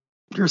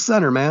 you're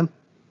center, man.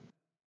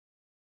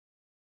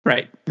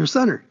 Right. You're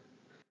center.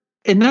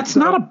 And that's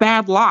not a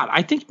bad lot.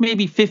 I think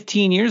maybe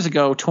 15 years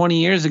ago,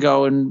 20 years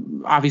ago,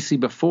 and obviously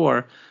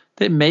before,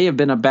 that may have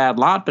been a bad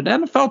lot. But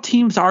NFL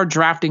teams are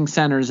drafting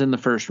centers in the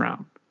first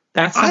round.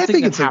 That's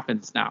something that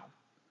happens now.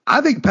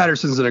 I think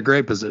Patterson's in a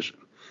great position.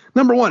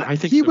 Number one, I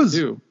think he was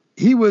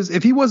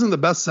if he wasn't the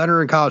best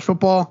center in college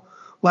football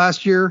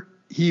last year,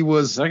 he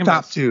was top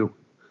best. 2.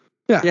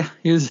 Yeah,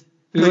 he wasn't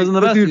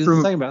the best. He was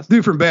the second best.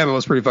 Dude from Bama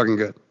was pretty fucking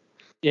good.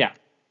 Yeah.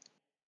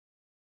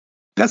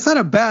 That's not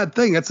a bad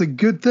thing. That's a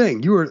good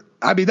thing.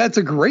 That's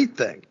a great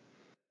thing.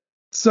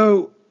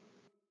 So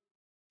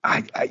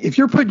if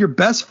you're putting your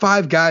best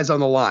 5 guys on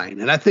the line,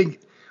 and I think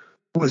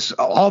with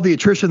all the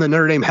attrition that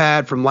Notre Dame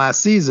had from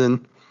last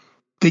season,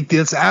 I think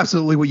that's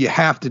absolutely what you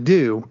have to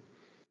do.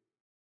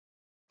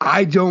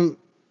 I don't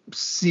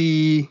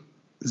see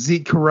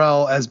Zeke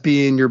Corral as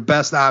being your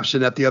best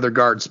option at the other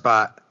guard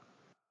spot.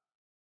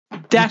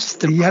 He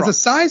has a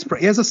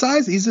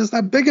size. He's just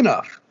not big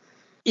enough.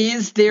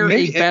 Is there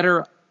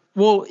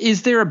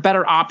a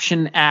better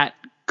option at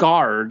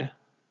guard?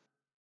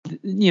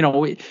 You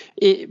know,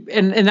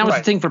 and that was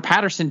the thing for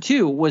Patterson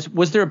too.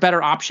 Was there a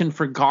better option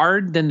for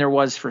guard than there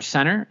was for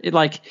center?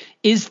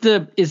 Is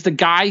the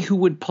guy who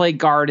would play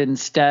guard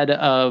instead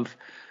of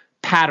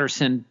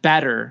Patterson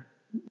better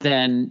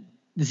than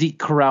Zeke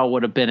Corral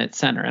would have been at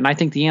center? And I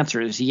think the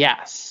answer is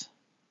yes.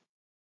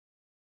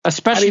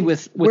 Especially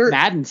with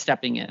Madden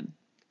stepping in.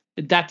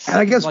 That's and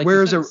I guess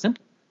where is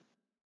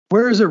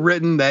it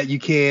written that you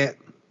can't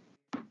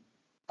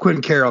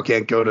Quentin Carroll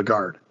can't go to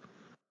guard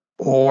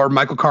or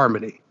Michael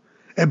Carmody?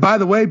 And by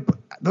the way,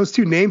 those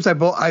 2 names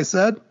I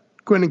said,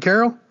 Quentin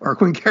Carroll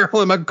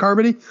and Michael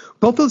Carmody,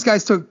 both those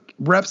guys took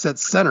reps at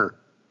center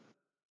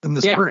in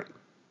the spring.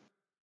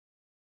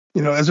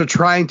 You know, as they're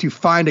trying to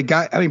find a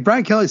guy. I mean,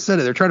 Brian Kelly said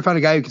it. They're trying to find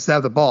a guy who can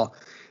snap the ball.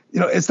 You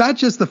know, it's not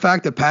just the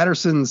fact that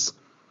Patterson's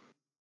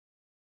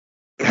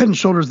head and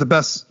shoulders the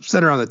best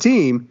center on the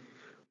team,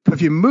 but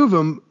if you move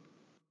him,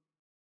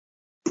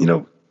 you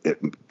know,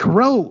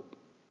 Corral.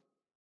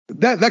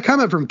 That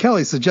comment from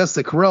Kelly suggests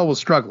that Corral was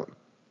struggling.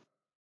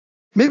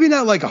 Maybe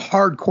not like a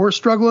hardcore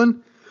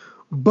struggling,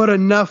 but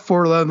enough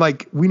for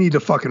like, we need to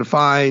fucking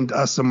find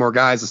us some more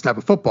guys to snap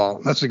a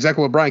football. That's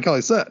exactly what Brian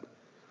Kelly said.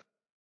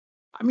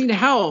 I mean,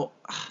 hell,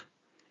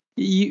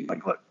 you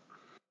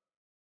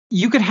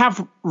could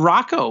have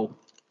Rocco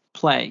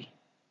play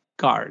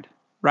guard,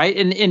 right?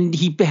 And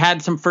he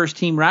had some first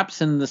team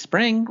reps in the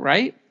spring,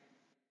 right?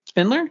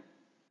 Spindler?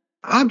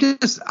 I'm not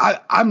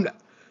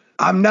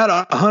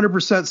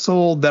 100%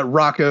 sold that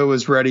Rocco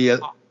is ready at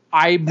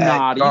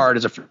guard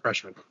as a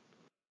freshman.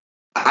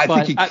 I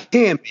think he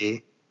can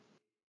be.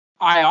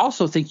 I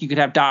also think you could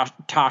have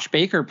Tosh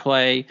Baker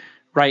play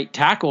right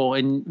tackle,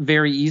 and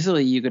very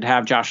easily you could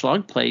have Josh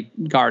Lugg play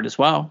guard as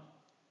well.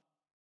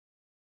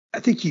 I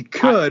think he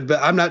could,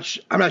 but I'm not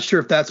sure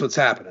if that's what's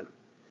happening.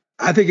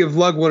 I think if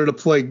Lugg wanted to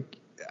play,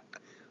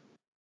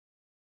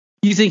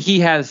 you think he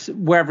has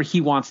wherever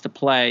he wants to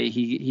play,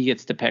 he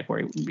gets to pick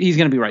where he's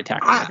going to be right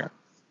tackle.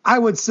 I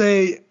would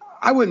say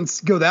I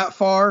wouldn't go that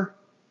far.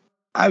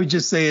 I would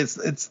just say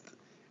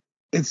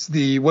it's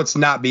the what's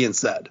not being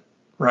said,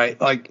 right?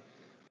 Like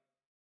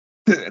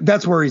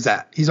that's where he's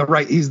at. He's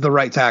the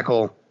right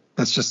tackle.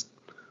 That's just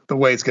the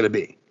way it's going to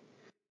be.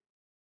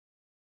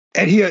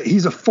 And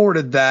he's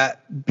afforded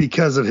that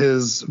because of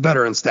his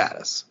veteran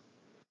status.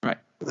 Right.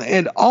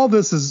 And all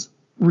this is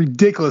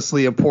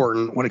ridiculously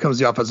important when it comes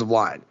to the offensive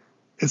line.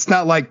 It's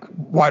not like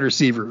wide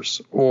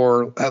receivers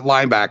or at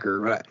linebacker,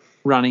 right?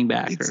 Running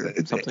back.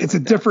 It's a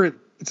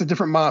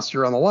different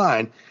monster on the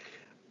line.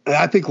 And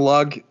I think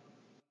Lugg,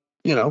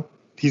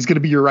 he's going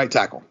to be your right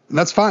tackle, and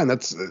that's fine.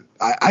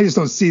 I just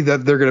don't see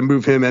that they're going to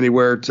move him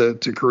anywhere to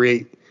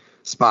create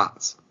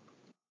spots.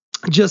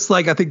 Just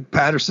like I think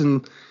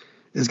Patterson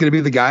is going to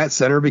be the guy at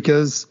center,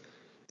 because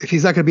if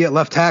he's not going to be at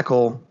left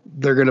tackle,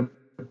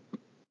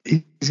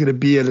 he's going to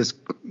be in his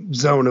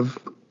zone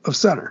of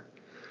center.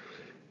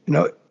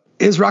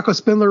 Is Rocco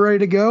Spindler ready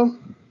to go?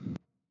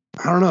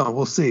 I don't know.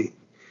 We'll see.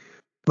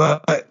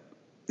 But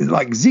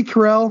like Zeke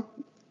Correll,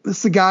 this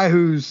is a guy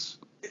who's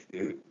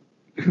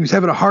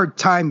having a hard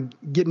time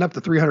getting up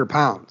to 300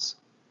 pounds.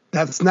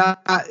 That's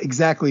not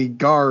exactly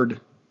guard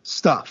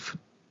stuff.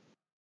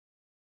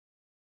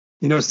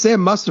 Sam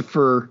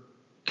Mustipher,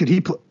 could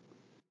he play?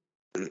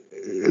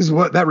 Is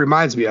what that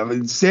reminds me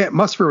of. Sam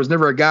Mustipher was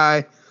never a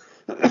guy,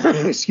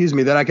 excuse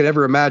me, that I could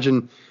ever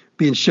imagine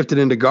being shifted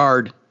into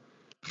guard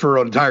for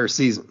an entire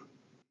season.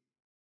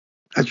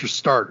 That's your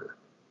starter.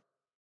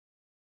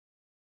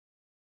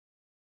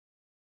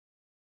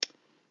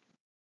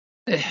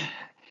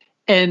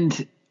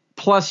 And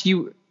plus,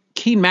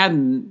 Keen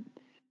Madden,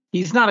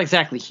 he's not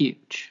exactly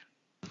huge.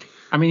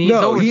 I mean, he's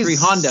over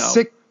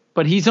 300,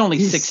 but he's only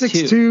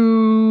 6'2".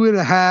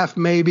 6'2.5",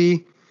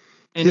 maybe.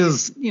 And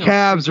his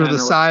calves are the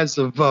size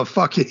of a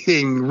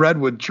fucking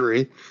redwood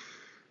tree.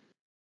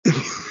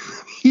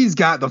 He's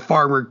got the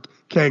farmer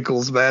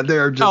cankles, man. They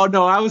are just. Oh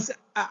no,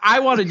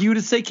 I wanted you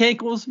to say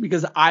cankles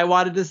because I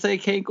wanted to say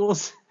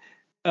cankles.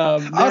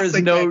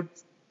 There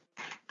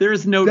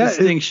is no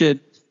distinction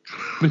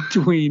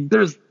between.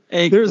 There's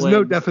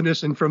no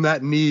definition from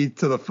that knee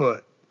to the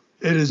foot.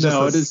 It is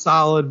just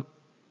solid.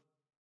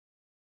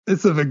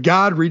 It's if a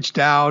god reached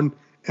down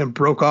and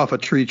broke off a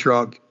tree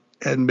trunk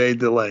and made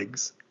the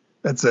legs.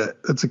 That's it.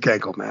 It's a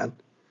cankle, man.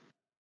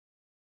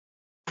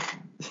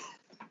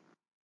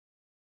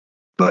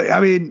 But I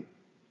mean,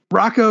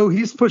 Rocco,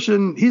 he's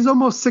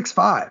almost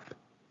 6'5"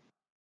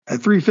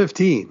 at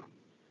 315.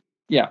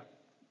 Yeah.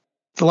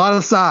 It's a lot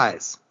of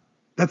size.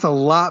 That's a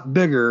lot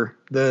bigger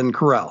than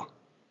Correll.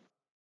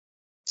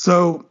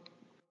 So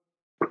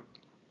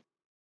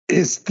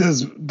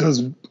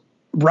does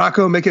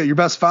Rocco make it your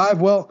best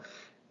five? Well,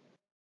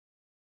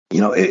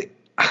 you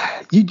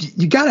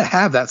got to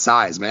have that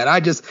size, man.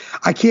 I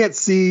can't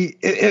see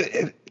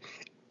it.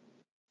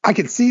 I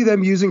could see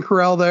them using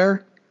Correll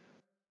there.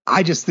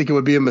 I just think it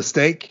would be a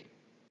mistake.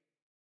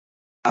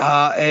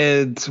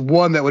 And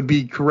one that would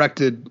be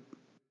corrected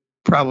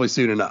probably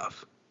soon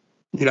enough.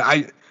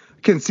 I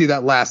can't see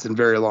that lasting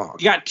very long.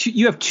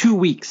 You have 2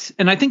 weeks.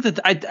 And I think that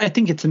I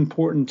think it's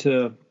important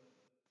to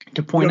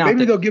point out.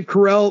 Maybe they'll give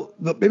Correll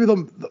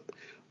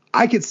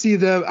I could see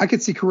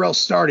Correll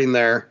starting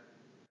there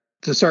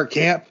to start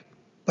camp.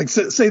 Like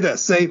say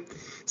this, say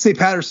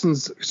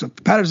Patterson's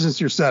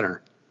your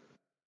center.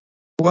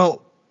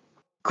 Well,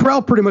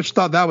 Correll pretty much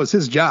thought that was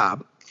his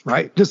job,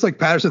 right? Just like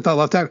Patterson thought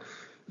left tackle.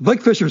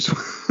 Blake Fisher's,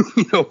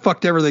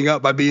 fucked everything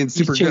up by being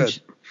super good.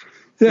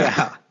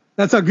 Yeah,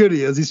 that's how good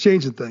he is. He's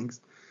changing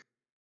things.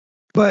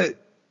 But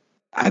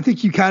I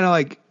think you kind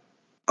of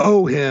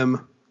owe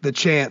him the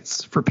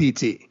chance for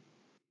PT.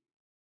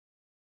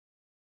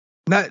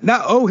 Not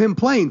owe him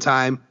playing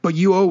time, but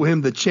you owe him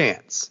the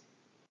chance.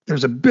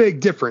 There's a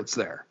big difference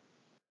there.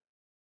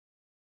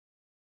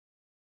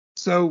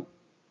 So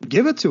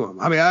give it to him.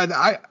 I mean,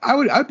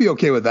 I'd be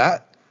okay with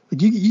that.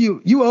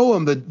 You owe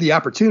him the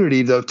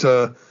opportunity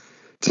to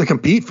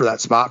compete for that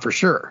spot for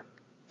sure.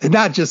 And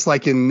not just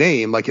in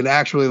name, in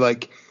actually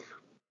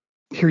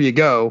here you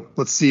go.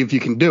 Let's see if you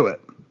can do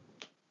it.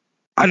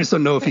 I just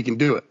don't know if he can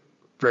do it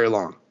very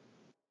long.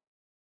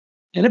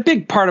 And a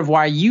big part of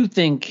why you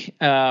think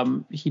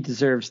he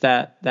deserves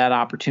that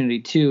opportunity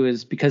too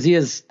is because he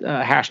is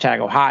hashtag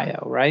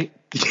Ohio, right?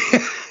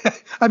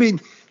 I mean,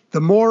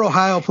 the more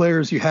Ohio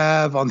players you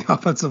have on the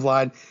offensive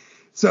line.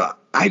 So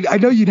I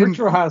know you didn't.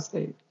 Ohio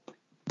State.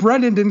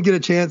 Brendan didn't get a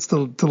chance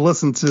to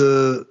listen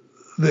to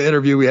the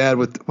interview we had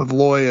with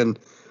Loy and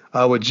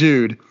with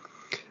Jude,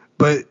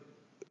 but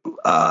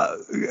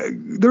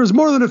there was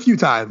more than a few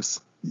times,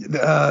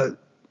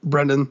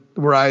 Brendan,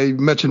 where I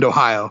mentioned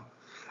Ohio.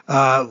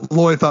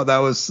 Loy thought that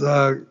was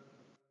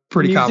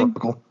pretty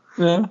comical.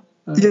 Yeah.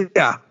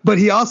 Yeah. But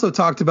he also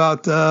talked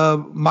about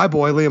my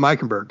boy, Liam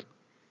Eichenberg,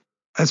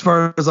 as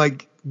far as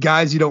like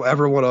guys you don't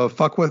ever want to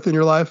fuck with in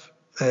your life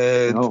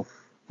and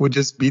would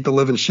just beat the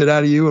living shit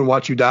out of you and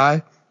watch you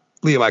die.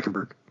 Liam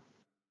Eichenberg.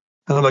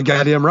 And I'm like,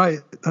 goddamn right.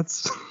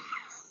 That's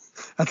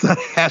that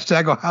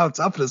hashtag Ohio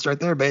toughness right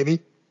there, baby.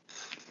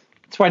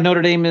 That's why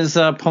Notre Dame is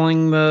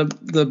pulling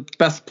the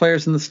best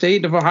players in the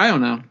state of Ohio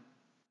now.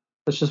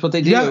 That's just what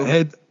they do.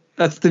 Yeah,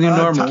 that's the new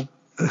normal.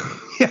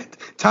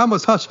 Tom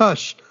was hush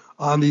hush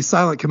on the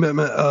silent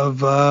commitment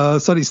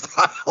of Sonny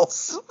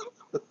Styles.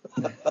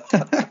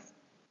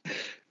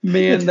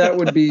 Man, that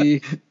would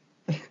be.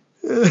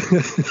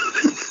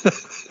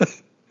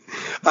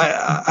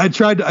 I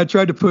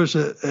tried to push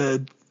it,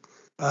 and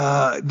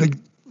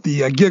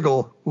the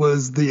giggle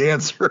was the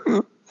answer.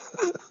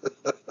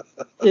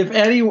 If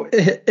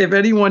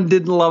anyone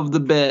didn't love the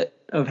bit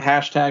of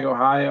hashtag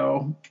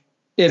Ohio,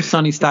 if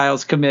Sonny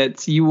Styles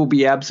commits, you will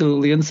be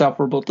absolutely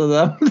insufferable to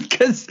them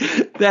because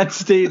that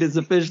state is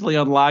officially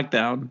on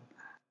lockdown.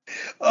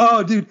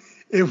 Oh, dude,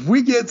 if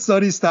we get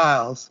Sonny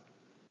Styles,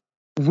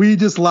 we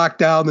just lock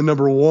down the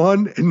number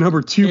 1 and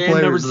number 2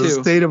 players of the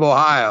state of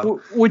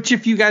Ohio. Which,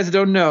 if you guys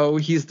don't know,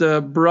 he's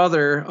the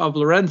brother of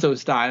Lorenzo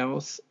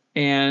Styles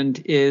and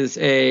he's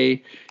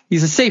a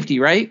safety,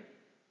 right?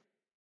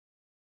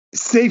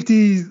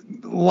 Safety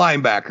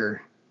linebacker.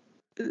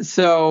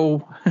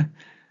 So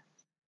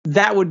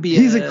that would be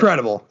he's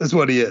incredible is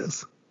what he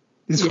is.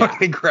 He's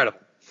fucking incredible.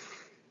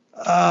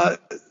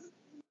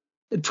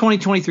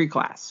 2023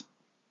 class.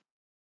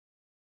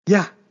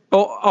 Yeah.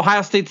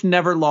 Ohio State's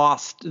never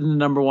lost in the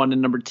number 1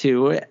 and number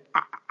 2.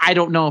 I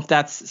don't know if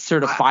that's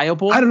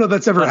certifiable. I don't know if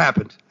that's ever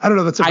happened. I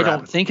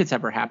don't think it's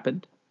ever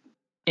happened.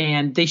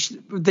 And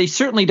they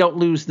certainly don't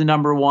lose the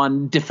number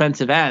 1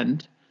 defensive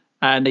end.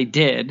 And they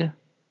did.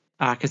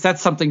 Because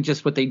that's something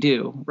just what they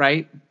do,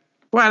 right?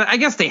 Well, I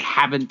guess they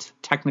haven't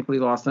technically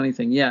lost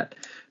anything yet,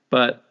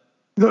 but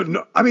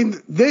no. I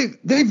mean,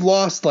 they've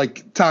lost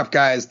like top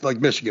guys like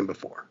Michigan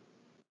before,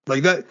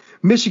 like that.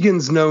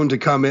 Michigan's known to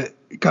come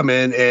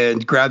in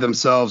and grab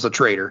themselves a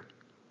traitor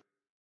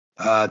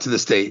to the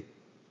state.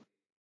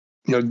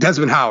 You know,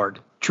 Desmond Howard,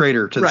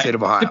 traitor to the state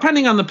of Ohio.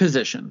 Depending on the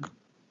position,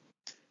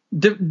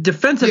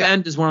 defensive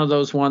end is one of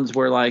those ones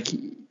where like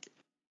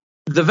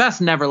the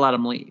vest never let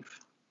him leave.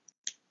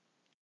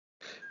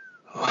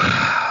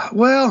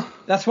 Well,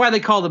 that's why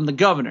they called him the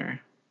governor,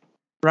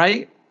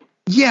 right?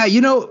 Yeah, you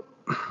know,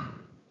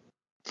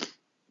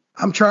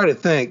 I'm trying to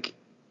think.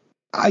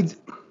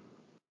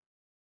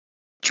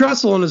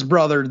 Tressel and his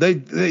brother,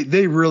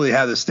 they really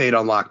had the state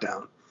on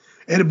lockdown,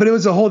 but it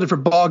was a whole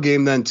different ball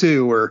game then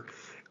too. Where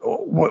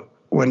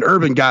when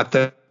Urban got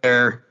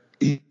there,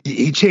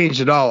 he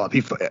changed it all up.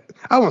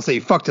 I won't say he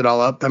fucked it all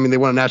up. I mean, they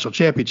won a national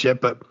championship,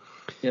 but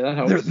yeah, that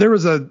helps. There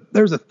was a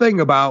thing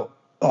about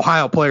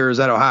Ohio players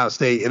at Ohio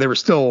State, and they were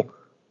still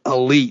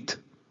elite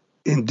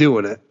in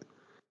doing it.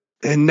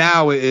 And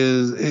now it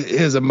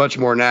is a much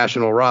more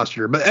national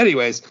roster. But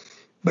anyways,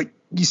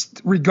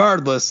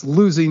 regardless,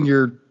 losing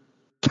your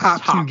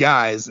top 2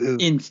 guys is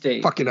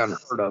in-state fucking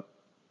unheard of.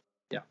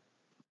 Yeah.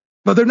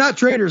 But they're not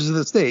traitors to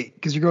the state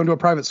because you're going to a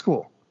private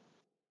school.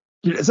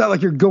 It's not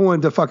like you're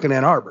going to fucking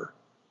Ann Arbor.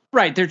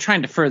 Right. They're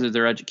trying to further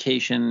their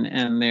education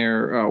and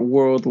their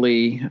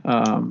worldly,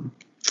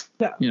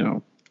 you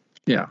know.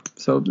 Yeah,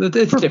 so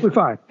it's perfectly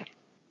fine.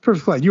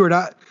 Perfectly fine. You are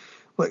not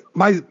like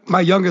my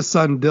youngest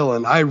son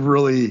Dylan. I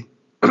really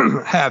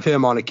have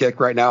him on a kick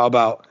right now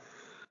about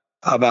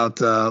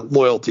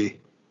loyalty,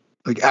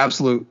 like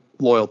absolute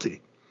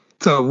loyalty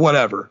to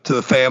whatever, to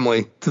the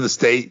family, to the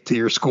state, to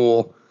your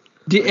school.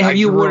 Have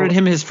you awarded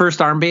him his first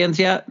armbands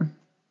yet?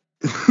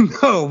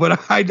 No, but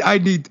I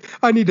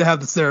need to have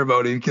the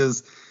ceremony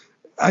because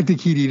I think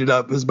he'd eat it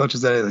up as much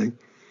as anything.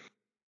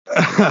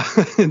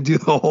 And do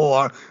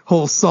the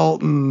whole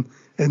salt and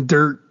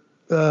dirt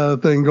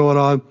thing going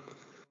on.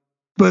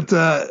 But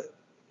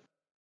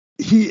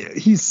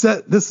he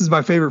said, this is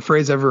my favorite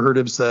phrase I ever heard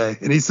him say,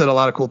 and he said a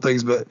lot of cool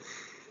things, but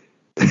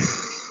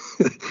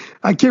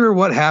I can't remember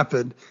what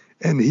happened.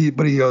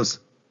 But he goes,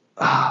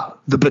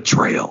 the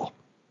betrayal.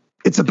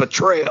 It's a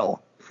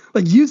betrayal.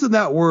 Like using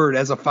that word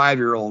as a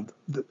 5-year-old,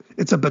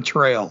 it's a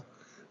betrayal.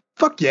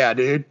 Fuck yeah,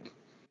 dude.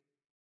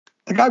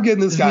 Like I'm getting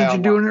this guy.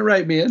 You're doing it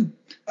right, man.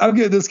 I'm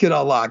getting this kid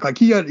on lock. Like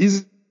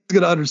he's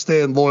going to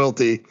understand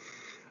loyalty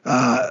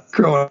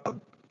growing up.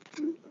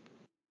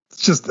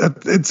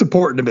 It's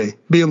important to me.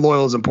 Being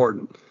loyal is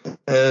important.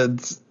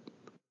 And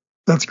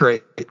that's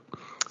great.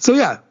 So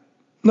yeah,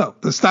 no,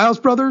 the Styles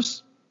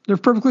brothers, They're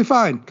perfectly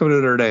fine coming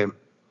to Notre Dame.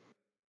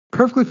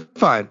 Perfectly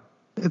fine.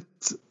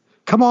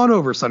 Come on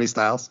over, Sonny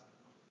Styles.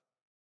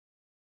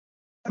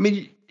 I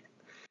mean,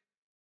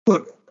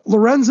 look,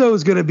 Lorenzo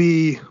is going to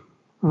be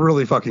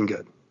really fucking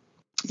good.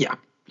 Yeah.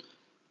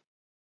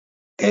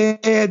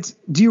 And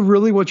do you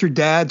really want your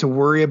dad to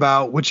worry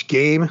about which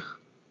game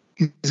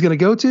he's going to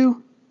go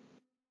to?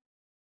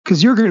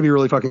 Because you're going to be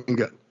really fucking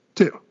good,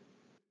 too.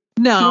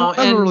 No,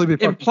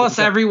 and plus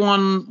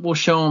everyone will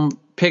show him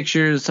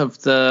pictures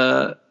of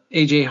the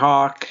AJ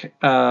Hawk,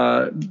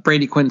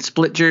 Brady Quinn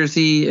split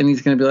jersey, and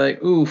he's going to be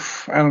like,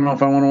 oof, I don't know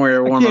if I want to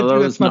wear one of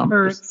those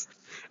numbers.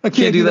 I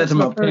can't do that to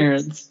my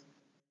parents.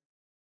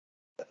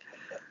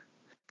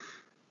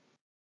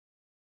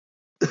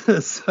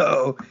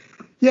 So,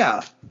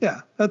 yeah,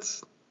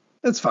 that's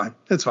fine.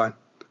 It's fine.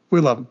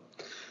 We love him.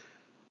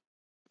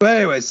 But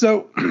anyway,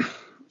 so, all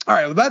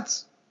right, well,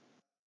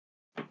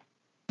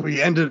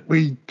 we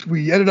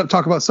ended up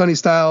talking about Sonny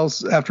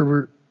Styles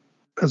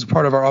as a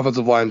part of our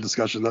offensive line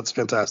discussion. That's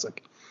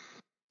fantastic.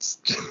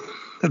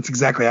 That's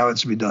exactly how it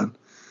should be done.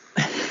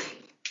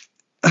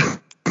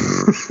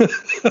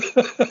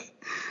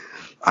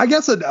 I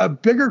guess a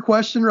bigger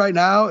question right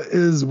now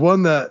is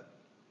one that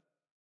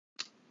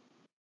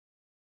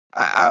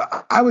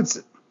I would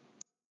say,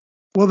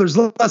 well, there's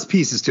less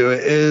pieces to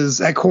it, is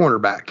at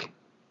cornerback.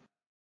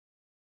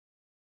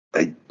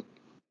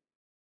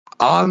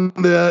 On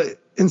the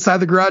Inside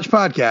the Garage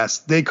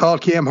podcast, they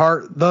called Cam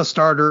Hart the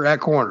starter at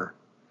corner.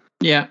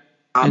 Yeah,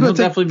 and he'll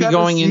definitely be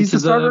going into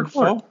the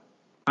fall.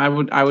 I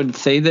would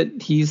say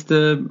that he's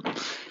the.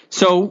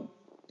 So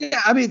yeah,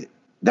 I mean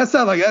that's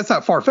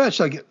not far fetched.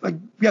 Like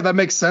yeah, that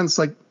makes sense.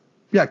 Like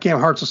yeah, Cam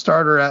Hart's a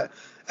starter at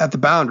the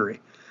boundary.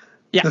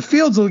 Yeah, the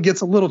field gets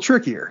a little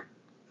trickier.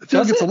 The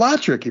field gets a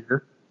lot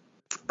trickier.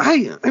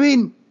 I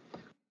mean,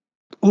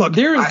 look, I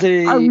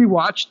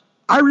rewatched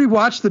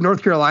the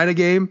North Carolina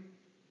game.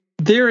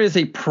 There is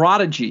a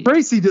prodigy.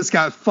 Bracey just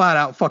got flat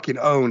out fucking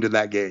owned in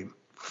that game.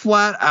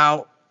 Flat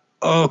out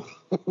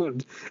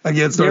owned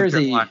against North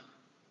Carolina.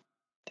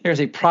 There's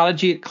a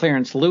prodigy at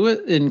Clarence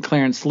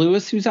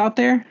Lewis who's out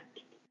there.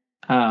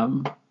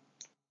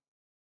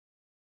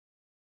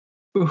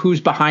 Who's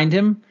behind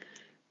him?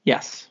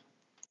 Yes.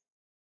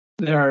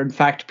 There are in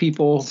fact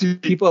people out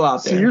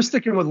there. So you're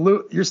sticking with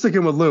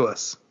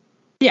Lewis.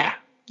 Yeah,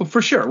 well,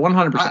 for sure,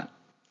 100%.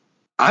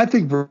 I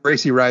think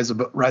Bracey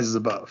rises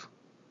above.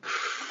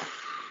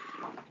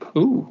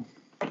 Ooh,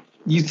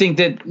 you think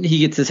that he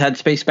gets his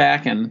headspace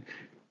back and?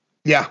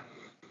 Yeah,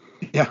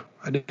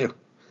 I do.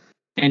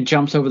 And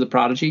jumps over the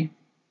prodigy.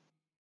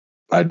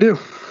 I do.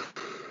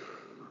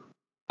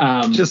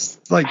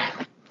 Just like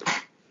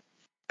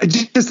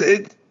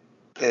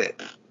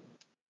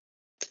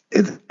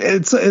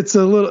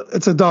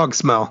it's a dog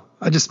smell.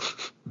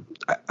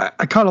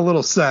 I caught a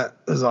little scent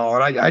is all,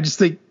 and I just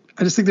think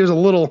there's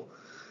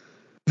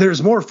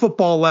more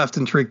football left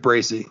in Tariq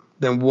Bracey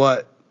than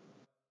what,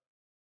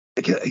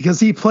 because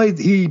he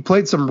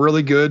played some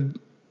really good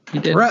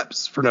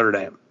reps for Notre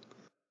Dame,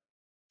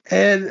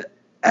 and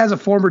as a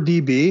former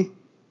DB,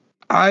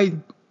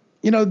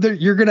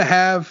 you're gonna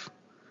have.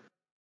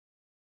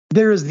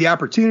 There is the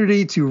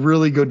opportunity to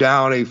really go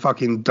down a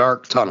fucking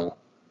dark tunnel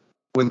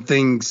when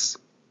things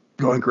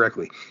go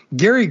incorrectly.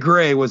 Gary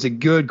Gray was a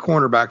good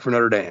cornerback for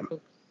Notre Dame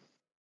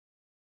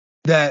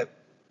that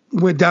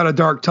went down a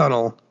dark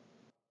tunnel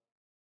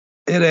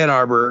in Ann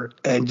Arbor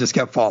and just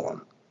kept falling.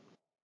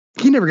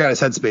 He never got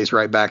his headspace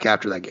right back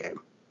after that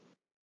game.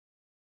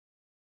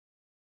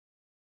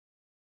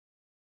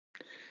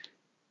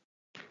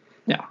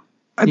 Yeah.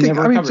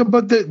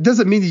 But that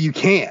doesn't mean that you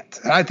can't.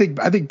 I think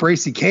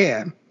Bracey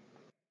can.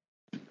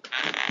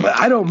 But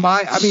I don't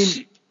mind. I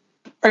mean,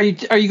 are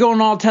you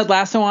going all Ted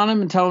Lasso on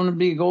him and telling him to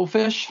be a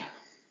goldfish?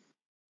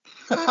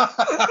 2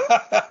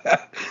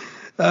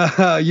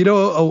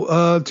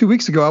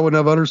 weeks ago I wouldn't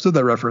have understood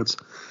that reference.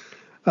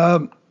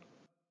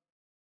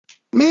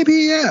 Maybe,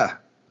 yeah.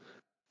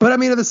 But I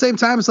mean, at the same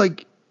time, it's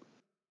like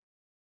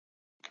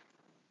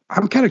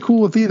I'm kind of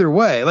cool with either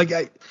way. Like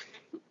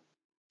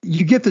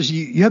you get this,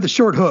 you have the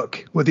short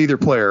hook with either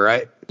player,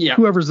 right? Yeah.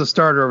 Whoever's the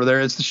starter over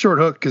there, it's the short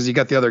hook because you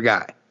got the other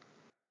guy.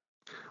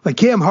 Like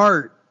Cam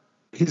Hart,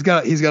 he's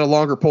got a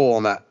longer pole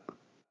on that.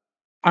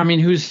 I mean,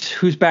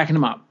 who's backing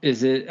him up?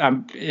 Is it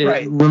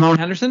right. Ramon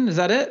Henderson? Is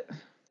that it? Is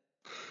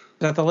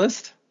that the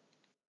list?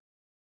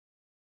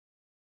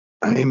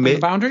 I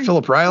mean, boundary?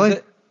 Philip Riley?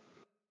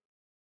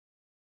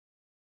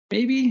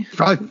 Maybe.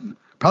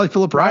 Probably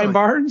Philip Riley. Ryan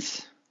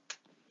Barnes?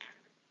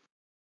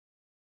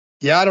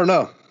 Yeah, I don't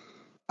know.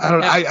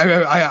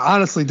 I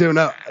honestly don't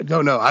know.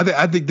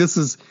 I think this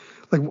is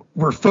like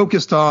we're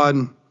focused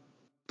on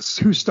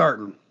who's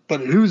starting, but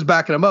who's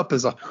backing him up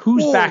is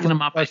backing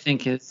him up. I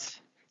think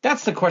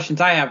that's the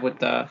questions I have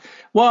with and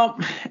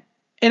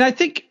I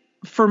think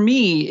for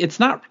me it's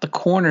not the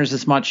corners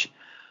as much.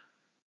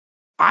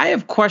 I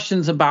have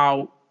questions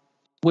about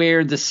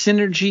where the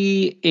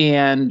synergy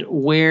and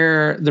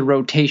where the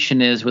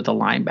rotation is with the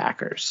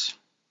linebackers,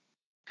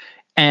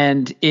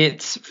 and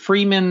it's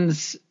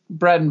Freeman's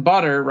bread and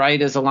butter,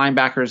 right, as a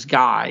linebackers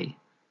guy.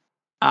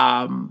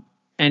 And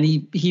and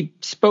he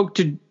spoke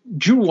to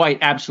Drew White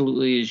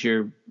absolutely as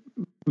your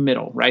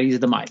middle, right? He's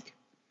the Mike.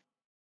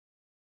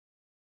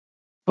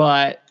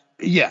 But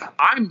yeah,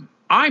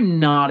 I'm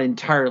not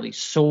entirely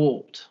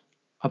sold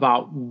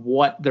about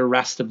what the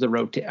rest of the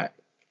rotation.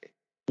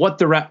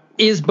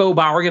 Is Bo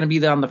Bauer going to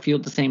be on the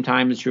field at the same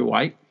time as Drew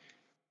White?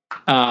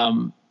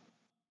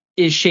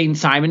 Is Shane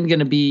Simon going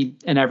to be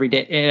an every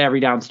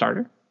down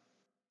starter?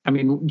 I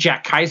mean,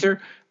 Jack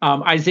Kaiser,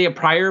 Isaiah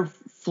Pryor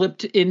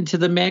flipped into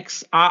the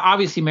mix.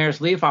 Obviously, Maris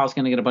Leofau is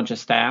going to get a bunch of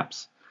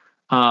snaps.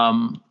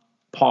 Paul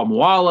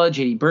Moala,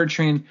 JD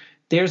Bertrand.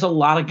 There's a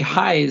lot of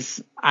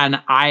guys,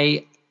 and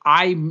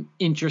I'm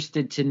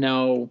interested to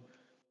know.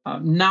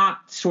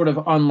 Not sort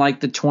of unlike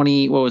the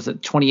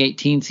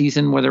 2018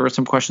 season where there were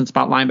some questions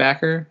about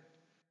linebacker.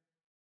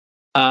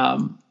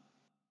 I'm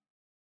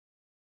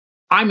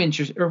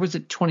interested, or was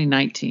it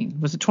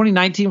 2019? Was it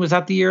 2019? Was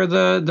that the year of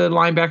the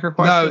linebacker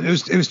question? No, it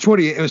was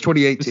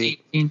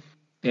 2018.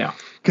 Yeah,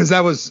 because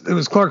it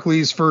was Clark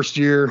Lee's first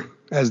year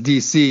as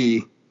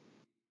DC,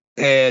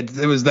 and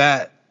it was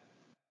that.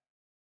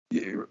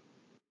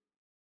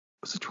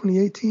 Was it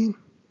 2018?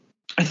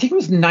 I think it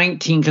was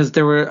 19 because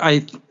there were.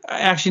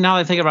 Actually, now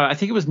that I think about it, I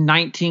think it was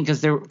 19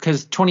 because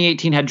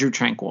 2018 had Drew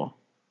Tranquill.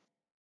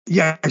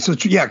 Yeah, so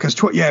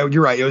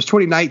you're right. It was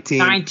 2019.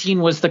 19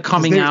 was the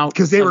coming out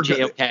because they were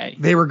JOK.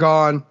 They were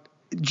gone.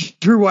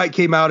 Drew White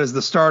came out as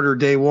the starter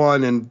day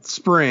one in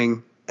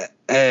spring,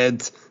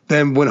 and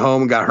then went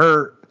home and got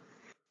hurt,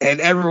 and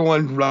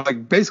everyone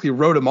basically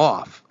wrote him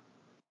off.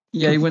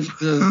 Yeah, he went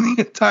the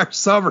entire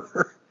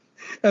summer,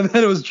 and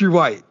then it was Drew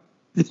White.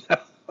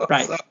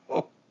 Right.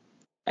 So.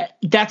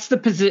 That's the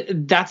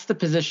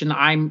position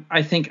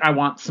I think I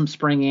want some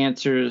spring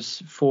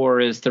answers for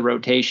is the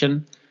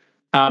rotation.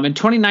 And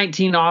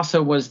 2019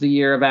 also was the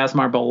year of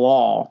Asmar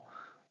Bilal,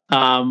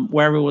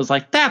 where everyone was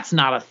like, that's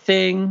not a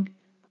thing.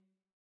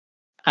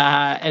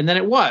 And then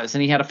it was,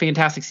 and he had a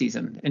fantastic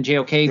season, and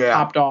JOK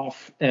popped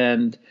off.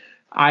 And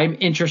I'm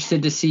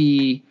interested to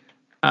see,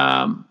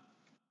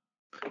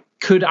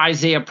 could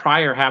Isaiah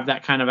Pryor have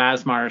that kind of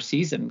Asmar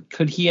season?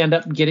 Could he end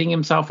up getting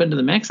himself into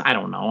the mix? I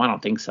don't know. I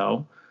don't think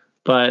so.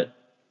 But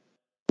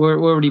where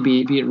would he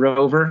be? Be it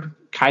Rover?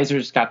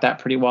 Kaiser's got that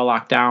pretty well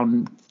locked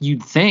down,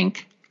 you'd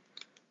think.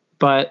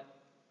 But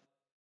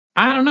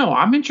I don't know.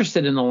 I'm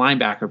interested in the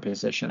linebacker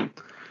position.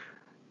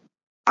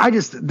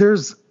 There's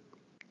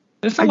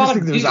a lot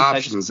of there's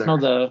options there.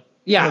 There's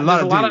a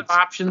lot of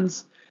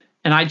options,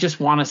 and I just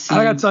want to see.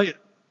 I gotta tell you,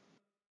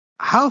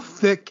 how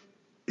thick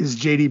is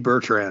JD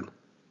Bertrand?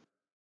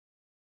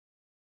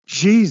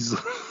 Jeez,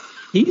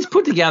 he's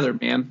put together,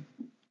 man.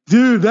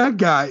 Dude, that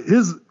guy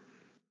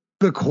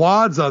the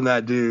quads on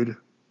that dude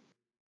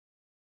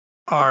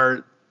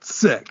are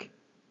sick.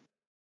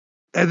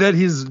 And then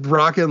he's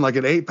rocking like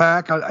an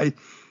 8-pack.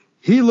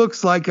 He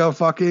looks like a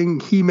fucking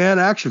He-Man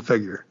action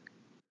figure.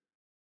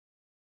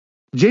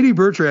 JD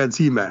Bertrand's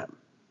He-Man.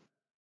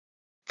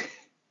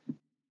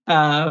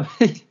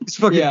 He's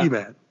fucking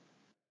He-Man.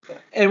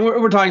 And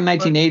we're talking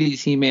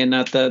 1980s He-Man,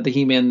 not the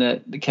He-Man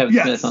that Kevin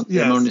Smith on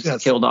Simone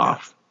just killed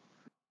off.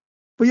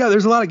 But yeah,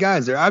 there's a lot of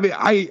guys there. I mean,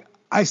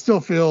 I still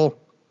feel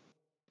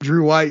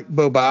Drew White,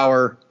 Bo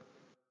Bauer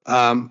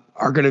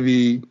are going to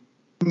be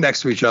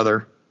next to each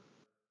other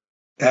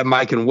at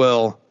Mike and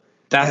Will.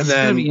 That's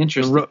going to be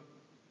interesting.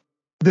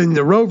 Then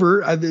the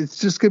Rover, it's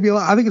just going to be a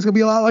lot. I think it's going to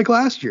be a lot like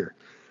last year.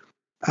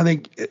 I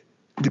think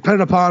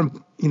depending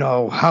upon,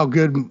 how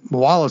good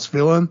Moala's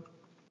feeling.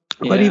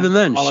 Yeah, but even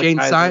then,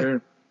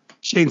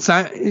 Shane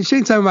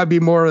Simon might be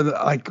more of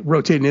like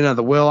rotating in on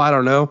the Will. I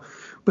don't know.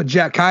 But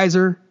Jack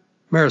Kaiser,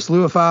 Maris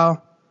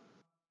Leofau.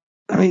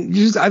 I mean,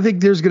 I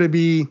think there's going to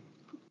be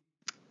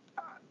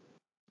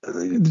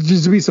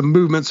some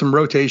movement, some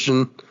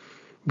rotation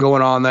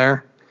going on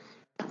there.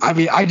 I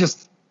mean,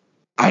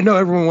 I know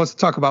everyone wants to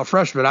talk about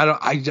freshmen.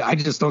 I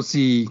just don't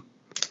see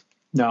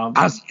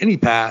any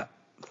path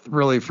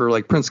really for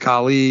like Prince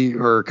Kali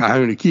or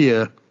Kahuna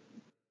Kia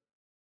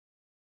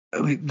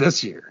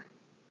this year.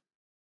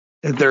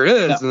 If there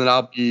is, then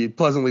I'll be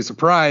pleasantly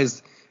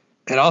surprised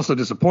and also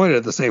disappointed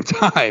at the same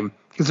time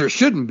because there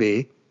shouldn't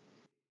be.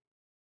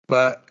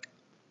 But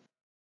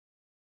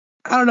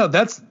I don't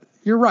know.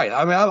 You're right.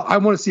 I mean, I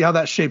want to see how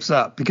that shapes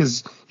up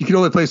because you can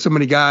only play so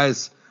many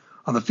guys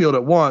on the field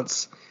at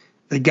once.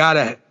 They got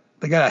a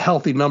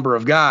healthy number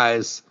of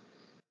guys.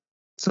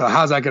 So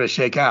how's that going to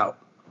shake out?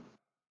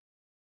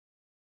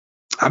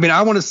 I mean,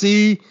 I want to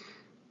see,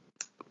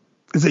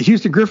 is it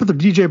Houston Griffith or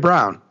DJ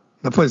Brown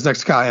that plays next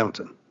to Kyle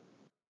Hamilton?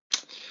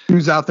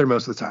 Who's out there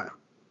most of the time?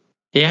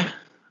 Yeah.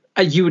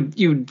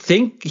 You'd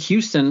think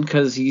Houston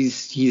because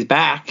he's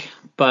back,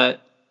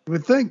 but you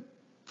would think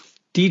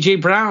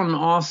DJ Brown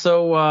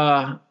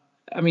also,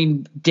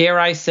 dare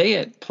I say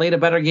it, played a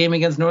better game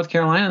against North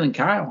Carolina than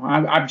Kyle.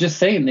 I'm just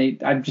saying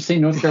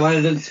North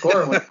Carolina didn't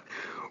score.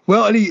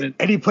 Well, and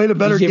he played a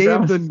better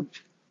game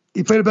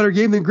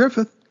than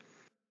Griffith.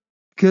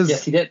 Because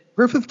yes, he did.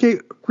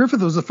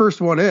 Griffith was the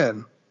first one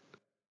in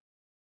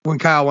when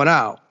Kyle went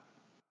out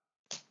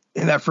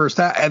in that first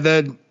half, and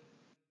then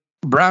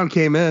Brown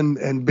came in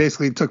and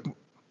basically took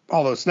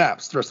all those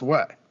snaps the rest of the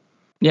way.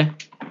 Yeah.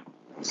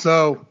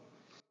 So,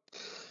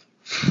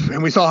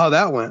 and we saw how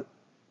that went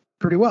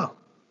pretty well.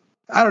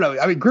 I don't know.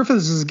 I mean,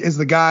 Griffiths is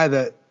the guy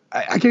that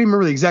I can't even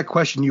remember the exact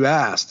question you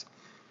asked,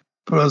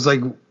 but I was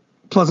like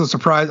pleasant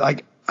surprise.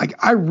 Like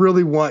I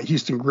really want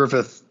Houston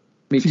Griffith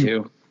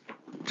to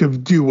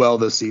do well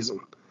this season.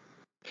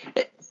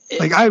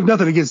 Like I have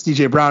nothing against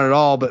DJ Brown at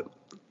all, but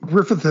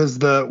Griffith was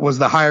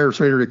the higher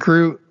rated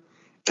recruit.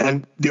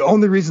 And the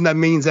only reason that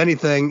means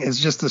anything is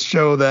just to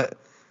show that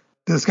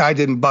this guy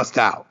didn't bust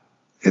out.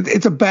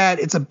 It's a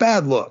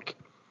bad look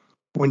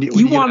when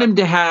you want him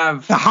to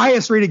have the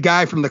highest rated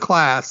guy from the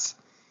class.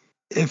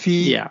 If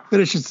he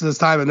finishes his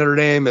time at Notre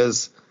Dame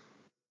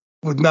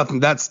with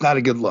nothing, that's not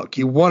a good look.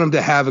 You want him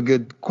to have a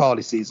good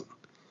quality season.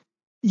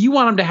 You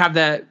want him to have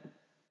that,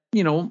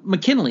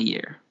 McKinley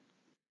year.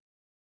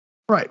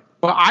 Right.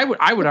 Well,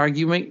 I would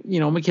argue,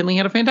 McKinley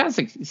had a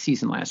fantastic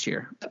season last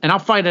year, and I'll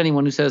fight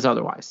anyone who says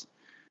otherwise.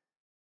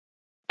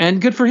 And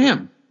good for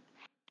him,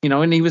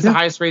 and he was the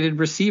highest rated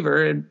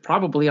receiver, and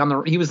probably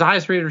he was the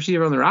highest rated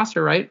receiver on the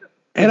roster, right?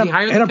 And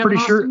I'm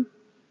pretty sure.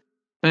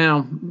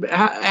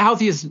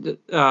 Healthy is the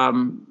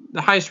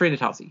highest rated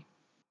healthy.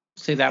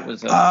 Say that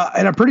was. And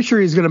I'm pretty sure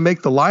he's going to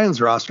make the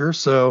Lions roster.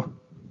 So,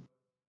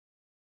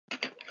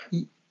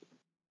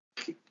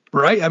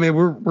 right? I mean,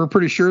 we're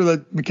pretty sure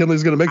that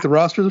McKinley's going to make the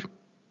roster.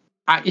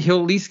 He'll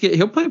at least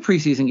he'll play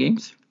preseason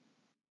games.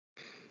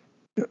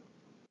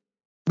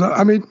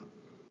 I mean,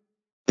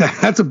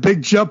 that's a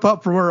big jump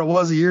up from where it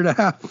was a year and a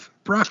half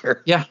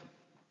prior. Yeah.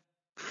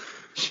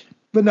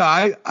 But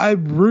no,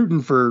 I'm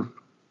rooting for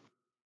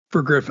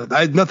Griffith.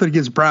 I had nothing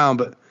against Brown,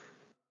 but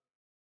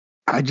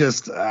I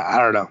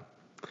don't know.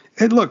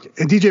 And look,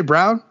 and DJ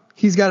Brown,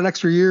 he's got an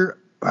extra year.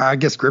 I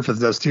guess Griffith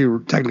does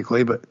too,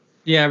 technically, but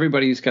yeah,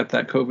 everybody's got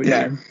that COVID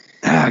year.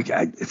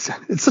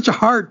 It's such a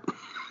hard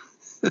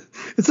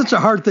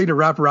thing to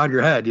wrap around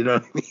your head. You know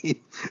what I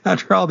mean?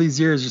 After all these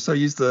years, you're so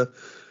used to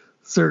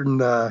certain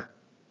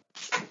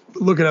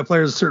looking at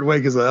players a certain way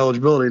because of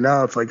eligibility.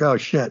 Now it's like, oh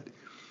shit.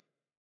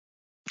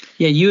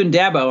 Yeah, you and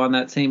Dabo on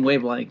that same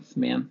wavelength,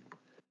 man.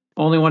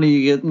 Only one of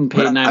you getting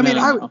paid $9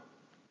 million.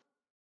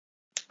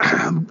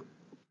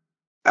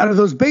 Out of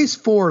those base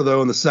 4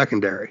 though in the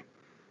secondary,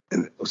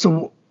 and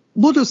so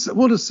we'll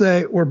just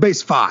say we're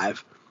base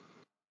 5.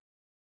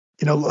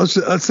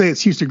 Let's say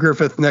it's Houston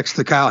Griffith next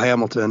to Kyle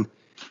Hamilton,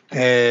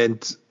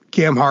 and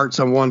Cam Hart's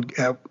on one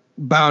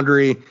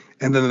boundary,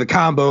 and then the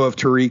combo of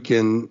Tariq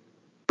and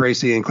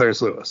Bracy and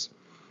Clarence Lewis.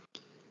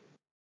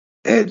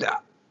 And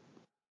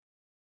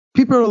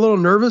people are a little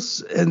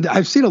nervous, and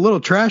I've seen a little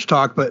trash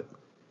talk, but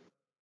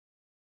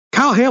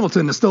Kyle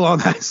Hamilton is still on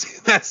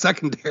that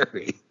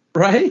secondary.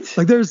 Right?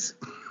 Like there's,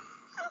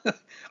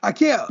 I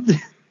can't,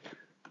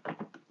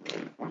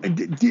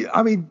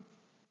 I mean.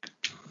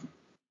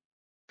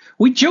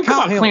 We joke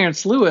about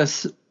Clarence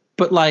Lewis,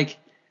 but like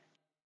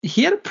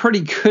he had a pretty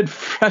good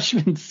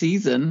freshman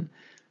season,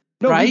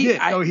 right?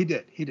 He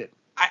did. He did.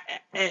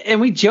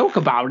 And we joke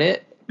about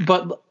it,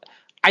 but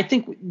I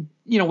think,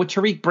 with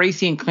Tariq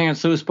Bracy and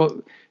Clarence Lewis, but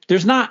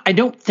I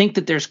don't think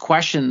that there's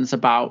questions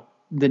about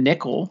the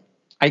nickel.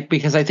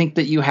 Because I think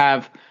that you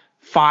have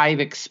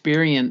 5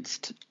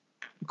 experienced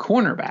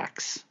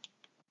cornerbacks,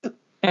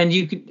 and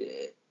you could.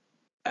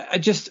 I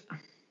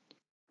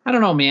don't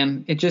know,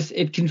 man.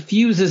 It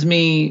confuses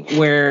me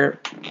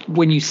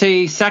when you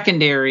say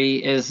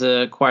secondary is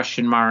a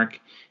question mark,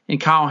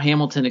 and Kyle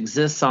Hamilton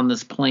exists on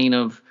this plane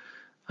of,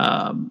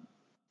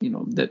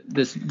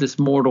 this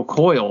mortal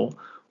coil.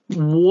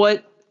 How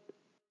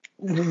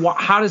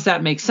does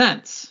that make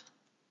sense?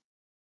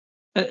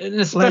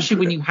 And especially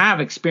when you have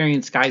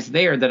experienced guys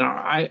there that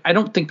I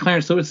don't think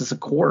Clarence Lewis is a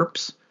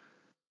corpse.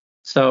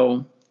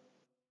 So,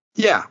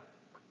 yeah.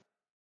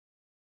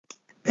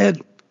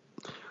 And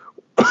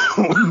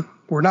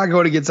we're not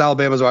going against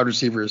Alabama's wide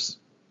receivers.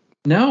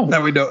 No.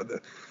 That we know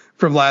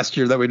from last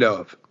year that we know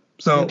of.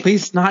 So at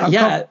least not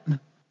yet.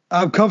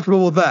 I'm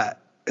comfortable with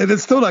that. And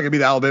it's still not going to be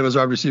the Alabama's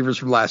wide receivers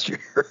from last year.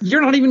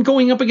 You're not even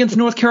going up against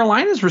North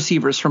Carolina's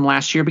receivers from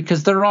last year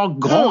because they're all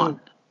gone. No.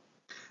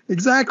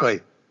 Exactly.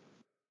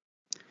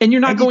 And you're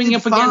not going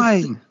up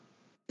against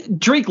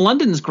Drake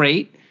London's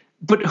great,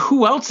 but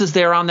who else is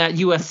there on that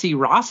USC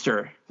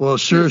roster? Well,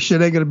 sure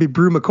shit ain't going to be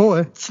Brew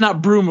McCoy. It's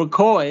not Brew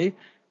McCoy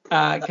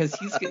because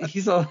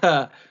he's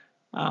a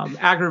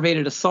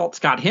aggravated assault's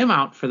got him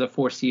out for the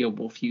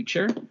foreseeable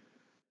future.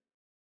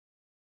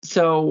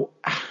 So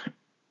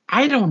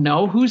I don't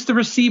know who's the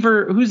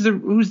receiver. Who's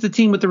the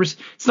team with the?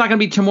 It's not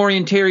going to be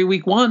Tamorrion Terry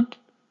week 1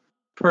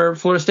 for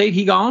Florida State.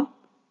 He gone.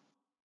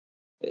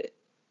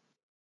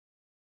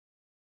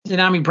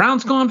 Denami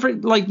Brown's gone for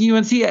like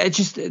UNC. It's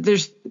just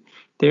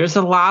there's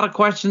a lot of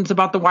questions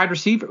about the wide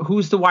receiver.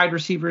 Who's the wide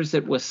receivers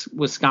at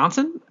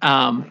Wisconsin?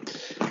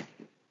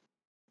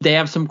 They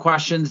have some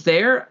questions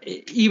there.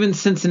 Even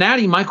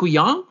Cincinnati, Michael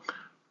Young,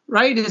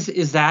 right?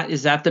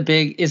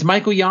 Is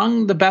Michael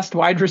Young the best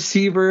wide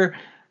receiver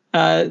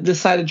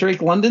this side of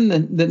Drake London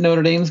that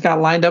Notre Dame's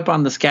got lined up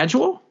on the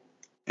schedule?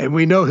 And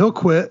we know he'll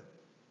quit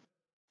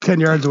 10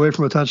 yards away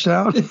from a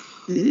touchdown.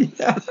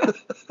 Yeah.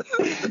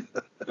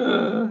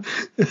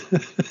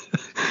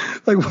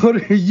 Like,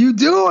 what are you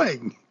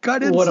doing?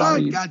 Cut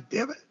inside, God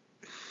damn it.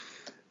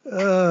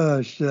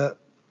 Oh, shit.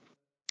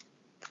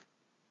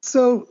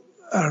 So,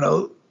 I don't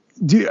know.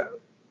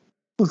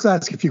 Let's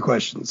ask a few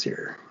questions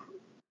here.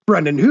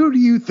 Brendan, who do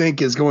you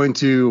think is going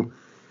to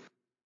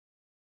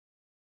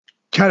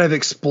kind of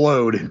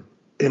explode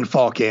in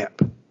fall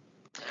camp?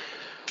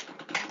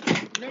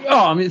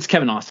 It's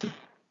Kevin Austin.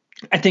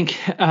 I think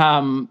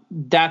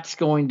that's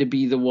going to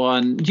be the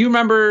one. Do you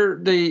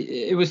remember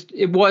it was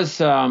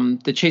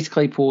the Chase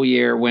Claypool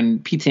year when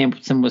Pete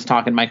Sampson was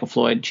talking Michael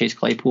Floyd, Chase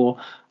Claypool?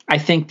 I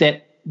think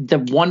that the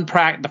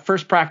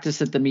first practice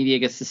that the media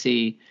gets to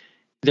see,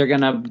 they're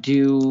going to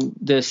do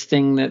this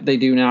thing that they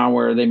do now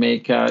where they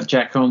make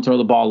Jack Cohn throw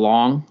the ball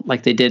long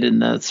like they did in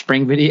the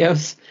spring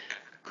videos.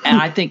 And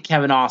I think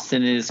Kevin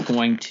Austin is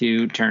going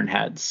to turn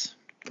heads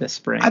this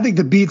spring. I think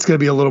the beat's going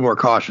to be a little more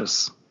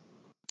cautious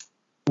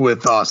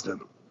with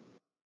Austin.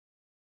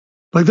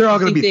 Like, they're all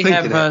going to be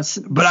thinking it.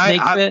 But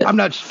I'm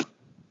not.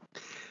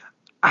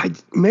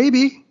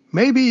 Maybe,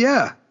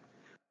 yeah.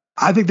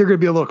 I think they're going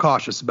to be a little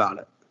cautious about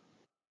it.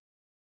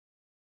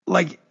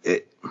 Like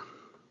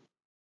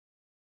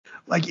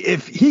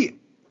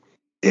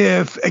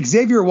if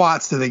Xavier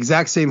Watts did the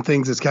exact same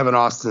things as Kevin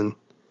Austin,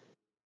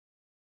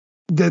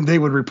 then they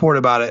would report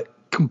about it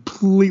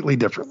completely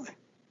differently,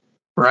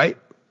 right?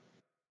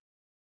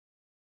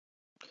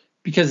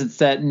 Because it's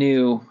that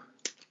new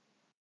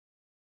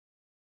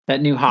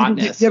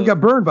hotness. You got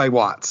burned by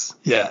Watts.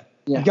 Yeah.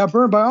 You got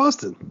burned by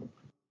Austin.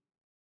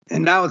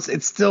 And now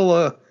it's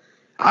still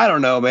I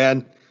don't know,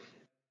 man.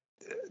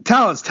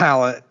 Talent's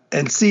talent,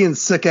 and seeing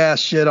sick ass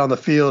shit on the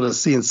field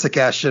is seeing sick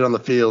ass shit on the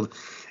field.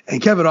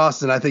 And Kevin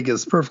Austin, I think,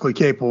 is perfectly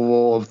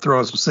capable of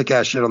throwing some sick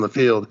ass shit on the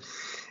field.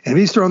 And if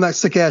he's throwing that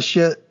sick ass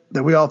shit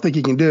that we all think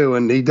he can do,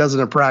 and he does it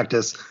in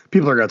practice,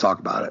 people are going to talk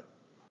about it.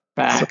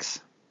 Facts.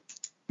 So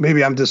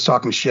maybe I'm just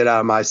talking shit out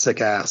of my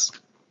sick ass.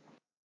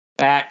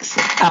 Facts.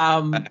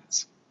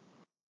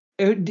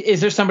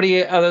 Is there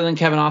somebody other than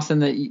Kevin Austin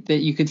that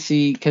you could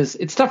see? Because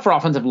it's tough for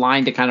offensive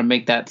line to kind of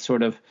make that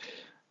sort of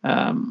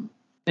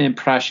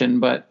impression.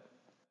 But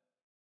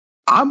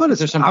I'm gonna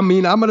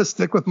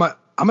stick with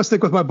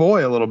my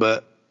boy a little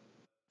bit,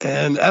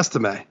 and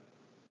Estime.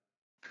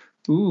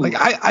 Ooh. Like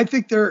I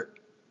think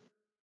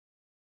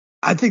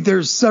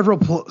there's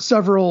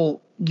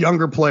several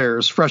younger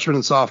players, freshman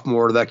and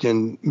sophomore, that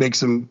can make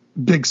some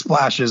big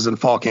splashes in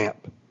fall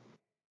camp,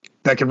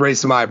 that can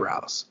raise some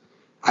eyebrows.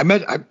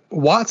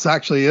 Watts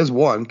actually is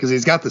one because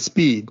he's got the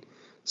speed.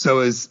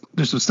 So there's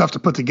some stuff to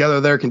put together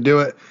there, can do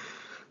it.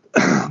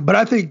 But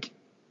I think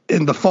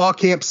in the fall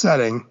camp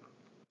setting,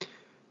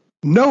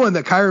 knowing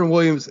that Kyron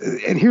Williams,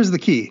 and here's the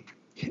key,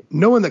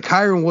 knowing that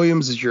Kyron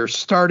Williams is your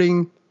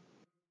starting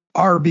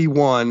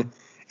RB1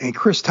 and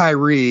Chris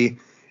Tyree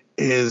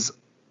is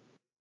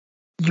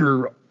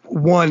your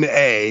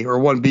 1A or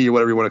 1B or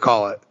whatever you want to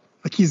call it,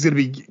 like he's going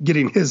to be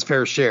getting his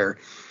fair share.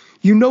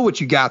 You know what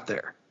you got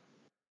there.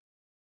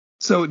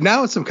 So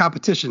now it's some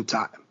competition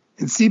time,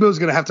 and Sibo's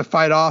going to have to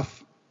fight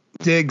off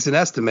Diggs and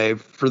Estime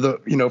for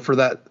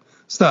that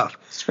stuff.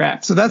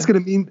 Scraps. So that's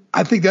going to mean,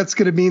 I think that's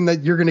going to mean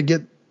that you're going to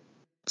get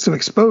some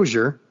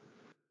exposure.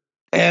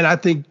 And I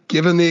think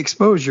given the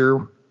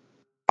exposure,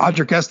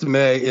 Audric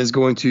Estime is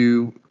going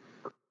to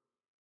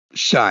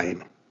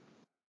shine.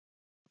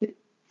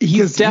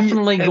 He's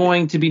definitely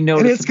going to be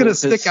noticeable. And it's going to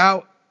stick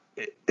out.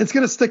 It's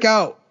going to stick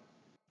out.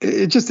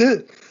 It just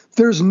is.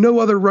 There's no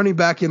other running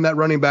back in that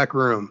running back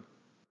room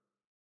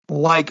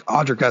like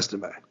Audric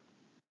Estime.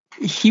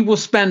 He will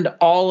spend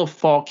all of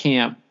fall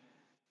camp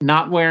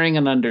not wearing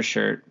an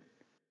undershirt.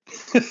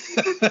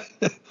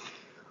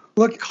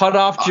 Look, cut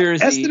off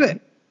jersey, Estime,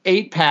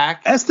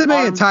 8-pack. Estime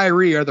and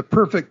Tyree are the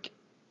perfect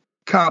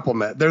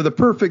complement. They're the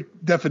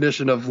perfect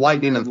definition of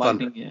lightning and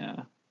thunder.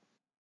 Yeah.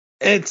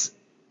 It's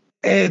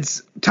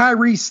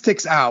Tyree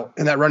sticks out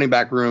in that running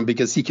back room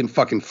because he can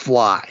fucking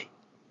fly.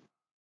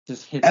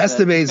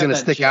 Estime is going to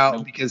stick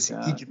out because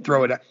he can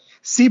throw it out.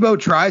 Sibo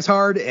tries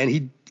hard and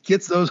he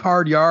gets those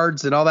hard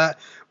yards and all that,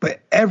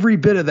 but every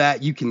bit of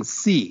that you can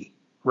see,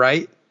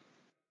 right?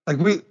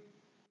 Like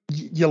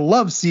you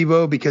love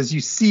Sibo because you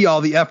see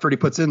all the effort he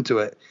puts into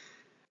it.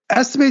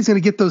 Estime is going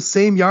to get those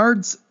same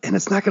yards and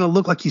it's not going to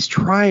look like he's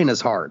trying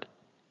as hard.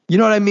 You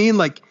know what I mean?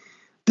 Like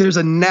there's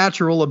a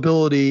natural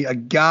ability, a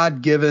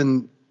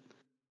God-given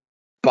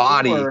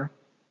body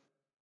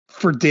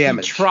for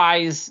damage. He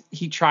tries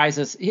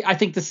I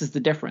think this is the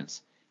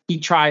difference. He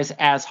tries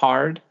as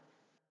hard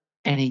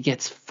and he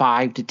gets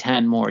 5 to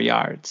 10 more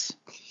yards.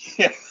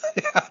 Yeah,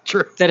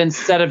 true. That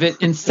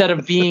instead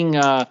of being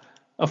a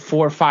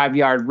 4 or 5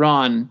 yard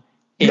run,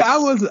 it's I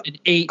wasn't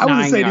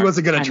saying he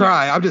wasn't going to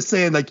try. I'm just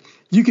saying, like,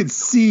 you could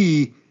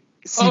see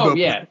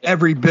Sibo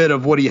every bit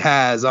of what he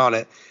has on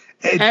it.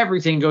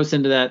 Everything goes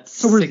into that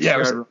 6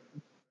 yard.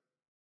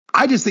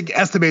 I just think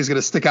Estime is going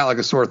to stick out like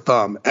a sore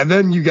thumb. And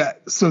then you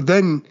got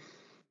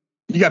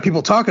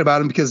people talking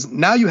about him because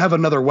now you have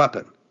another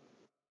weapon.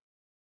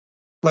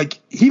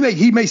 Like he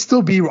may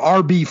still be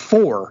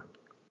RB4,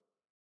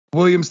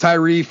 Williams,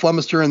 Tyree,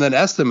 Flemister, and then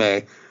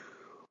Estime.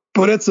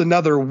 But it's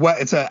another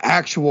it's an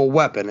actual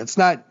weapon. It's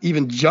not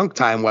even junk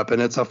time weapon.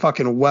 It's a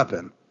fucking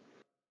weapon.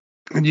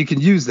 And you can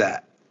use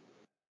that.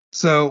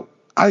 So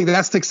I think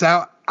that sticks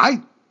out.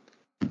 And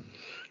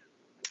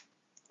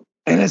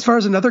as far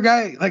as another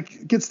guy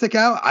like could stick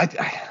out,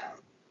 I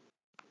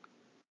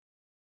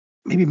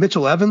maybe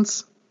Mitchell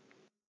Evans.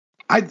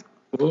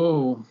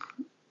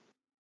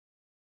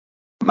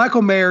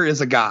 Michael Mayer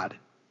is a god.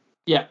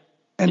 Yeah.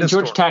 And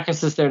George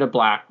Takis is there to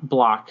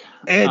block.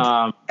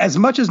 And as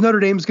much as Notre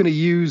Dame's going to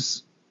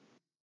use,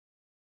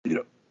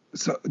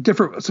 some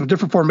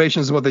different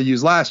formations than what they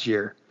used last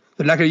year,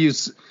 they're not going to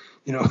use,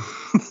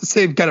 the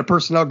same kind of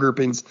personnel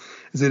groupings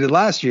as they did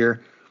last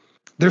year.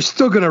 They're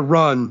still going to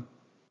run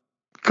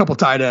a couple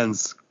tight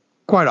ends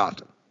quite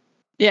often.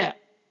 Yeah.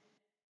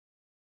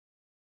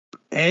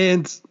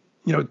 And,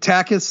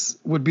 Takis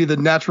would be the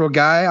natural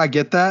guy. I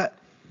get that.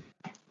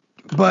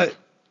 But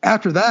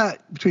after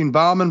that, between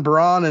Bauman,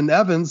 Braun, and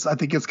Evans, I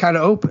think it's kind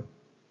of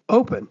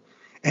open.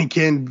 And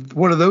can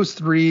one of those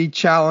three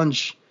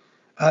challenge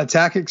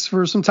Takis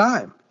for some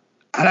time?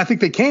 And I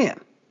think they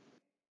can.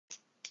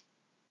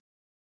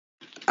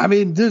 I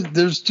mean,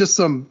 there's just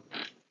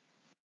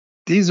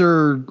these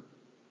are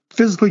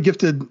physically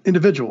gifted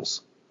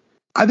individuals.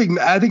 I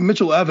think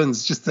Mitchell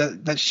Evans, just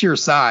that sheer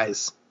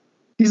size,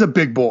 he's a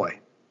big boy.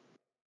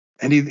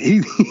 And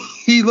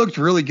he looked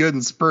really good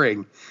in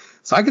spring.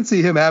 So I could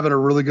see him having a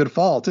really good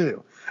fall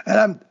too.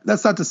 And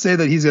that's not to say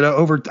that he's going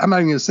to I'm not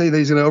even going to say that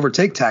he's going to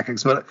overtake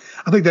Takis, but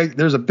I think that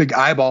there's a big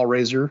eyeball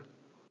raiser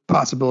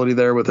possibility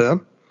there with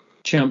him.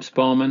 Chimps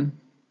Bowman.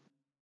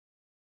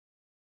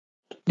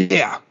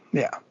 Yeah.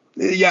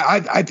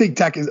 I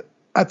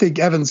think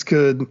Evans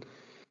could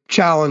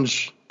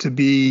challenge to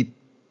be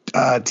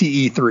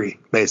TE3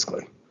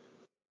 basically.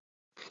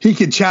 He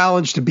could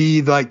challenge to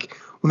be like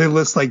when they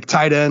list like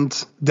tight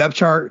end depth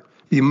chart,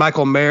 be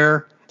Michael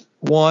Mayer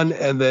 1,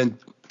 and then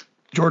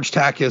George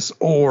Takis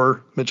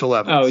or Mitchell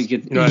Evans. Oh, he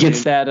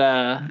gets that.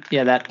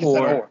 That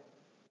or.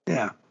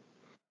 Yeah.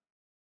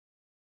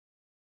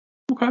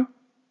 Okay.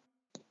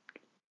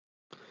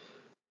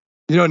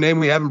 You know a name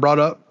we haven't brought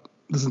up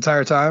this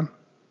entire time?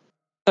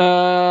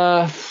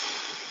 Because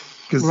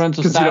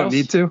you don't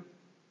need to.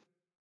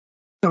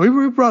 No,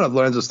 we brought up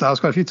Lorenzo Styles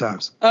quite a few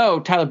times.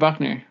 Oh, Tyler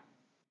Buckner.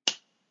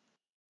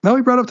 No,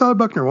 we brought up Tyler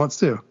Buckner once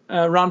too.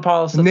 Ron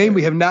Paulus. A name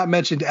we have not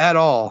mentioned at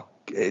all.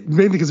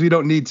 Maybe because we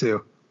don't need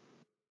to.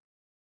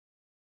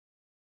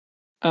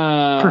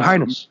 Kurt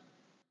Hinish.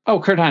 Oh,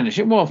 Kurt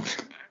Hinish. Well,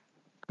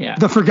 yeah.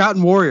 The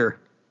Forgotten Warrior.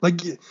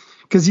 Like,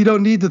 because you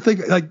don't need to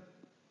think, like,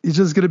 he's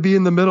just going to be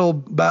in the middle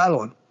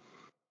battling.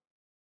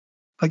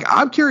 Like,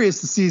 I'm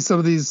curious to see some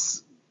of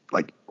these,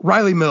 like,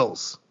 Riley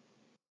Mills.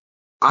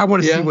 I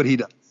want to see what he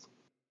does.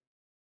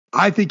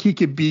 I think he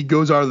could be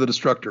Gozar the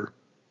Destructor.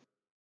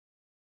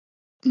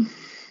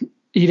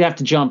 He'd have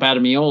to jump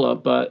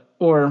Adamiola,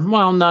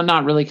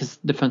 not really, because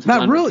defensive.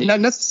 Not really, not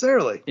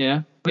necessarily.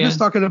 Yeah, we're just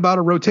talking about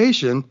a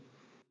rotation.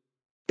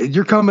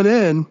 You're coming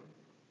in.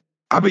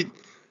 I mean,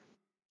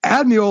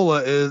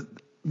 Adamiola is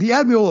the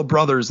Adamiola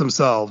brothers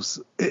themselves.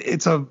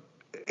 It's a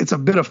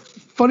bit of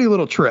funny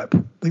little trip.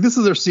 Like, this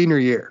is their senior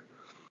year.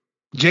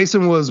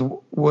 Jason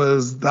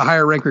was the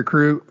higher ranked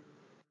recruit.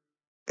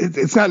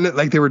 It's not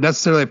like they were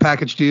necessarily a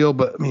package deal,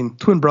 but I mean,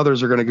 twin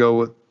brothers are going to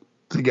go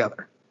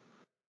together.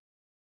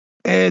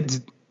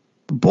 And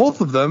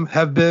both of them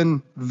have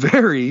been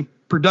very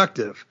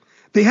productive.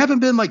 They haven't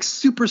been like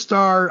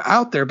superstar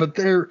out there, but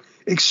they're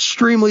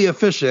extremely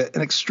efficient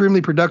and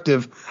extremely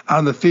productive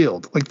on the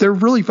field. Like, they're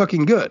really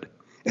fucking good.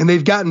 And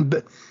they've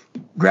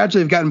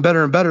gradually gotten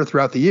better and better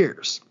throughout the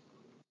years.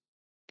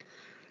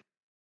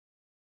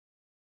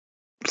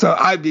 So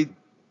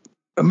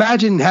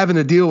imagine having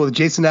to deal with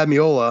Jason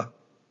Adamiola.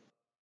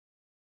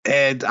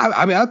 And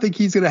I think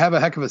he's going to have a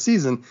heck of a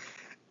season.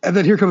 And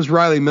then here comes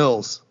Riley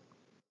Mills.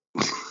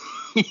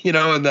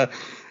 To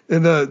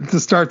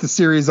start the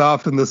series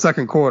off in the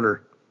second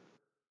quarter.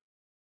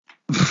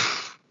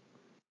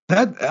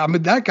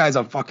 That guy's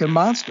a fucking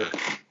monster.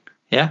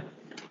 Yeah.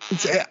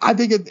 I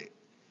think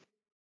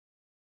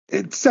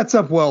it sets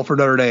up well for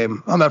Notre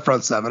Dame on that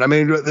front seven. I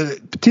mean, the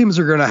teams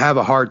are going to have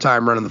a hard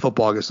time running the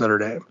football against Notre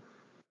Dame.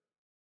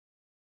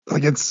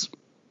 Like,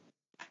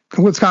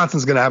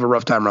 Wisconsin's going to have a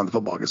rough time running the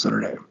football against Notre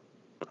Dame.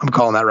 I'm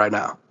calling that right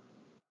now.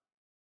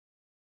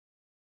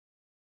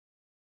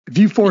 If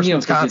you force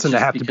Wisconsin to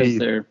have to be,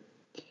 they're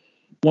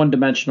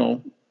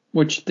one-dimensional,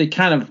 which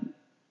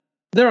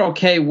they're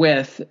okay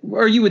with,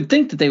 or you would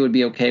think that they would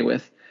be okay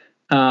with.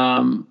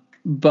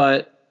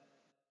 But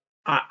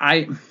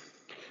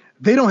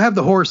they don't have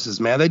the horses,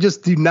 man. They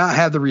just do not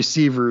have the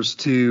receivers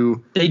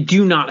to. They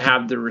do not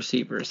have the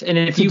receivers, and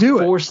if you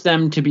force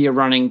them to be a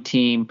running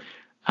team,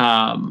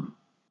 and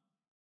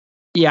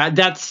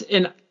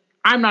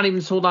I'm not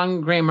even sold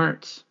on Graham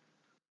Mertz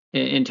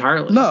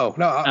entirely. No,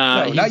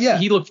 not yet.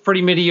 He looked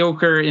pretty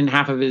mediocre in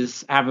half of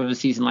his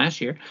season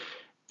last year,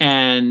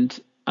 and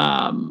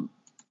I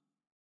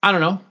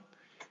don't know.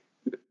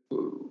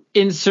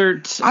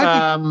 Insert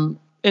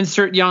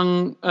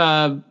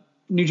young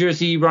New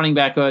Jersey running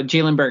back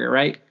Jalen Berger,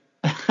 right?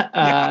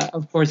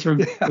 of course,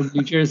 from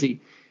New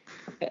Jersey.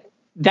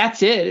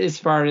 That's it as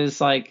far as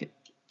like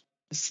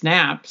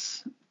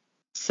snaps.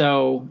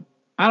 So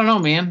I don't know,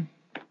 man.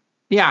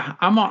 Yeah,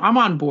 I'm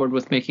on board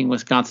with making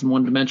Wisconsin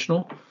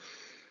one-dimensional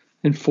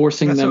and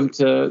forcing them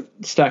to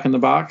stack in the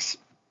box.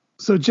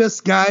 So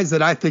just guys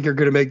that I think are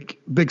going to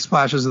make big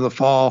splashes in the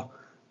fall: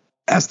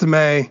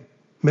 Estime,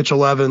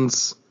 Mitchell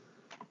Evans,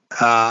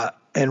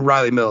 and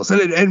Riley Mills.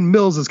 And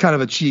Mills is kind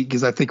of a cheat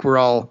because I think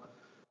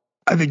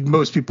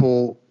most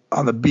people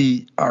on the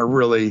beat are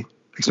really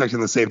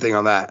expecting the same thing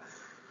on that.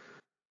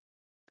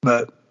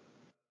 But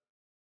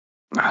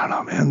I don't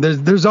know, man.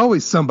 There's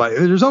always somebody.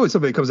 There's always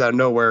somebody that comes out of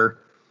nowhere,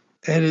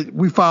 and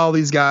we follow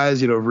these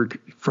guys,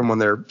 from when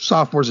they're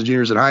sophomores and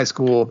juniors in high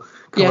school,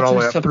 coming all the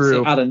way up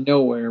through. Out of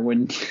nowhere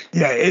when.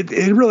 Yeah, it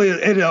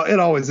really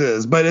always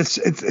is. But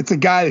it's a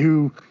guy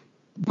who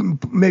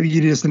maybe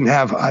you just didn't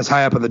have as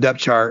high up on the depth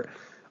chart.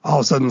 All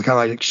of a sudden, kind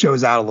of like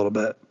shows out a little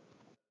bit.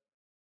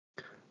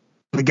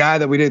 The guy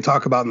that we didn't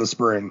talk about in the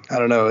spring. I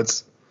don't know.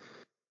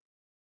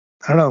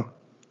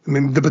 I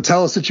mean, the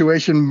Patella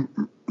situation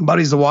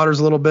muddies the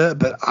waters a little bit,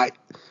 but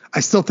I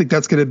still think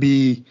that's going to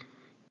be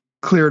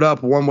cleared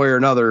up one way or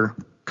another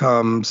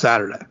come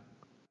Saturday.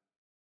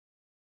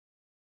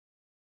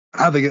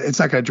 I think it's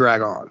not going to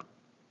drag on.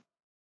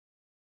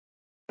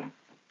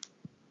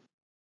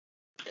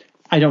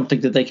 I don't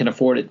think that they can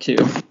afford it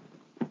to.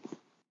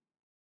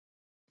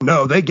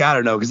 No, they got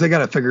to know because they got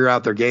to figure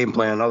out their game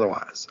plan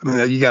otherwise. I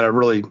mean, you got to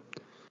really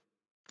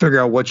figure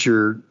out what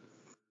your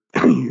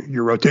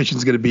rotation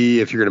is going to be,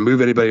 if you're going to move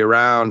anybody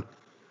around,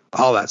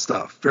 all that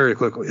stuff very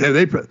quickly.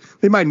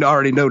 They might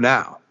already know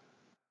now.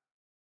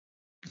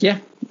 Yeah.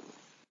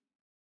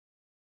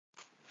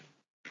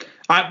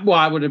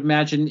 I would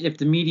imagine if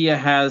the media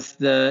has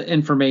the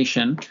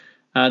information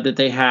that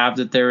they have,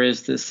 that there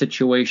is this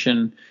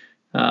situation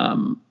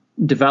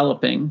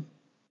developing,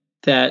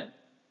 that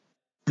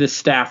the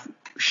staff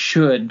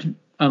should,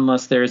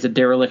 unless there is a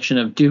dereliction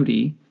of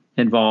duty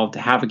involved,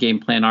 have a game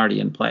plan already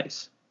in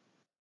place.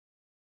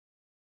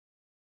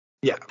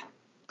 Yeah.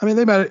 I mean,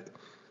 they might.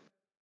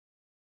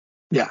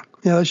 Yeah,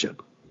 they should.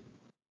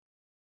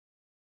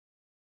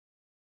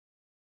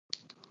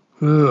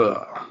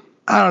 Ugh.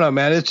 I don't know,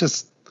 man. It's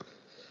just.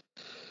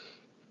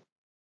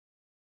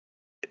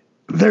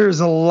 There's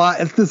a lot.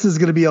 This is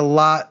going to be a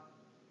lot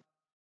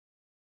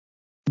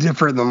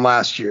different than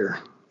last year.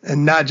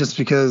 And not just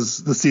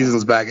because the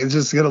season's back. It's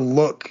just going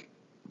to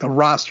the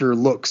roster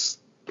looks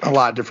a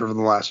lot different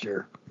than last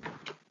year.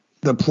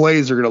 The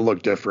plays are going to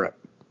look different.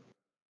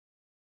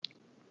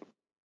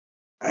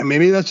 And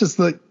maybe that's just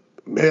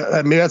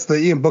maybe that's the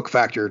Ian Book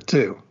factor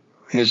too.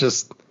 It's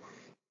just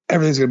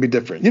everything's going to be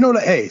different. You know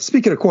what? Hey,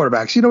 speaking of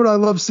quarterbacks, you know what I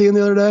love seeing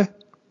the other day?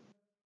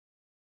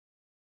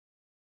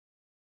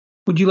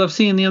 What'd you love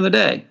seeing the other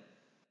day?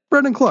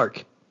 Brendan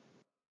Clark.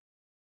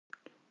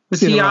 Was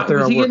he getting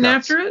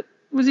after it?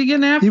 Was he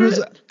getting after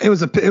it? It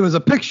was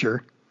a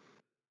picture,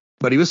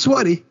 but he was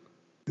sweaty.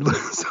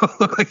 So it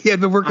looked like he had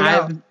been working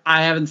out.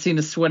 I haven't seen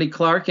a sweaty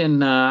Clark,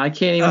 and I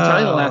can't even tell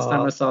you the last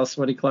time I saw a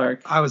sweaty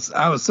Clark. I was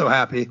so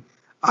happy.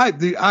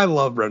 I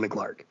love Brendan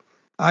Clark.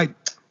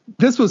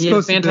 This was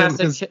supposed to be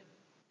fantastic.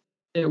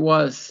 It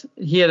was.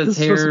 He had his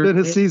hair. Supposed to be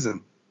his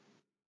season.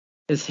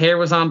 His hair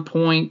was on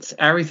point.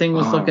 Everything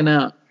was looking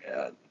up.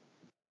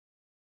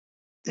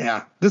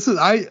 Yeah. This is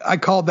I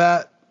called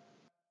that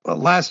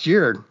last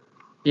year.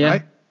 Yeah.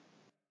 Right?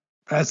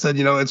 I said,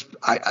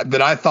 I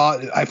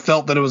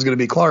felt that it was going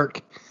to be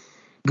Clark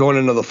going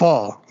into the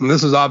fall. And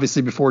this was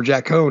obviously before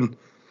Jack Cohn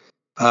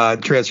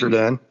transferred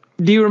in.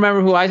 Do you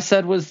remember who I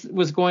said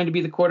was going to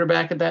be the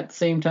quarterback at that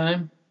same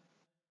time?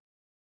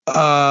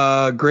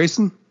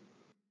 Grayson.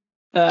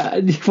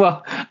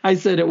 Well, I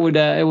said it would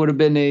have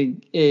been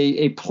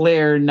a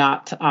player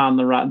not on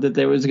the run, that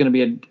there was going to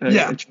be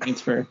a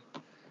transfer.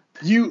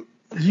 You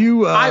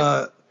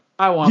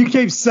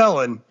came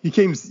selling. You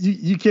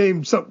came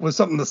with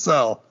something to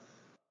sell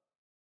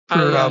for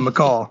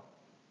McCall.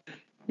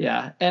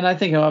 Yeah, and I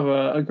think he'll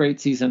have a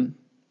great season.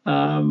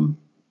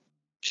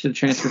 Should have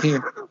transferred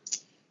here.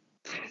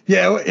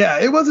 Yeah.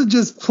 It wasn't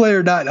just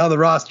player not on the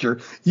roster.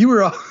 You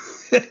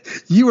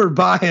were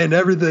buying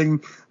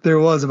everything there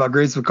was about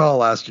Grace McCall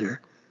last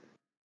year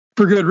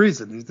for good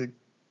reason. He's a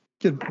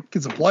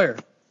kid's a player.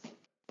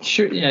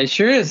 Sure, yeah, he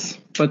sure is.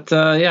 But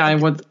I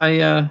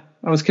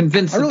was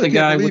convinced that the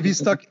guy.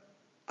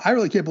 I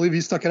really can't believe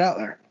he stuck it out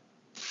there.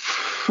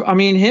 I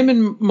mean, him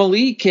and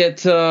Malik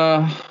at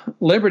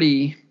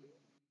Liberty,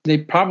 they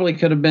probably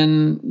could have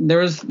been.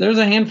 There's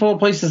a handful of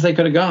places they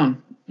could have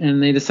gone,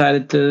 and they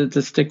decided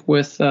to stick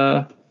with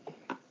the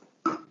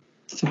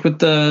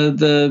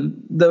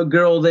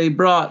girl they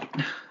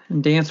brought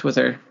and dance with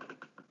her.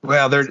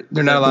 Well, they're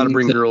not allowed to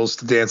bring girls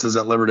to dances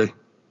at Liberty.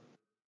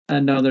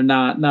 No, they're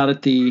not. Not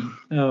at the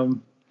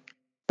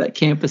that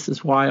campus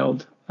is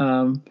wild.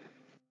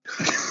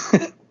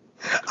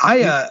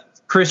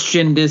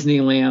 Christian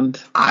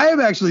Disneyland. I am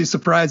actually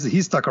surprised that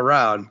he stuck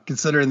around,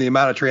 considering the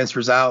amount of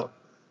transfers out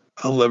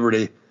of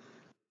Liberty.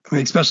 I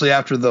mean, especially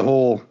after the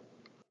whole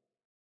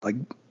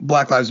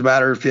Black Lives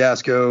Matter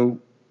fiasco,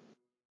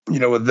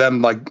 with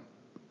them like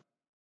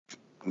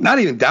not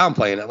even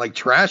downplaying it, like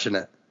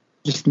trashing it.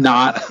 Just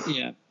not,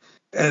 yeah.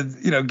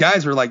 And,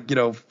 guys were like,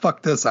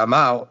 fuck this, I'm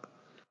out.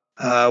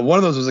 One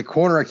of those was a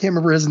corner. I can't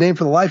remember his name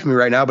for the life of me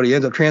right now, but he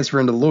ended up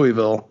transferring to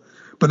Louisville.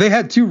 But they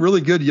had two really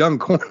good young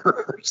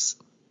corners.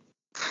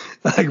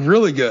 Like,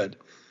 really good.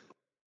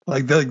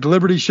 Like, the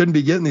Liberty shouldn't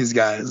be getting these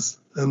guys.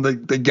 And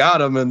they got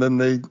them, and then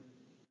they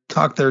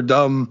talked their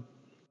dumb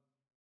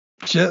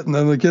shit, and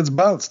then the kids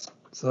bounced.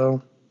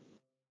 So,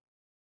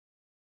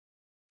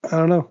 I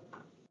don't know.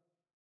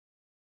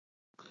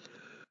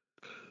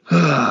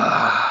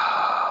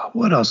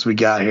 What else we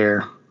got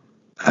here?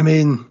 I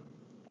mean,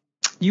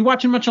 you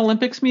watching much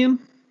Olympics, man?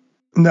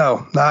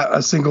 No, not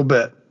a single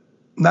bit.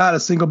 Not a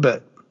single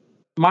bit.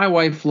 My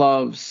wife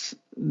loves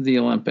the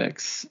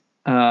Olympics,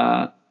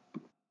 and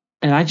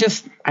I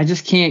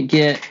can't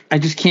get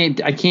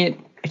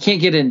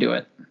into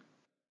it.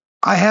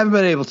 I haven't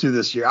been able to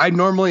this year. I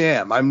normally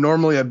am. I'm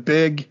normally a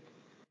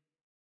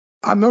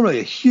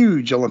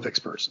huge Olympics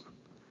person,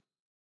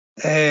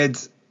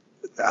 and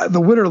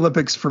the Winter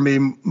Olympics for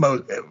me,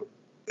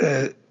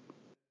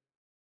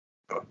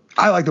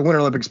 I like the Winter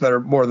Olympics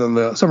more than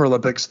the Summer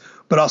Olympics,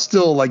 but I'll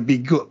still like be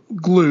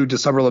glued to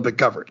Summer Olympic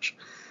coverage.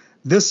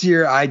 This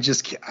year, I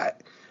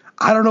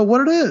don't know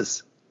what it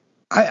is.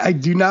 I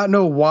do not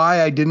know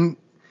why I didn't.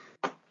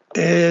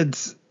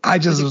 I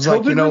just was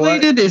like,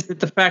 related? Is it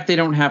the fact they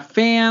don't have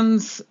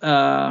fans?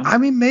 I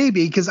mean,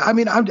 maybe because I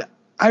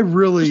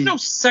really there's no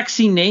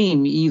sexy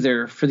name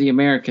either for the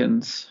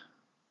Americans.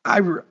 I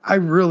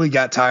really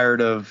got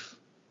tired of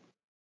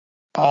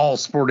all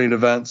sporting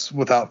events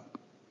without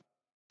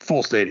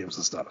full stadiums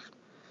and stuff.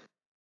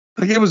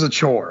 Like, it was a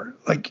chore.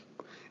 Like,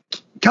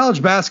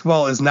 college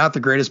basketball is not the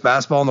greatest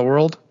basketball in the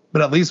world,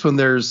 but at least when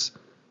there's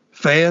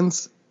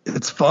fans,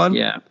 it's fun.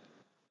 Yeah.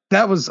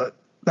 That was a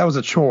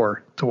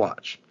chore to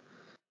watch.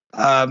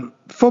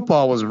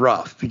 Football was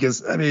rough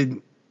because, I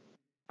mean,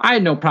 I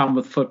had no problem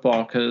with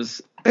football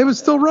because it was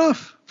still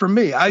rough for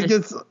me.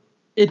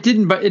 It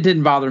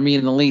didn't bother me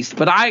in the least,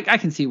 but I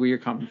can see where you're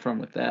coming from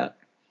with that.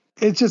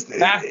 It's just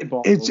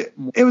basketball.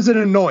 It was an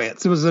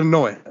annoyance. It was an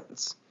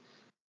annoyance.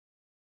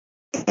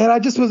 And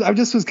I'm just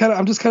kind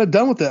of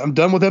done with it. I'm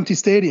done with empty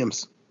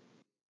stadiums.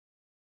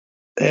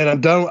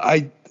 And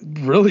I'm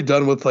really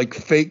done with like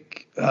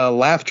fake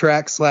laugh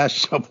track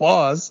 /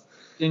 applause.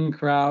 In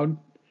crowd.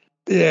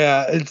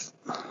 Yeah, it's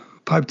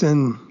piped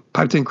in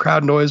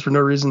crowd noise for no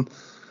reason.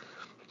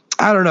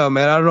 I don't know,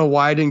 man. I don't know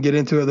why I didn't get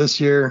into it this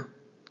year.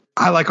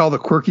 I like all the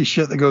quirky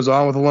shit that goes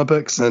on with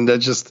Olympics, and it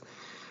just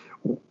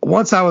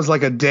once I was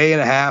like a day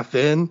and a half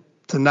in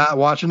to not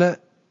watching it,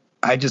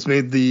 I just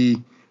made the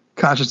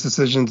conscious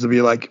decision to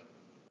be like,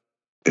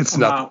 it's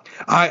nothing.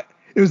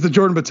 It was the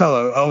Jordan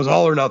Botello. I was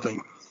all or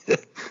nothing.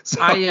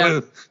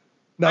 So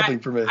nothing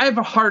for me. I have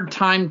a hard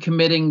time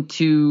committing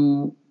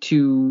to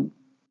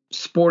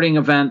sporting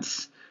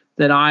events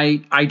that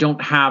I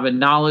don't have a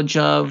knowledge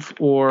of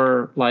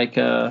or like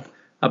a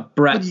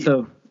breadth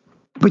of.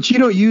 But you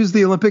don't use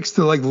the Olympics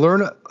to like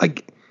learn.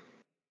 Like,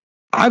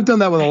 I've done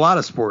that with a lot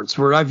of sports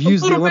where I've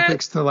used the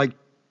Olympics to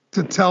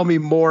tell me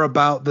more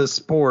about this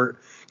sport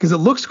because it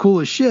looks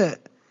cool as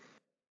shit.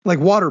 Like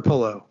water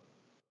polo.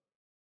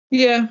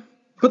 Yeah.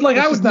 But like,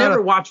 I would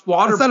never watch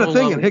water polo. That's not a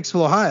thing in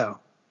Hicksville, Ohio.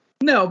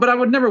 No, but I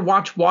would never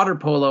watch water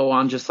polo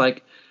on just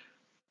like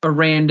a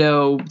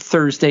rando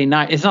Thursday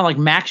night. It's not like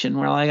Maction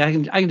where like I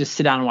can just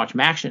sit down and watch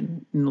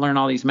Maction and learn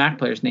all these Mac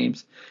players'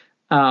 names.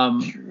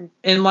 And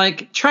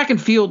like track and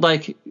field,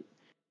 like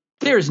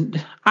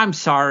I'm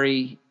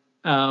sorry,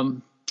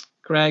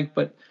 Greg,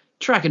 but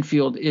track and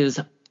field is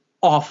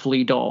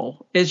awfully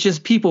dull. It's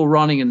just people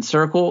running in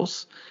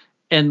circles.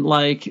 And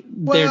like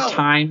their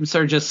times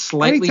are just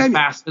slightly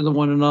faster than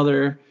one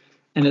another,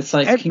 and it's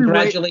like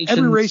congratulations.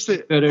 Every race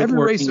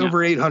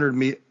over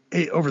 800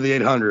 over the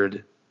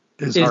 800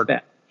 is hard.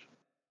 Bad.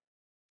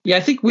 Yeah,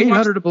 I think we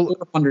watched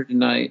 400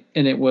 tonight,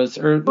 and it was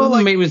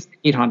maybe it was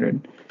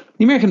 800.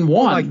 The American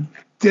won. Like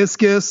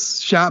discus,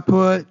 shot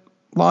put,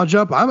 lawn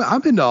jump.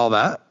 I'm into all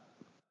that.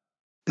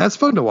 That's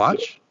fun to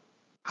watch.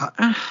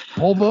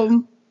 Pole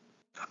vaulting.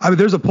 I mean,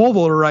 there's a pole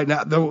vaulter right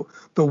now.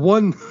 The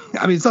one,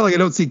 I mean, it's not like I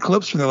don't see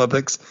clips from the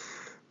Olympics.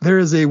 There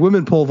is a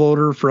women pole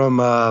vaulter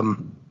from,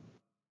 I'm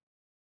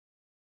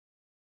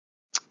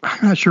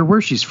not sure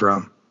where she's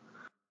from.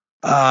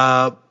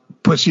 But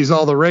she's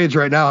all the rage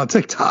right now on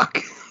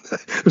TikTok.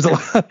 there's a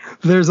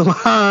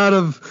lot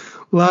of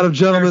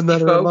gentlemen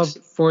that are in love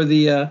for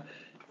the,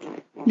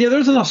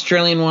 there's an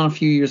Australian one a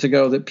few years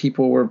ago that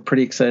people were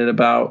pretty excited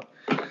about.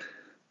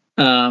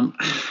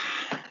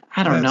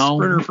 I don't know.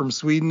 Sprinter from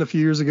Sweden a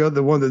few years ago,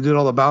 the one that did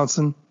all the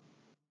bouncing.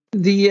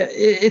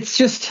 It's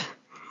just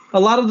a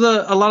lot of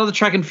the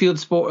track and field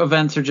sport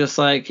events are just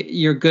like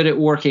you're good at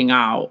working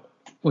out,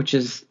 which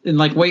is and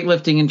like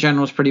weightlifting in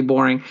general is pretty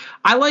boring.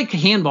 I like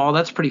handball,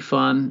 that's pretty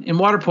fun, and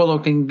water polo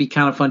can be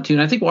kind of fun too.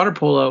 And I think water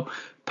polo,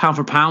 pound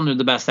for pound, are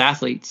the best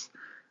athletes,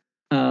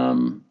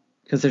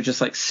 because they're just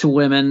like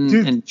swimming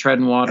and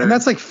treading water. And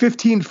that's like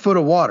 15 foot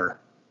of water.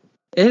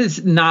 It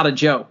is not a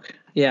joke.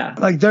 Yeah.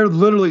 Like they're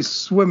literally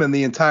swimming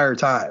the entire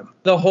time.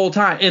 The whole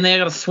time. And they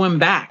got to swim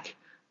back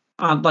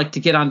on like to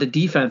get onto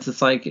defense.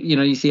 It's like,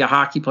 you see a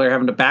hockey player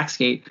having to back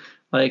skate.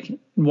 Like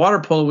water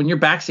polo, when you're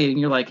back skating,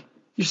 you're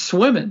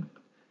swimming.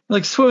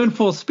 Like swimming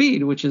full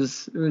speed, which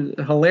is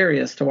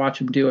hilarious to watch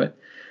them do it.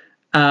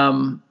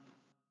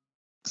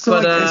 So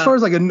as far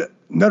as like a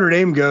Notre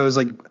Dame goes,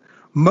 like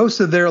most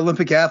of their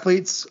Olympic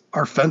athletes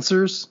are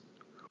fencers,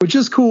 which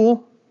is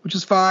cool, which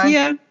is fine.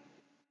 Yeah.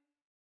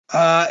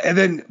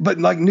 But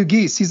like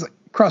Nugis, he's like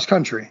cross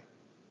country.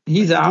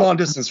 He's a long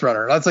distance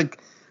runner.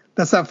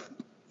 That's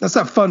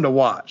not fun to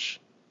watch.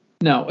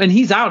 No, and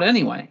he's out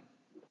anyway.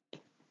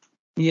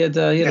 He had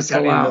to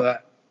pull out.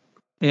 That.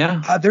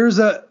 Yeah. There's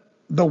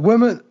the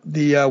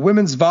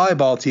women's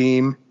volleyball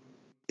team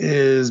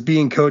is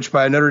being coached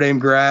by a Notre Dame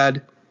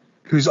grad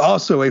who's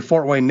also a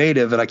Fort Wayne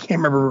native, and I can't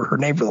remember her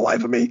name for the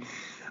life of me.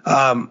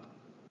 So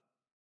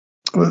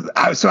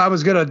I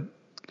was gonna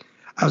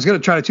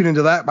try to tune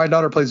into that. My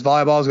daughter plays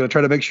volleyball. I was gonna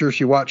try to make sure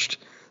she watched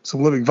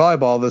some Olympic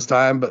volleyball this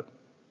time, but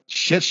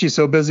shit, she's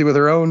so busy with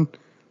her own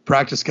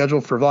practice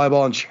schedule for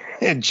volleyball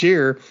and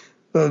cheer.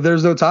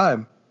 There's no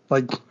time.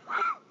 Like,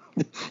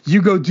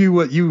 you go do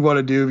what you want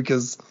to do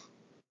because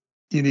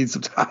you need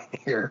some time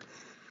here.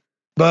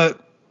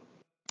 But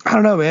I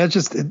don't know, man.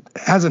 It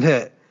hasn't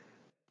hit.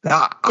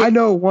 Now, I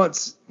know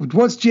once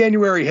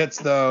January hits,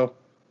 though,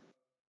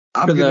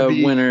 I'm going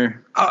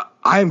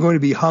to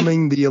be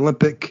humming the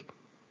Olympic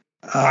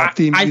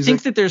theme music. I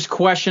think that there's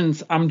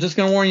questions. I'm just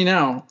going to warn you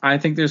now. I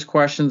think there's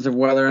questions of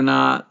whether or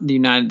not the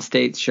United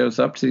States shows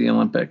up to the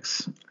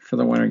Olympics for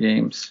the Winter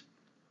Games.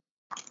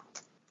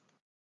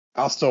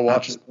 I'll still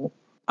watch it.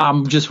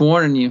 I'm just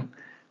warning you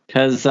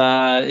because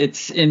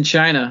it's in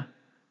China,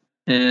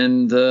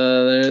 and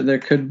there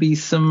could be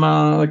some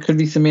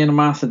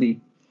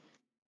animosity.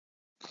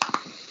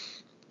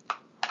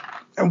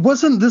 And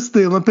wasn't this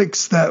the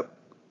Olympics that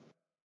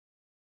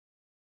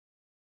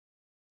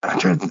I'm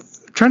trying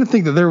to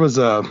think that there was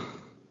a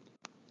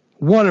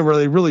one where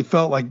they really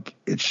felt like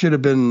it should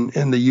have been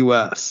in the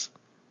U.S.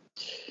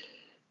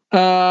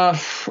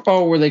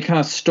 Where they kind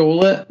of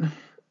stole it?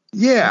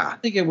 Yeah. I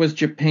think it was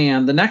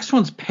Japan. The next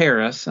one's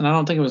Paris, and I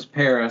don't think it was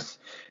Paris.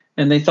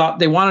 And they thought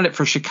they wanted it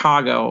for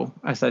Chicago,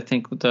 as I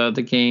think with the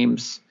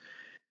games.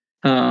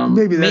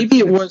 Maybe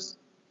it was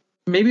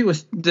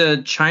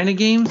the China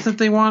games that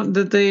they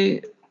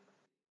ended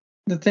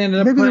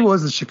up maybe playing. It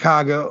was the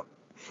Chicago.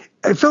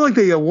 I felt like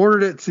they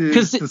awarded it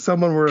to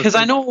someone where because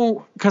I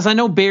know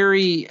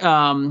Barry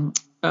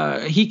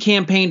he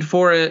campaigned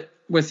for it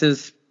with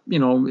his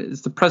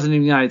as the president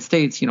of the United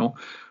States.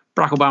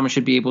 Barack Obama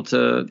should be able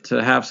to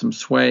have some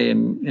sway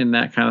in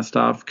that kind of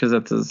stuff because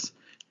that's his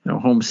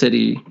home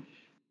city.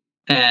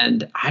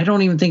 And I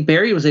don't even think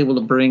Barry was able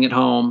to bring it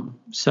home.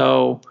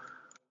 So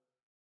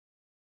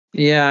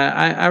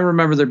yeah, I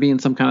remember there being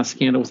some kind of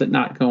scandal with it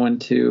not going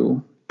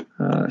to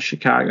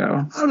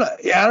Chicago.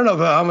 I don't know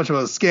how much of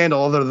a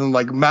scandal other than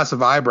like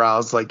massive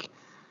eyebrows. Like,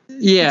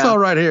 yeah, it's all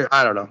right here.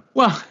 I don't know.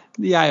 Well,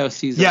 the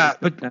IOC's. Yeah,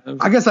 but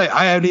I guess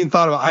I hadn't even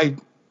thought about.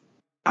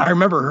 I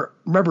remember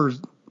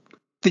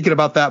thinking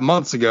about that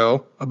months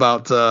ago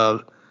about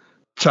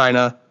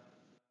China.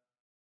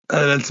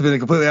 And it's been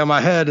completely on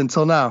my head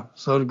until now.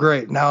 So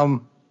great. Now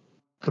I'm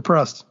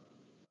depressed.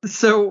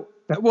 So,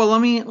 well, let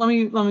me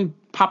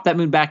pop that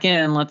mood back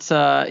in. Let's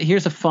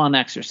here's a fun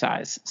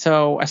exercise.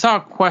 So I saw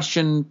a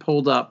question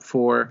pulled up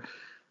for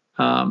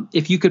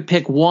if you could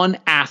pick one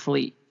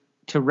athlete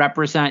to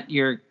represent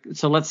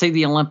so let's say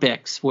the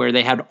Olympics where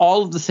they had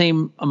all of the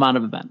same amount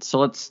of events. So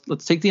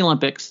let's take the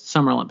Olympics,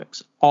 Summer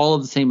Olympics, all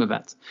of the same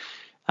events.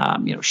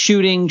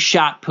 Shooting,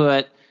 shot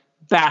put,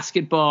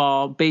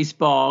 basketball,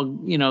 baseball,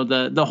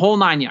 the whole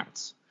 9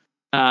 yards,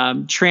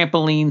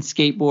 trampoline,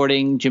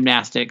 skateboarding,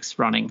 gymnastics,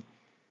 running.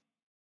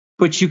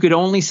 But you could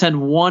only send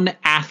one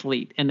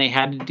athlete and they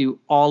had to do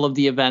all of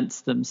the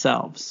events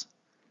themselves.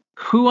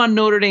 Who on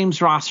Notre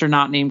Dame's roster,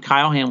 not named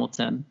Kyle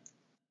Hamilton,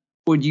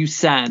 would you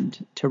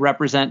send to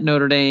represent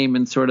Notre Dame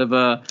in sort of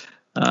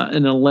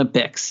an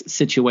Olympics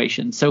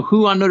situation? So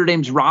who on Notre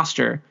Dame's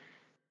roster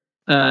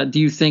do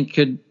you think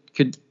could,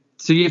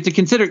 so you have to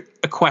consider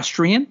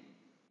equestrian,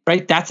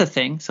 right? That's a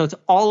thing. So it's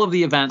all of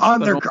the events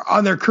on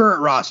their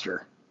current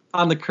roster.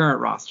 On the current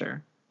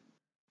roster.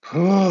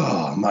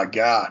 Oh my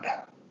God.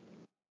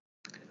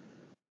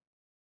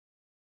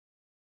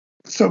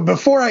 So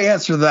before I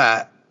answer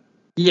that,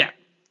 yeah,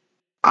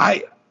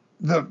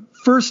 the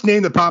first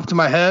name that popped to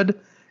my head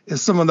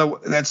is someone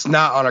that's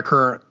not on a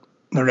current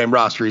Notre Dame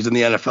roster. He's in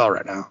the NFL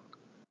right now.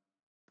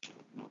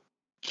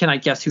 Can I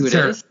guess who it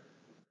is?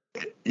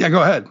 Yeah,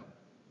 go ahead.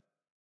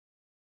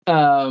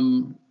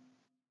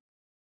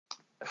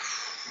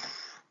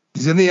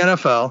 He's in the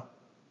NFL.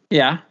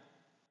 Yeah.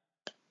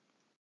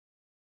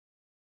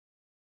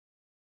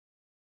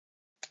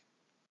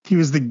 He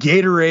was the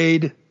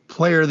Gatorade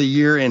Player of the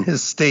Year in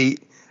his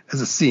state as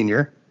a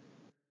senior.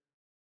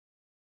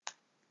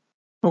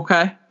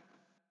 Okay.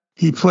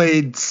 He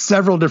played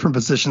several different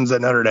positions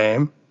at Notre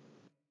Dame.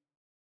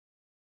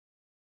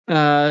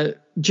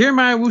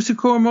 Jeremiah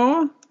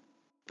Owusu-Koramoah?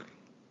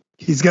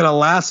 He's got a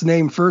last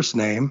name, first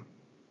name.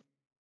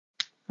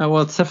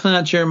 Well, it's definitely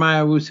not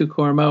Jeremiah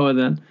Owusu-Koramoah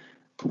then.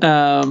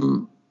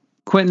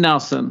 Quentin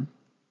Nelson.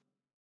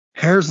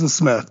 Harrison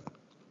Smith.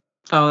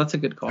 Oh, that's a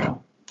good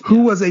call.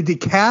 Who was a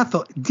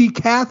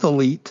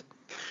decathlete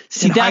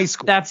in high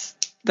school.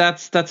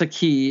 That's a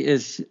key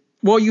is,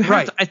 well, you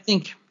have to, I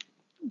think,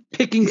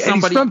 picking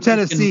somebody. He's from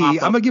Tennessee. I'm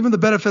going to give him the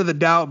benefit of the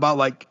doubt about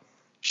like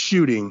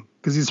shooting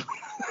because he's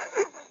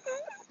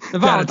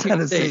out of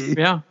Tennessee. State,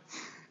 yeah.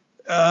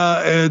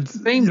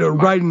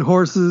 And riding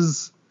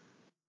horses.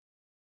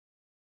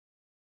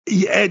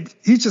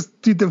 He's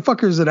just, dude, the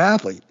fucker's an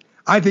athlete.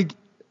 I think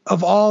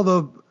of all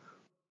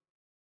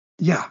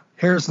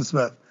Harrison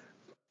Smith.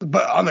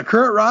 But on the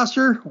current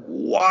roster,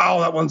 wow,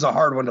 that one's a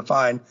hard one to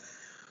find.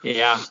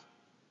 Yeah.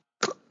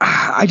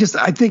 I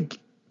think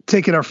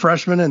taking a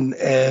freshman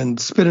and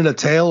spinning a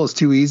tail is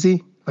too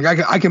easy. Like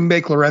I can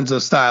make Lorenzo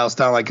Styles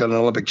sound like an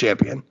Olympic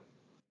champion.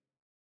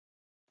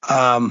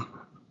 Man,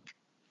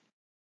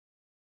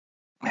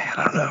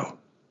 I don't know.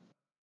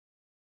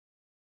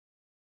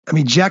 I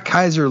mean, Jack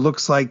Kaiser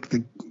looks like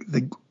the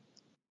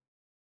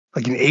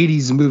like an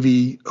 80s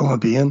movie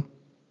Olympian.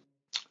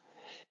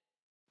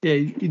 Yeah,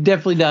 he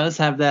definitely does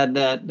have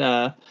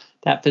that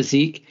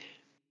physique.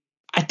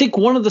 I think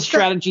one of the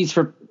strategies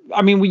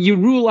you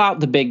rule out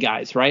the big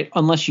guys, right?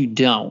 Unless you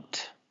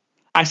don't.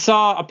 I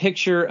saw a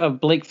picture of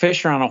Blake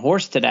Fisher on a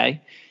horse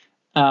today.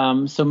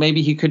 So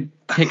maybe he could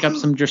pick up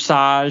some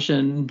dressage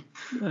and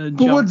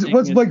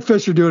what's Blake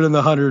Fisher doing in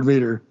the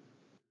 100-meter?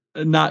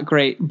 Not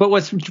great. But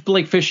what's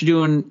Blake Fisher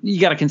doing? You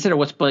got to consider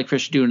what's Blake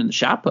Fisher doing in the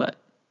shot put.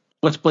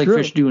 What's Blake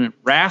Fisher doing in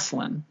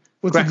wrestling?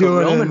 What's he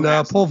doing in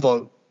pole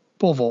vault?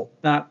 Pole vault.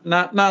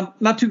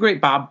 Not too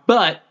great, Bob.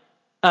 But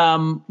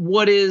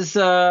what is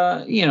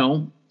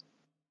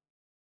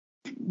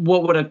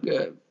what would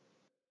a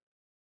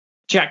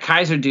Jack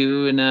Kaiser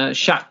do in a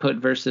shot put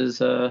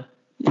versus I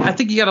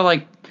think you got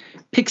to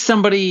pick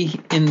somebody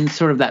in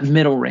sort of that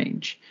middle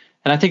range.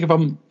 And I think if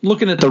I'm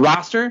looking at the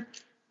roster,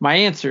 my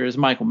answer is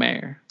Michael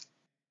Mayer.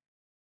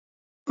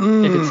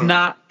 If it's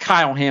not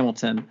Kyle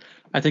Hamilton,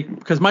 I think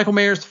because Michael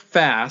Mayer's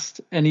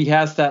fast and he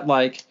has that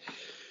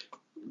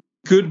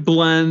good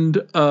blend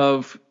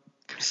of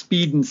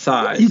speed and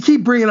size. You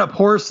keep bringing up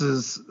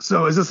horses.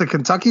 So is this a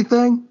Kentucky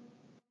thing?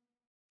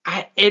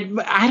 I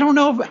don't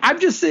know. I'm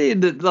just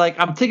saying that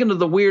I'm thinking of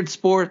the weird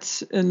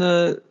sports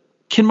and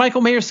can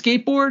Michael Mayer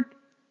skateboard?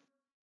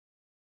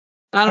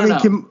 I don't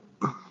know.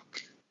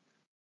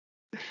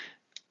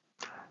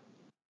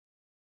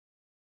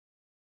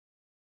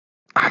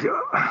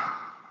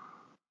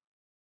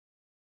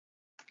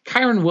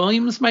 Kyron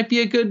Williams might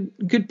be a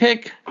good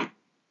pick.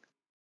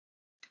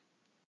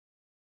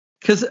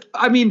 Because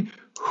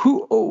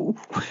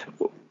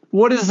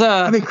what is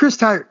Chris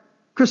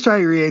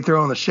Tyree ain't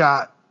throwing the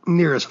shot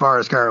near as far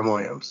as Kyron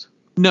Williams.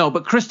 No,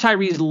 but Chris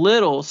Tyree's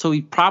little, so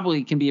he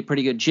probably can be a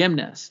pretty good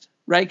gymnast,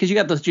 right? Because you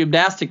got those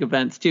gymnastic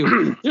events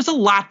too. There's a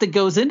lot that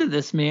goes into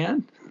this,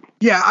 man.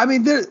 Yeah,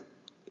 there's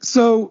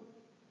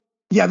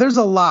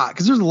a lot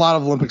because there's a lot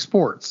of Olympic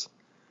sports.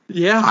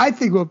 Yeah, I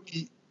think we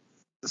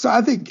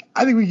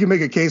can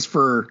make a case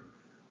for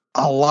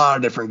a lot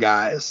of different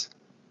guys.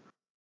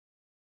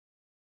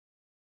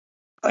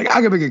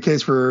 I could make a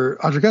case for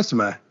Andre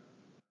Kesteme.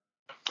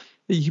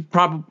 You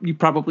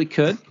probably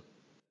could.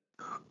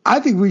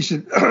 I think we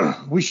should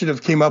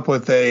have came up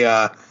with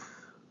a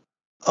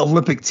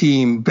Olympic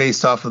team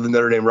based off of the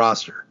Notre Dame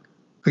roster.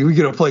 We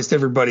could have placed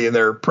everybody in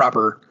their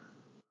proper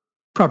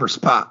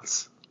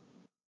spots.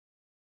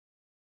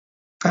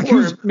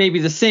 Or maybe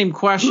the same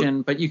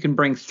question, but you can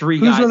bring three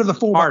guys to the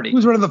party.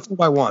 Who's running the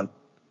 4x1?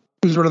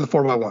 Who's running the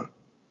 4x1?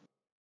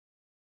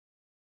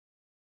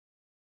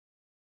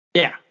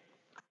 Yeah.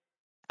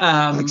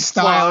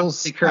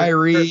 Styles,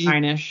 Kyrie,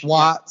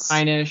 Watts,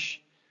 Heinisch,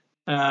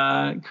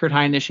 Kurt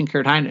Heinisch, and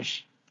Kurt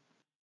Heinisch.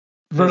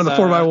 Running the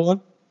 4x1?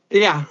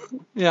 Yeah.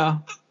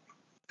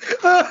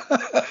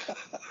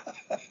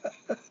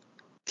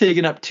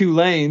 Taking up 2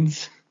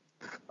 lanes.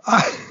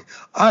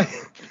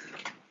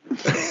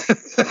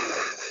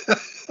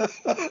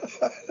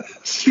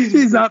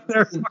 He's out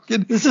there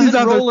fucking. This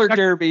isn't roller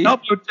derby.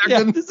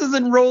 Yeah, this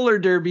isn't roller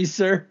derby,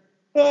 sir.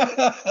 With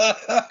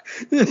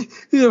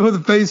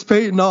the face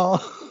paint and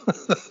all.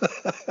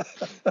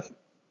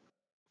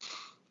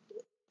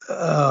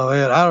 Oh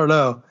man, I don't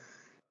know.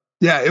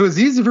 Yeah, it was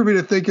easy for me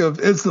to think of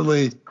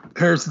instantly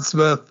Harrison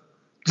Smith,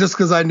 just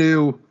because I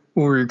knew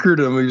when we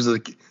recruited him he was a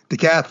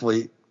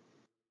decathlete.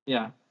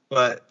 Yeah,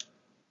 but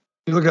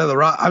you look at the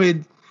rock.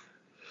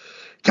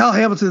 Kyle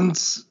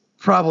Hamilton's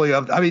probably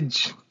up.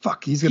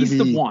 He's going to be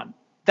the one.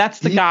 That's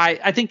the guy.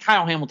 I think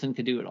Kyle Hamilton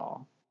could do it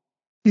all.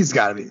 He's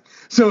got to be.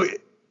 So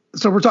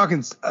we're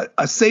talking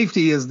a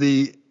safety is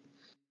the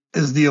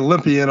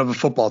Olympian of a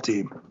football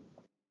team.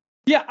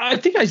 Yeah, I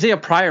think Isaiah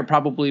Pryor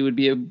probably would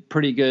be a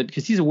pretty good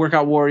because he's a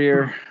workout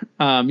warrior.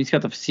 He's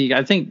got the physique.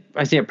 I think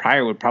Isaiah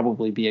Pryor would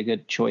probably be a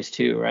good choice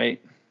too,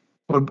 right?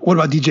 What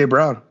about DJ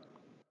Brown?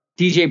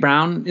 DJ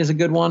Brown is a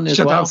good one as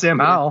well. Shut down Sam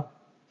Howell.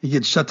 He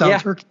could shut down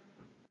Turkey.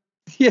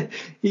 Yeah,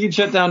 he could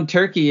shut down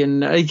Turkey,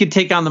 and he could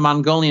take on the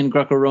Mongolian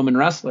Greco-Roman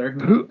wrestler.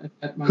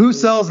 Who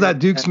sells that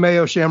Duke's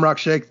Mayo Shamrock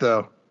Shake,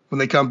 though, when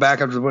they come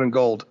back after winning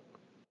gold?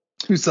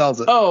 Who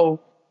sells it? Oh,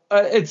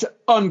 it's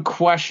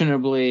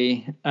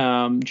unquestionably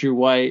Drew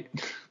White.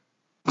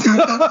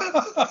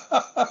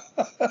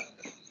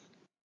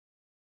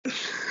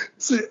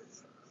 See,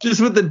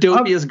 just with the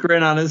dopiest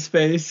grin on his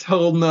face,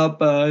 holding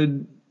up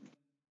a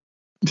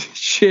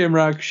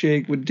Shamrock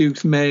Shake with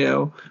Duke's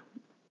Mayo.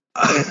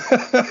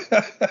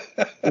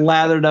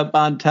 Lathered up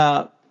on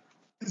top.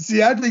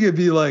 See, I think it'd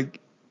be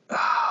like...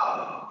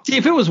 See,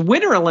 if it was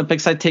Winter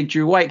Olympics, I'd take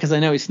Drew White because I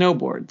know he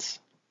snowboards.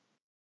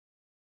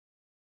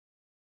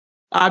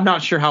 I'm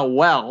not sure how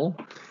well.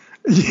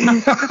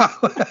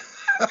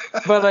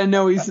 But I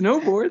know he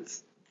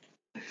snowboards.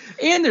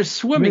 And there's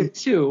swimming,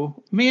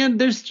 too. Man,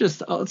 there's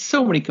just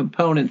so many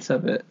components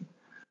of it.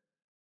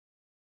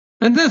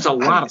 And there's a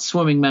lot of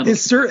swimming medals.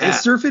 Is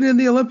surfing in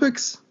the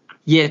Olympics?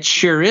 Yeah, it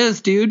sure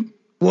is, dude.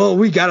 Well,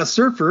 we got a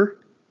surfer,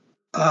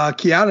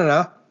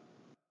 Kiana.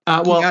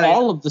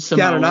 All of the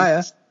Samoans.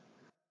 Kiana.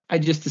 I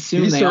just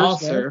assume they all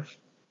surf.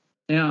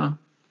 Yeah.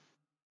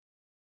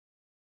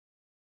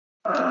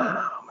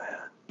 Oh,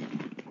 man.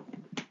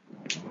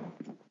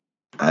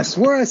 I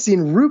swear I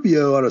seen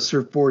Rubio on a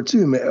surfboard,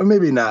 too.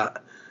 Maybe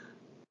not.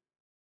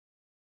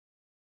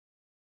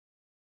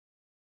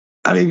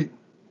 I mean,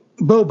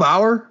 Bo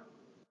Bauer,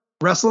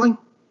 wrestling?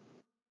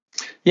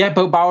 Yeah,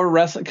 Bo Bauer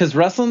wrestling, because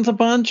wrestling's a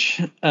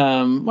bunch.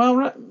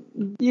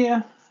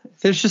 Yeah.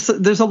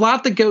 There's a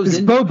lot that goes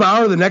in. Is Bo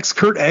Bauer the next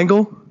Kurt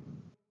Angle?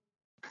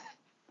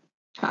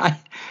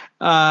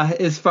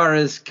 As far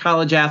as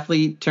college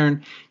athlete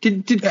turn,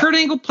 did Kurt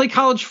Angle play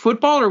college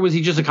football, or was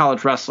he just a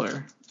college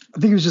wrestler? I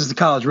think he was just a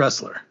college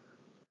wrestler.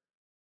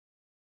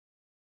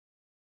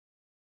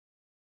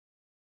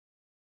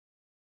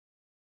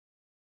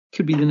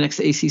 Could be the next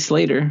AC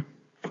Slater.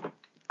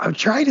 I'm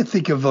trying to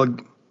think of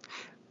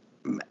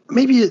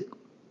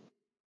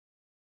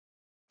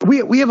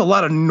we have a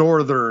lot of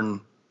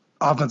northern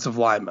offensive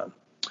linemen.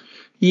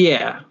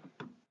 Yeah.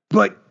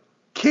 But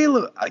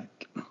Caleb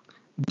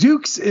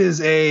Dukes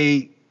is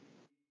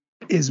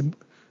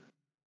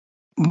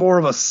more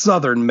of a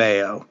southern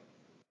Mayo.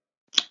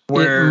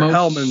 Where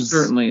Hellman's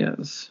certainly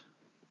is.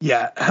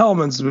 Yeah,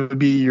 Hellman's would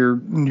be your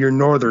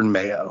northern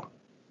Mayo.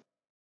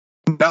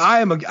 Now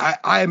I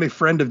am a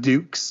friend of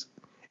Duke's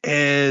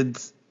and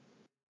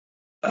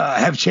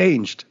have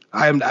changed.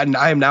 I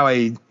am now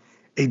a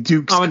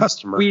Duke's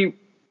customer. I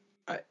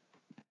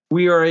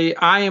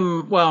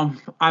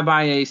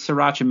buy a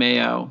Sriracha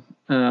mayo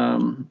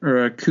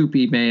or a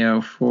Kewpie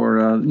mayo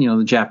for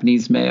the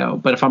Japanese mayo.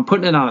 But if I'm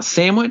putting it on a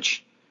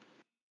sandwich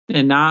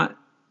and not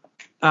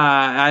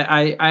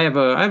I have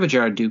a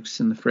jar of Duke's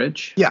in the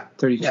fridge. Yeah,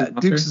 32 yeah,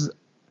 Duke's.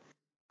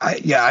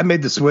 I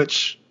made the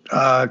switch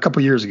a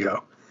couple years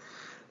ago.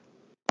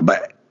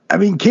 But I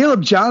mean,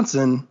 Caleb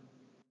Johnson,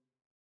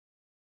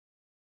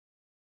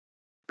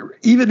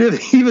 even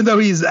though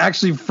he's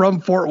actually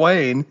from Fort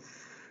Wayne,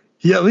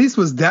 he at least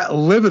was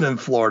living in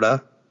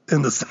Florida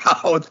in the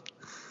South.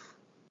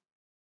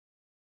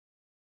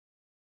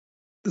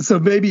 So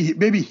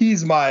maybe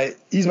he's my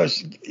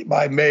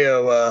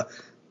Mayo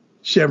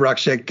Shamrock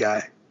Shake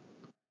guy.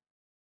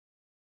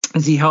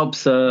 As he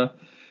helps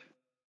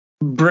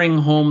bring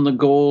home the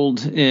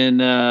gold in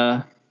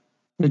the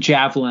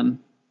javelin.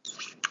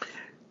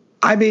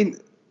 I mean,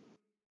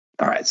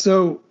 all right.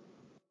 So,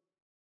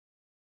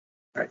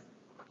 all right.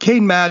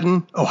 Kane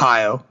Madden,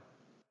 Ohio.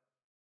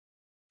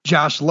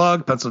 Josh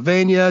Lugg,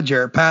 Pennsylvania.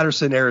 Jarrett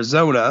Patterson,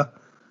 Arizona.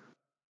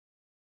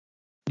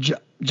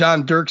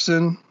 John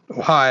Dirksen,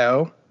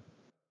 Ohio.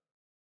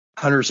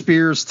 Hunter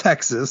Spears,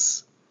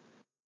 Texas.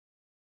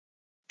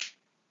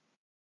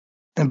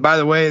 And by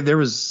the way, there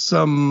was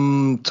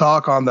some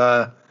talk on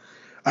the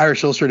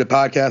Irish Illustrated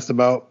podcast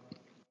about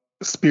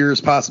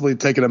Spears possibly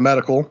taking a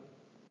medical.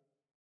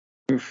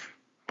 Oof.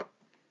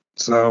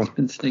 So,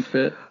 snake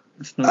bit.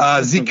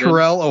 Zeke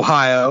Carell,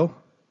 Ohio.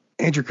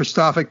 Andrew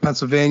Kristofic,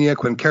 Pennsylvania.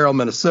 Quinn Carroll,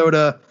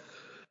 Minnesota.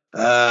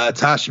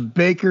 Tasha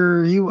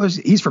Baker,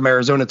 he's from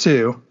Arizona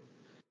too.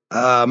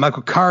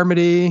 Michael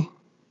Carmody.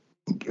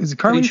 Is it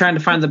Carmody? Are you trying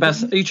to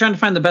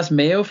find the best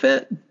Mayo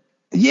fit?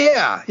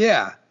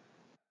 Yeah.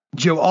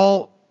 Joe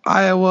Alt,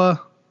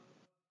 Iowa.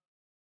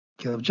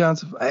 Caleb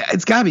Johnson.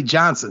 It's got to be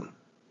Johnson.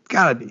 It's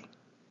got to be.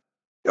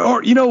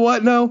 Or you know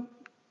what? No.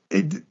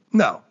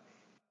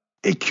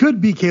 It could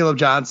be Caleb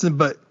Johnson,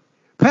 but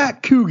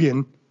Pat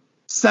Coogan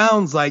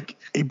sounds like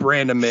a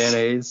brand of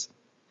mayonnaise.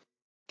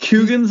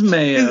 Coogan's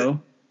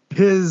Mayo.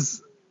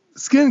 His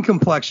skin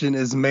complexion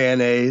is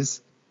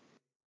mayonnaise.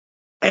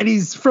 And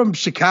he's from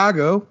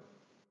Chicago,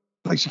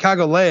 like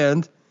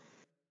Chicagoland.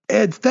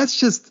 And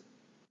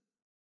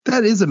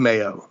that is a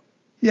Mayo.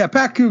 Yeah,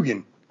 Pat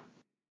Coogan.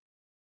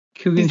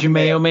 Coogan's your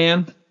Mayo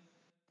man?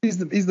 He's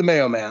the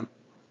Mayo man.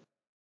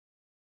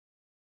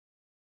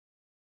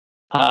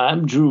 Hi,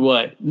 I'm Drew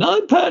White. And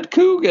I'm Pat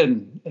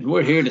Coogan. And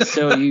we're here to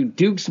sell you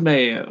Duke's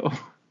Mayo.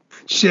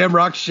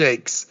 Shamrock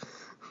Shakes.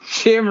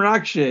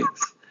 Shamrock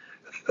Shakes.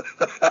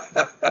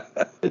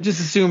 just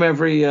assume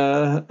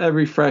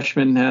every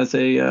freshman has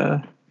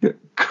a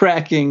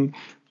cracking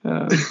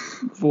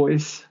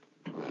voice.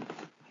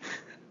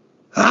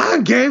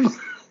 I came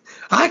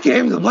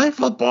to play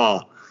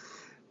football.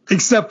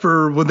 Except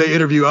for when they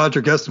interview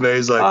Audric Estime,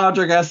 he's like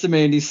Audric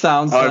Estime. He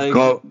sounds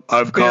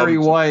I've Barry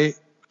White.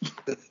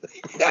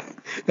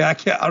 Yeah, I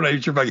can't. I'm not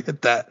even sure if I can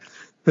hit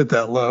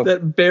that low.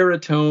 That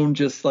baritone,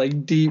 just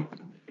like deep.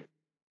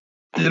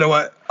 You know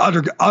what?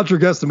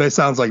 Audric Estime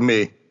sounds like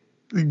me,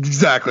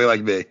 exactly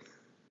like me.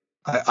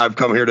 I've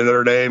come here to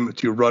Notre Dame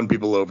to run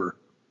people over.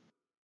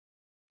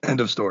 End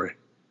of story.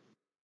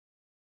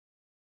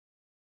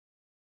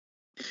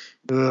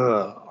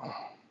 I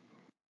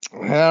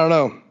don't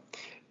know.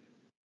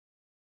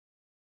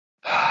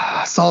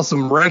 I saw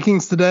some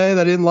rankings today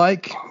that I didn't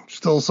like.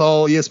 Still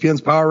saw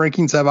ESPN's power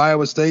rankings have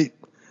Iowa State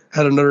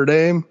ahead of Notre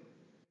Dame.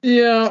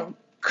 Yeah,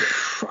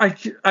 I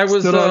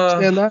was. Still don't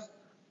understand that.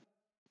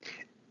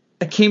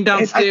 I came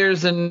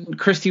downstairs and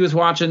Christy was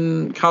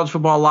watching college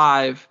football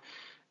live,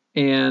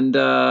 and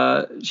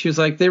she was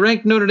like, "They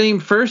ranked Notre Dame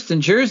first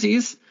in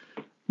jerseys,"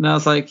 and I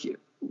was like,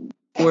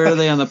 "Where are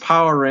they on the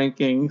power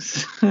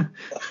rankings?" And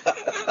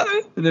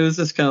it was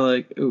just kind of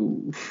like,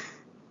 "Ooh,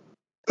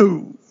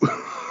 ooh."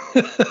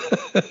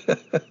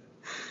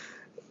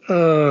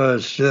 Oh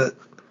shit!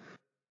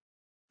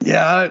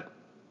 Yeah,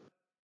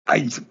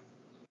 I'm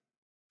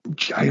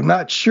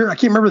not sure. I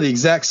can't remember the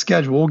exact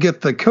schedule. We'll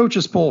get the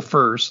coaches poll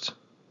first.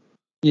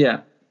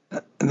 Yeah,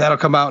 and that'll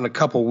come out in a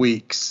couple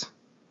weeks.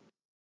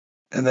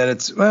 And then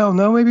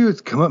maybe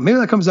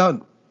that comes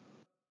out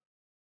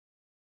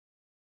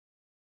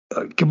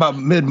about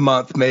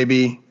mid-month,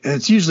 maybe. And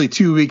it's usually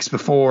 2 weeks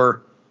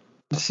before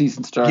the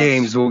season starts.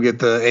 Games we'll get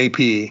the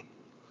AP.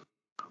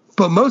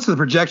 But most of the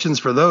projections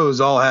for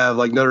those all have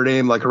like Notre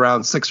Dame like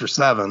around 6 or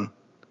 7,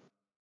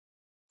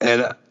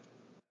 and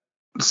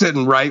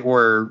sitting right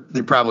where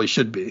they probably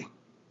should be.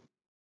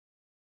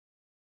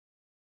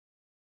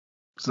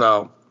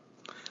 So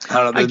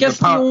I don't know. I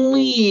guess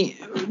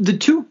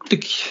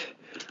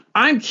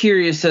I'm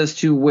curious as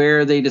to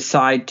where they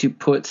decide to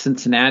put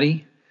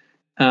Cincinnati,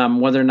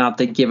 whether or not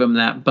they give them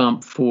that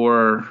bump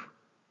for.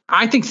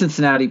 I think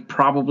Cincinnati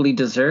probably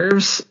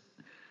deserves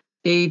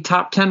a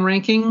top 10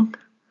 ranking.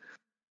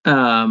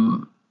 I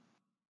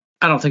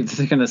don't think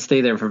they're going to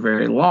stay there for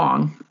very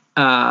long.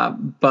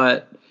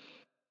 But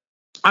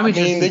I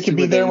mean, they could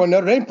be there when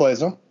Notre Dame plays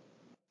them.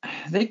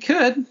 They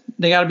could.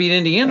 They got to beat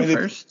Indiana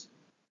first.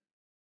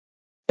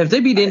 If they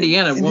beat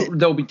Indiana,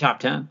 they'll be top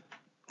 10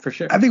 for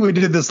sure. I think we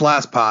did this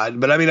last pod,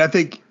 but I mean, I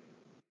think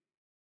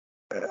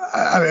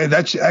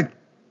that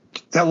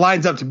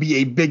lines up to be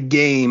a big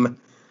game,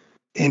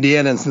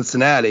 Indiana and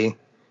Cincinnati.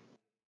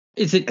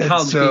 Is it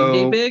college game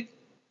day big?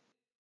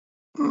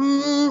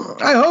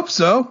 I hope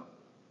so.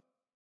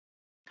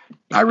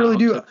 I really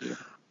do.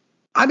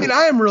 I mean,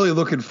 I am really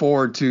looking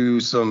forward to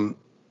some.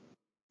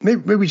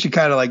 Maybe we should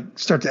kind of like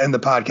start to end the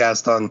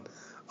podcast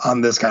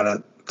on this kind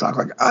of talk.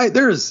 Like,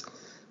 there's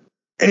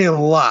a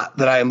lot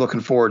that I am looking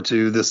forward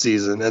to this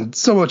season, and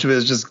so much of it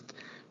is just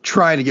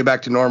trying to get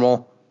back to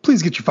normal.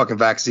 Please get your fucking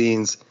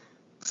vaccines.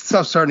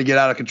 Stuff's starting to get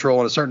out of control,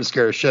 and it's starting to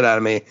scare the shit out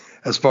of me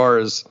as far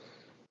as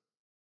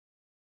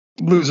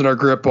losing our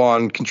grip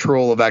on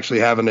control of actually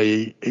having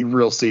a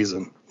real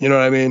season. You know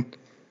what I mean?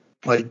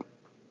 Like,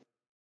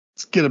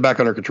 let's get it back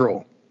under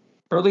control.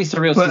 Or at least a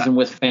real season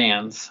with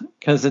fans.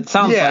 Because it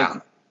sounds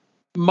like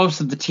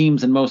most of the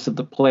teams and most of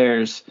the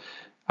players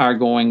are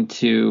going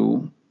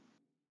to...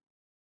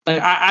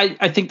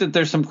 I think that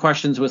there's some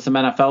questions with some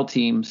NFL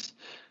teams,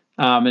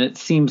 and it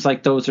seems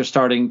like those are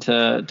starting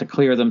to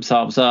clear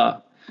themselves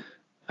up.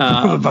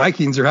 The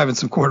Vikings are having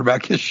some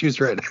quarterback issues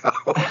right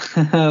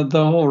now.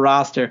 The whole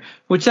roster,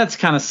 which that's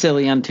kind of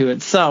silly unto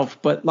itself,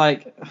 but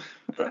like,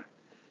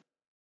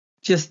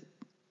 just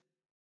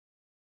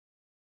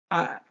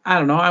I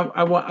don't know.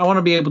 I want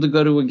to be able to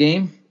go to a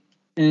game,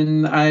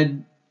 and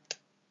I'd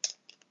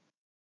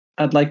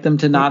like them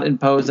to not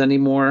impose any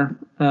more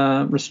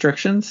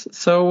restrictions.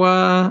 So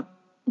yeah,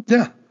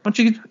 why don't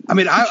you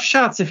get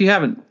shots if you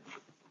haven't?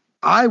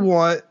 I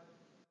want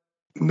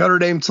Notre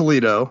Dame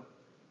Toledo.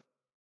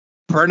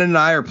 Brendan and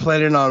I are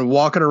planning on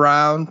walking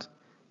around,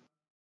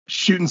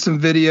 shooting some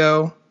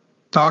video,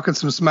 talking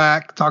some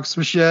smack, talking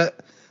some shit,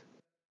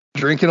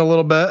 drinking a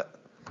little bit,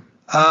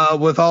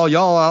 with all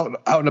y'all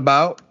out and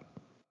about.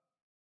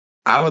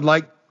 I would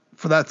like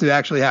for that to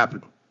actually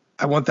happen.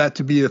 I want that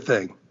to be a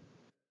thing.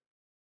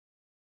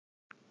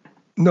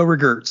 No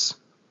regrets.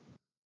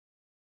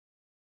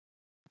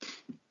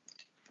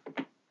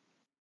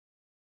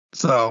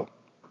 So,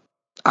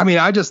 I mean,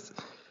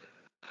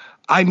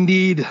 I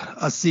need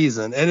a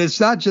season, and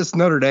it's not just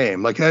Notre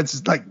Dame. Like I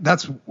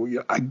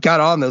got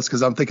on this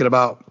because I'm thinking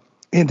about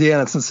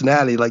Indiana and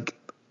Cincinnati. Like,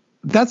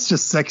 that's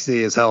just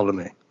sexy as hell to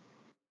me.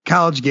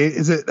 College game,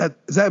 is that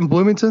in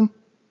Bloomington?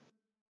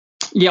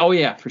 Yeah, oh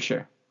yeah, for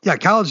sure. Yeah,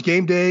 college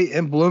game day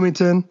in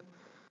Bloomington.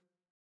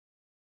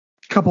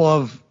 Couple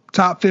of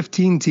top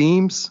 15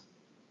 teams.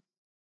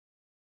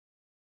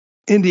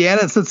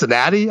 Indiana and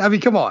Cincinnati. I mean,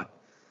 come on.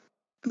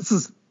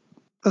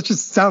 That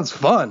just sounds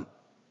fun.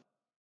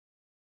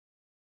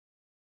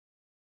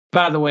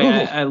 By the way,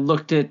 I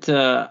looked at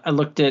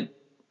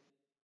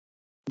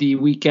the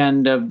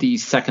weekend of the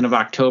 2nd of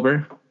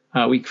October,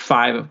 week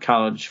 5 of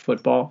college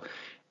football,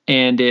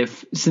 and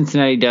if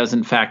Cincinnati does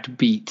in fact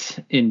beat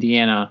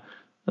Indiana,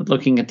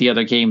 looking at the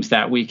other games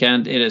that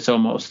weekend, it is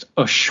almost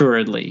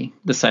assuredly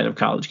the site of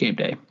College Game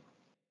Day.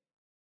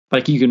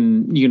 Like you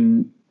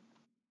can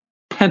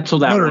pencil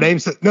that Notre Dame,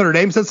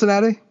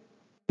 Cincinnati.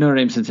 Notre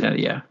Dame,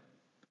 Cincinnati, yeah.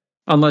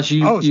 Unless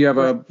you have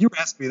you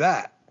asked me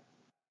that.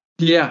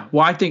 Yeah,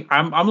 well, I think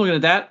I'm looking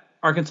at that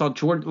Arkansas,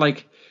 Georgia.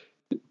 Like,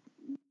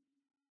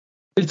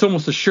 it's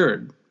almost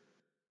assured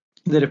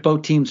that if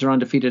both teams are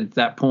undefeated at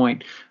that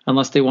point,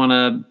 unless they want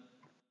to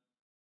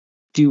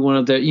do one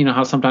of the, you know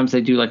how sometimes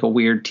they do like a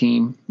weird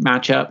team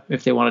matchup,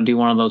 if they want to do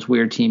one of those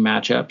weird team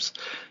matchups,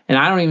 and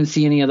I don't even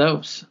see any of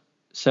those.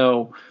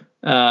 So,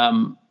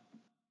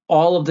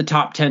 all of the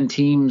top 10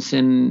 teams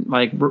in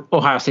like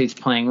Ohio State's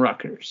playing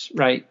Rutgers,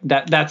 right?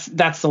 That's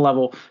the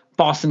level.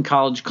 Boston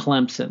College,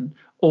 Clemson,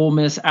 Ole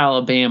Miss,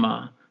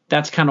 Alabama.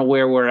 That's kind of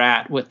where we're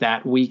at with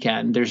that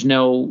weekend. There's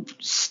no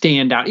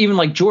standout, even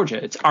like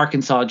Georgia. It's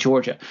Arkansas,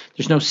 Georgia.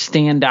 There's no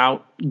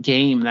standout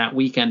game that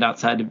weekend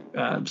outside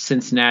of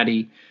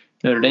Cincinnati,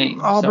 Notre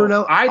Dame. Auburn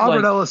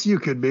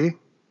LSU could be.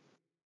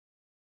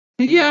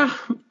 Yeah,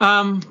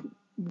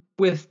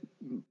 with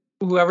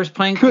whoever's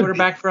playing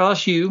quarterback for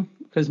LSU,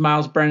 because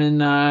Miles Brennan,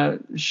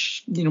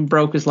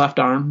 broke his left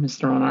arm, his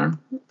throwing arm.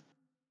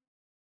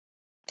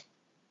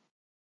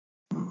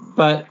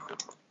 But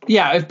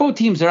yeah, if both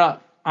teams are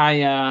up,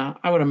 I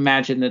would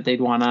imagine that they'd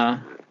want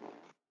to.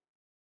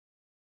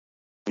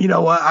 You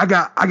know what? I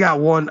got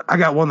one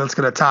that's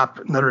going to top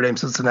Notre Dame,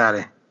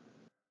 Cincinnati,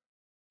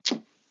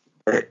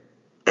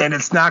 and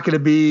it's not going to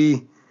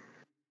be.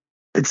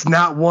 It's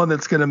not one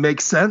that's going to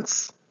make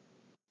sense,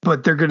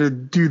 but they're going to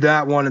do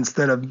that one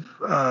instead of.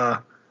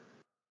 They're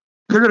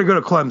going to go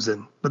to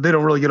Clemson, but they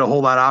don't really get a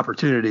whole lot of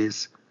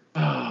opportunities.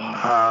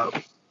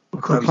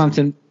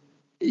 Clemson,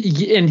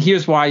 and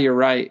here's why you're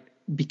right.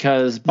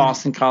 Because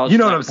Boston College, you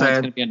know what I'm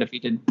saying, going to be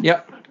undefeated.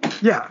 Yep.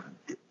 Yeah.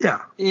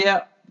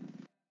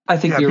 I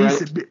think you're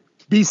right.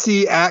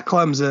 BC at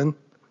Clemson.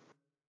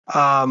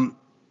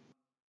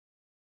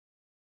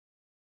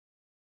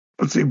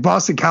 Let's see.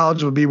 Boston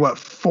College would be what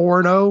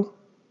 4-0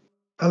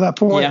 at that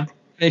point. Yeah,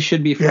 they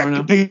should be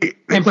 4-0. They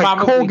and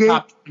probably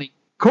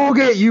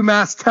Colgate,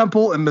 UMass,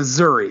 Temple, and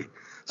Missouri.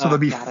 So they'll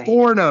be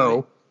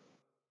 4-0,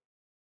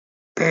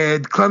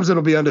 and Clemson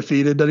will be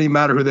undefeated. Doesn't even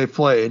matter who they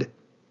played.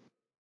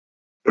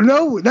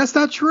 No, that's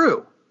not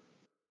true.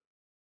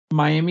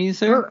 Miami's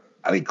there?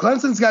 I mean,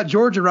 Clemson's got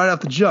Georgia right off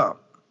the jump.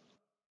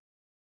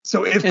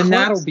 So if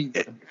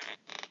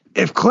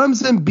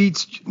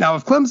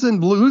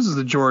Clemson loses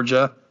to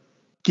Georgia,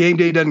 game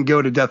day doesn't go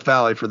to Death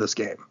Valley for this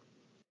game.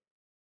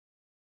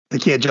 They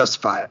can't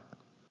justify it.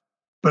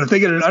 But if they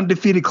get an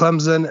undefeated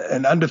Clemson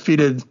and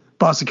undefeated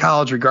Boston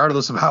College,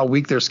 regardless of how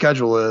weak their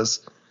schedule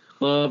is,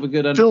 love a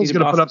good undefeated Phil's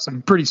going to put up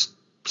some pretty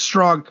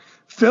strong.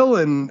 Phil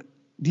and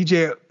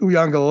DJ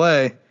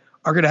Uiagalelei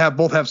are going to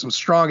both have some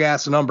strong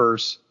ass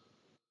numbers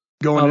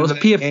going into the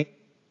game.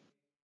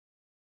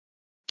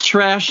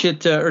 Trash at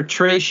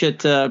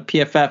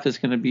PFF is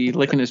going to be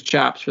licking his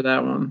chops for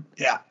that one.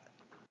 Yeah.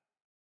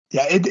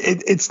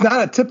 It's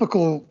not a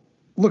typical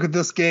look at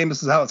this game.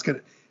 This is how it's going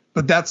to,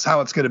 but that's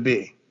how it's going to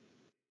be.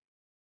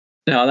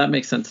 No, that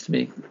makes sense to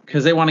me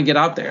because they want to get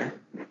out there.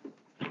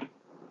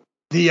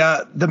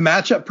 The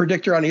matchup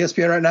predictor on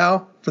ESPN right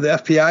now for the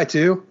FPI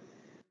too,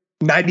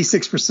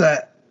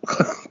 96%.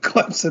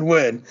 Clemson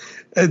win,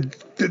 and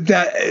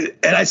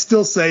I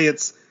still say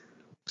it's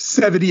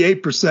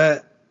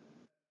 78%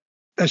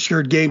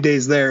 assured game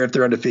days there if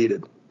they're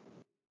undefeated.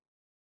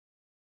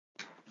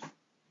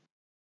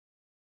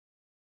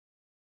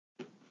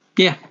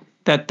 Yeah,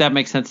 that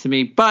makes sense to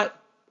me. But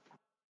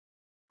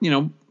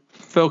Phil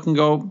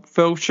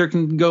sure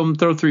can go and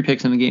throw 3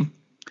 picks in the game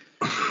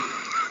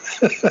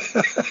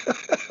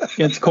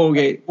against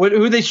Colgate.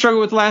 Who they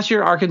struggled with last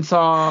year?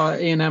 Arkansas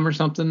A&M or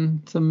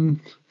something.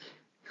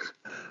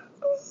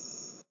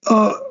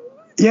 It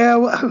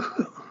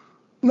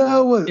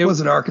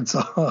wasn't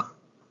Arkansas.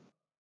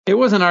 It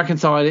wasn't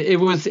Arkansas. It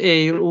was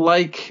a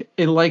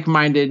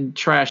like-minded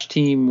trash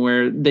team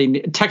where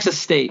Texas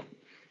State.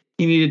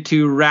 He needed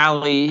to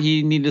rally.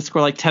 He needed to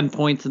score like 10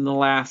 points in the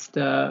last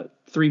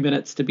 3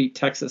 minutes to beat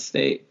Texas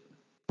State.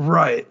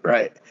 Right.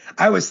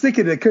 I was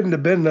thinking it couldn't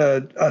have been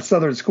a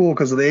Southern school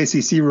because of the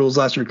ACC rules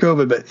last year,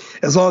 COVID. But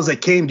as long as they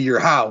came to your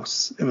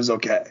house, it was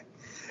okay.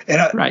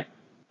 Right.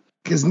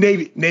 Because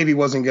Navy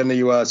wasn't going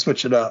to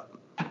switch it up,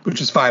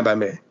 which is fine by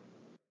me.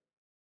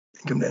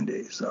 Come to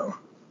Indy, so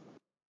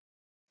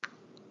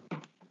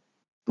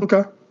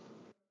okay.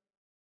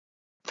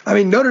 I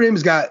mean, Notre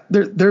Dame's got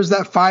there's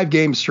that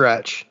 5-game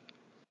stretch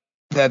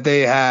that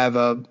they have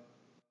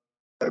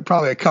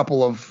probably a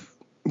couple of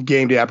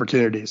game day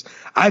opportunities.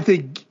 I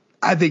think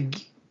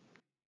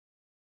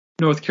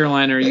North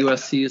Carolina or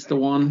USC is the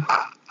one.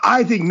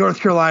 I think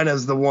North Carolina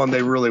is the one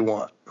they really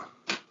want.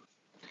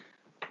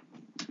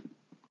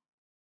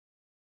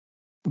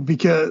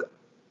 Because,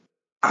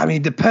 I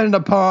mean, depending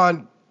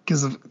upon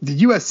because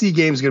the USC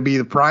game is going to be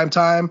the prime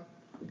time.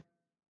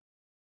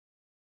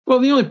 Well,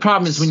 the only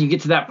problem is when you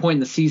get to that point in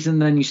the season,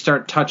 then you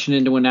start touching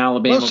into when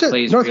Alabama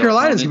plays. North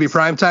Carolina's going to be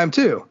prime time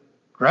too,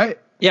 right?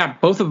 Yeah,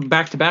 both of them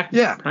back to back.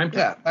 Yeah,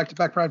 back to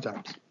back prime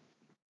times.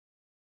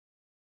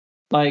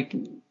 Like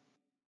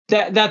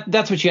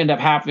that's what you end up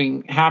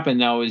happen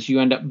though, is you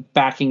end up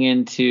backing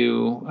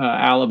into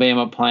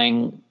Alabama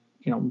playing,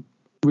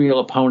 real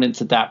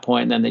opponents at that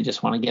point, and then they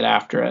just want to get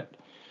after it.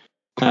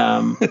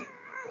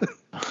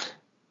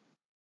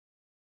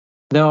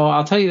 Though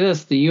I'll tell you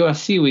this, the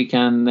USC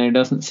weekend, there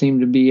doesn't seem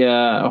to be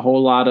a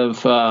whole lot of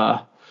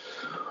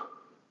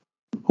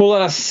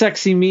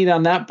sexy meat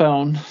on that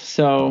bone.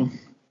 So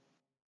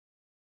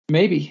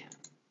maybe.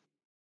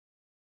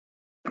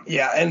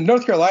 Yeah, and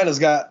North Carolina's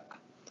got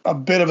a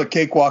bit of a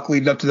cakewalk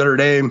leading up to Notre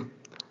Dame.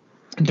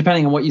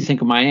 Depending on what you think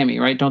of Miami,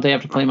 right? Don't they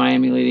have to play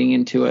Miami leading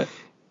into it?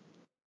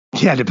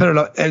 Yeah, depending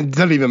on, and it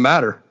doesn't even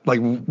matter like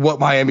what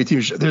Miami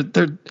team.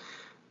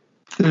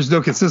 There's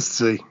no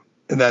consistency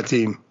in that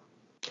team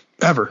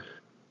ever.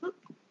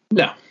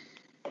 No.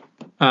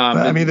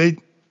 I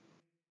mean,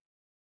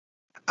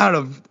 I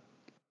don't know.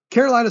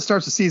 Carolina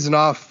starts the season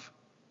off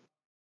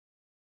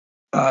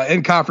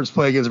in conference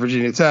play against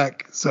Virginia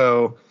Tech.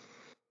 So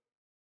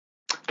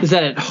is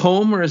that at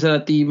home or is that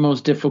at the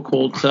most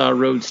difficult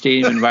road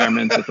stadium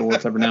environment that the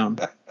world's ever known?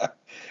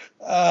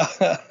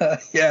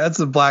 Yeah, it's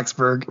in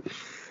Blacksburg.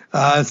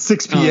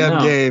 6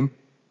 p.m. game.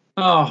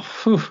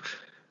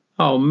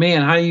 Oh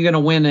man, how are you going to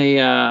win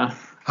a?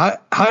 How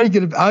are you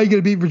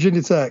gonna beat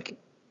Virginia Tech?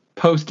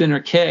 Post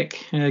dinner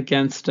kick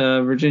against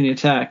Virginia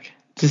Tech.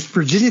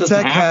 Virginia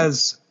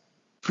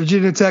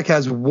Tech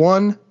has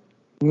one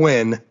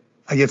win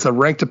against a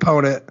ranked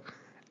opponent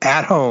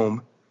at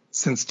home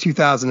since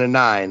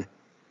 2009,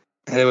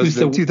 and it was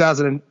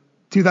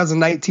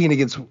 2019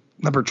 against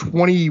number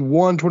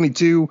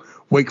 21-22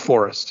 Wake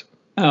Forest.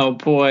 Oh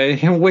boy,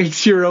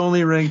 Wake's your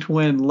only ranked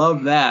win.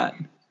 Love that.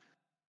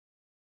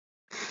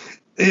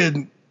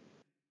 Since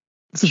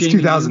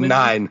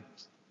 2009.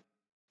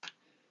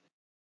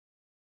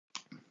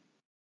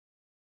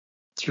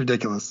 It's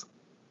ridiculous.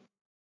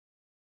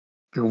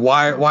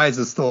 Why is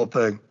this still a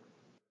thing?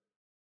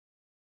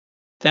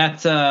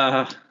 That's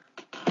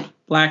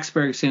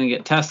Blacksburg's going to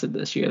get tested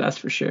this year, that's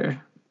for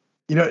sure.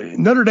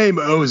 Notre Dame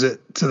owes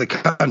it to the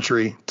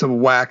country to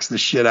wax the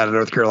shit out of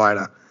North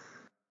Carolina.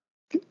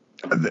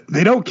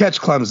 They don't catch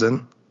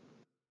Clemson.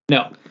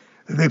 No.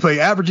 They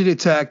play at Virginia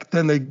Tech,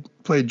 then they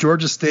play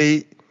Georgia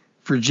State,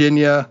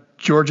 Virginia,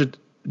 Georgia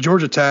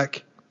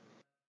Tech.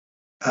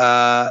 They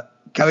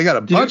got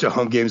a bunch of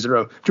home games in a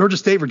row. Georgia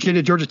State,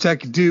 Virginia, Georgia Tech,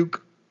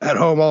 Duke at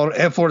home,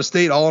 and Florida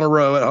State all in a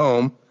row at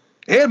home,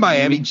 and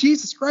Miami.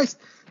 Jesus Christ,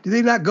 do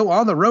they not go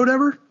on the road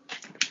ever?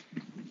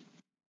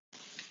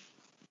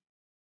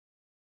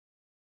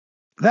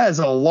 That is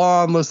a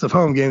long list of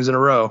home games in a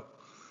row.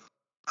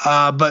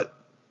 But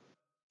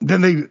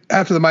then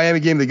after the Miami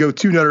game, they go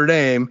to Notre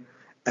Dame,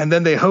 and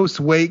then they host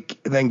Wake,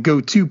 and then go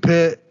to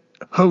Pitt,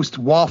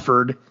 host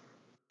Wofford,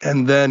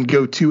 and then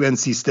go to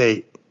NC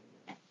State.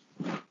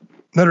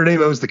 Notre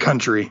Dame owes the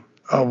country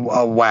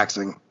a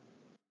waxing.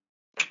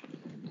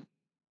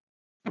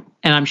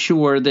 And I'm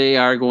sure they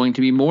are going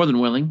to be more than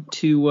willing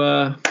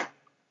to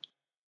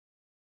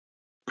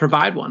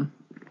provide one.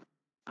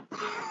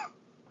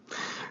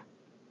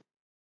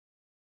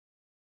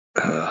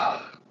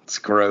 It's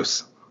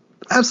gross.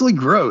 Absolutely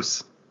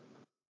gross.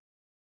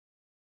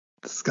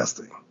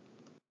 Disgusting.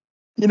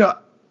 The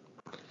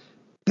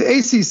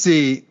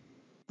ACC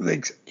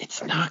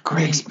it's not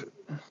great.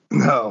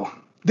 No.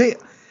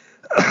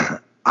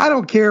 I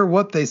don't care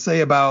what they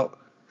say about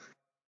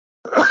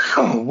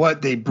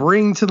what they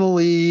bring to the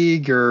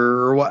league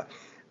or what.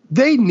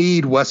 They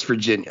need West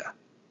Virginia.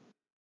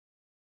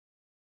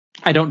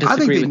 I don't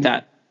disagree with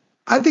that.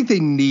 I think they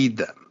need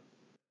them.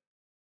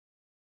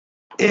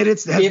 And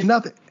it has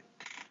nothing.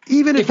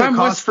 Even if I'm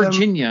West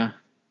Virginia,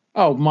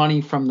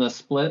 money from the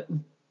split.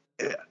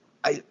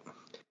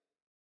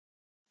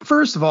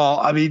 First of all,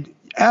 I mean,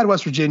 add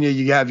West Virginia.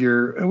 You have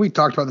and we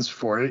talked about this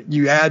before.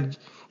 You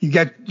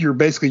get your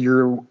basically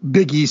your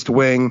Big East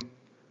wing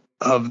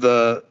of in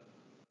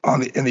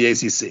the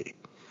ACC,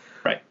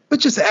 right? But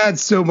just add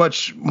so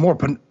much more,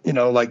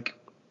 like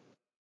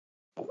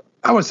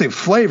I want to say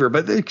flavor,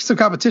 but it's some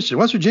competition.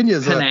 West Virginia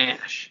is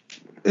panache.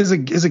 Is a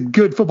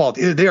good football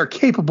team. They are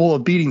capable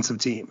of beating some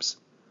teams.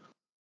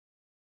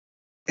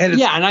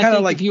 And I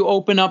think if you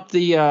open up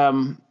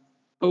the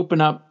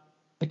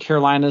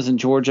Carolinas and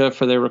Georgia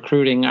for their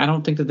recruiting, I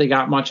don't think that they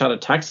got much out of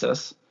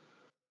Texas.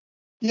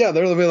 Yeah,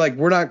 they're like,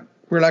 we're not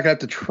gonna have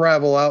to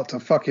travel out to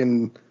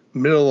fucking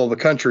middle of the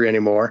country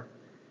anymore.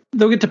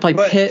 They'll get to play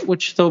Pitt,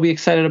 which they'll be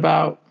excited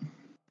about.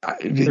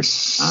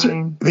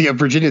 They have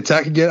Virginia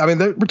Tech again. I mean,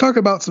 we're talking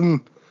about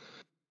some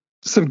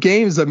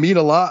games that mean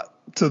a lot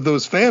to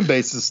those fan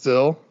bases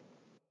still,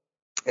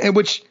 and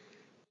which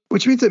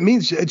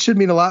means it should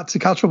mean a lot to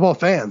college football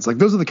fans. Like,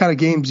 those are the kind of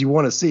games you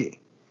want to see.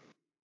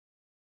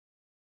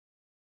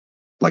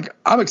 Like,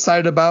 I'm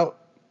excited about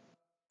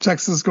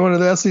Texas going to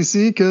the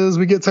SEC because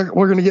we're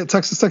going to get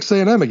Texas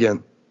A&M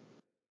again.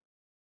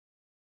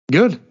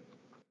 Good.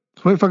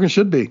 That's what it fucking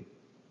should be.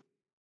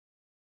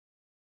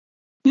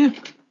 Yeah.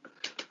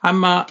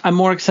 I'm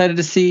more excited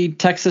to see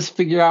Texas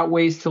figure out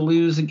ways to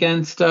lose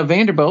against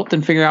Vanderbilt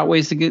than figure out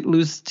ways to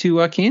lose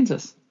to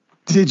Kansas.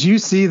 Did you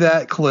see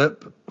that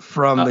clip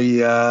from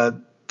the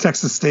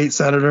Texas state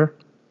senator?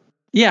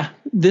 Yeah,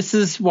 this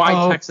is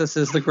why Texas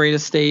is the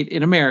greatest state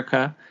in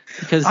America,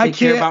 because they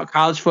care about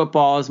college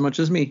football as much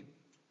as me.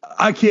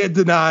 I can't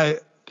deny,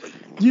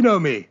 you know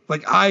me,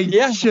 like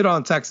I shit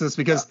on Texas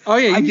because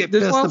I get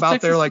pissed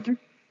about their like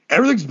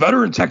everything's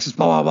better in Texas,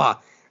 blah blah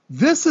blah.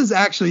 This is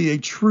actually a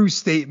true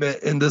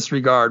statement in this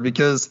regard,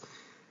 because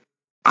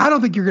I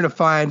don't think you're going to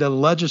find a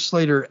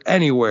legislator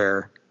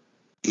anywhere,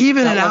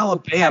 even in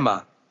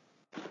Alabama,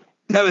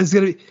 that is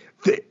going to be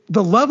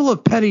the level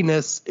of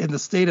pettiness in the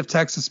state of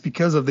Texas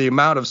because of the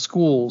amount of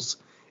schools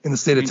in the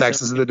state of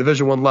Texas at the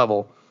Division I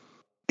level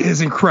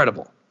is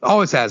incredible.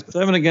 Always has been.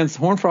 7 against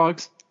Horned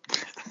Frogs.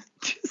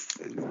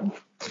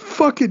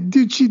 Fucking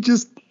dude, she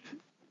just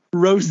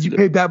roasted.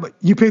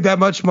 You paid that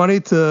much money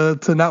to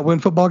not win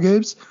football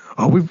games?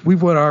 Oh,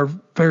 we've won our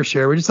fair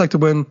share. We just like to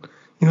win,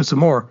 some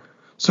more.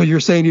 So you're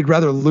saying you'd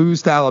rather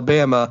lose to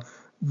Alabama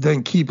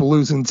than keep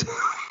losing to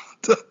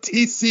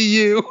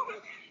TCU?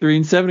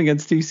 3-7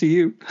 against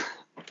TCU.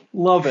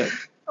 Love it.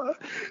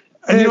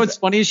 And you know what's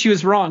funny is she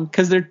was wrong,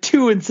 because they're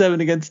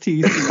 2-7 against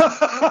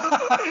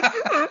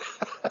TCU.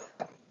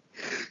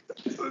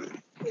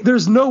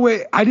 There's no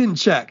way. I didn't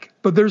check,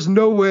 but there's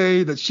no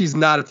way that she's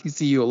not a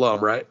TCU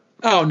alum, right?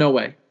 Oh, no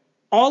way.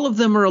 All of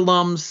them are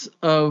alums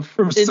of.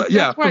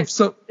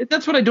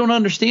 That's what I don't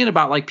understand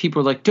about, like,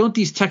 people are like, don't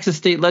these Texas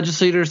state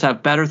legislators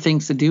have better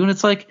things to do? And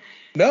it's like,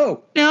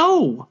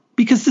 no,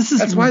 because this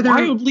is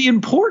wildly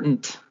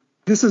important.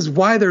 This is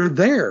why they're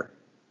there.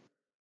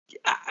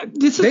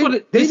 This is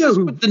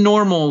what the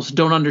normals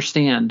don't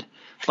understand.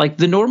 Like,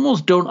 the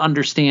normals don't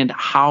understand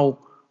how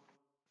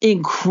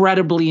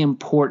incredibly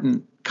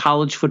important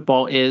college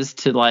football is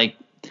to, like,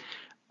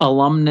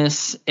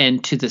 alumnus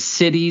and to the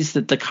cities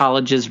that the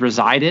colleges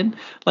reside in.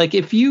 Like,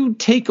 if you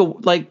take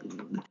away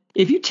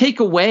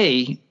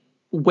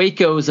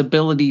Waco's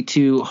ability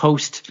to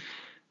host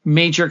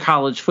major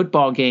college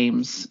football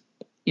games,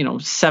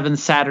 7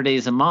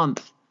 Saturdays a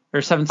month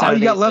or 7 Saturdays. All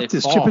you got left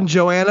is Chip and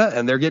Joanna,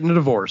 and they're getting a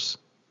divorce.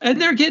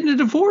 And they're getting a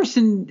divorce,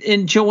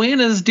 and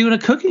Joanna's doing a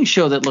cooking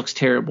show that looks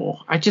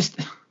terrible. I just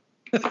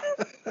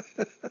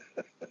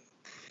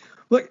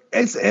look.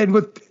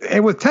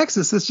 With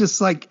Texas, it's just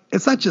like,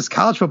 it's not just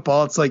college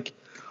football. It's like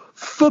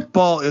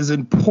football is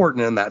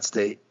important in that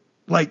state.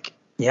 Like,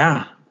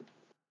 yeah,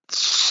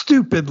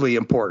 stupidly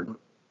important.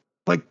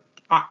 Like,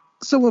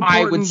 so important.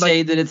 I would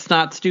say that it's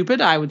not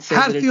stupid. I would say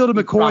Hatfield and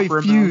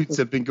McCoy feuds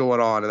have been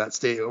going on in that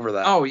state over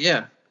that. Oh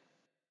yeah.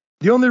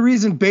 The only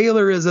reason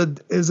Baylor is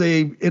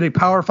in a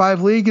Power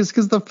 5 league is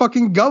because the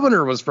fucking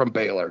governor was from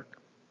Baylor.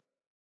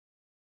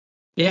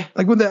 Yeah.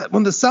 Like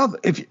when the South,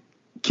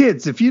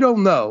 if you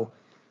don't know,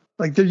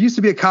 like, there used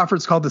to be a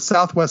conference called the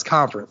Southwest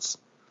Conference,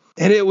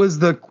 and it was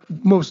the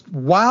most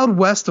Wild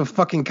West of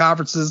fucking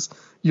conferences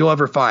you'll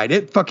ever find.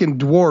 It fucking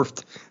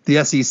dwarfed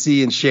the SEC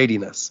in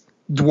shadiness.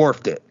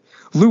 Dwarfed it.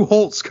 Lou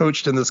Holtz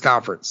coached in this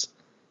conference.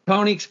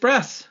 Pony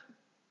Express.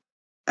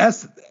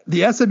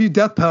 The SMU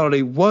death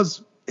penalty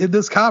was in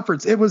this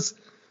conference. It was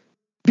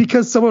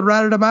because someone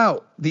ratted him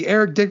out. The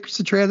Eric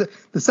Dickerson transit,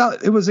 the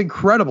South, it was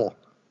incredible.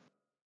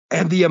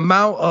 And the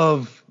amount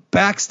of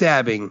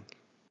backstabbing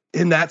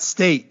in that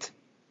state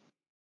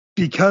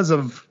because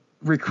of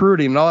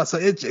recruiting and all that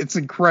stuff, it's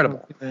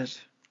incredible.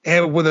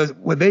 And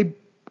when they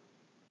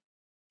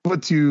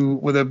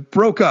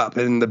broke up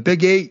and the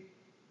Big 8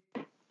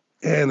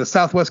 and the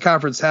Southwest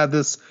Conference had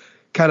this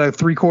kind of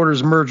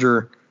 3/4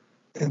 merger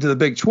into the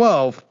Big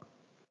 12,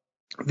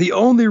 the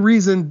only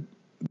reason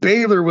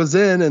Baylor was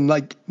in and,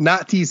 like,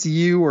 not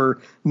TCU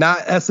or not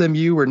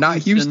SMU or not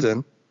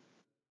Houston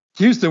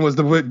was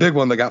the big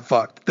one that got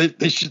fucked.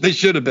 They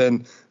should have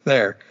been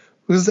there.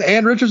 Because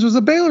Ann Richards was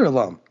a Baylor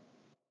alum.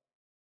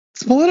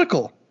 It's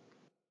political.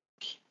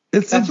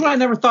 That's what I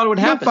never thought would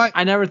happen.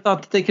 I never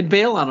thought that they could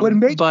bail on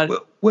them.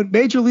 When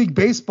Major League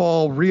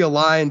Baseball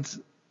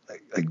realigned,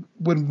 like,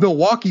 when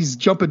Milwaukee's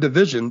jumping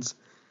divisions,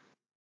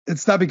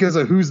 it's not because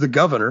of who's the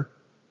governor.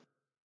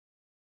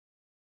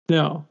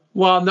 No.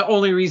 Well, the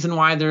only reason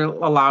why they're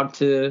allowed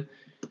to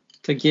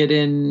get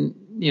in,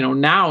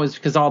 now is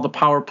because all the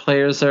power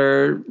players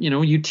are,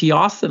 UT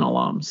Austin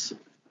alums.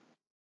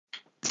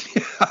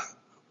 Yeah.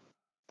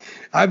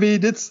 I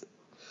mean, it's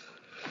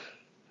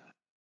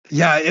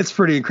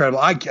pretty incredible.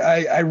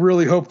 I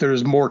really hope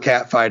there's more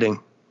cat fighting.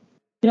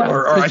 Yeah.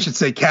 Or I should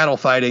say cattle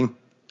fighting.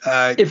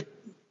 If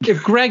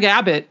Greg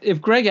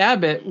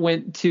Abbott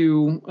went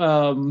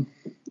to,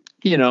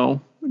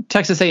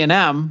 Texas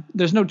A&M,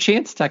 there's no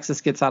chance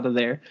Texas gets out of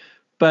there.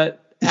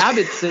 But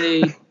Abbott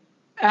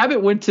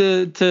went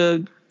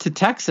to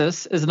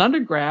Texas as an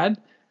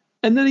undergrad,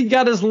 and then he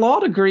got his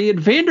law degree at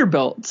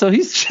Vanderbilt. So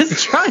he's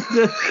just trying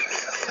to.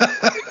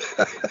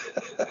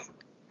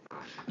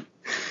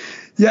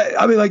 Yeah,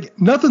 I mean, like,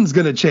 nothing's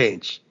going to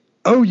change.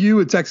 OU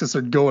and Texas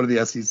are going to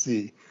the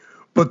SEC,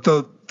 but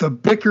the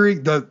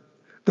bickering, the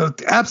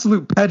the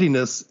absolute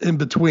pettiness in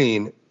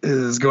between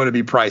is going to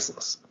be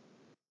priceless.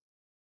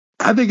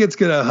 I think it's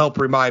going to help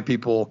remind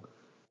people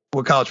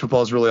what college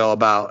football is really all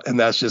about, and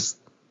that's just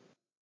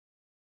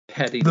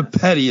the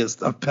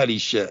pettiest of petty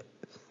shit.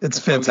 It's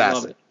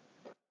fantastic.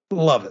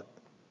 Love it.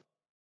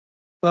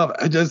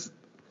 I just,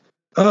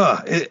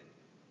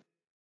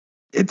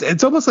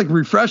 it's almost like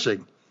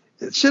refreshing.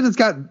 Shit has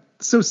got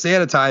so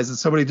sanitized in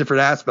so many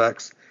different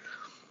aspects.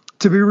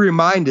 To be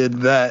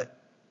reminded that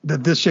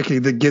this shit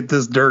can get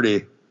this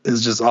dirty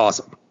is just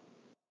awesome.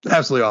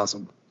 Absolutely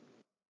awesome.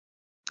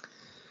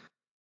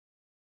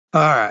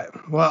 All right.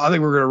 Well, I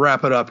think we're going to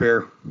wrap it up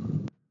here.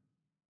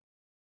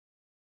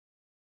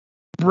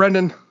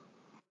 Brendan,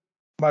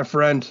 my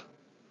friend,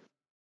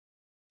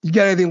 you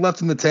got anything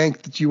left in the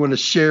tank that you want to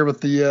share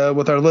with the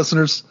with our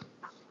listeners?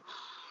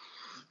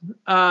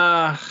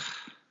 I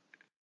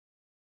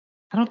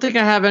don't think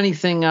I have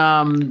anything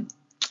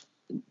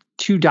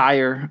too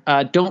dire.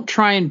 Don't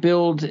try and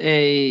build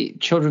a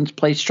children's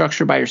play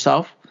structure by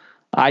yourself.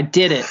 I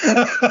did it.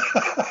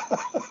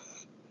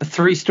 A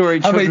 3-story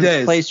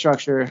children's play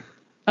structure.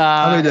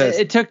 How many days?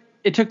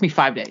 It took me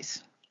 5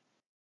 days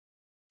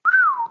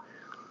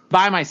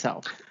by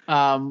myself.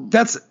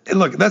 That's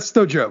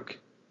no joke.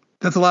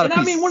 That's a lot of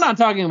pieces. I mean, we're not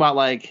talking about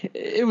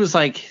it was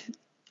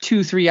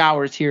 2-3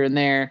 hours here and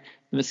there.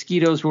 The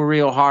mosquitoes were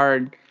real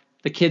hard.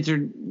 The kids are,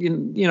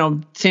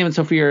 Sam and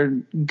Sophie are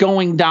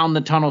going down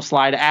the tunnel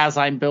slide as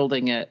I'm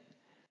building it.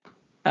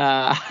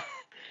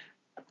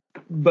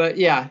 But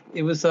yeah,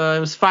 it was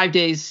 5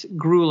 days,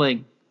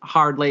 grueling,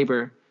 hard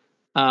labor.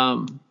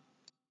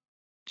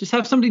 Just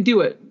have somebody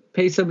do it.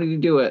 Pay somebody to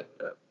do it.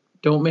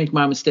 Don't make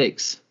my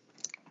mistakes.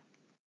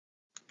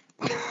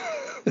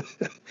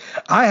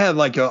 I had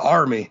an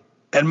army,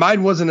 and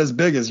mine wasn't as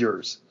big as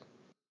yours.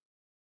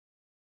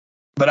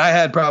 But I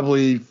had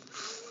probably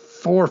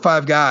 4 or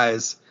 5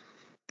 guys,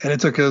 and it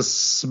took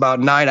us about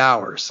 9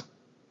 hours.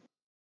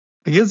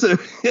 It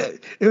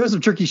was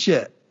some tricky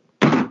shit.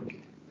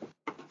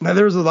 Now,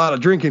 there was a lot of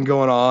drinking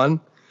going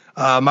on.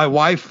 My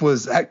wife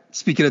was,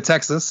 speaking of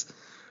Texas,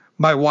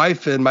 my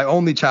wife and my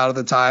only child at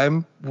the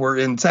time were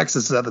in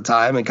Texas at the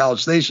time, in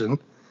College Station.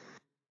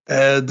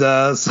 And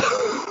so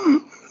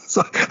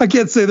I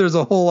can't say there's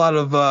a whole lot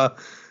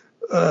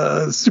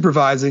of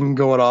supervising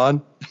going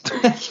on.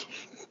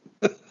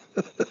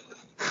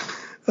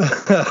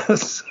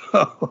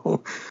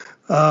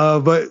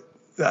 But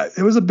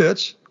it was a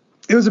bitch.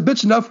 It was a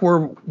bitch enough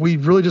where we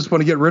really just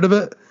want to get rid of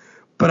it.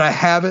 But I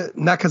have it,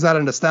 not because out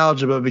of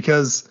nostalgia, but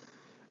because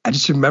I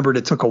just remembered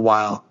it took a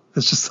while.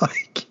 It's just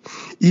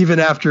even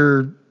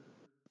after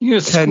you're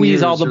going to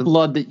squeeze all the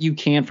blood that you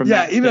can from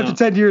that. Yeah, even after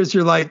 10 years,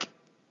 you're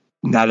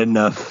not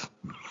enough.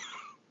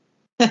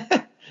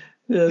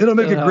 It'll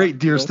make a great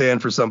deer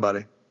stand for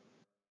somebody.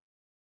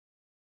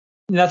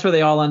 And that's where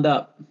they all end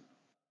up.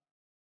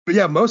 But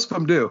yeah, most of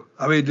them do.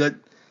 I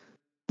mean,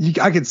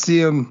 I could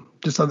see them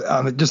just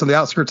on the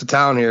outskirts of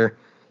town here,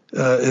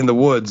 in the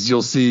woods.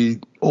 You'll see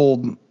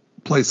old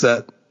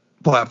playset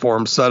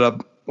platforms set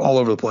up all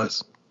over the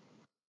place.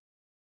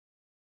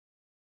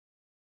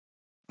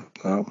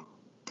 Let's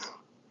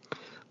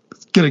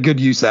get a good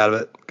use out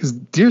of it, because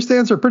deer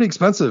stands are pretty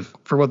expensive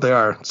for what they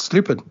are. It's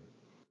stupid.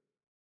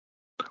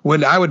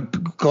 When I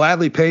would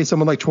gladly pay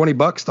someone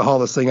 $20 to haul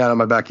this thing out of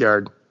my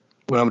backyard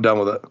when I'm done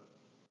with it.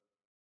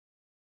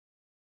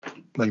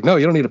 No,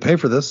 you don't need to pay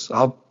for this.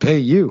 I'll pay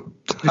you.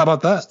 How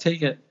about that? Just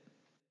take it.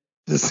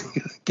 Just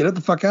get it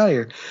the fuck out of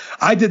here.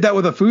 I did that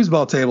with a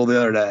foosball table the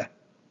other day.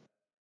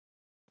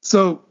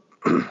 So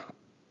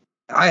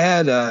I've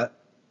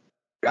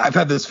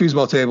had this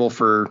foosball table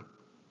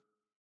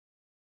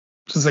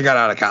since I got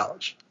out of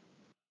college.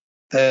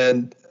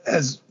 And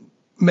as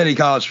many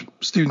college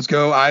students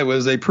go, I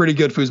was a pretty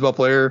good foosball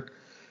player,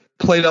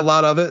 played a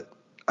lot of it.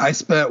 I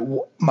spent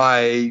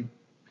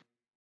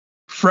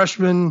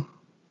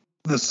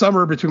the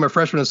summer between my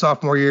freshman and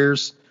sophomore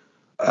years,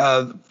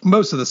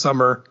 most of the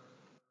summer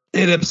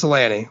in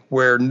Ypsilanti,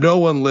 where no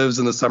one lives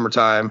in the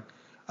summertime,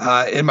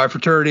 in my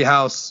fraternity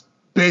house,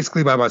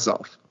 basically by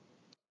myself.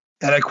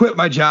 And I quit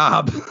my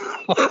job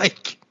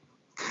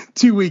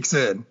 2 weeks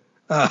in.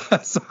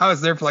 So I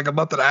was there for a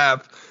month and a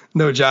half,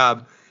 no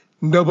job,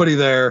 nobody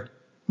there,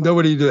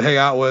 nobody to hang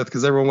out with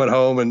because everyone went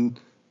home and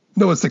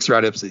no one sticks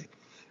around Ypsi.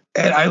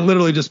 And I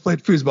literally just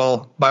played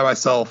foosball by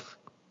myself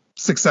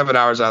 6-7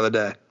 hours out of the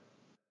day.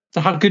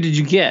 So how good did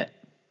you get?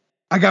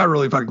 I got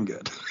really fucking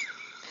good.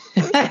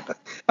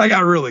 I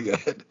got really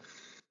good.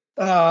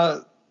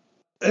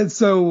 And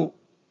so,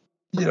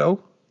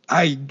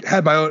 I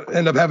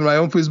ended up having my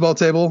own foosball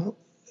table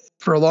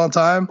for a long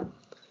time.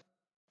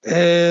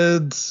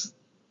 And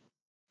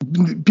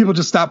people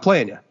just stopped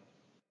playing you.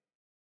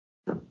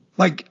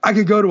 I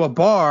could go to a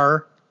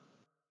bar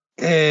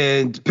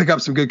and pick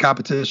up some good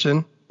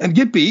competition and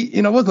get beat.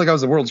 It wasn't like I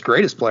was the world's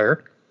greatest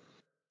player,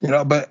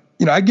 but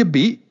I'd get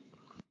beat.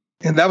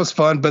 And that was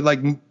fun. But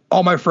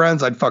all my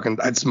friends, I'd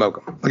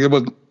smoke them. It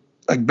was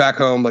back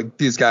home,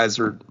 these guys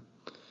are,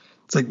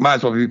 it's might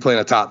as well be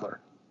playing a toddler.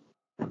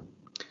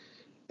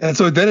 And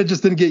so then it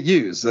just didn't get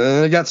used, and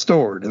then it got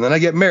stored, and then I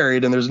get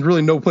married, and there's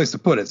really no place to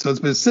put it. So it's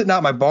been sitting out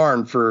in my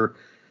barn for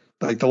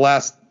like the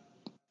last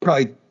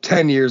probably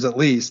 10 years at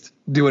least,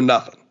 doing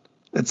nothing.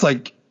 It's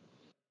like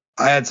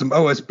I had some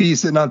OSB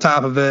sitting on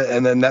top of it,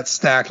 and then that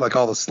stacked like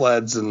all the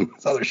sleds and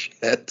other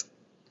shit.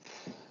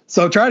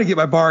 So I'm trying to get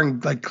my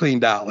barn like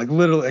cleaned out, like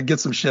literally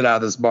get some shit out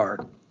of this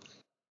barn.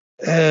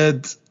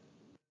 And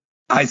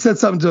I said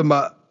something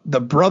to the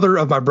brother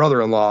of my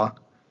brother-in-law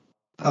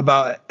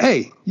about,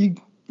 hey, you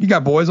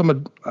got boys. How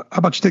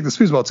about you take this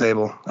foosball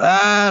table?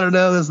 I don't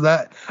know, this,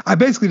 that. I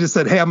basically just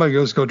said, hey, I'm going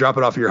to just go drop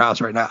it off at your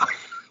house right now.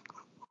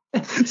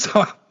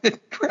 So I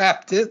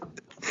grabbed it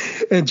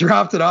and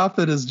dropped it off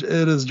at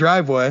his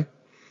driveway.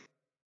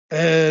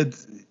 And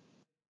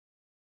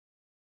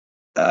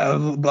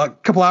a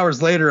couple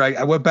hours later,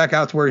 I went back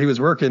out to where he was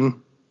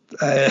working.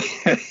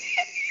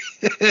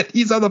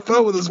 He's on the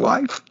phone with his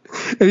wife,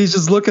 and he's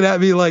just looking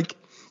at me like,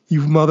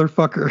 you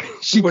motherfucker.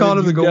 She called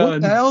him and go,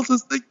 what the hell is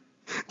this thing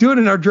doing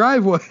in our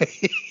driveway?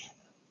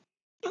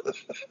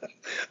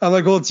 I'm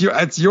like, well,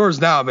 it's yours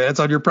now, man. It's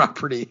on your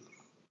property.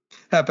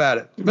 Have at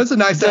it. But it's a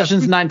nice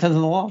possession's 9/10 of the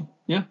law.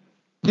 Yeah.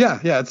 Yeah,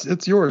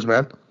 it's yours,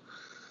 man.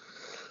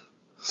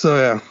 So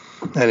yeah.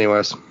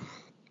 Anyways.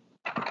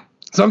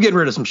 So I'm getting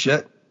rid of some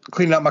shit.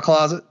 Cleaning out my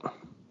closet.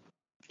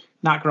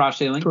 Not garage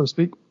sailing. So to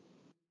speak.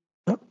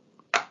 Yep.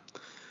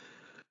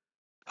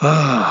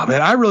 Oh,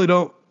 man, I really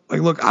don't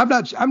look, I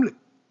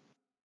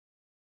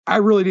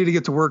really need to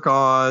get to work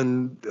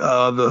on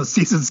the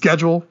season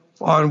schedule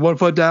on 1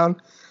 Foot Down.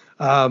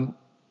 I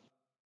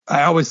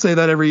always say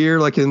that every year,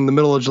 like in the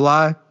middle of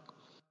July.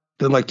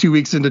 Then like 2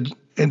 weeks into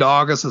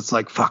August, it's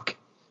like, fuck,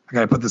 I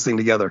got to put this thing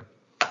together.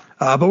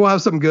 But we'll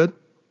have something good.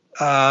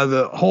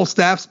 The whole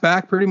staff's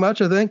back pretty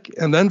much, I think,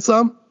 and then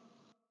some.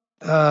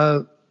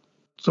 So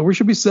we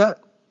should be set,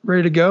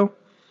 ready to go.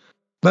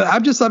 But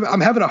I'm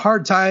having a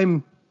hard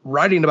time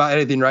writing about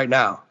anything right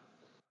now.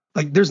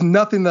 Like there's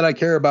nothing that I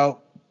care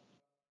about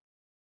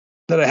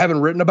that I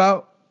haven't written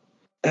about.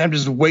 And I'm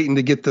just waiting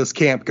to get this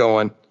camp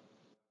going.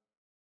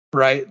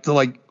 Right? To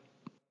like,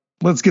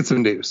 let's get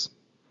some news.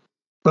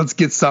 Let's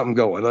get something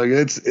going. Like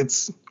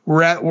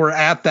we're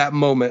at that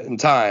moment in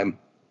time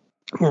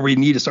where we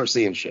need to start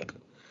seeing shit.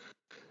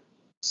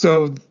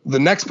 So the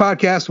next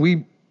podcast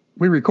we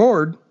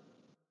record,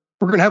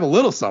 we're gonna have a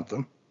little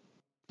something.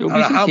 I don't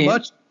know how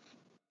much.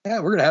 Yeah,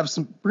 we're gonna have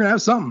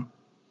something.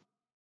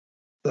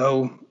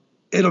 So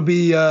it'll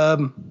be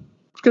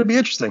it's gonna be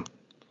interesting.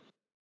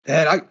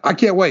 And I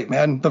can't wait,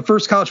 man. The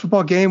first college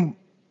football game,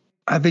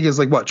 I think is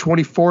like what,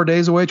 23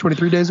 days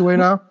away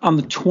now? On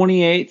the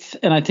 28th,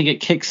 and I think it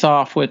kicks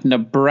off with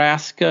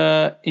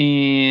Nebraska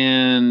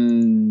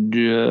and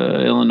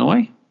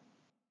Illinois.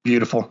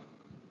 Beautiful.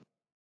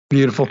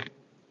 Big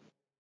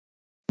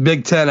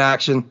Ten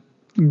action.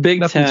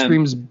 Nothing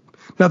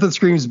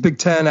screams Big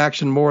Ten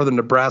action more than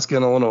Nebraska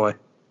and Illinois.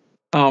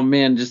 Oh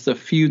man, just a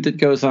feud that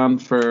goes on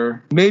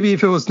for. Maybe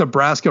if it was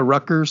Nebraska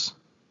Rutgers.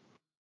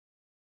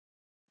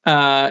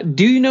 Do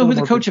you know who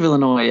the coach of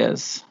Illinois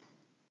is?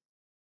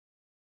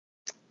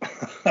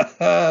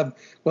 Well,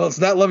 it's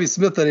not Lovie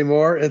Smith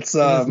anymore. It's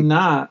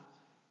not.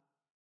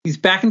 He's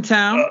back in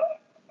town.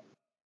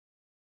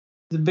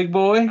 The big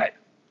boy.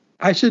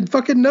 I should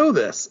fucking know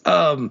this.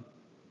 Who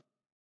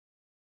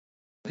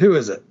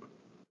is it?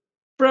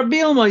 Brett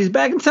Bielema. He's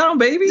back in town,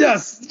 baby.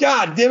 Yes.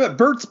 God damn it.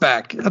 Bert's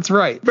back. That's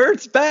right.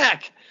 Bert's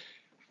back.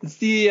 It's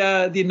the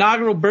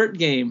inaugural Bert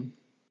game.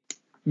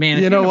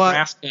 Man, you know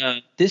Nebraska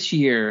what? This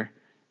year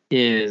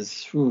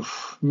is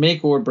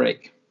make or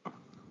break.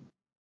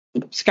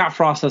 Scott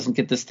Frost doesn't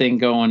get this thing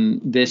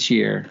going this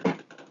year.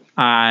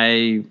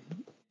 Someone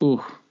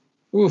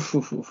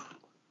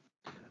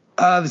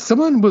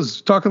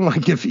was talking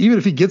like even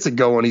if he gets it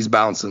going, he's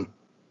bouncing.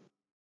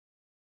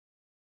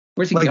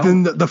 Where's he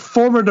going? The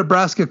former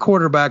Nebraska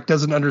quarterback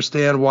doesn't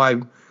understand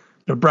why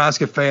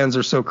Nebraska fans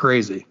are so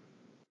crazy.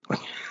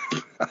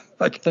 It's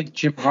like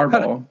Jim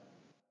Harbaugh.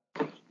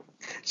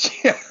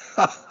 Yeah.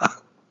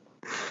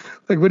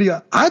 Like, what do you?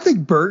 I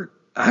think Bert.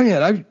 I mean,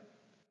 I'm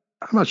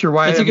not sure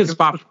why. It's a good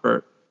spot for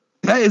Bert.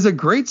 That is a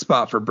great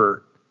spot for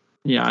Bert.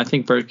 Yeah, I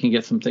think Bert can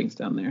get some things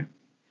down there.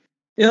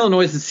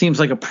 Illinois, it seems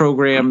like a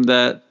program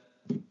that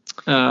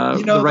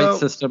the right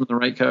system, the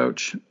right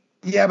coach.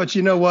 Yeah, but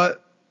you know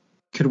what?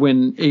 Could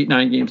win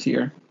 8-9 games a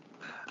year.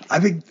 I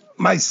think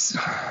my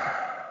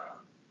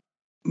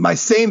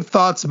same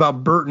thoughts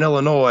about Bert in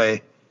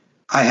Illinois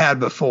I had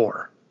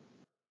before.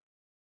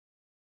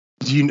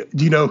 Do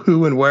you know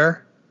who and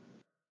where?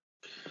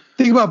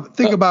 Think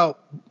about.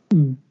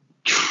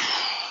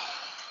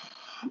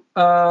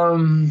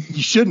 You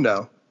should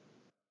know.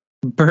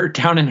 Bert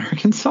down in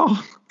Arkansas.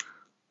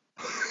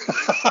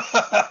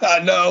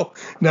 No,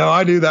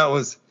 I knew that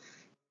was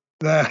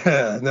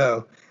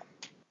no.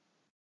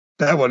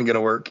 That wasn't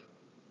gonna work.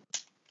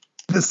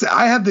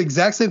 I have the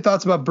exact same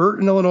thoughts about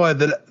Bert in Illinois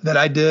that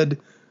I did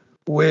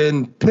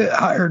when Pitt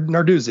hired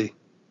Narduzzi.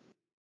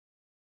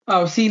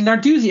 Oh, see,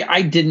 Narduzzi,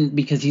 I didn't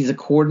because he's a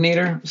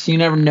coordinator, so you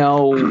never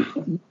know.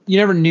 You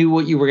never knew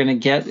what you were going to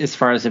get as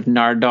far as if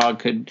Nardog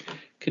could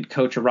could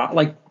coach a rock.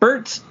 Like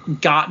Bert's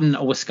gotten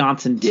a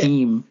Wisconsin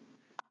team.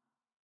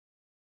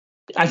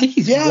 I think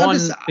he's won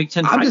Big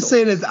Ten titles. I'm just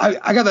saying is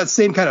I got that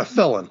same kind of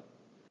feeling.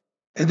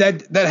 And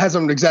that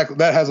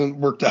hasn't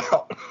worked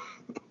out.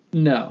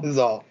 No. Is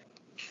all.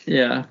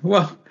 Yeah.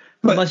 Well,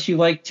 unless you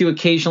like to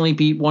occasionally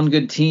beat one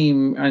good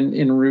team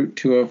en route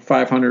to a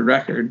 500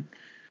 record.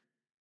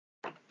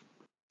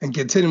 And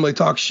continually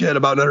talk shit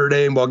about Notre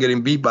Dame while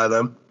getting beat by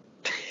them.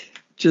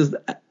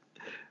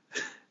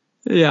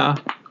 Yeah.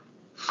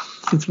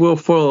 Since Will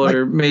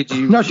Fuller made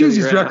you.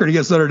 Narduzzi's record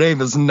against Notre Dame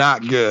is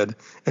not good,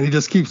 and he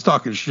just keeps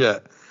talking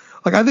shit.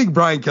 Like, I think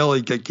Brian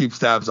Kelly could keep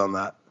tabs on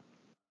that.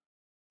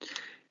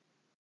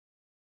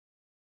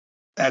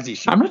 As he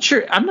should. I'm not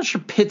sure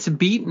Pitt's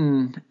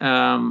beaten,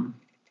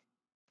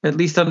 at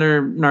least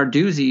under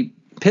Narduzzi.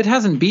 Pitt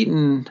hasn't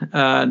beaten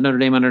Notre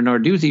Dame under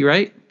Narduzzi,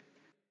 right?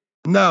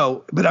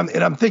 No, but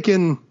I'm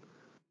thinking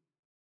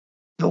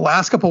the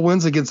last couple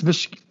wins against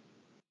Michigan.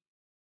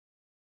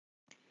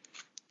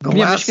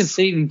 Michigan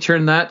State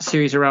turned that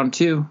series around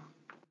too.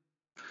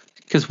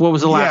 Because what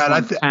was the last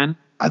one? 10?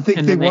 I think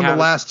they won the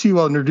last two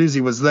while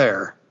Narduzzi was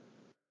there.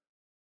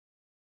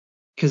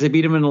 Because they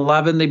beat him in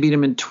 11, they beat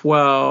him in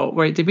 12.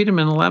 Right, they beat him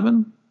in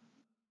 11?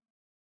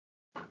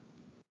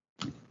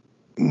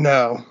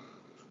 No.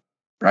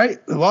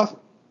 Right? They lost?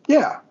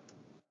 Yeah.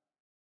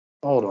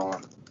 Hold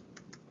on.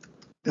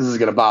 This is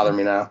going to bother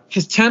me now.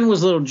 Because 10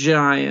 was Little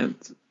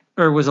Giants.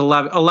 Or was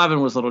 11?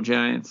 11 was Little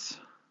Giants.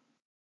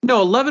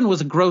 No, 11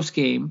 was a gross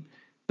game.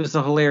 It was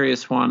a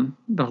hilarious one.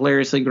 The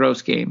hilariously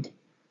gross game.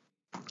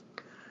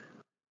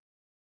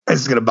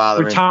 This is going to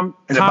bother me. Tommy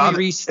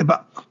Reese.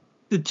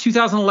 The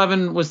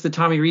 2011 was the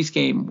Tommy Reese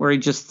game where he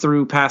just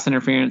threw pass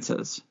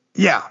interferences.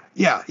 Yeah.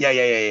 That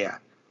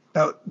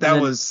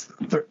was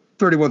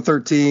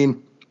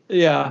 31-13.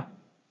 Yeah.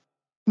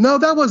 No,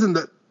 that wasn't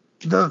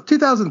the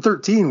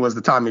 2013 was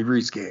the Tommy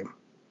Reese game.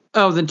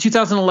 Oh, then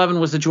 2011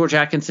 was the George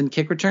Atkinson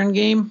kick return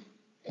game?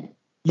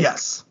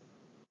 Yes.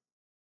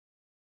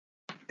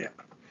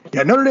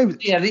 Yeah, Notre Dame.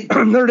 Yeah,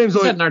 Notre Dame's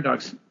only Nard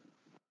Dogs.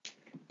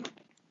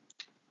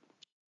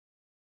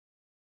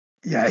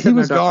 Yeah, he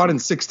was gone in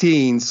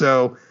 16,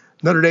 so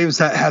Notre Dame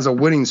has a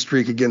winning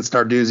streak against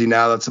Narduzzi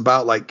now. That's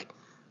about like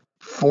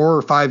 4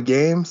 or 5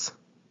 games.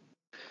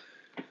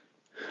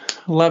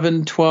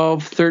 11,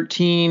 12,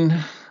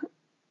 13.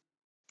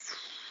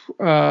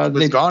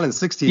 They gone in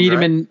 16. Beat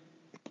him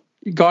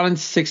gone in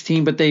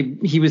 16, but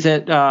he was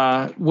at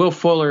Will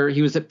Fuller.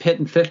 He was at Pitt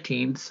in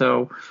 15,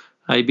 so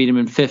I beat him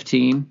in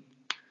 15.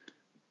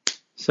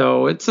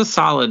 So it's a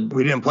solid.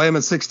 We didn't play him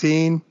in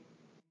 16.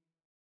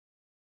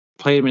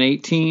 Played him in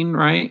 18,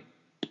 right?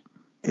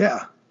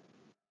 Yeah.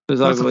 It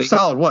was ugly. A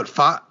solid, what,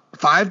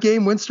 5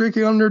 game win streak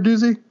on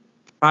Narduzzi?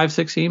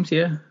 5-6 games,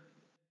 yeah.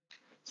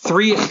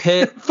 3 at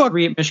Pitt,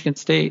 3 at Michigan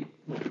State.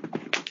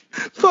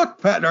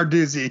 Fuck Pat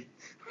Narduzzi.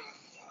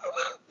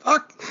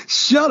 Fuck,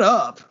 shut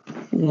up.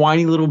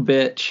 Whiny little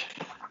bitch.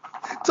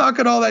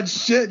 Talking all that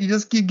shit, you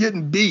just keep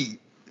getting beat.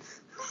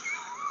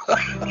 All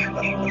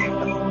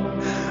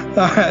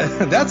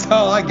right, that's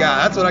all I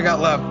got. That's what I got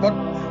left.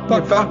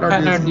 Fuck Pat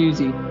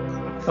Narduzzi.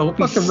 I hope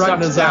he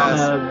sucks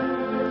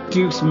down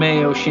Duke's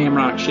Mayo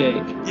Shamrock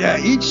Shake. Yeah,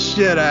 eat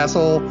shit,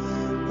 asshole.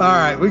 All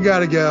right, we got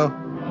to go.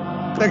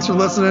 Thanks for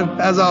listening.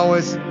 As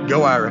always,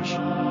 go Irish.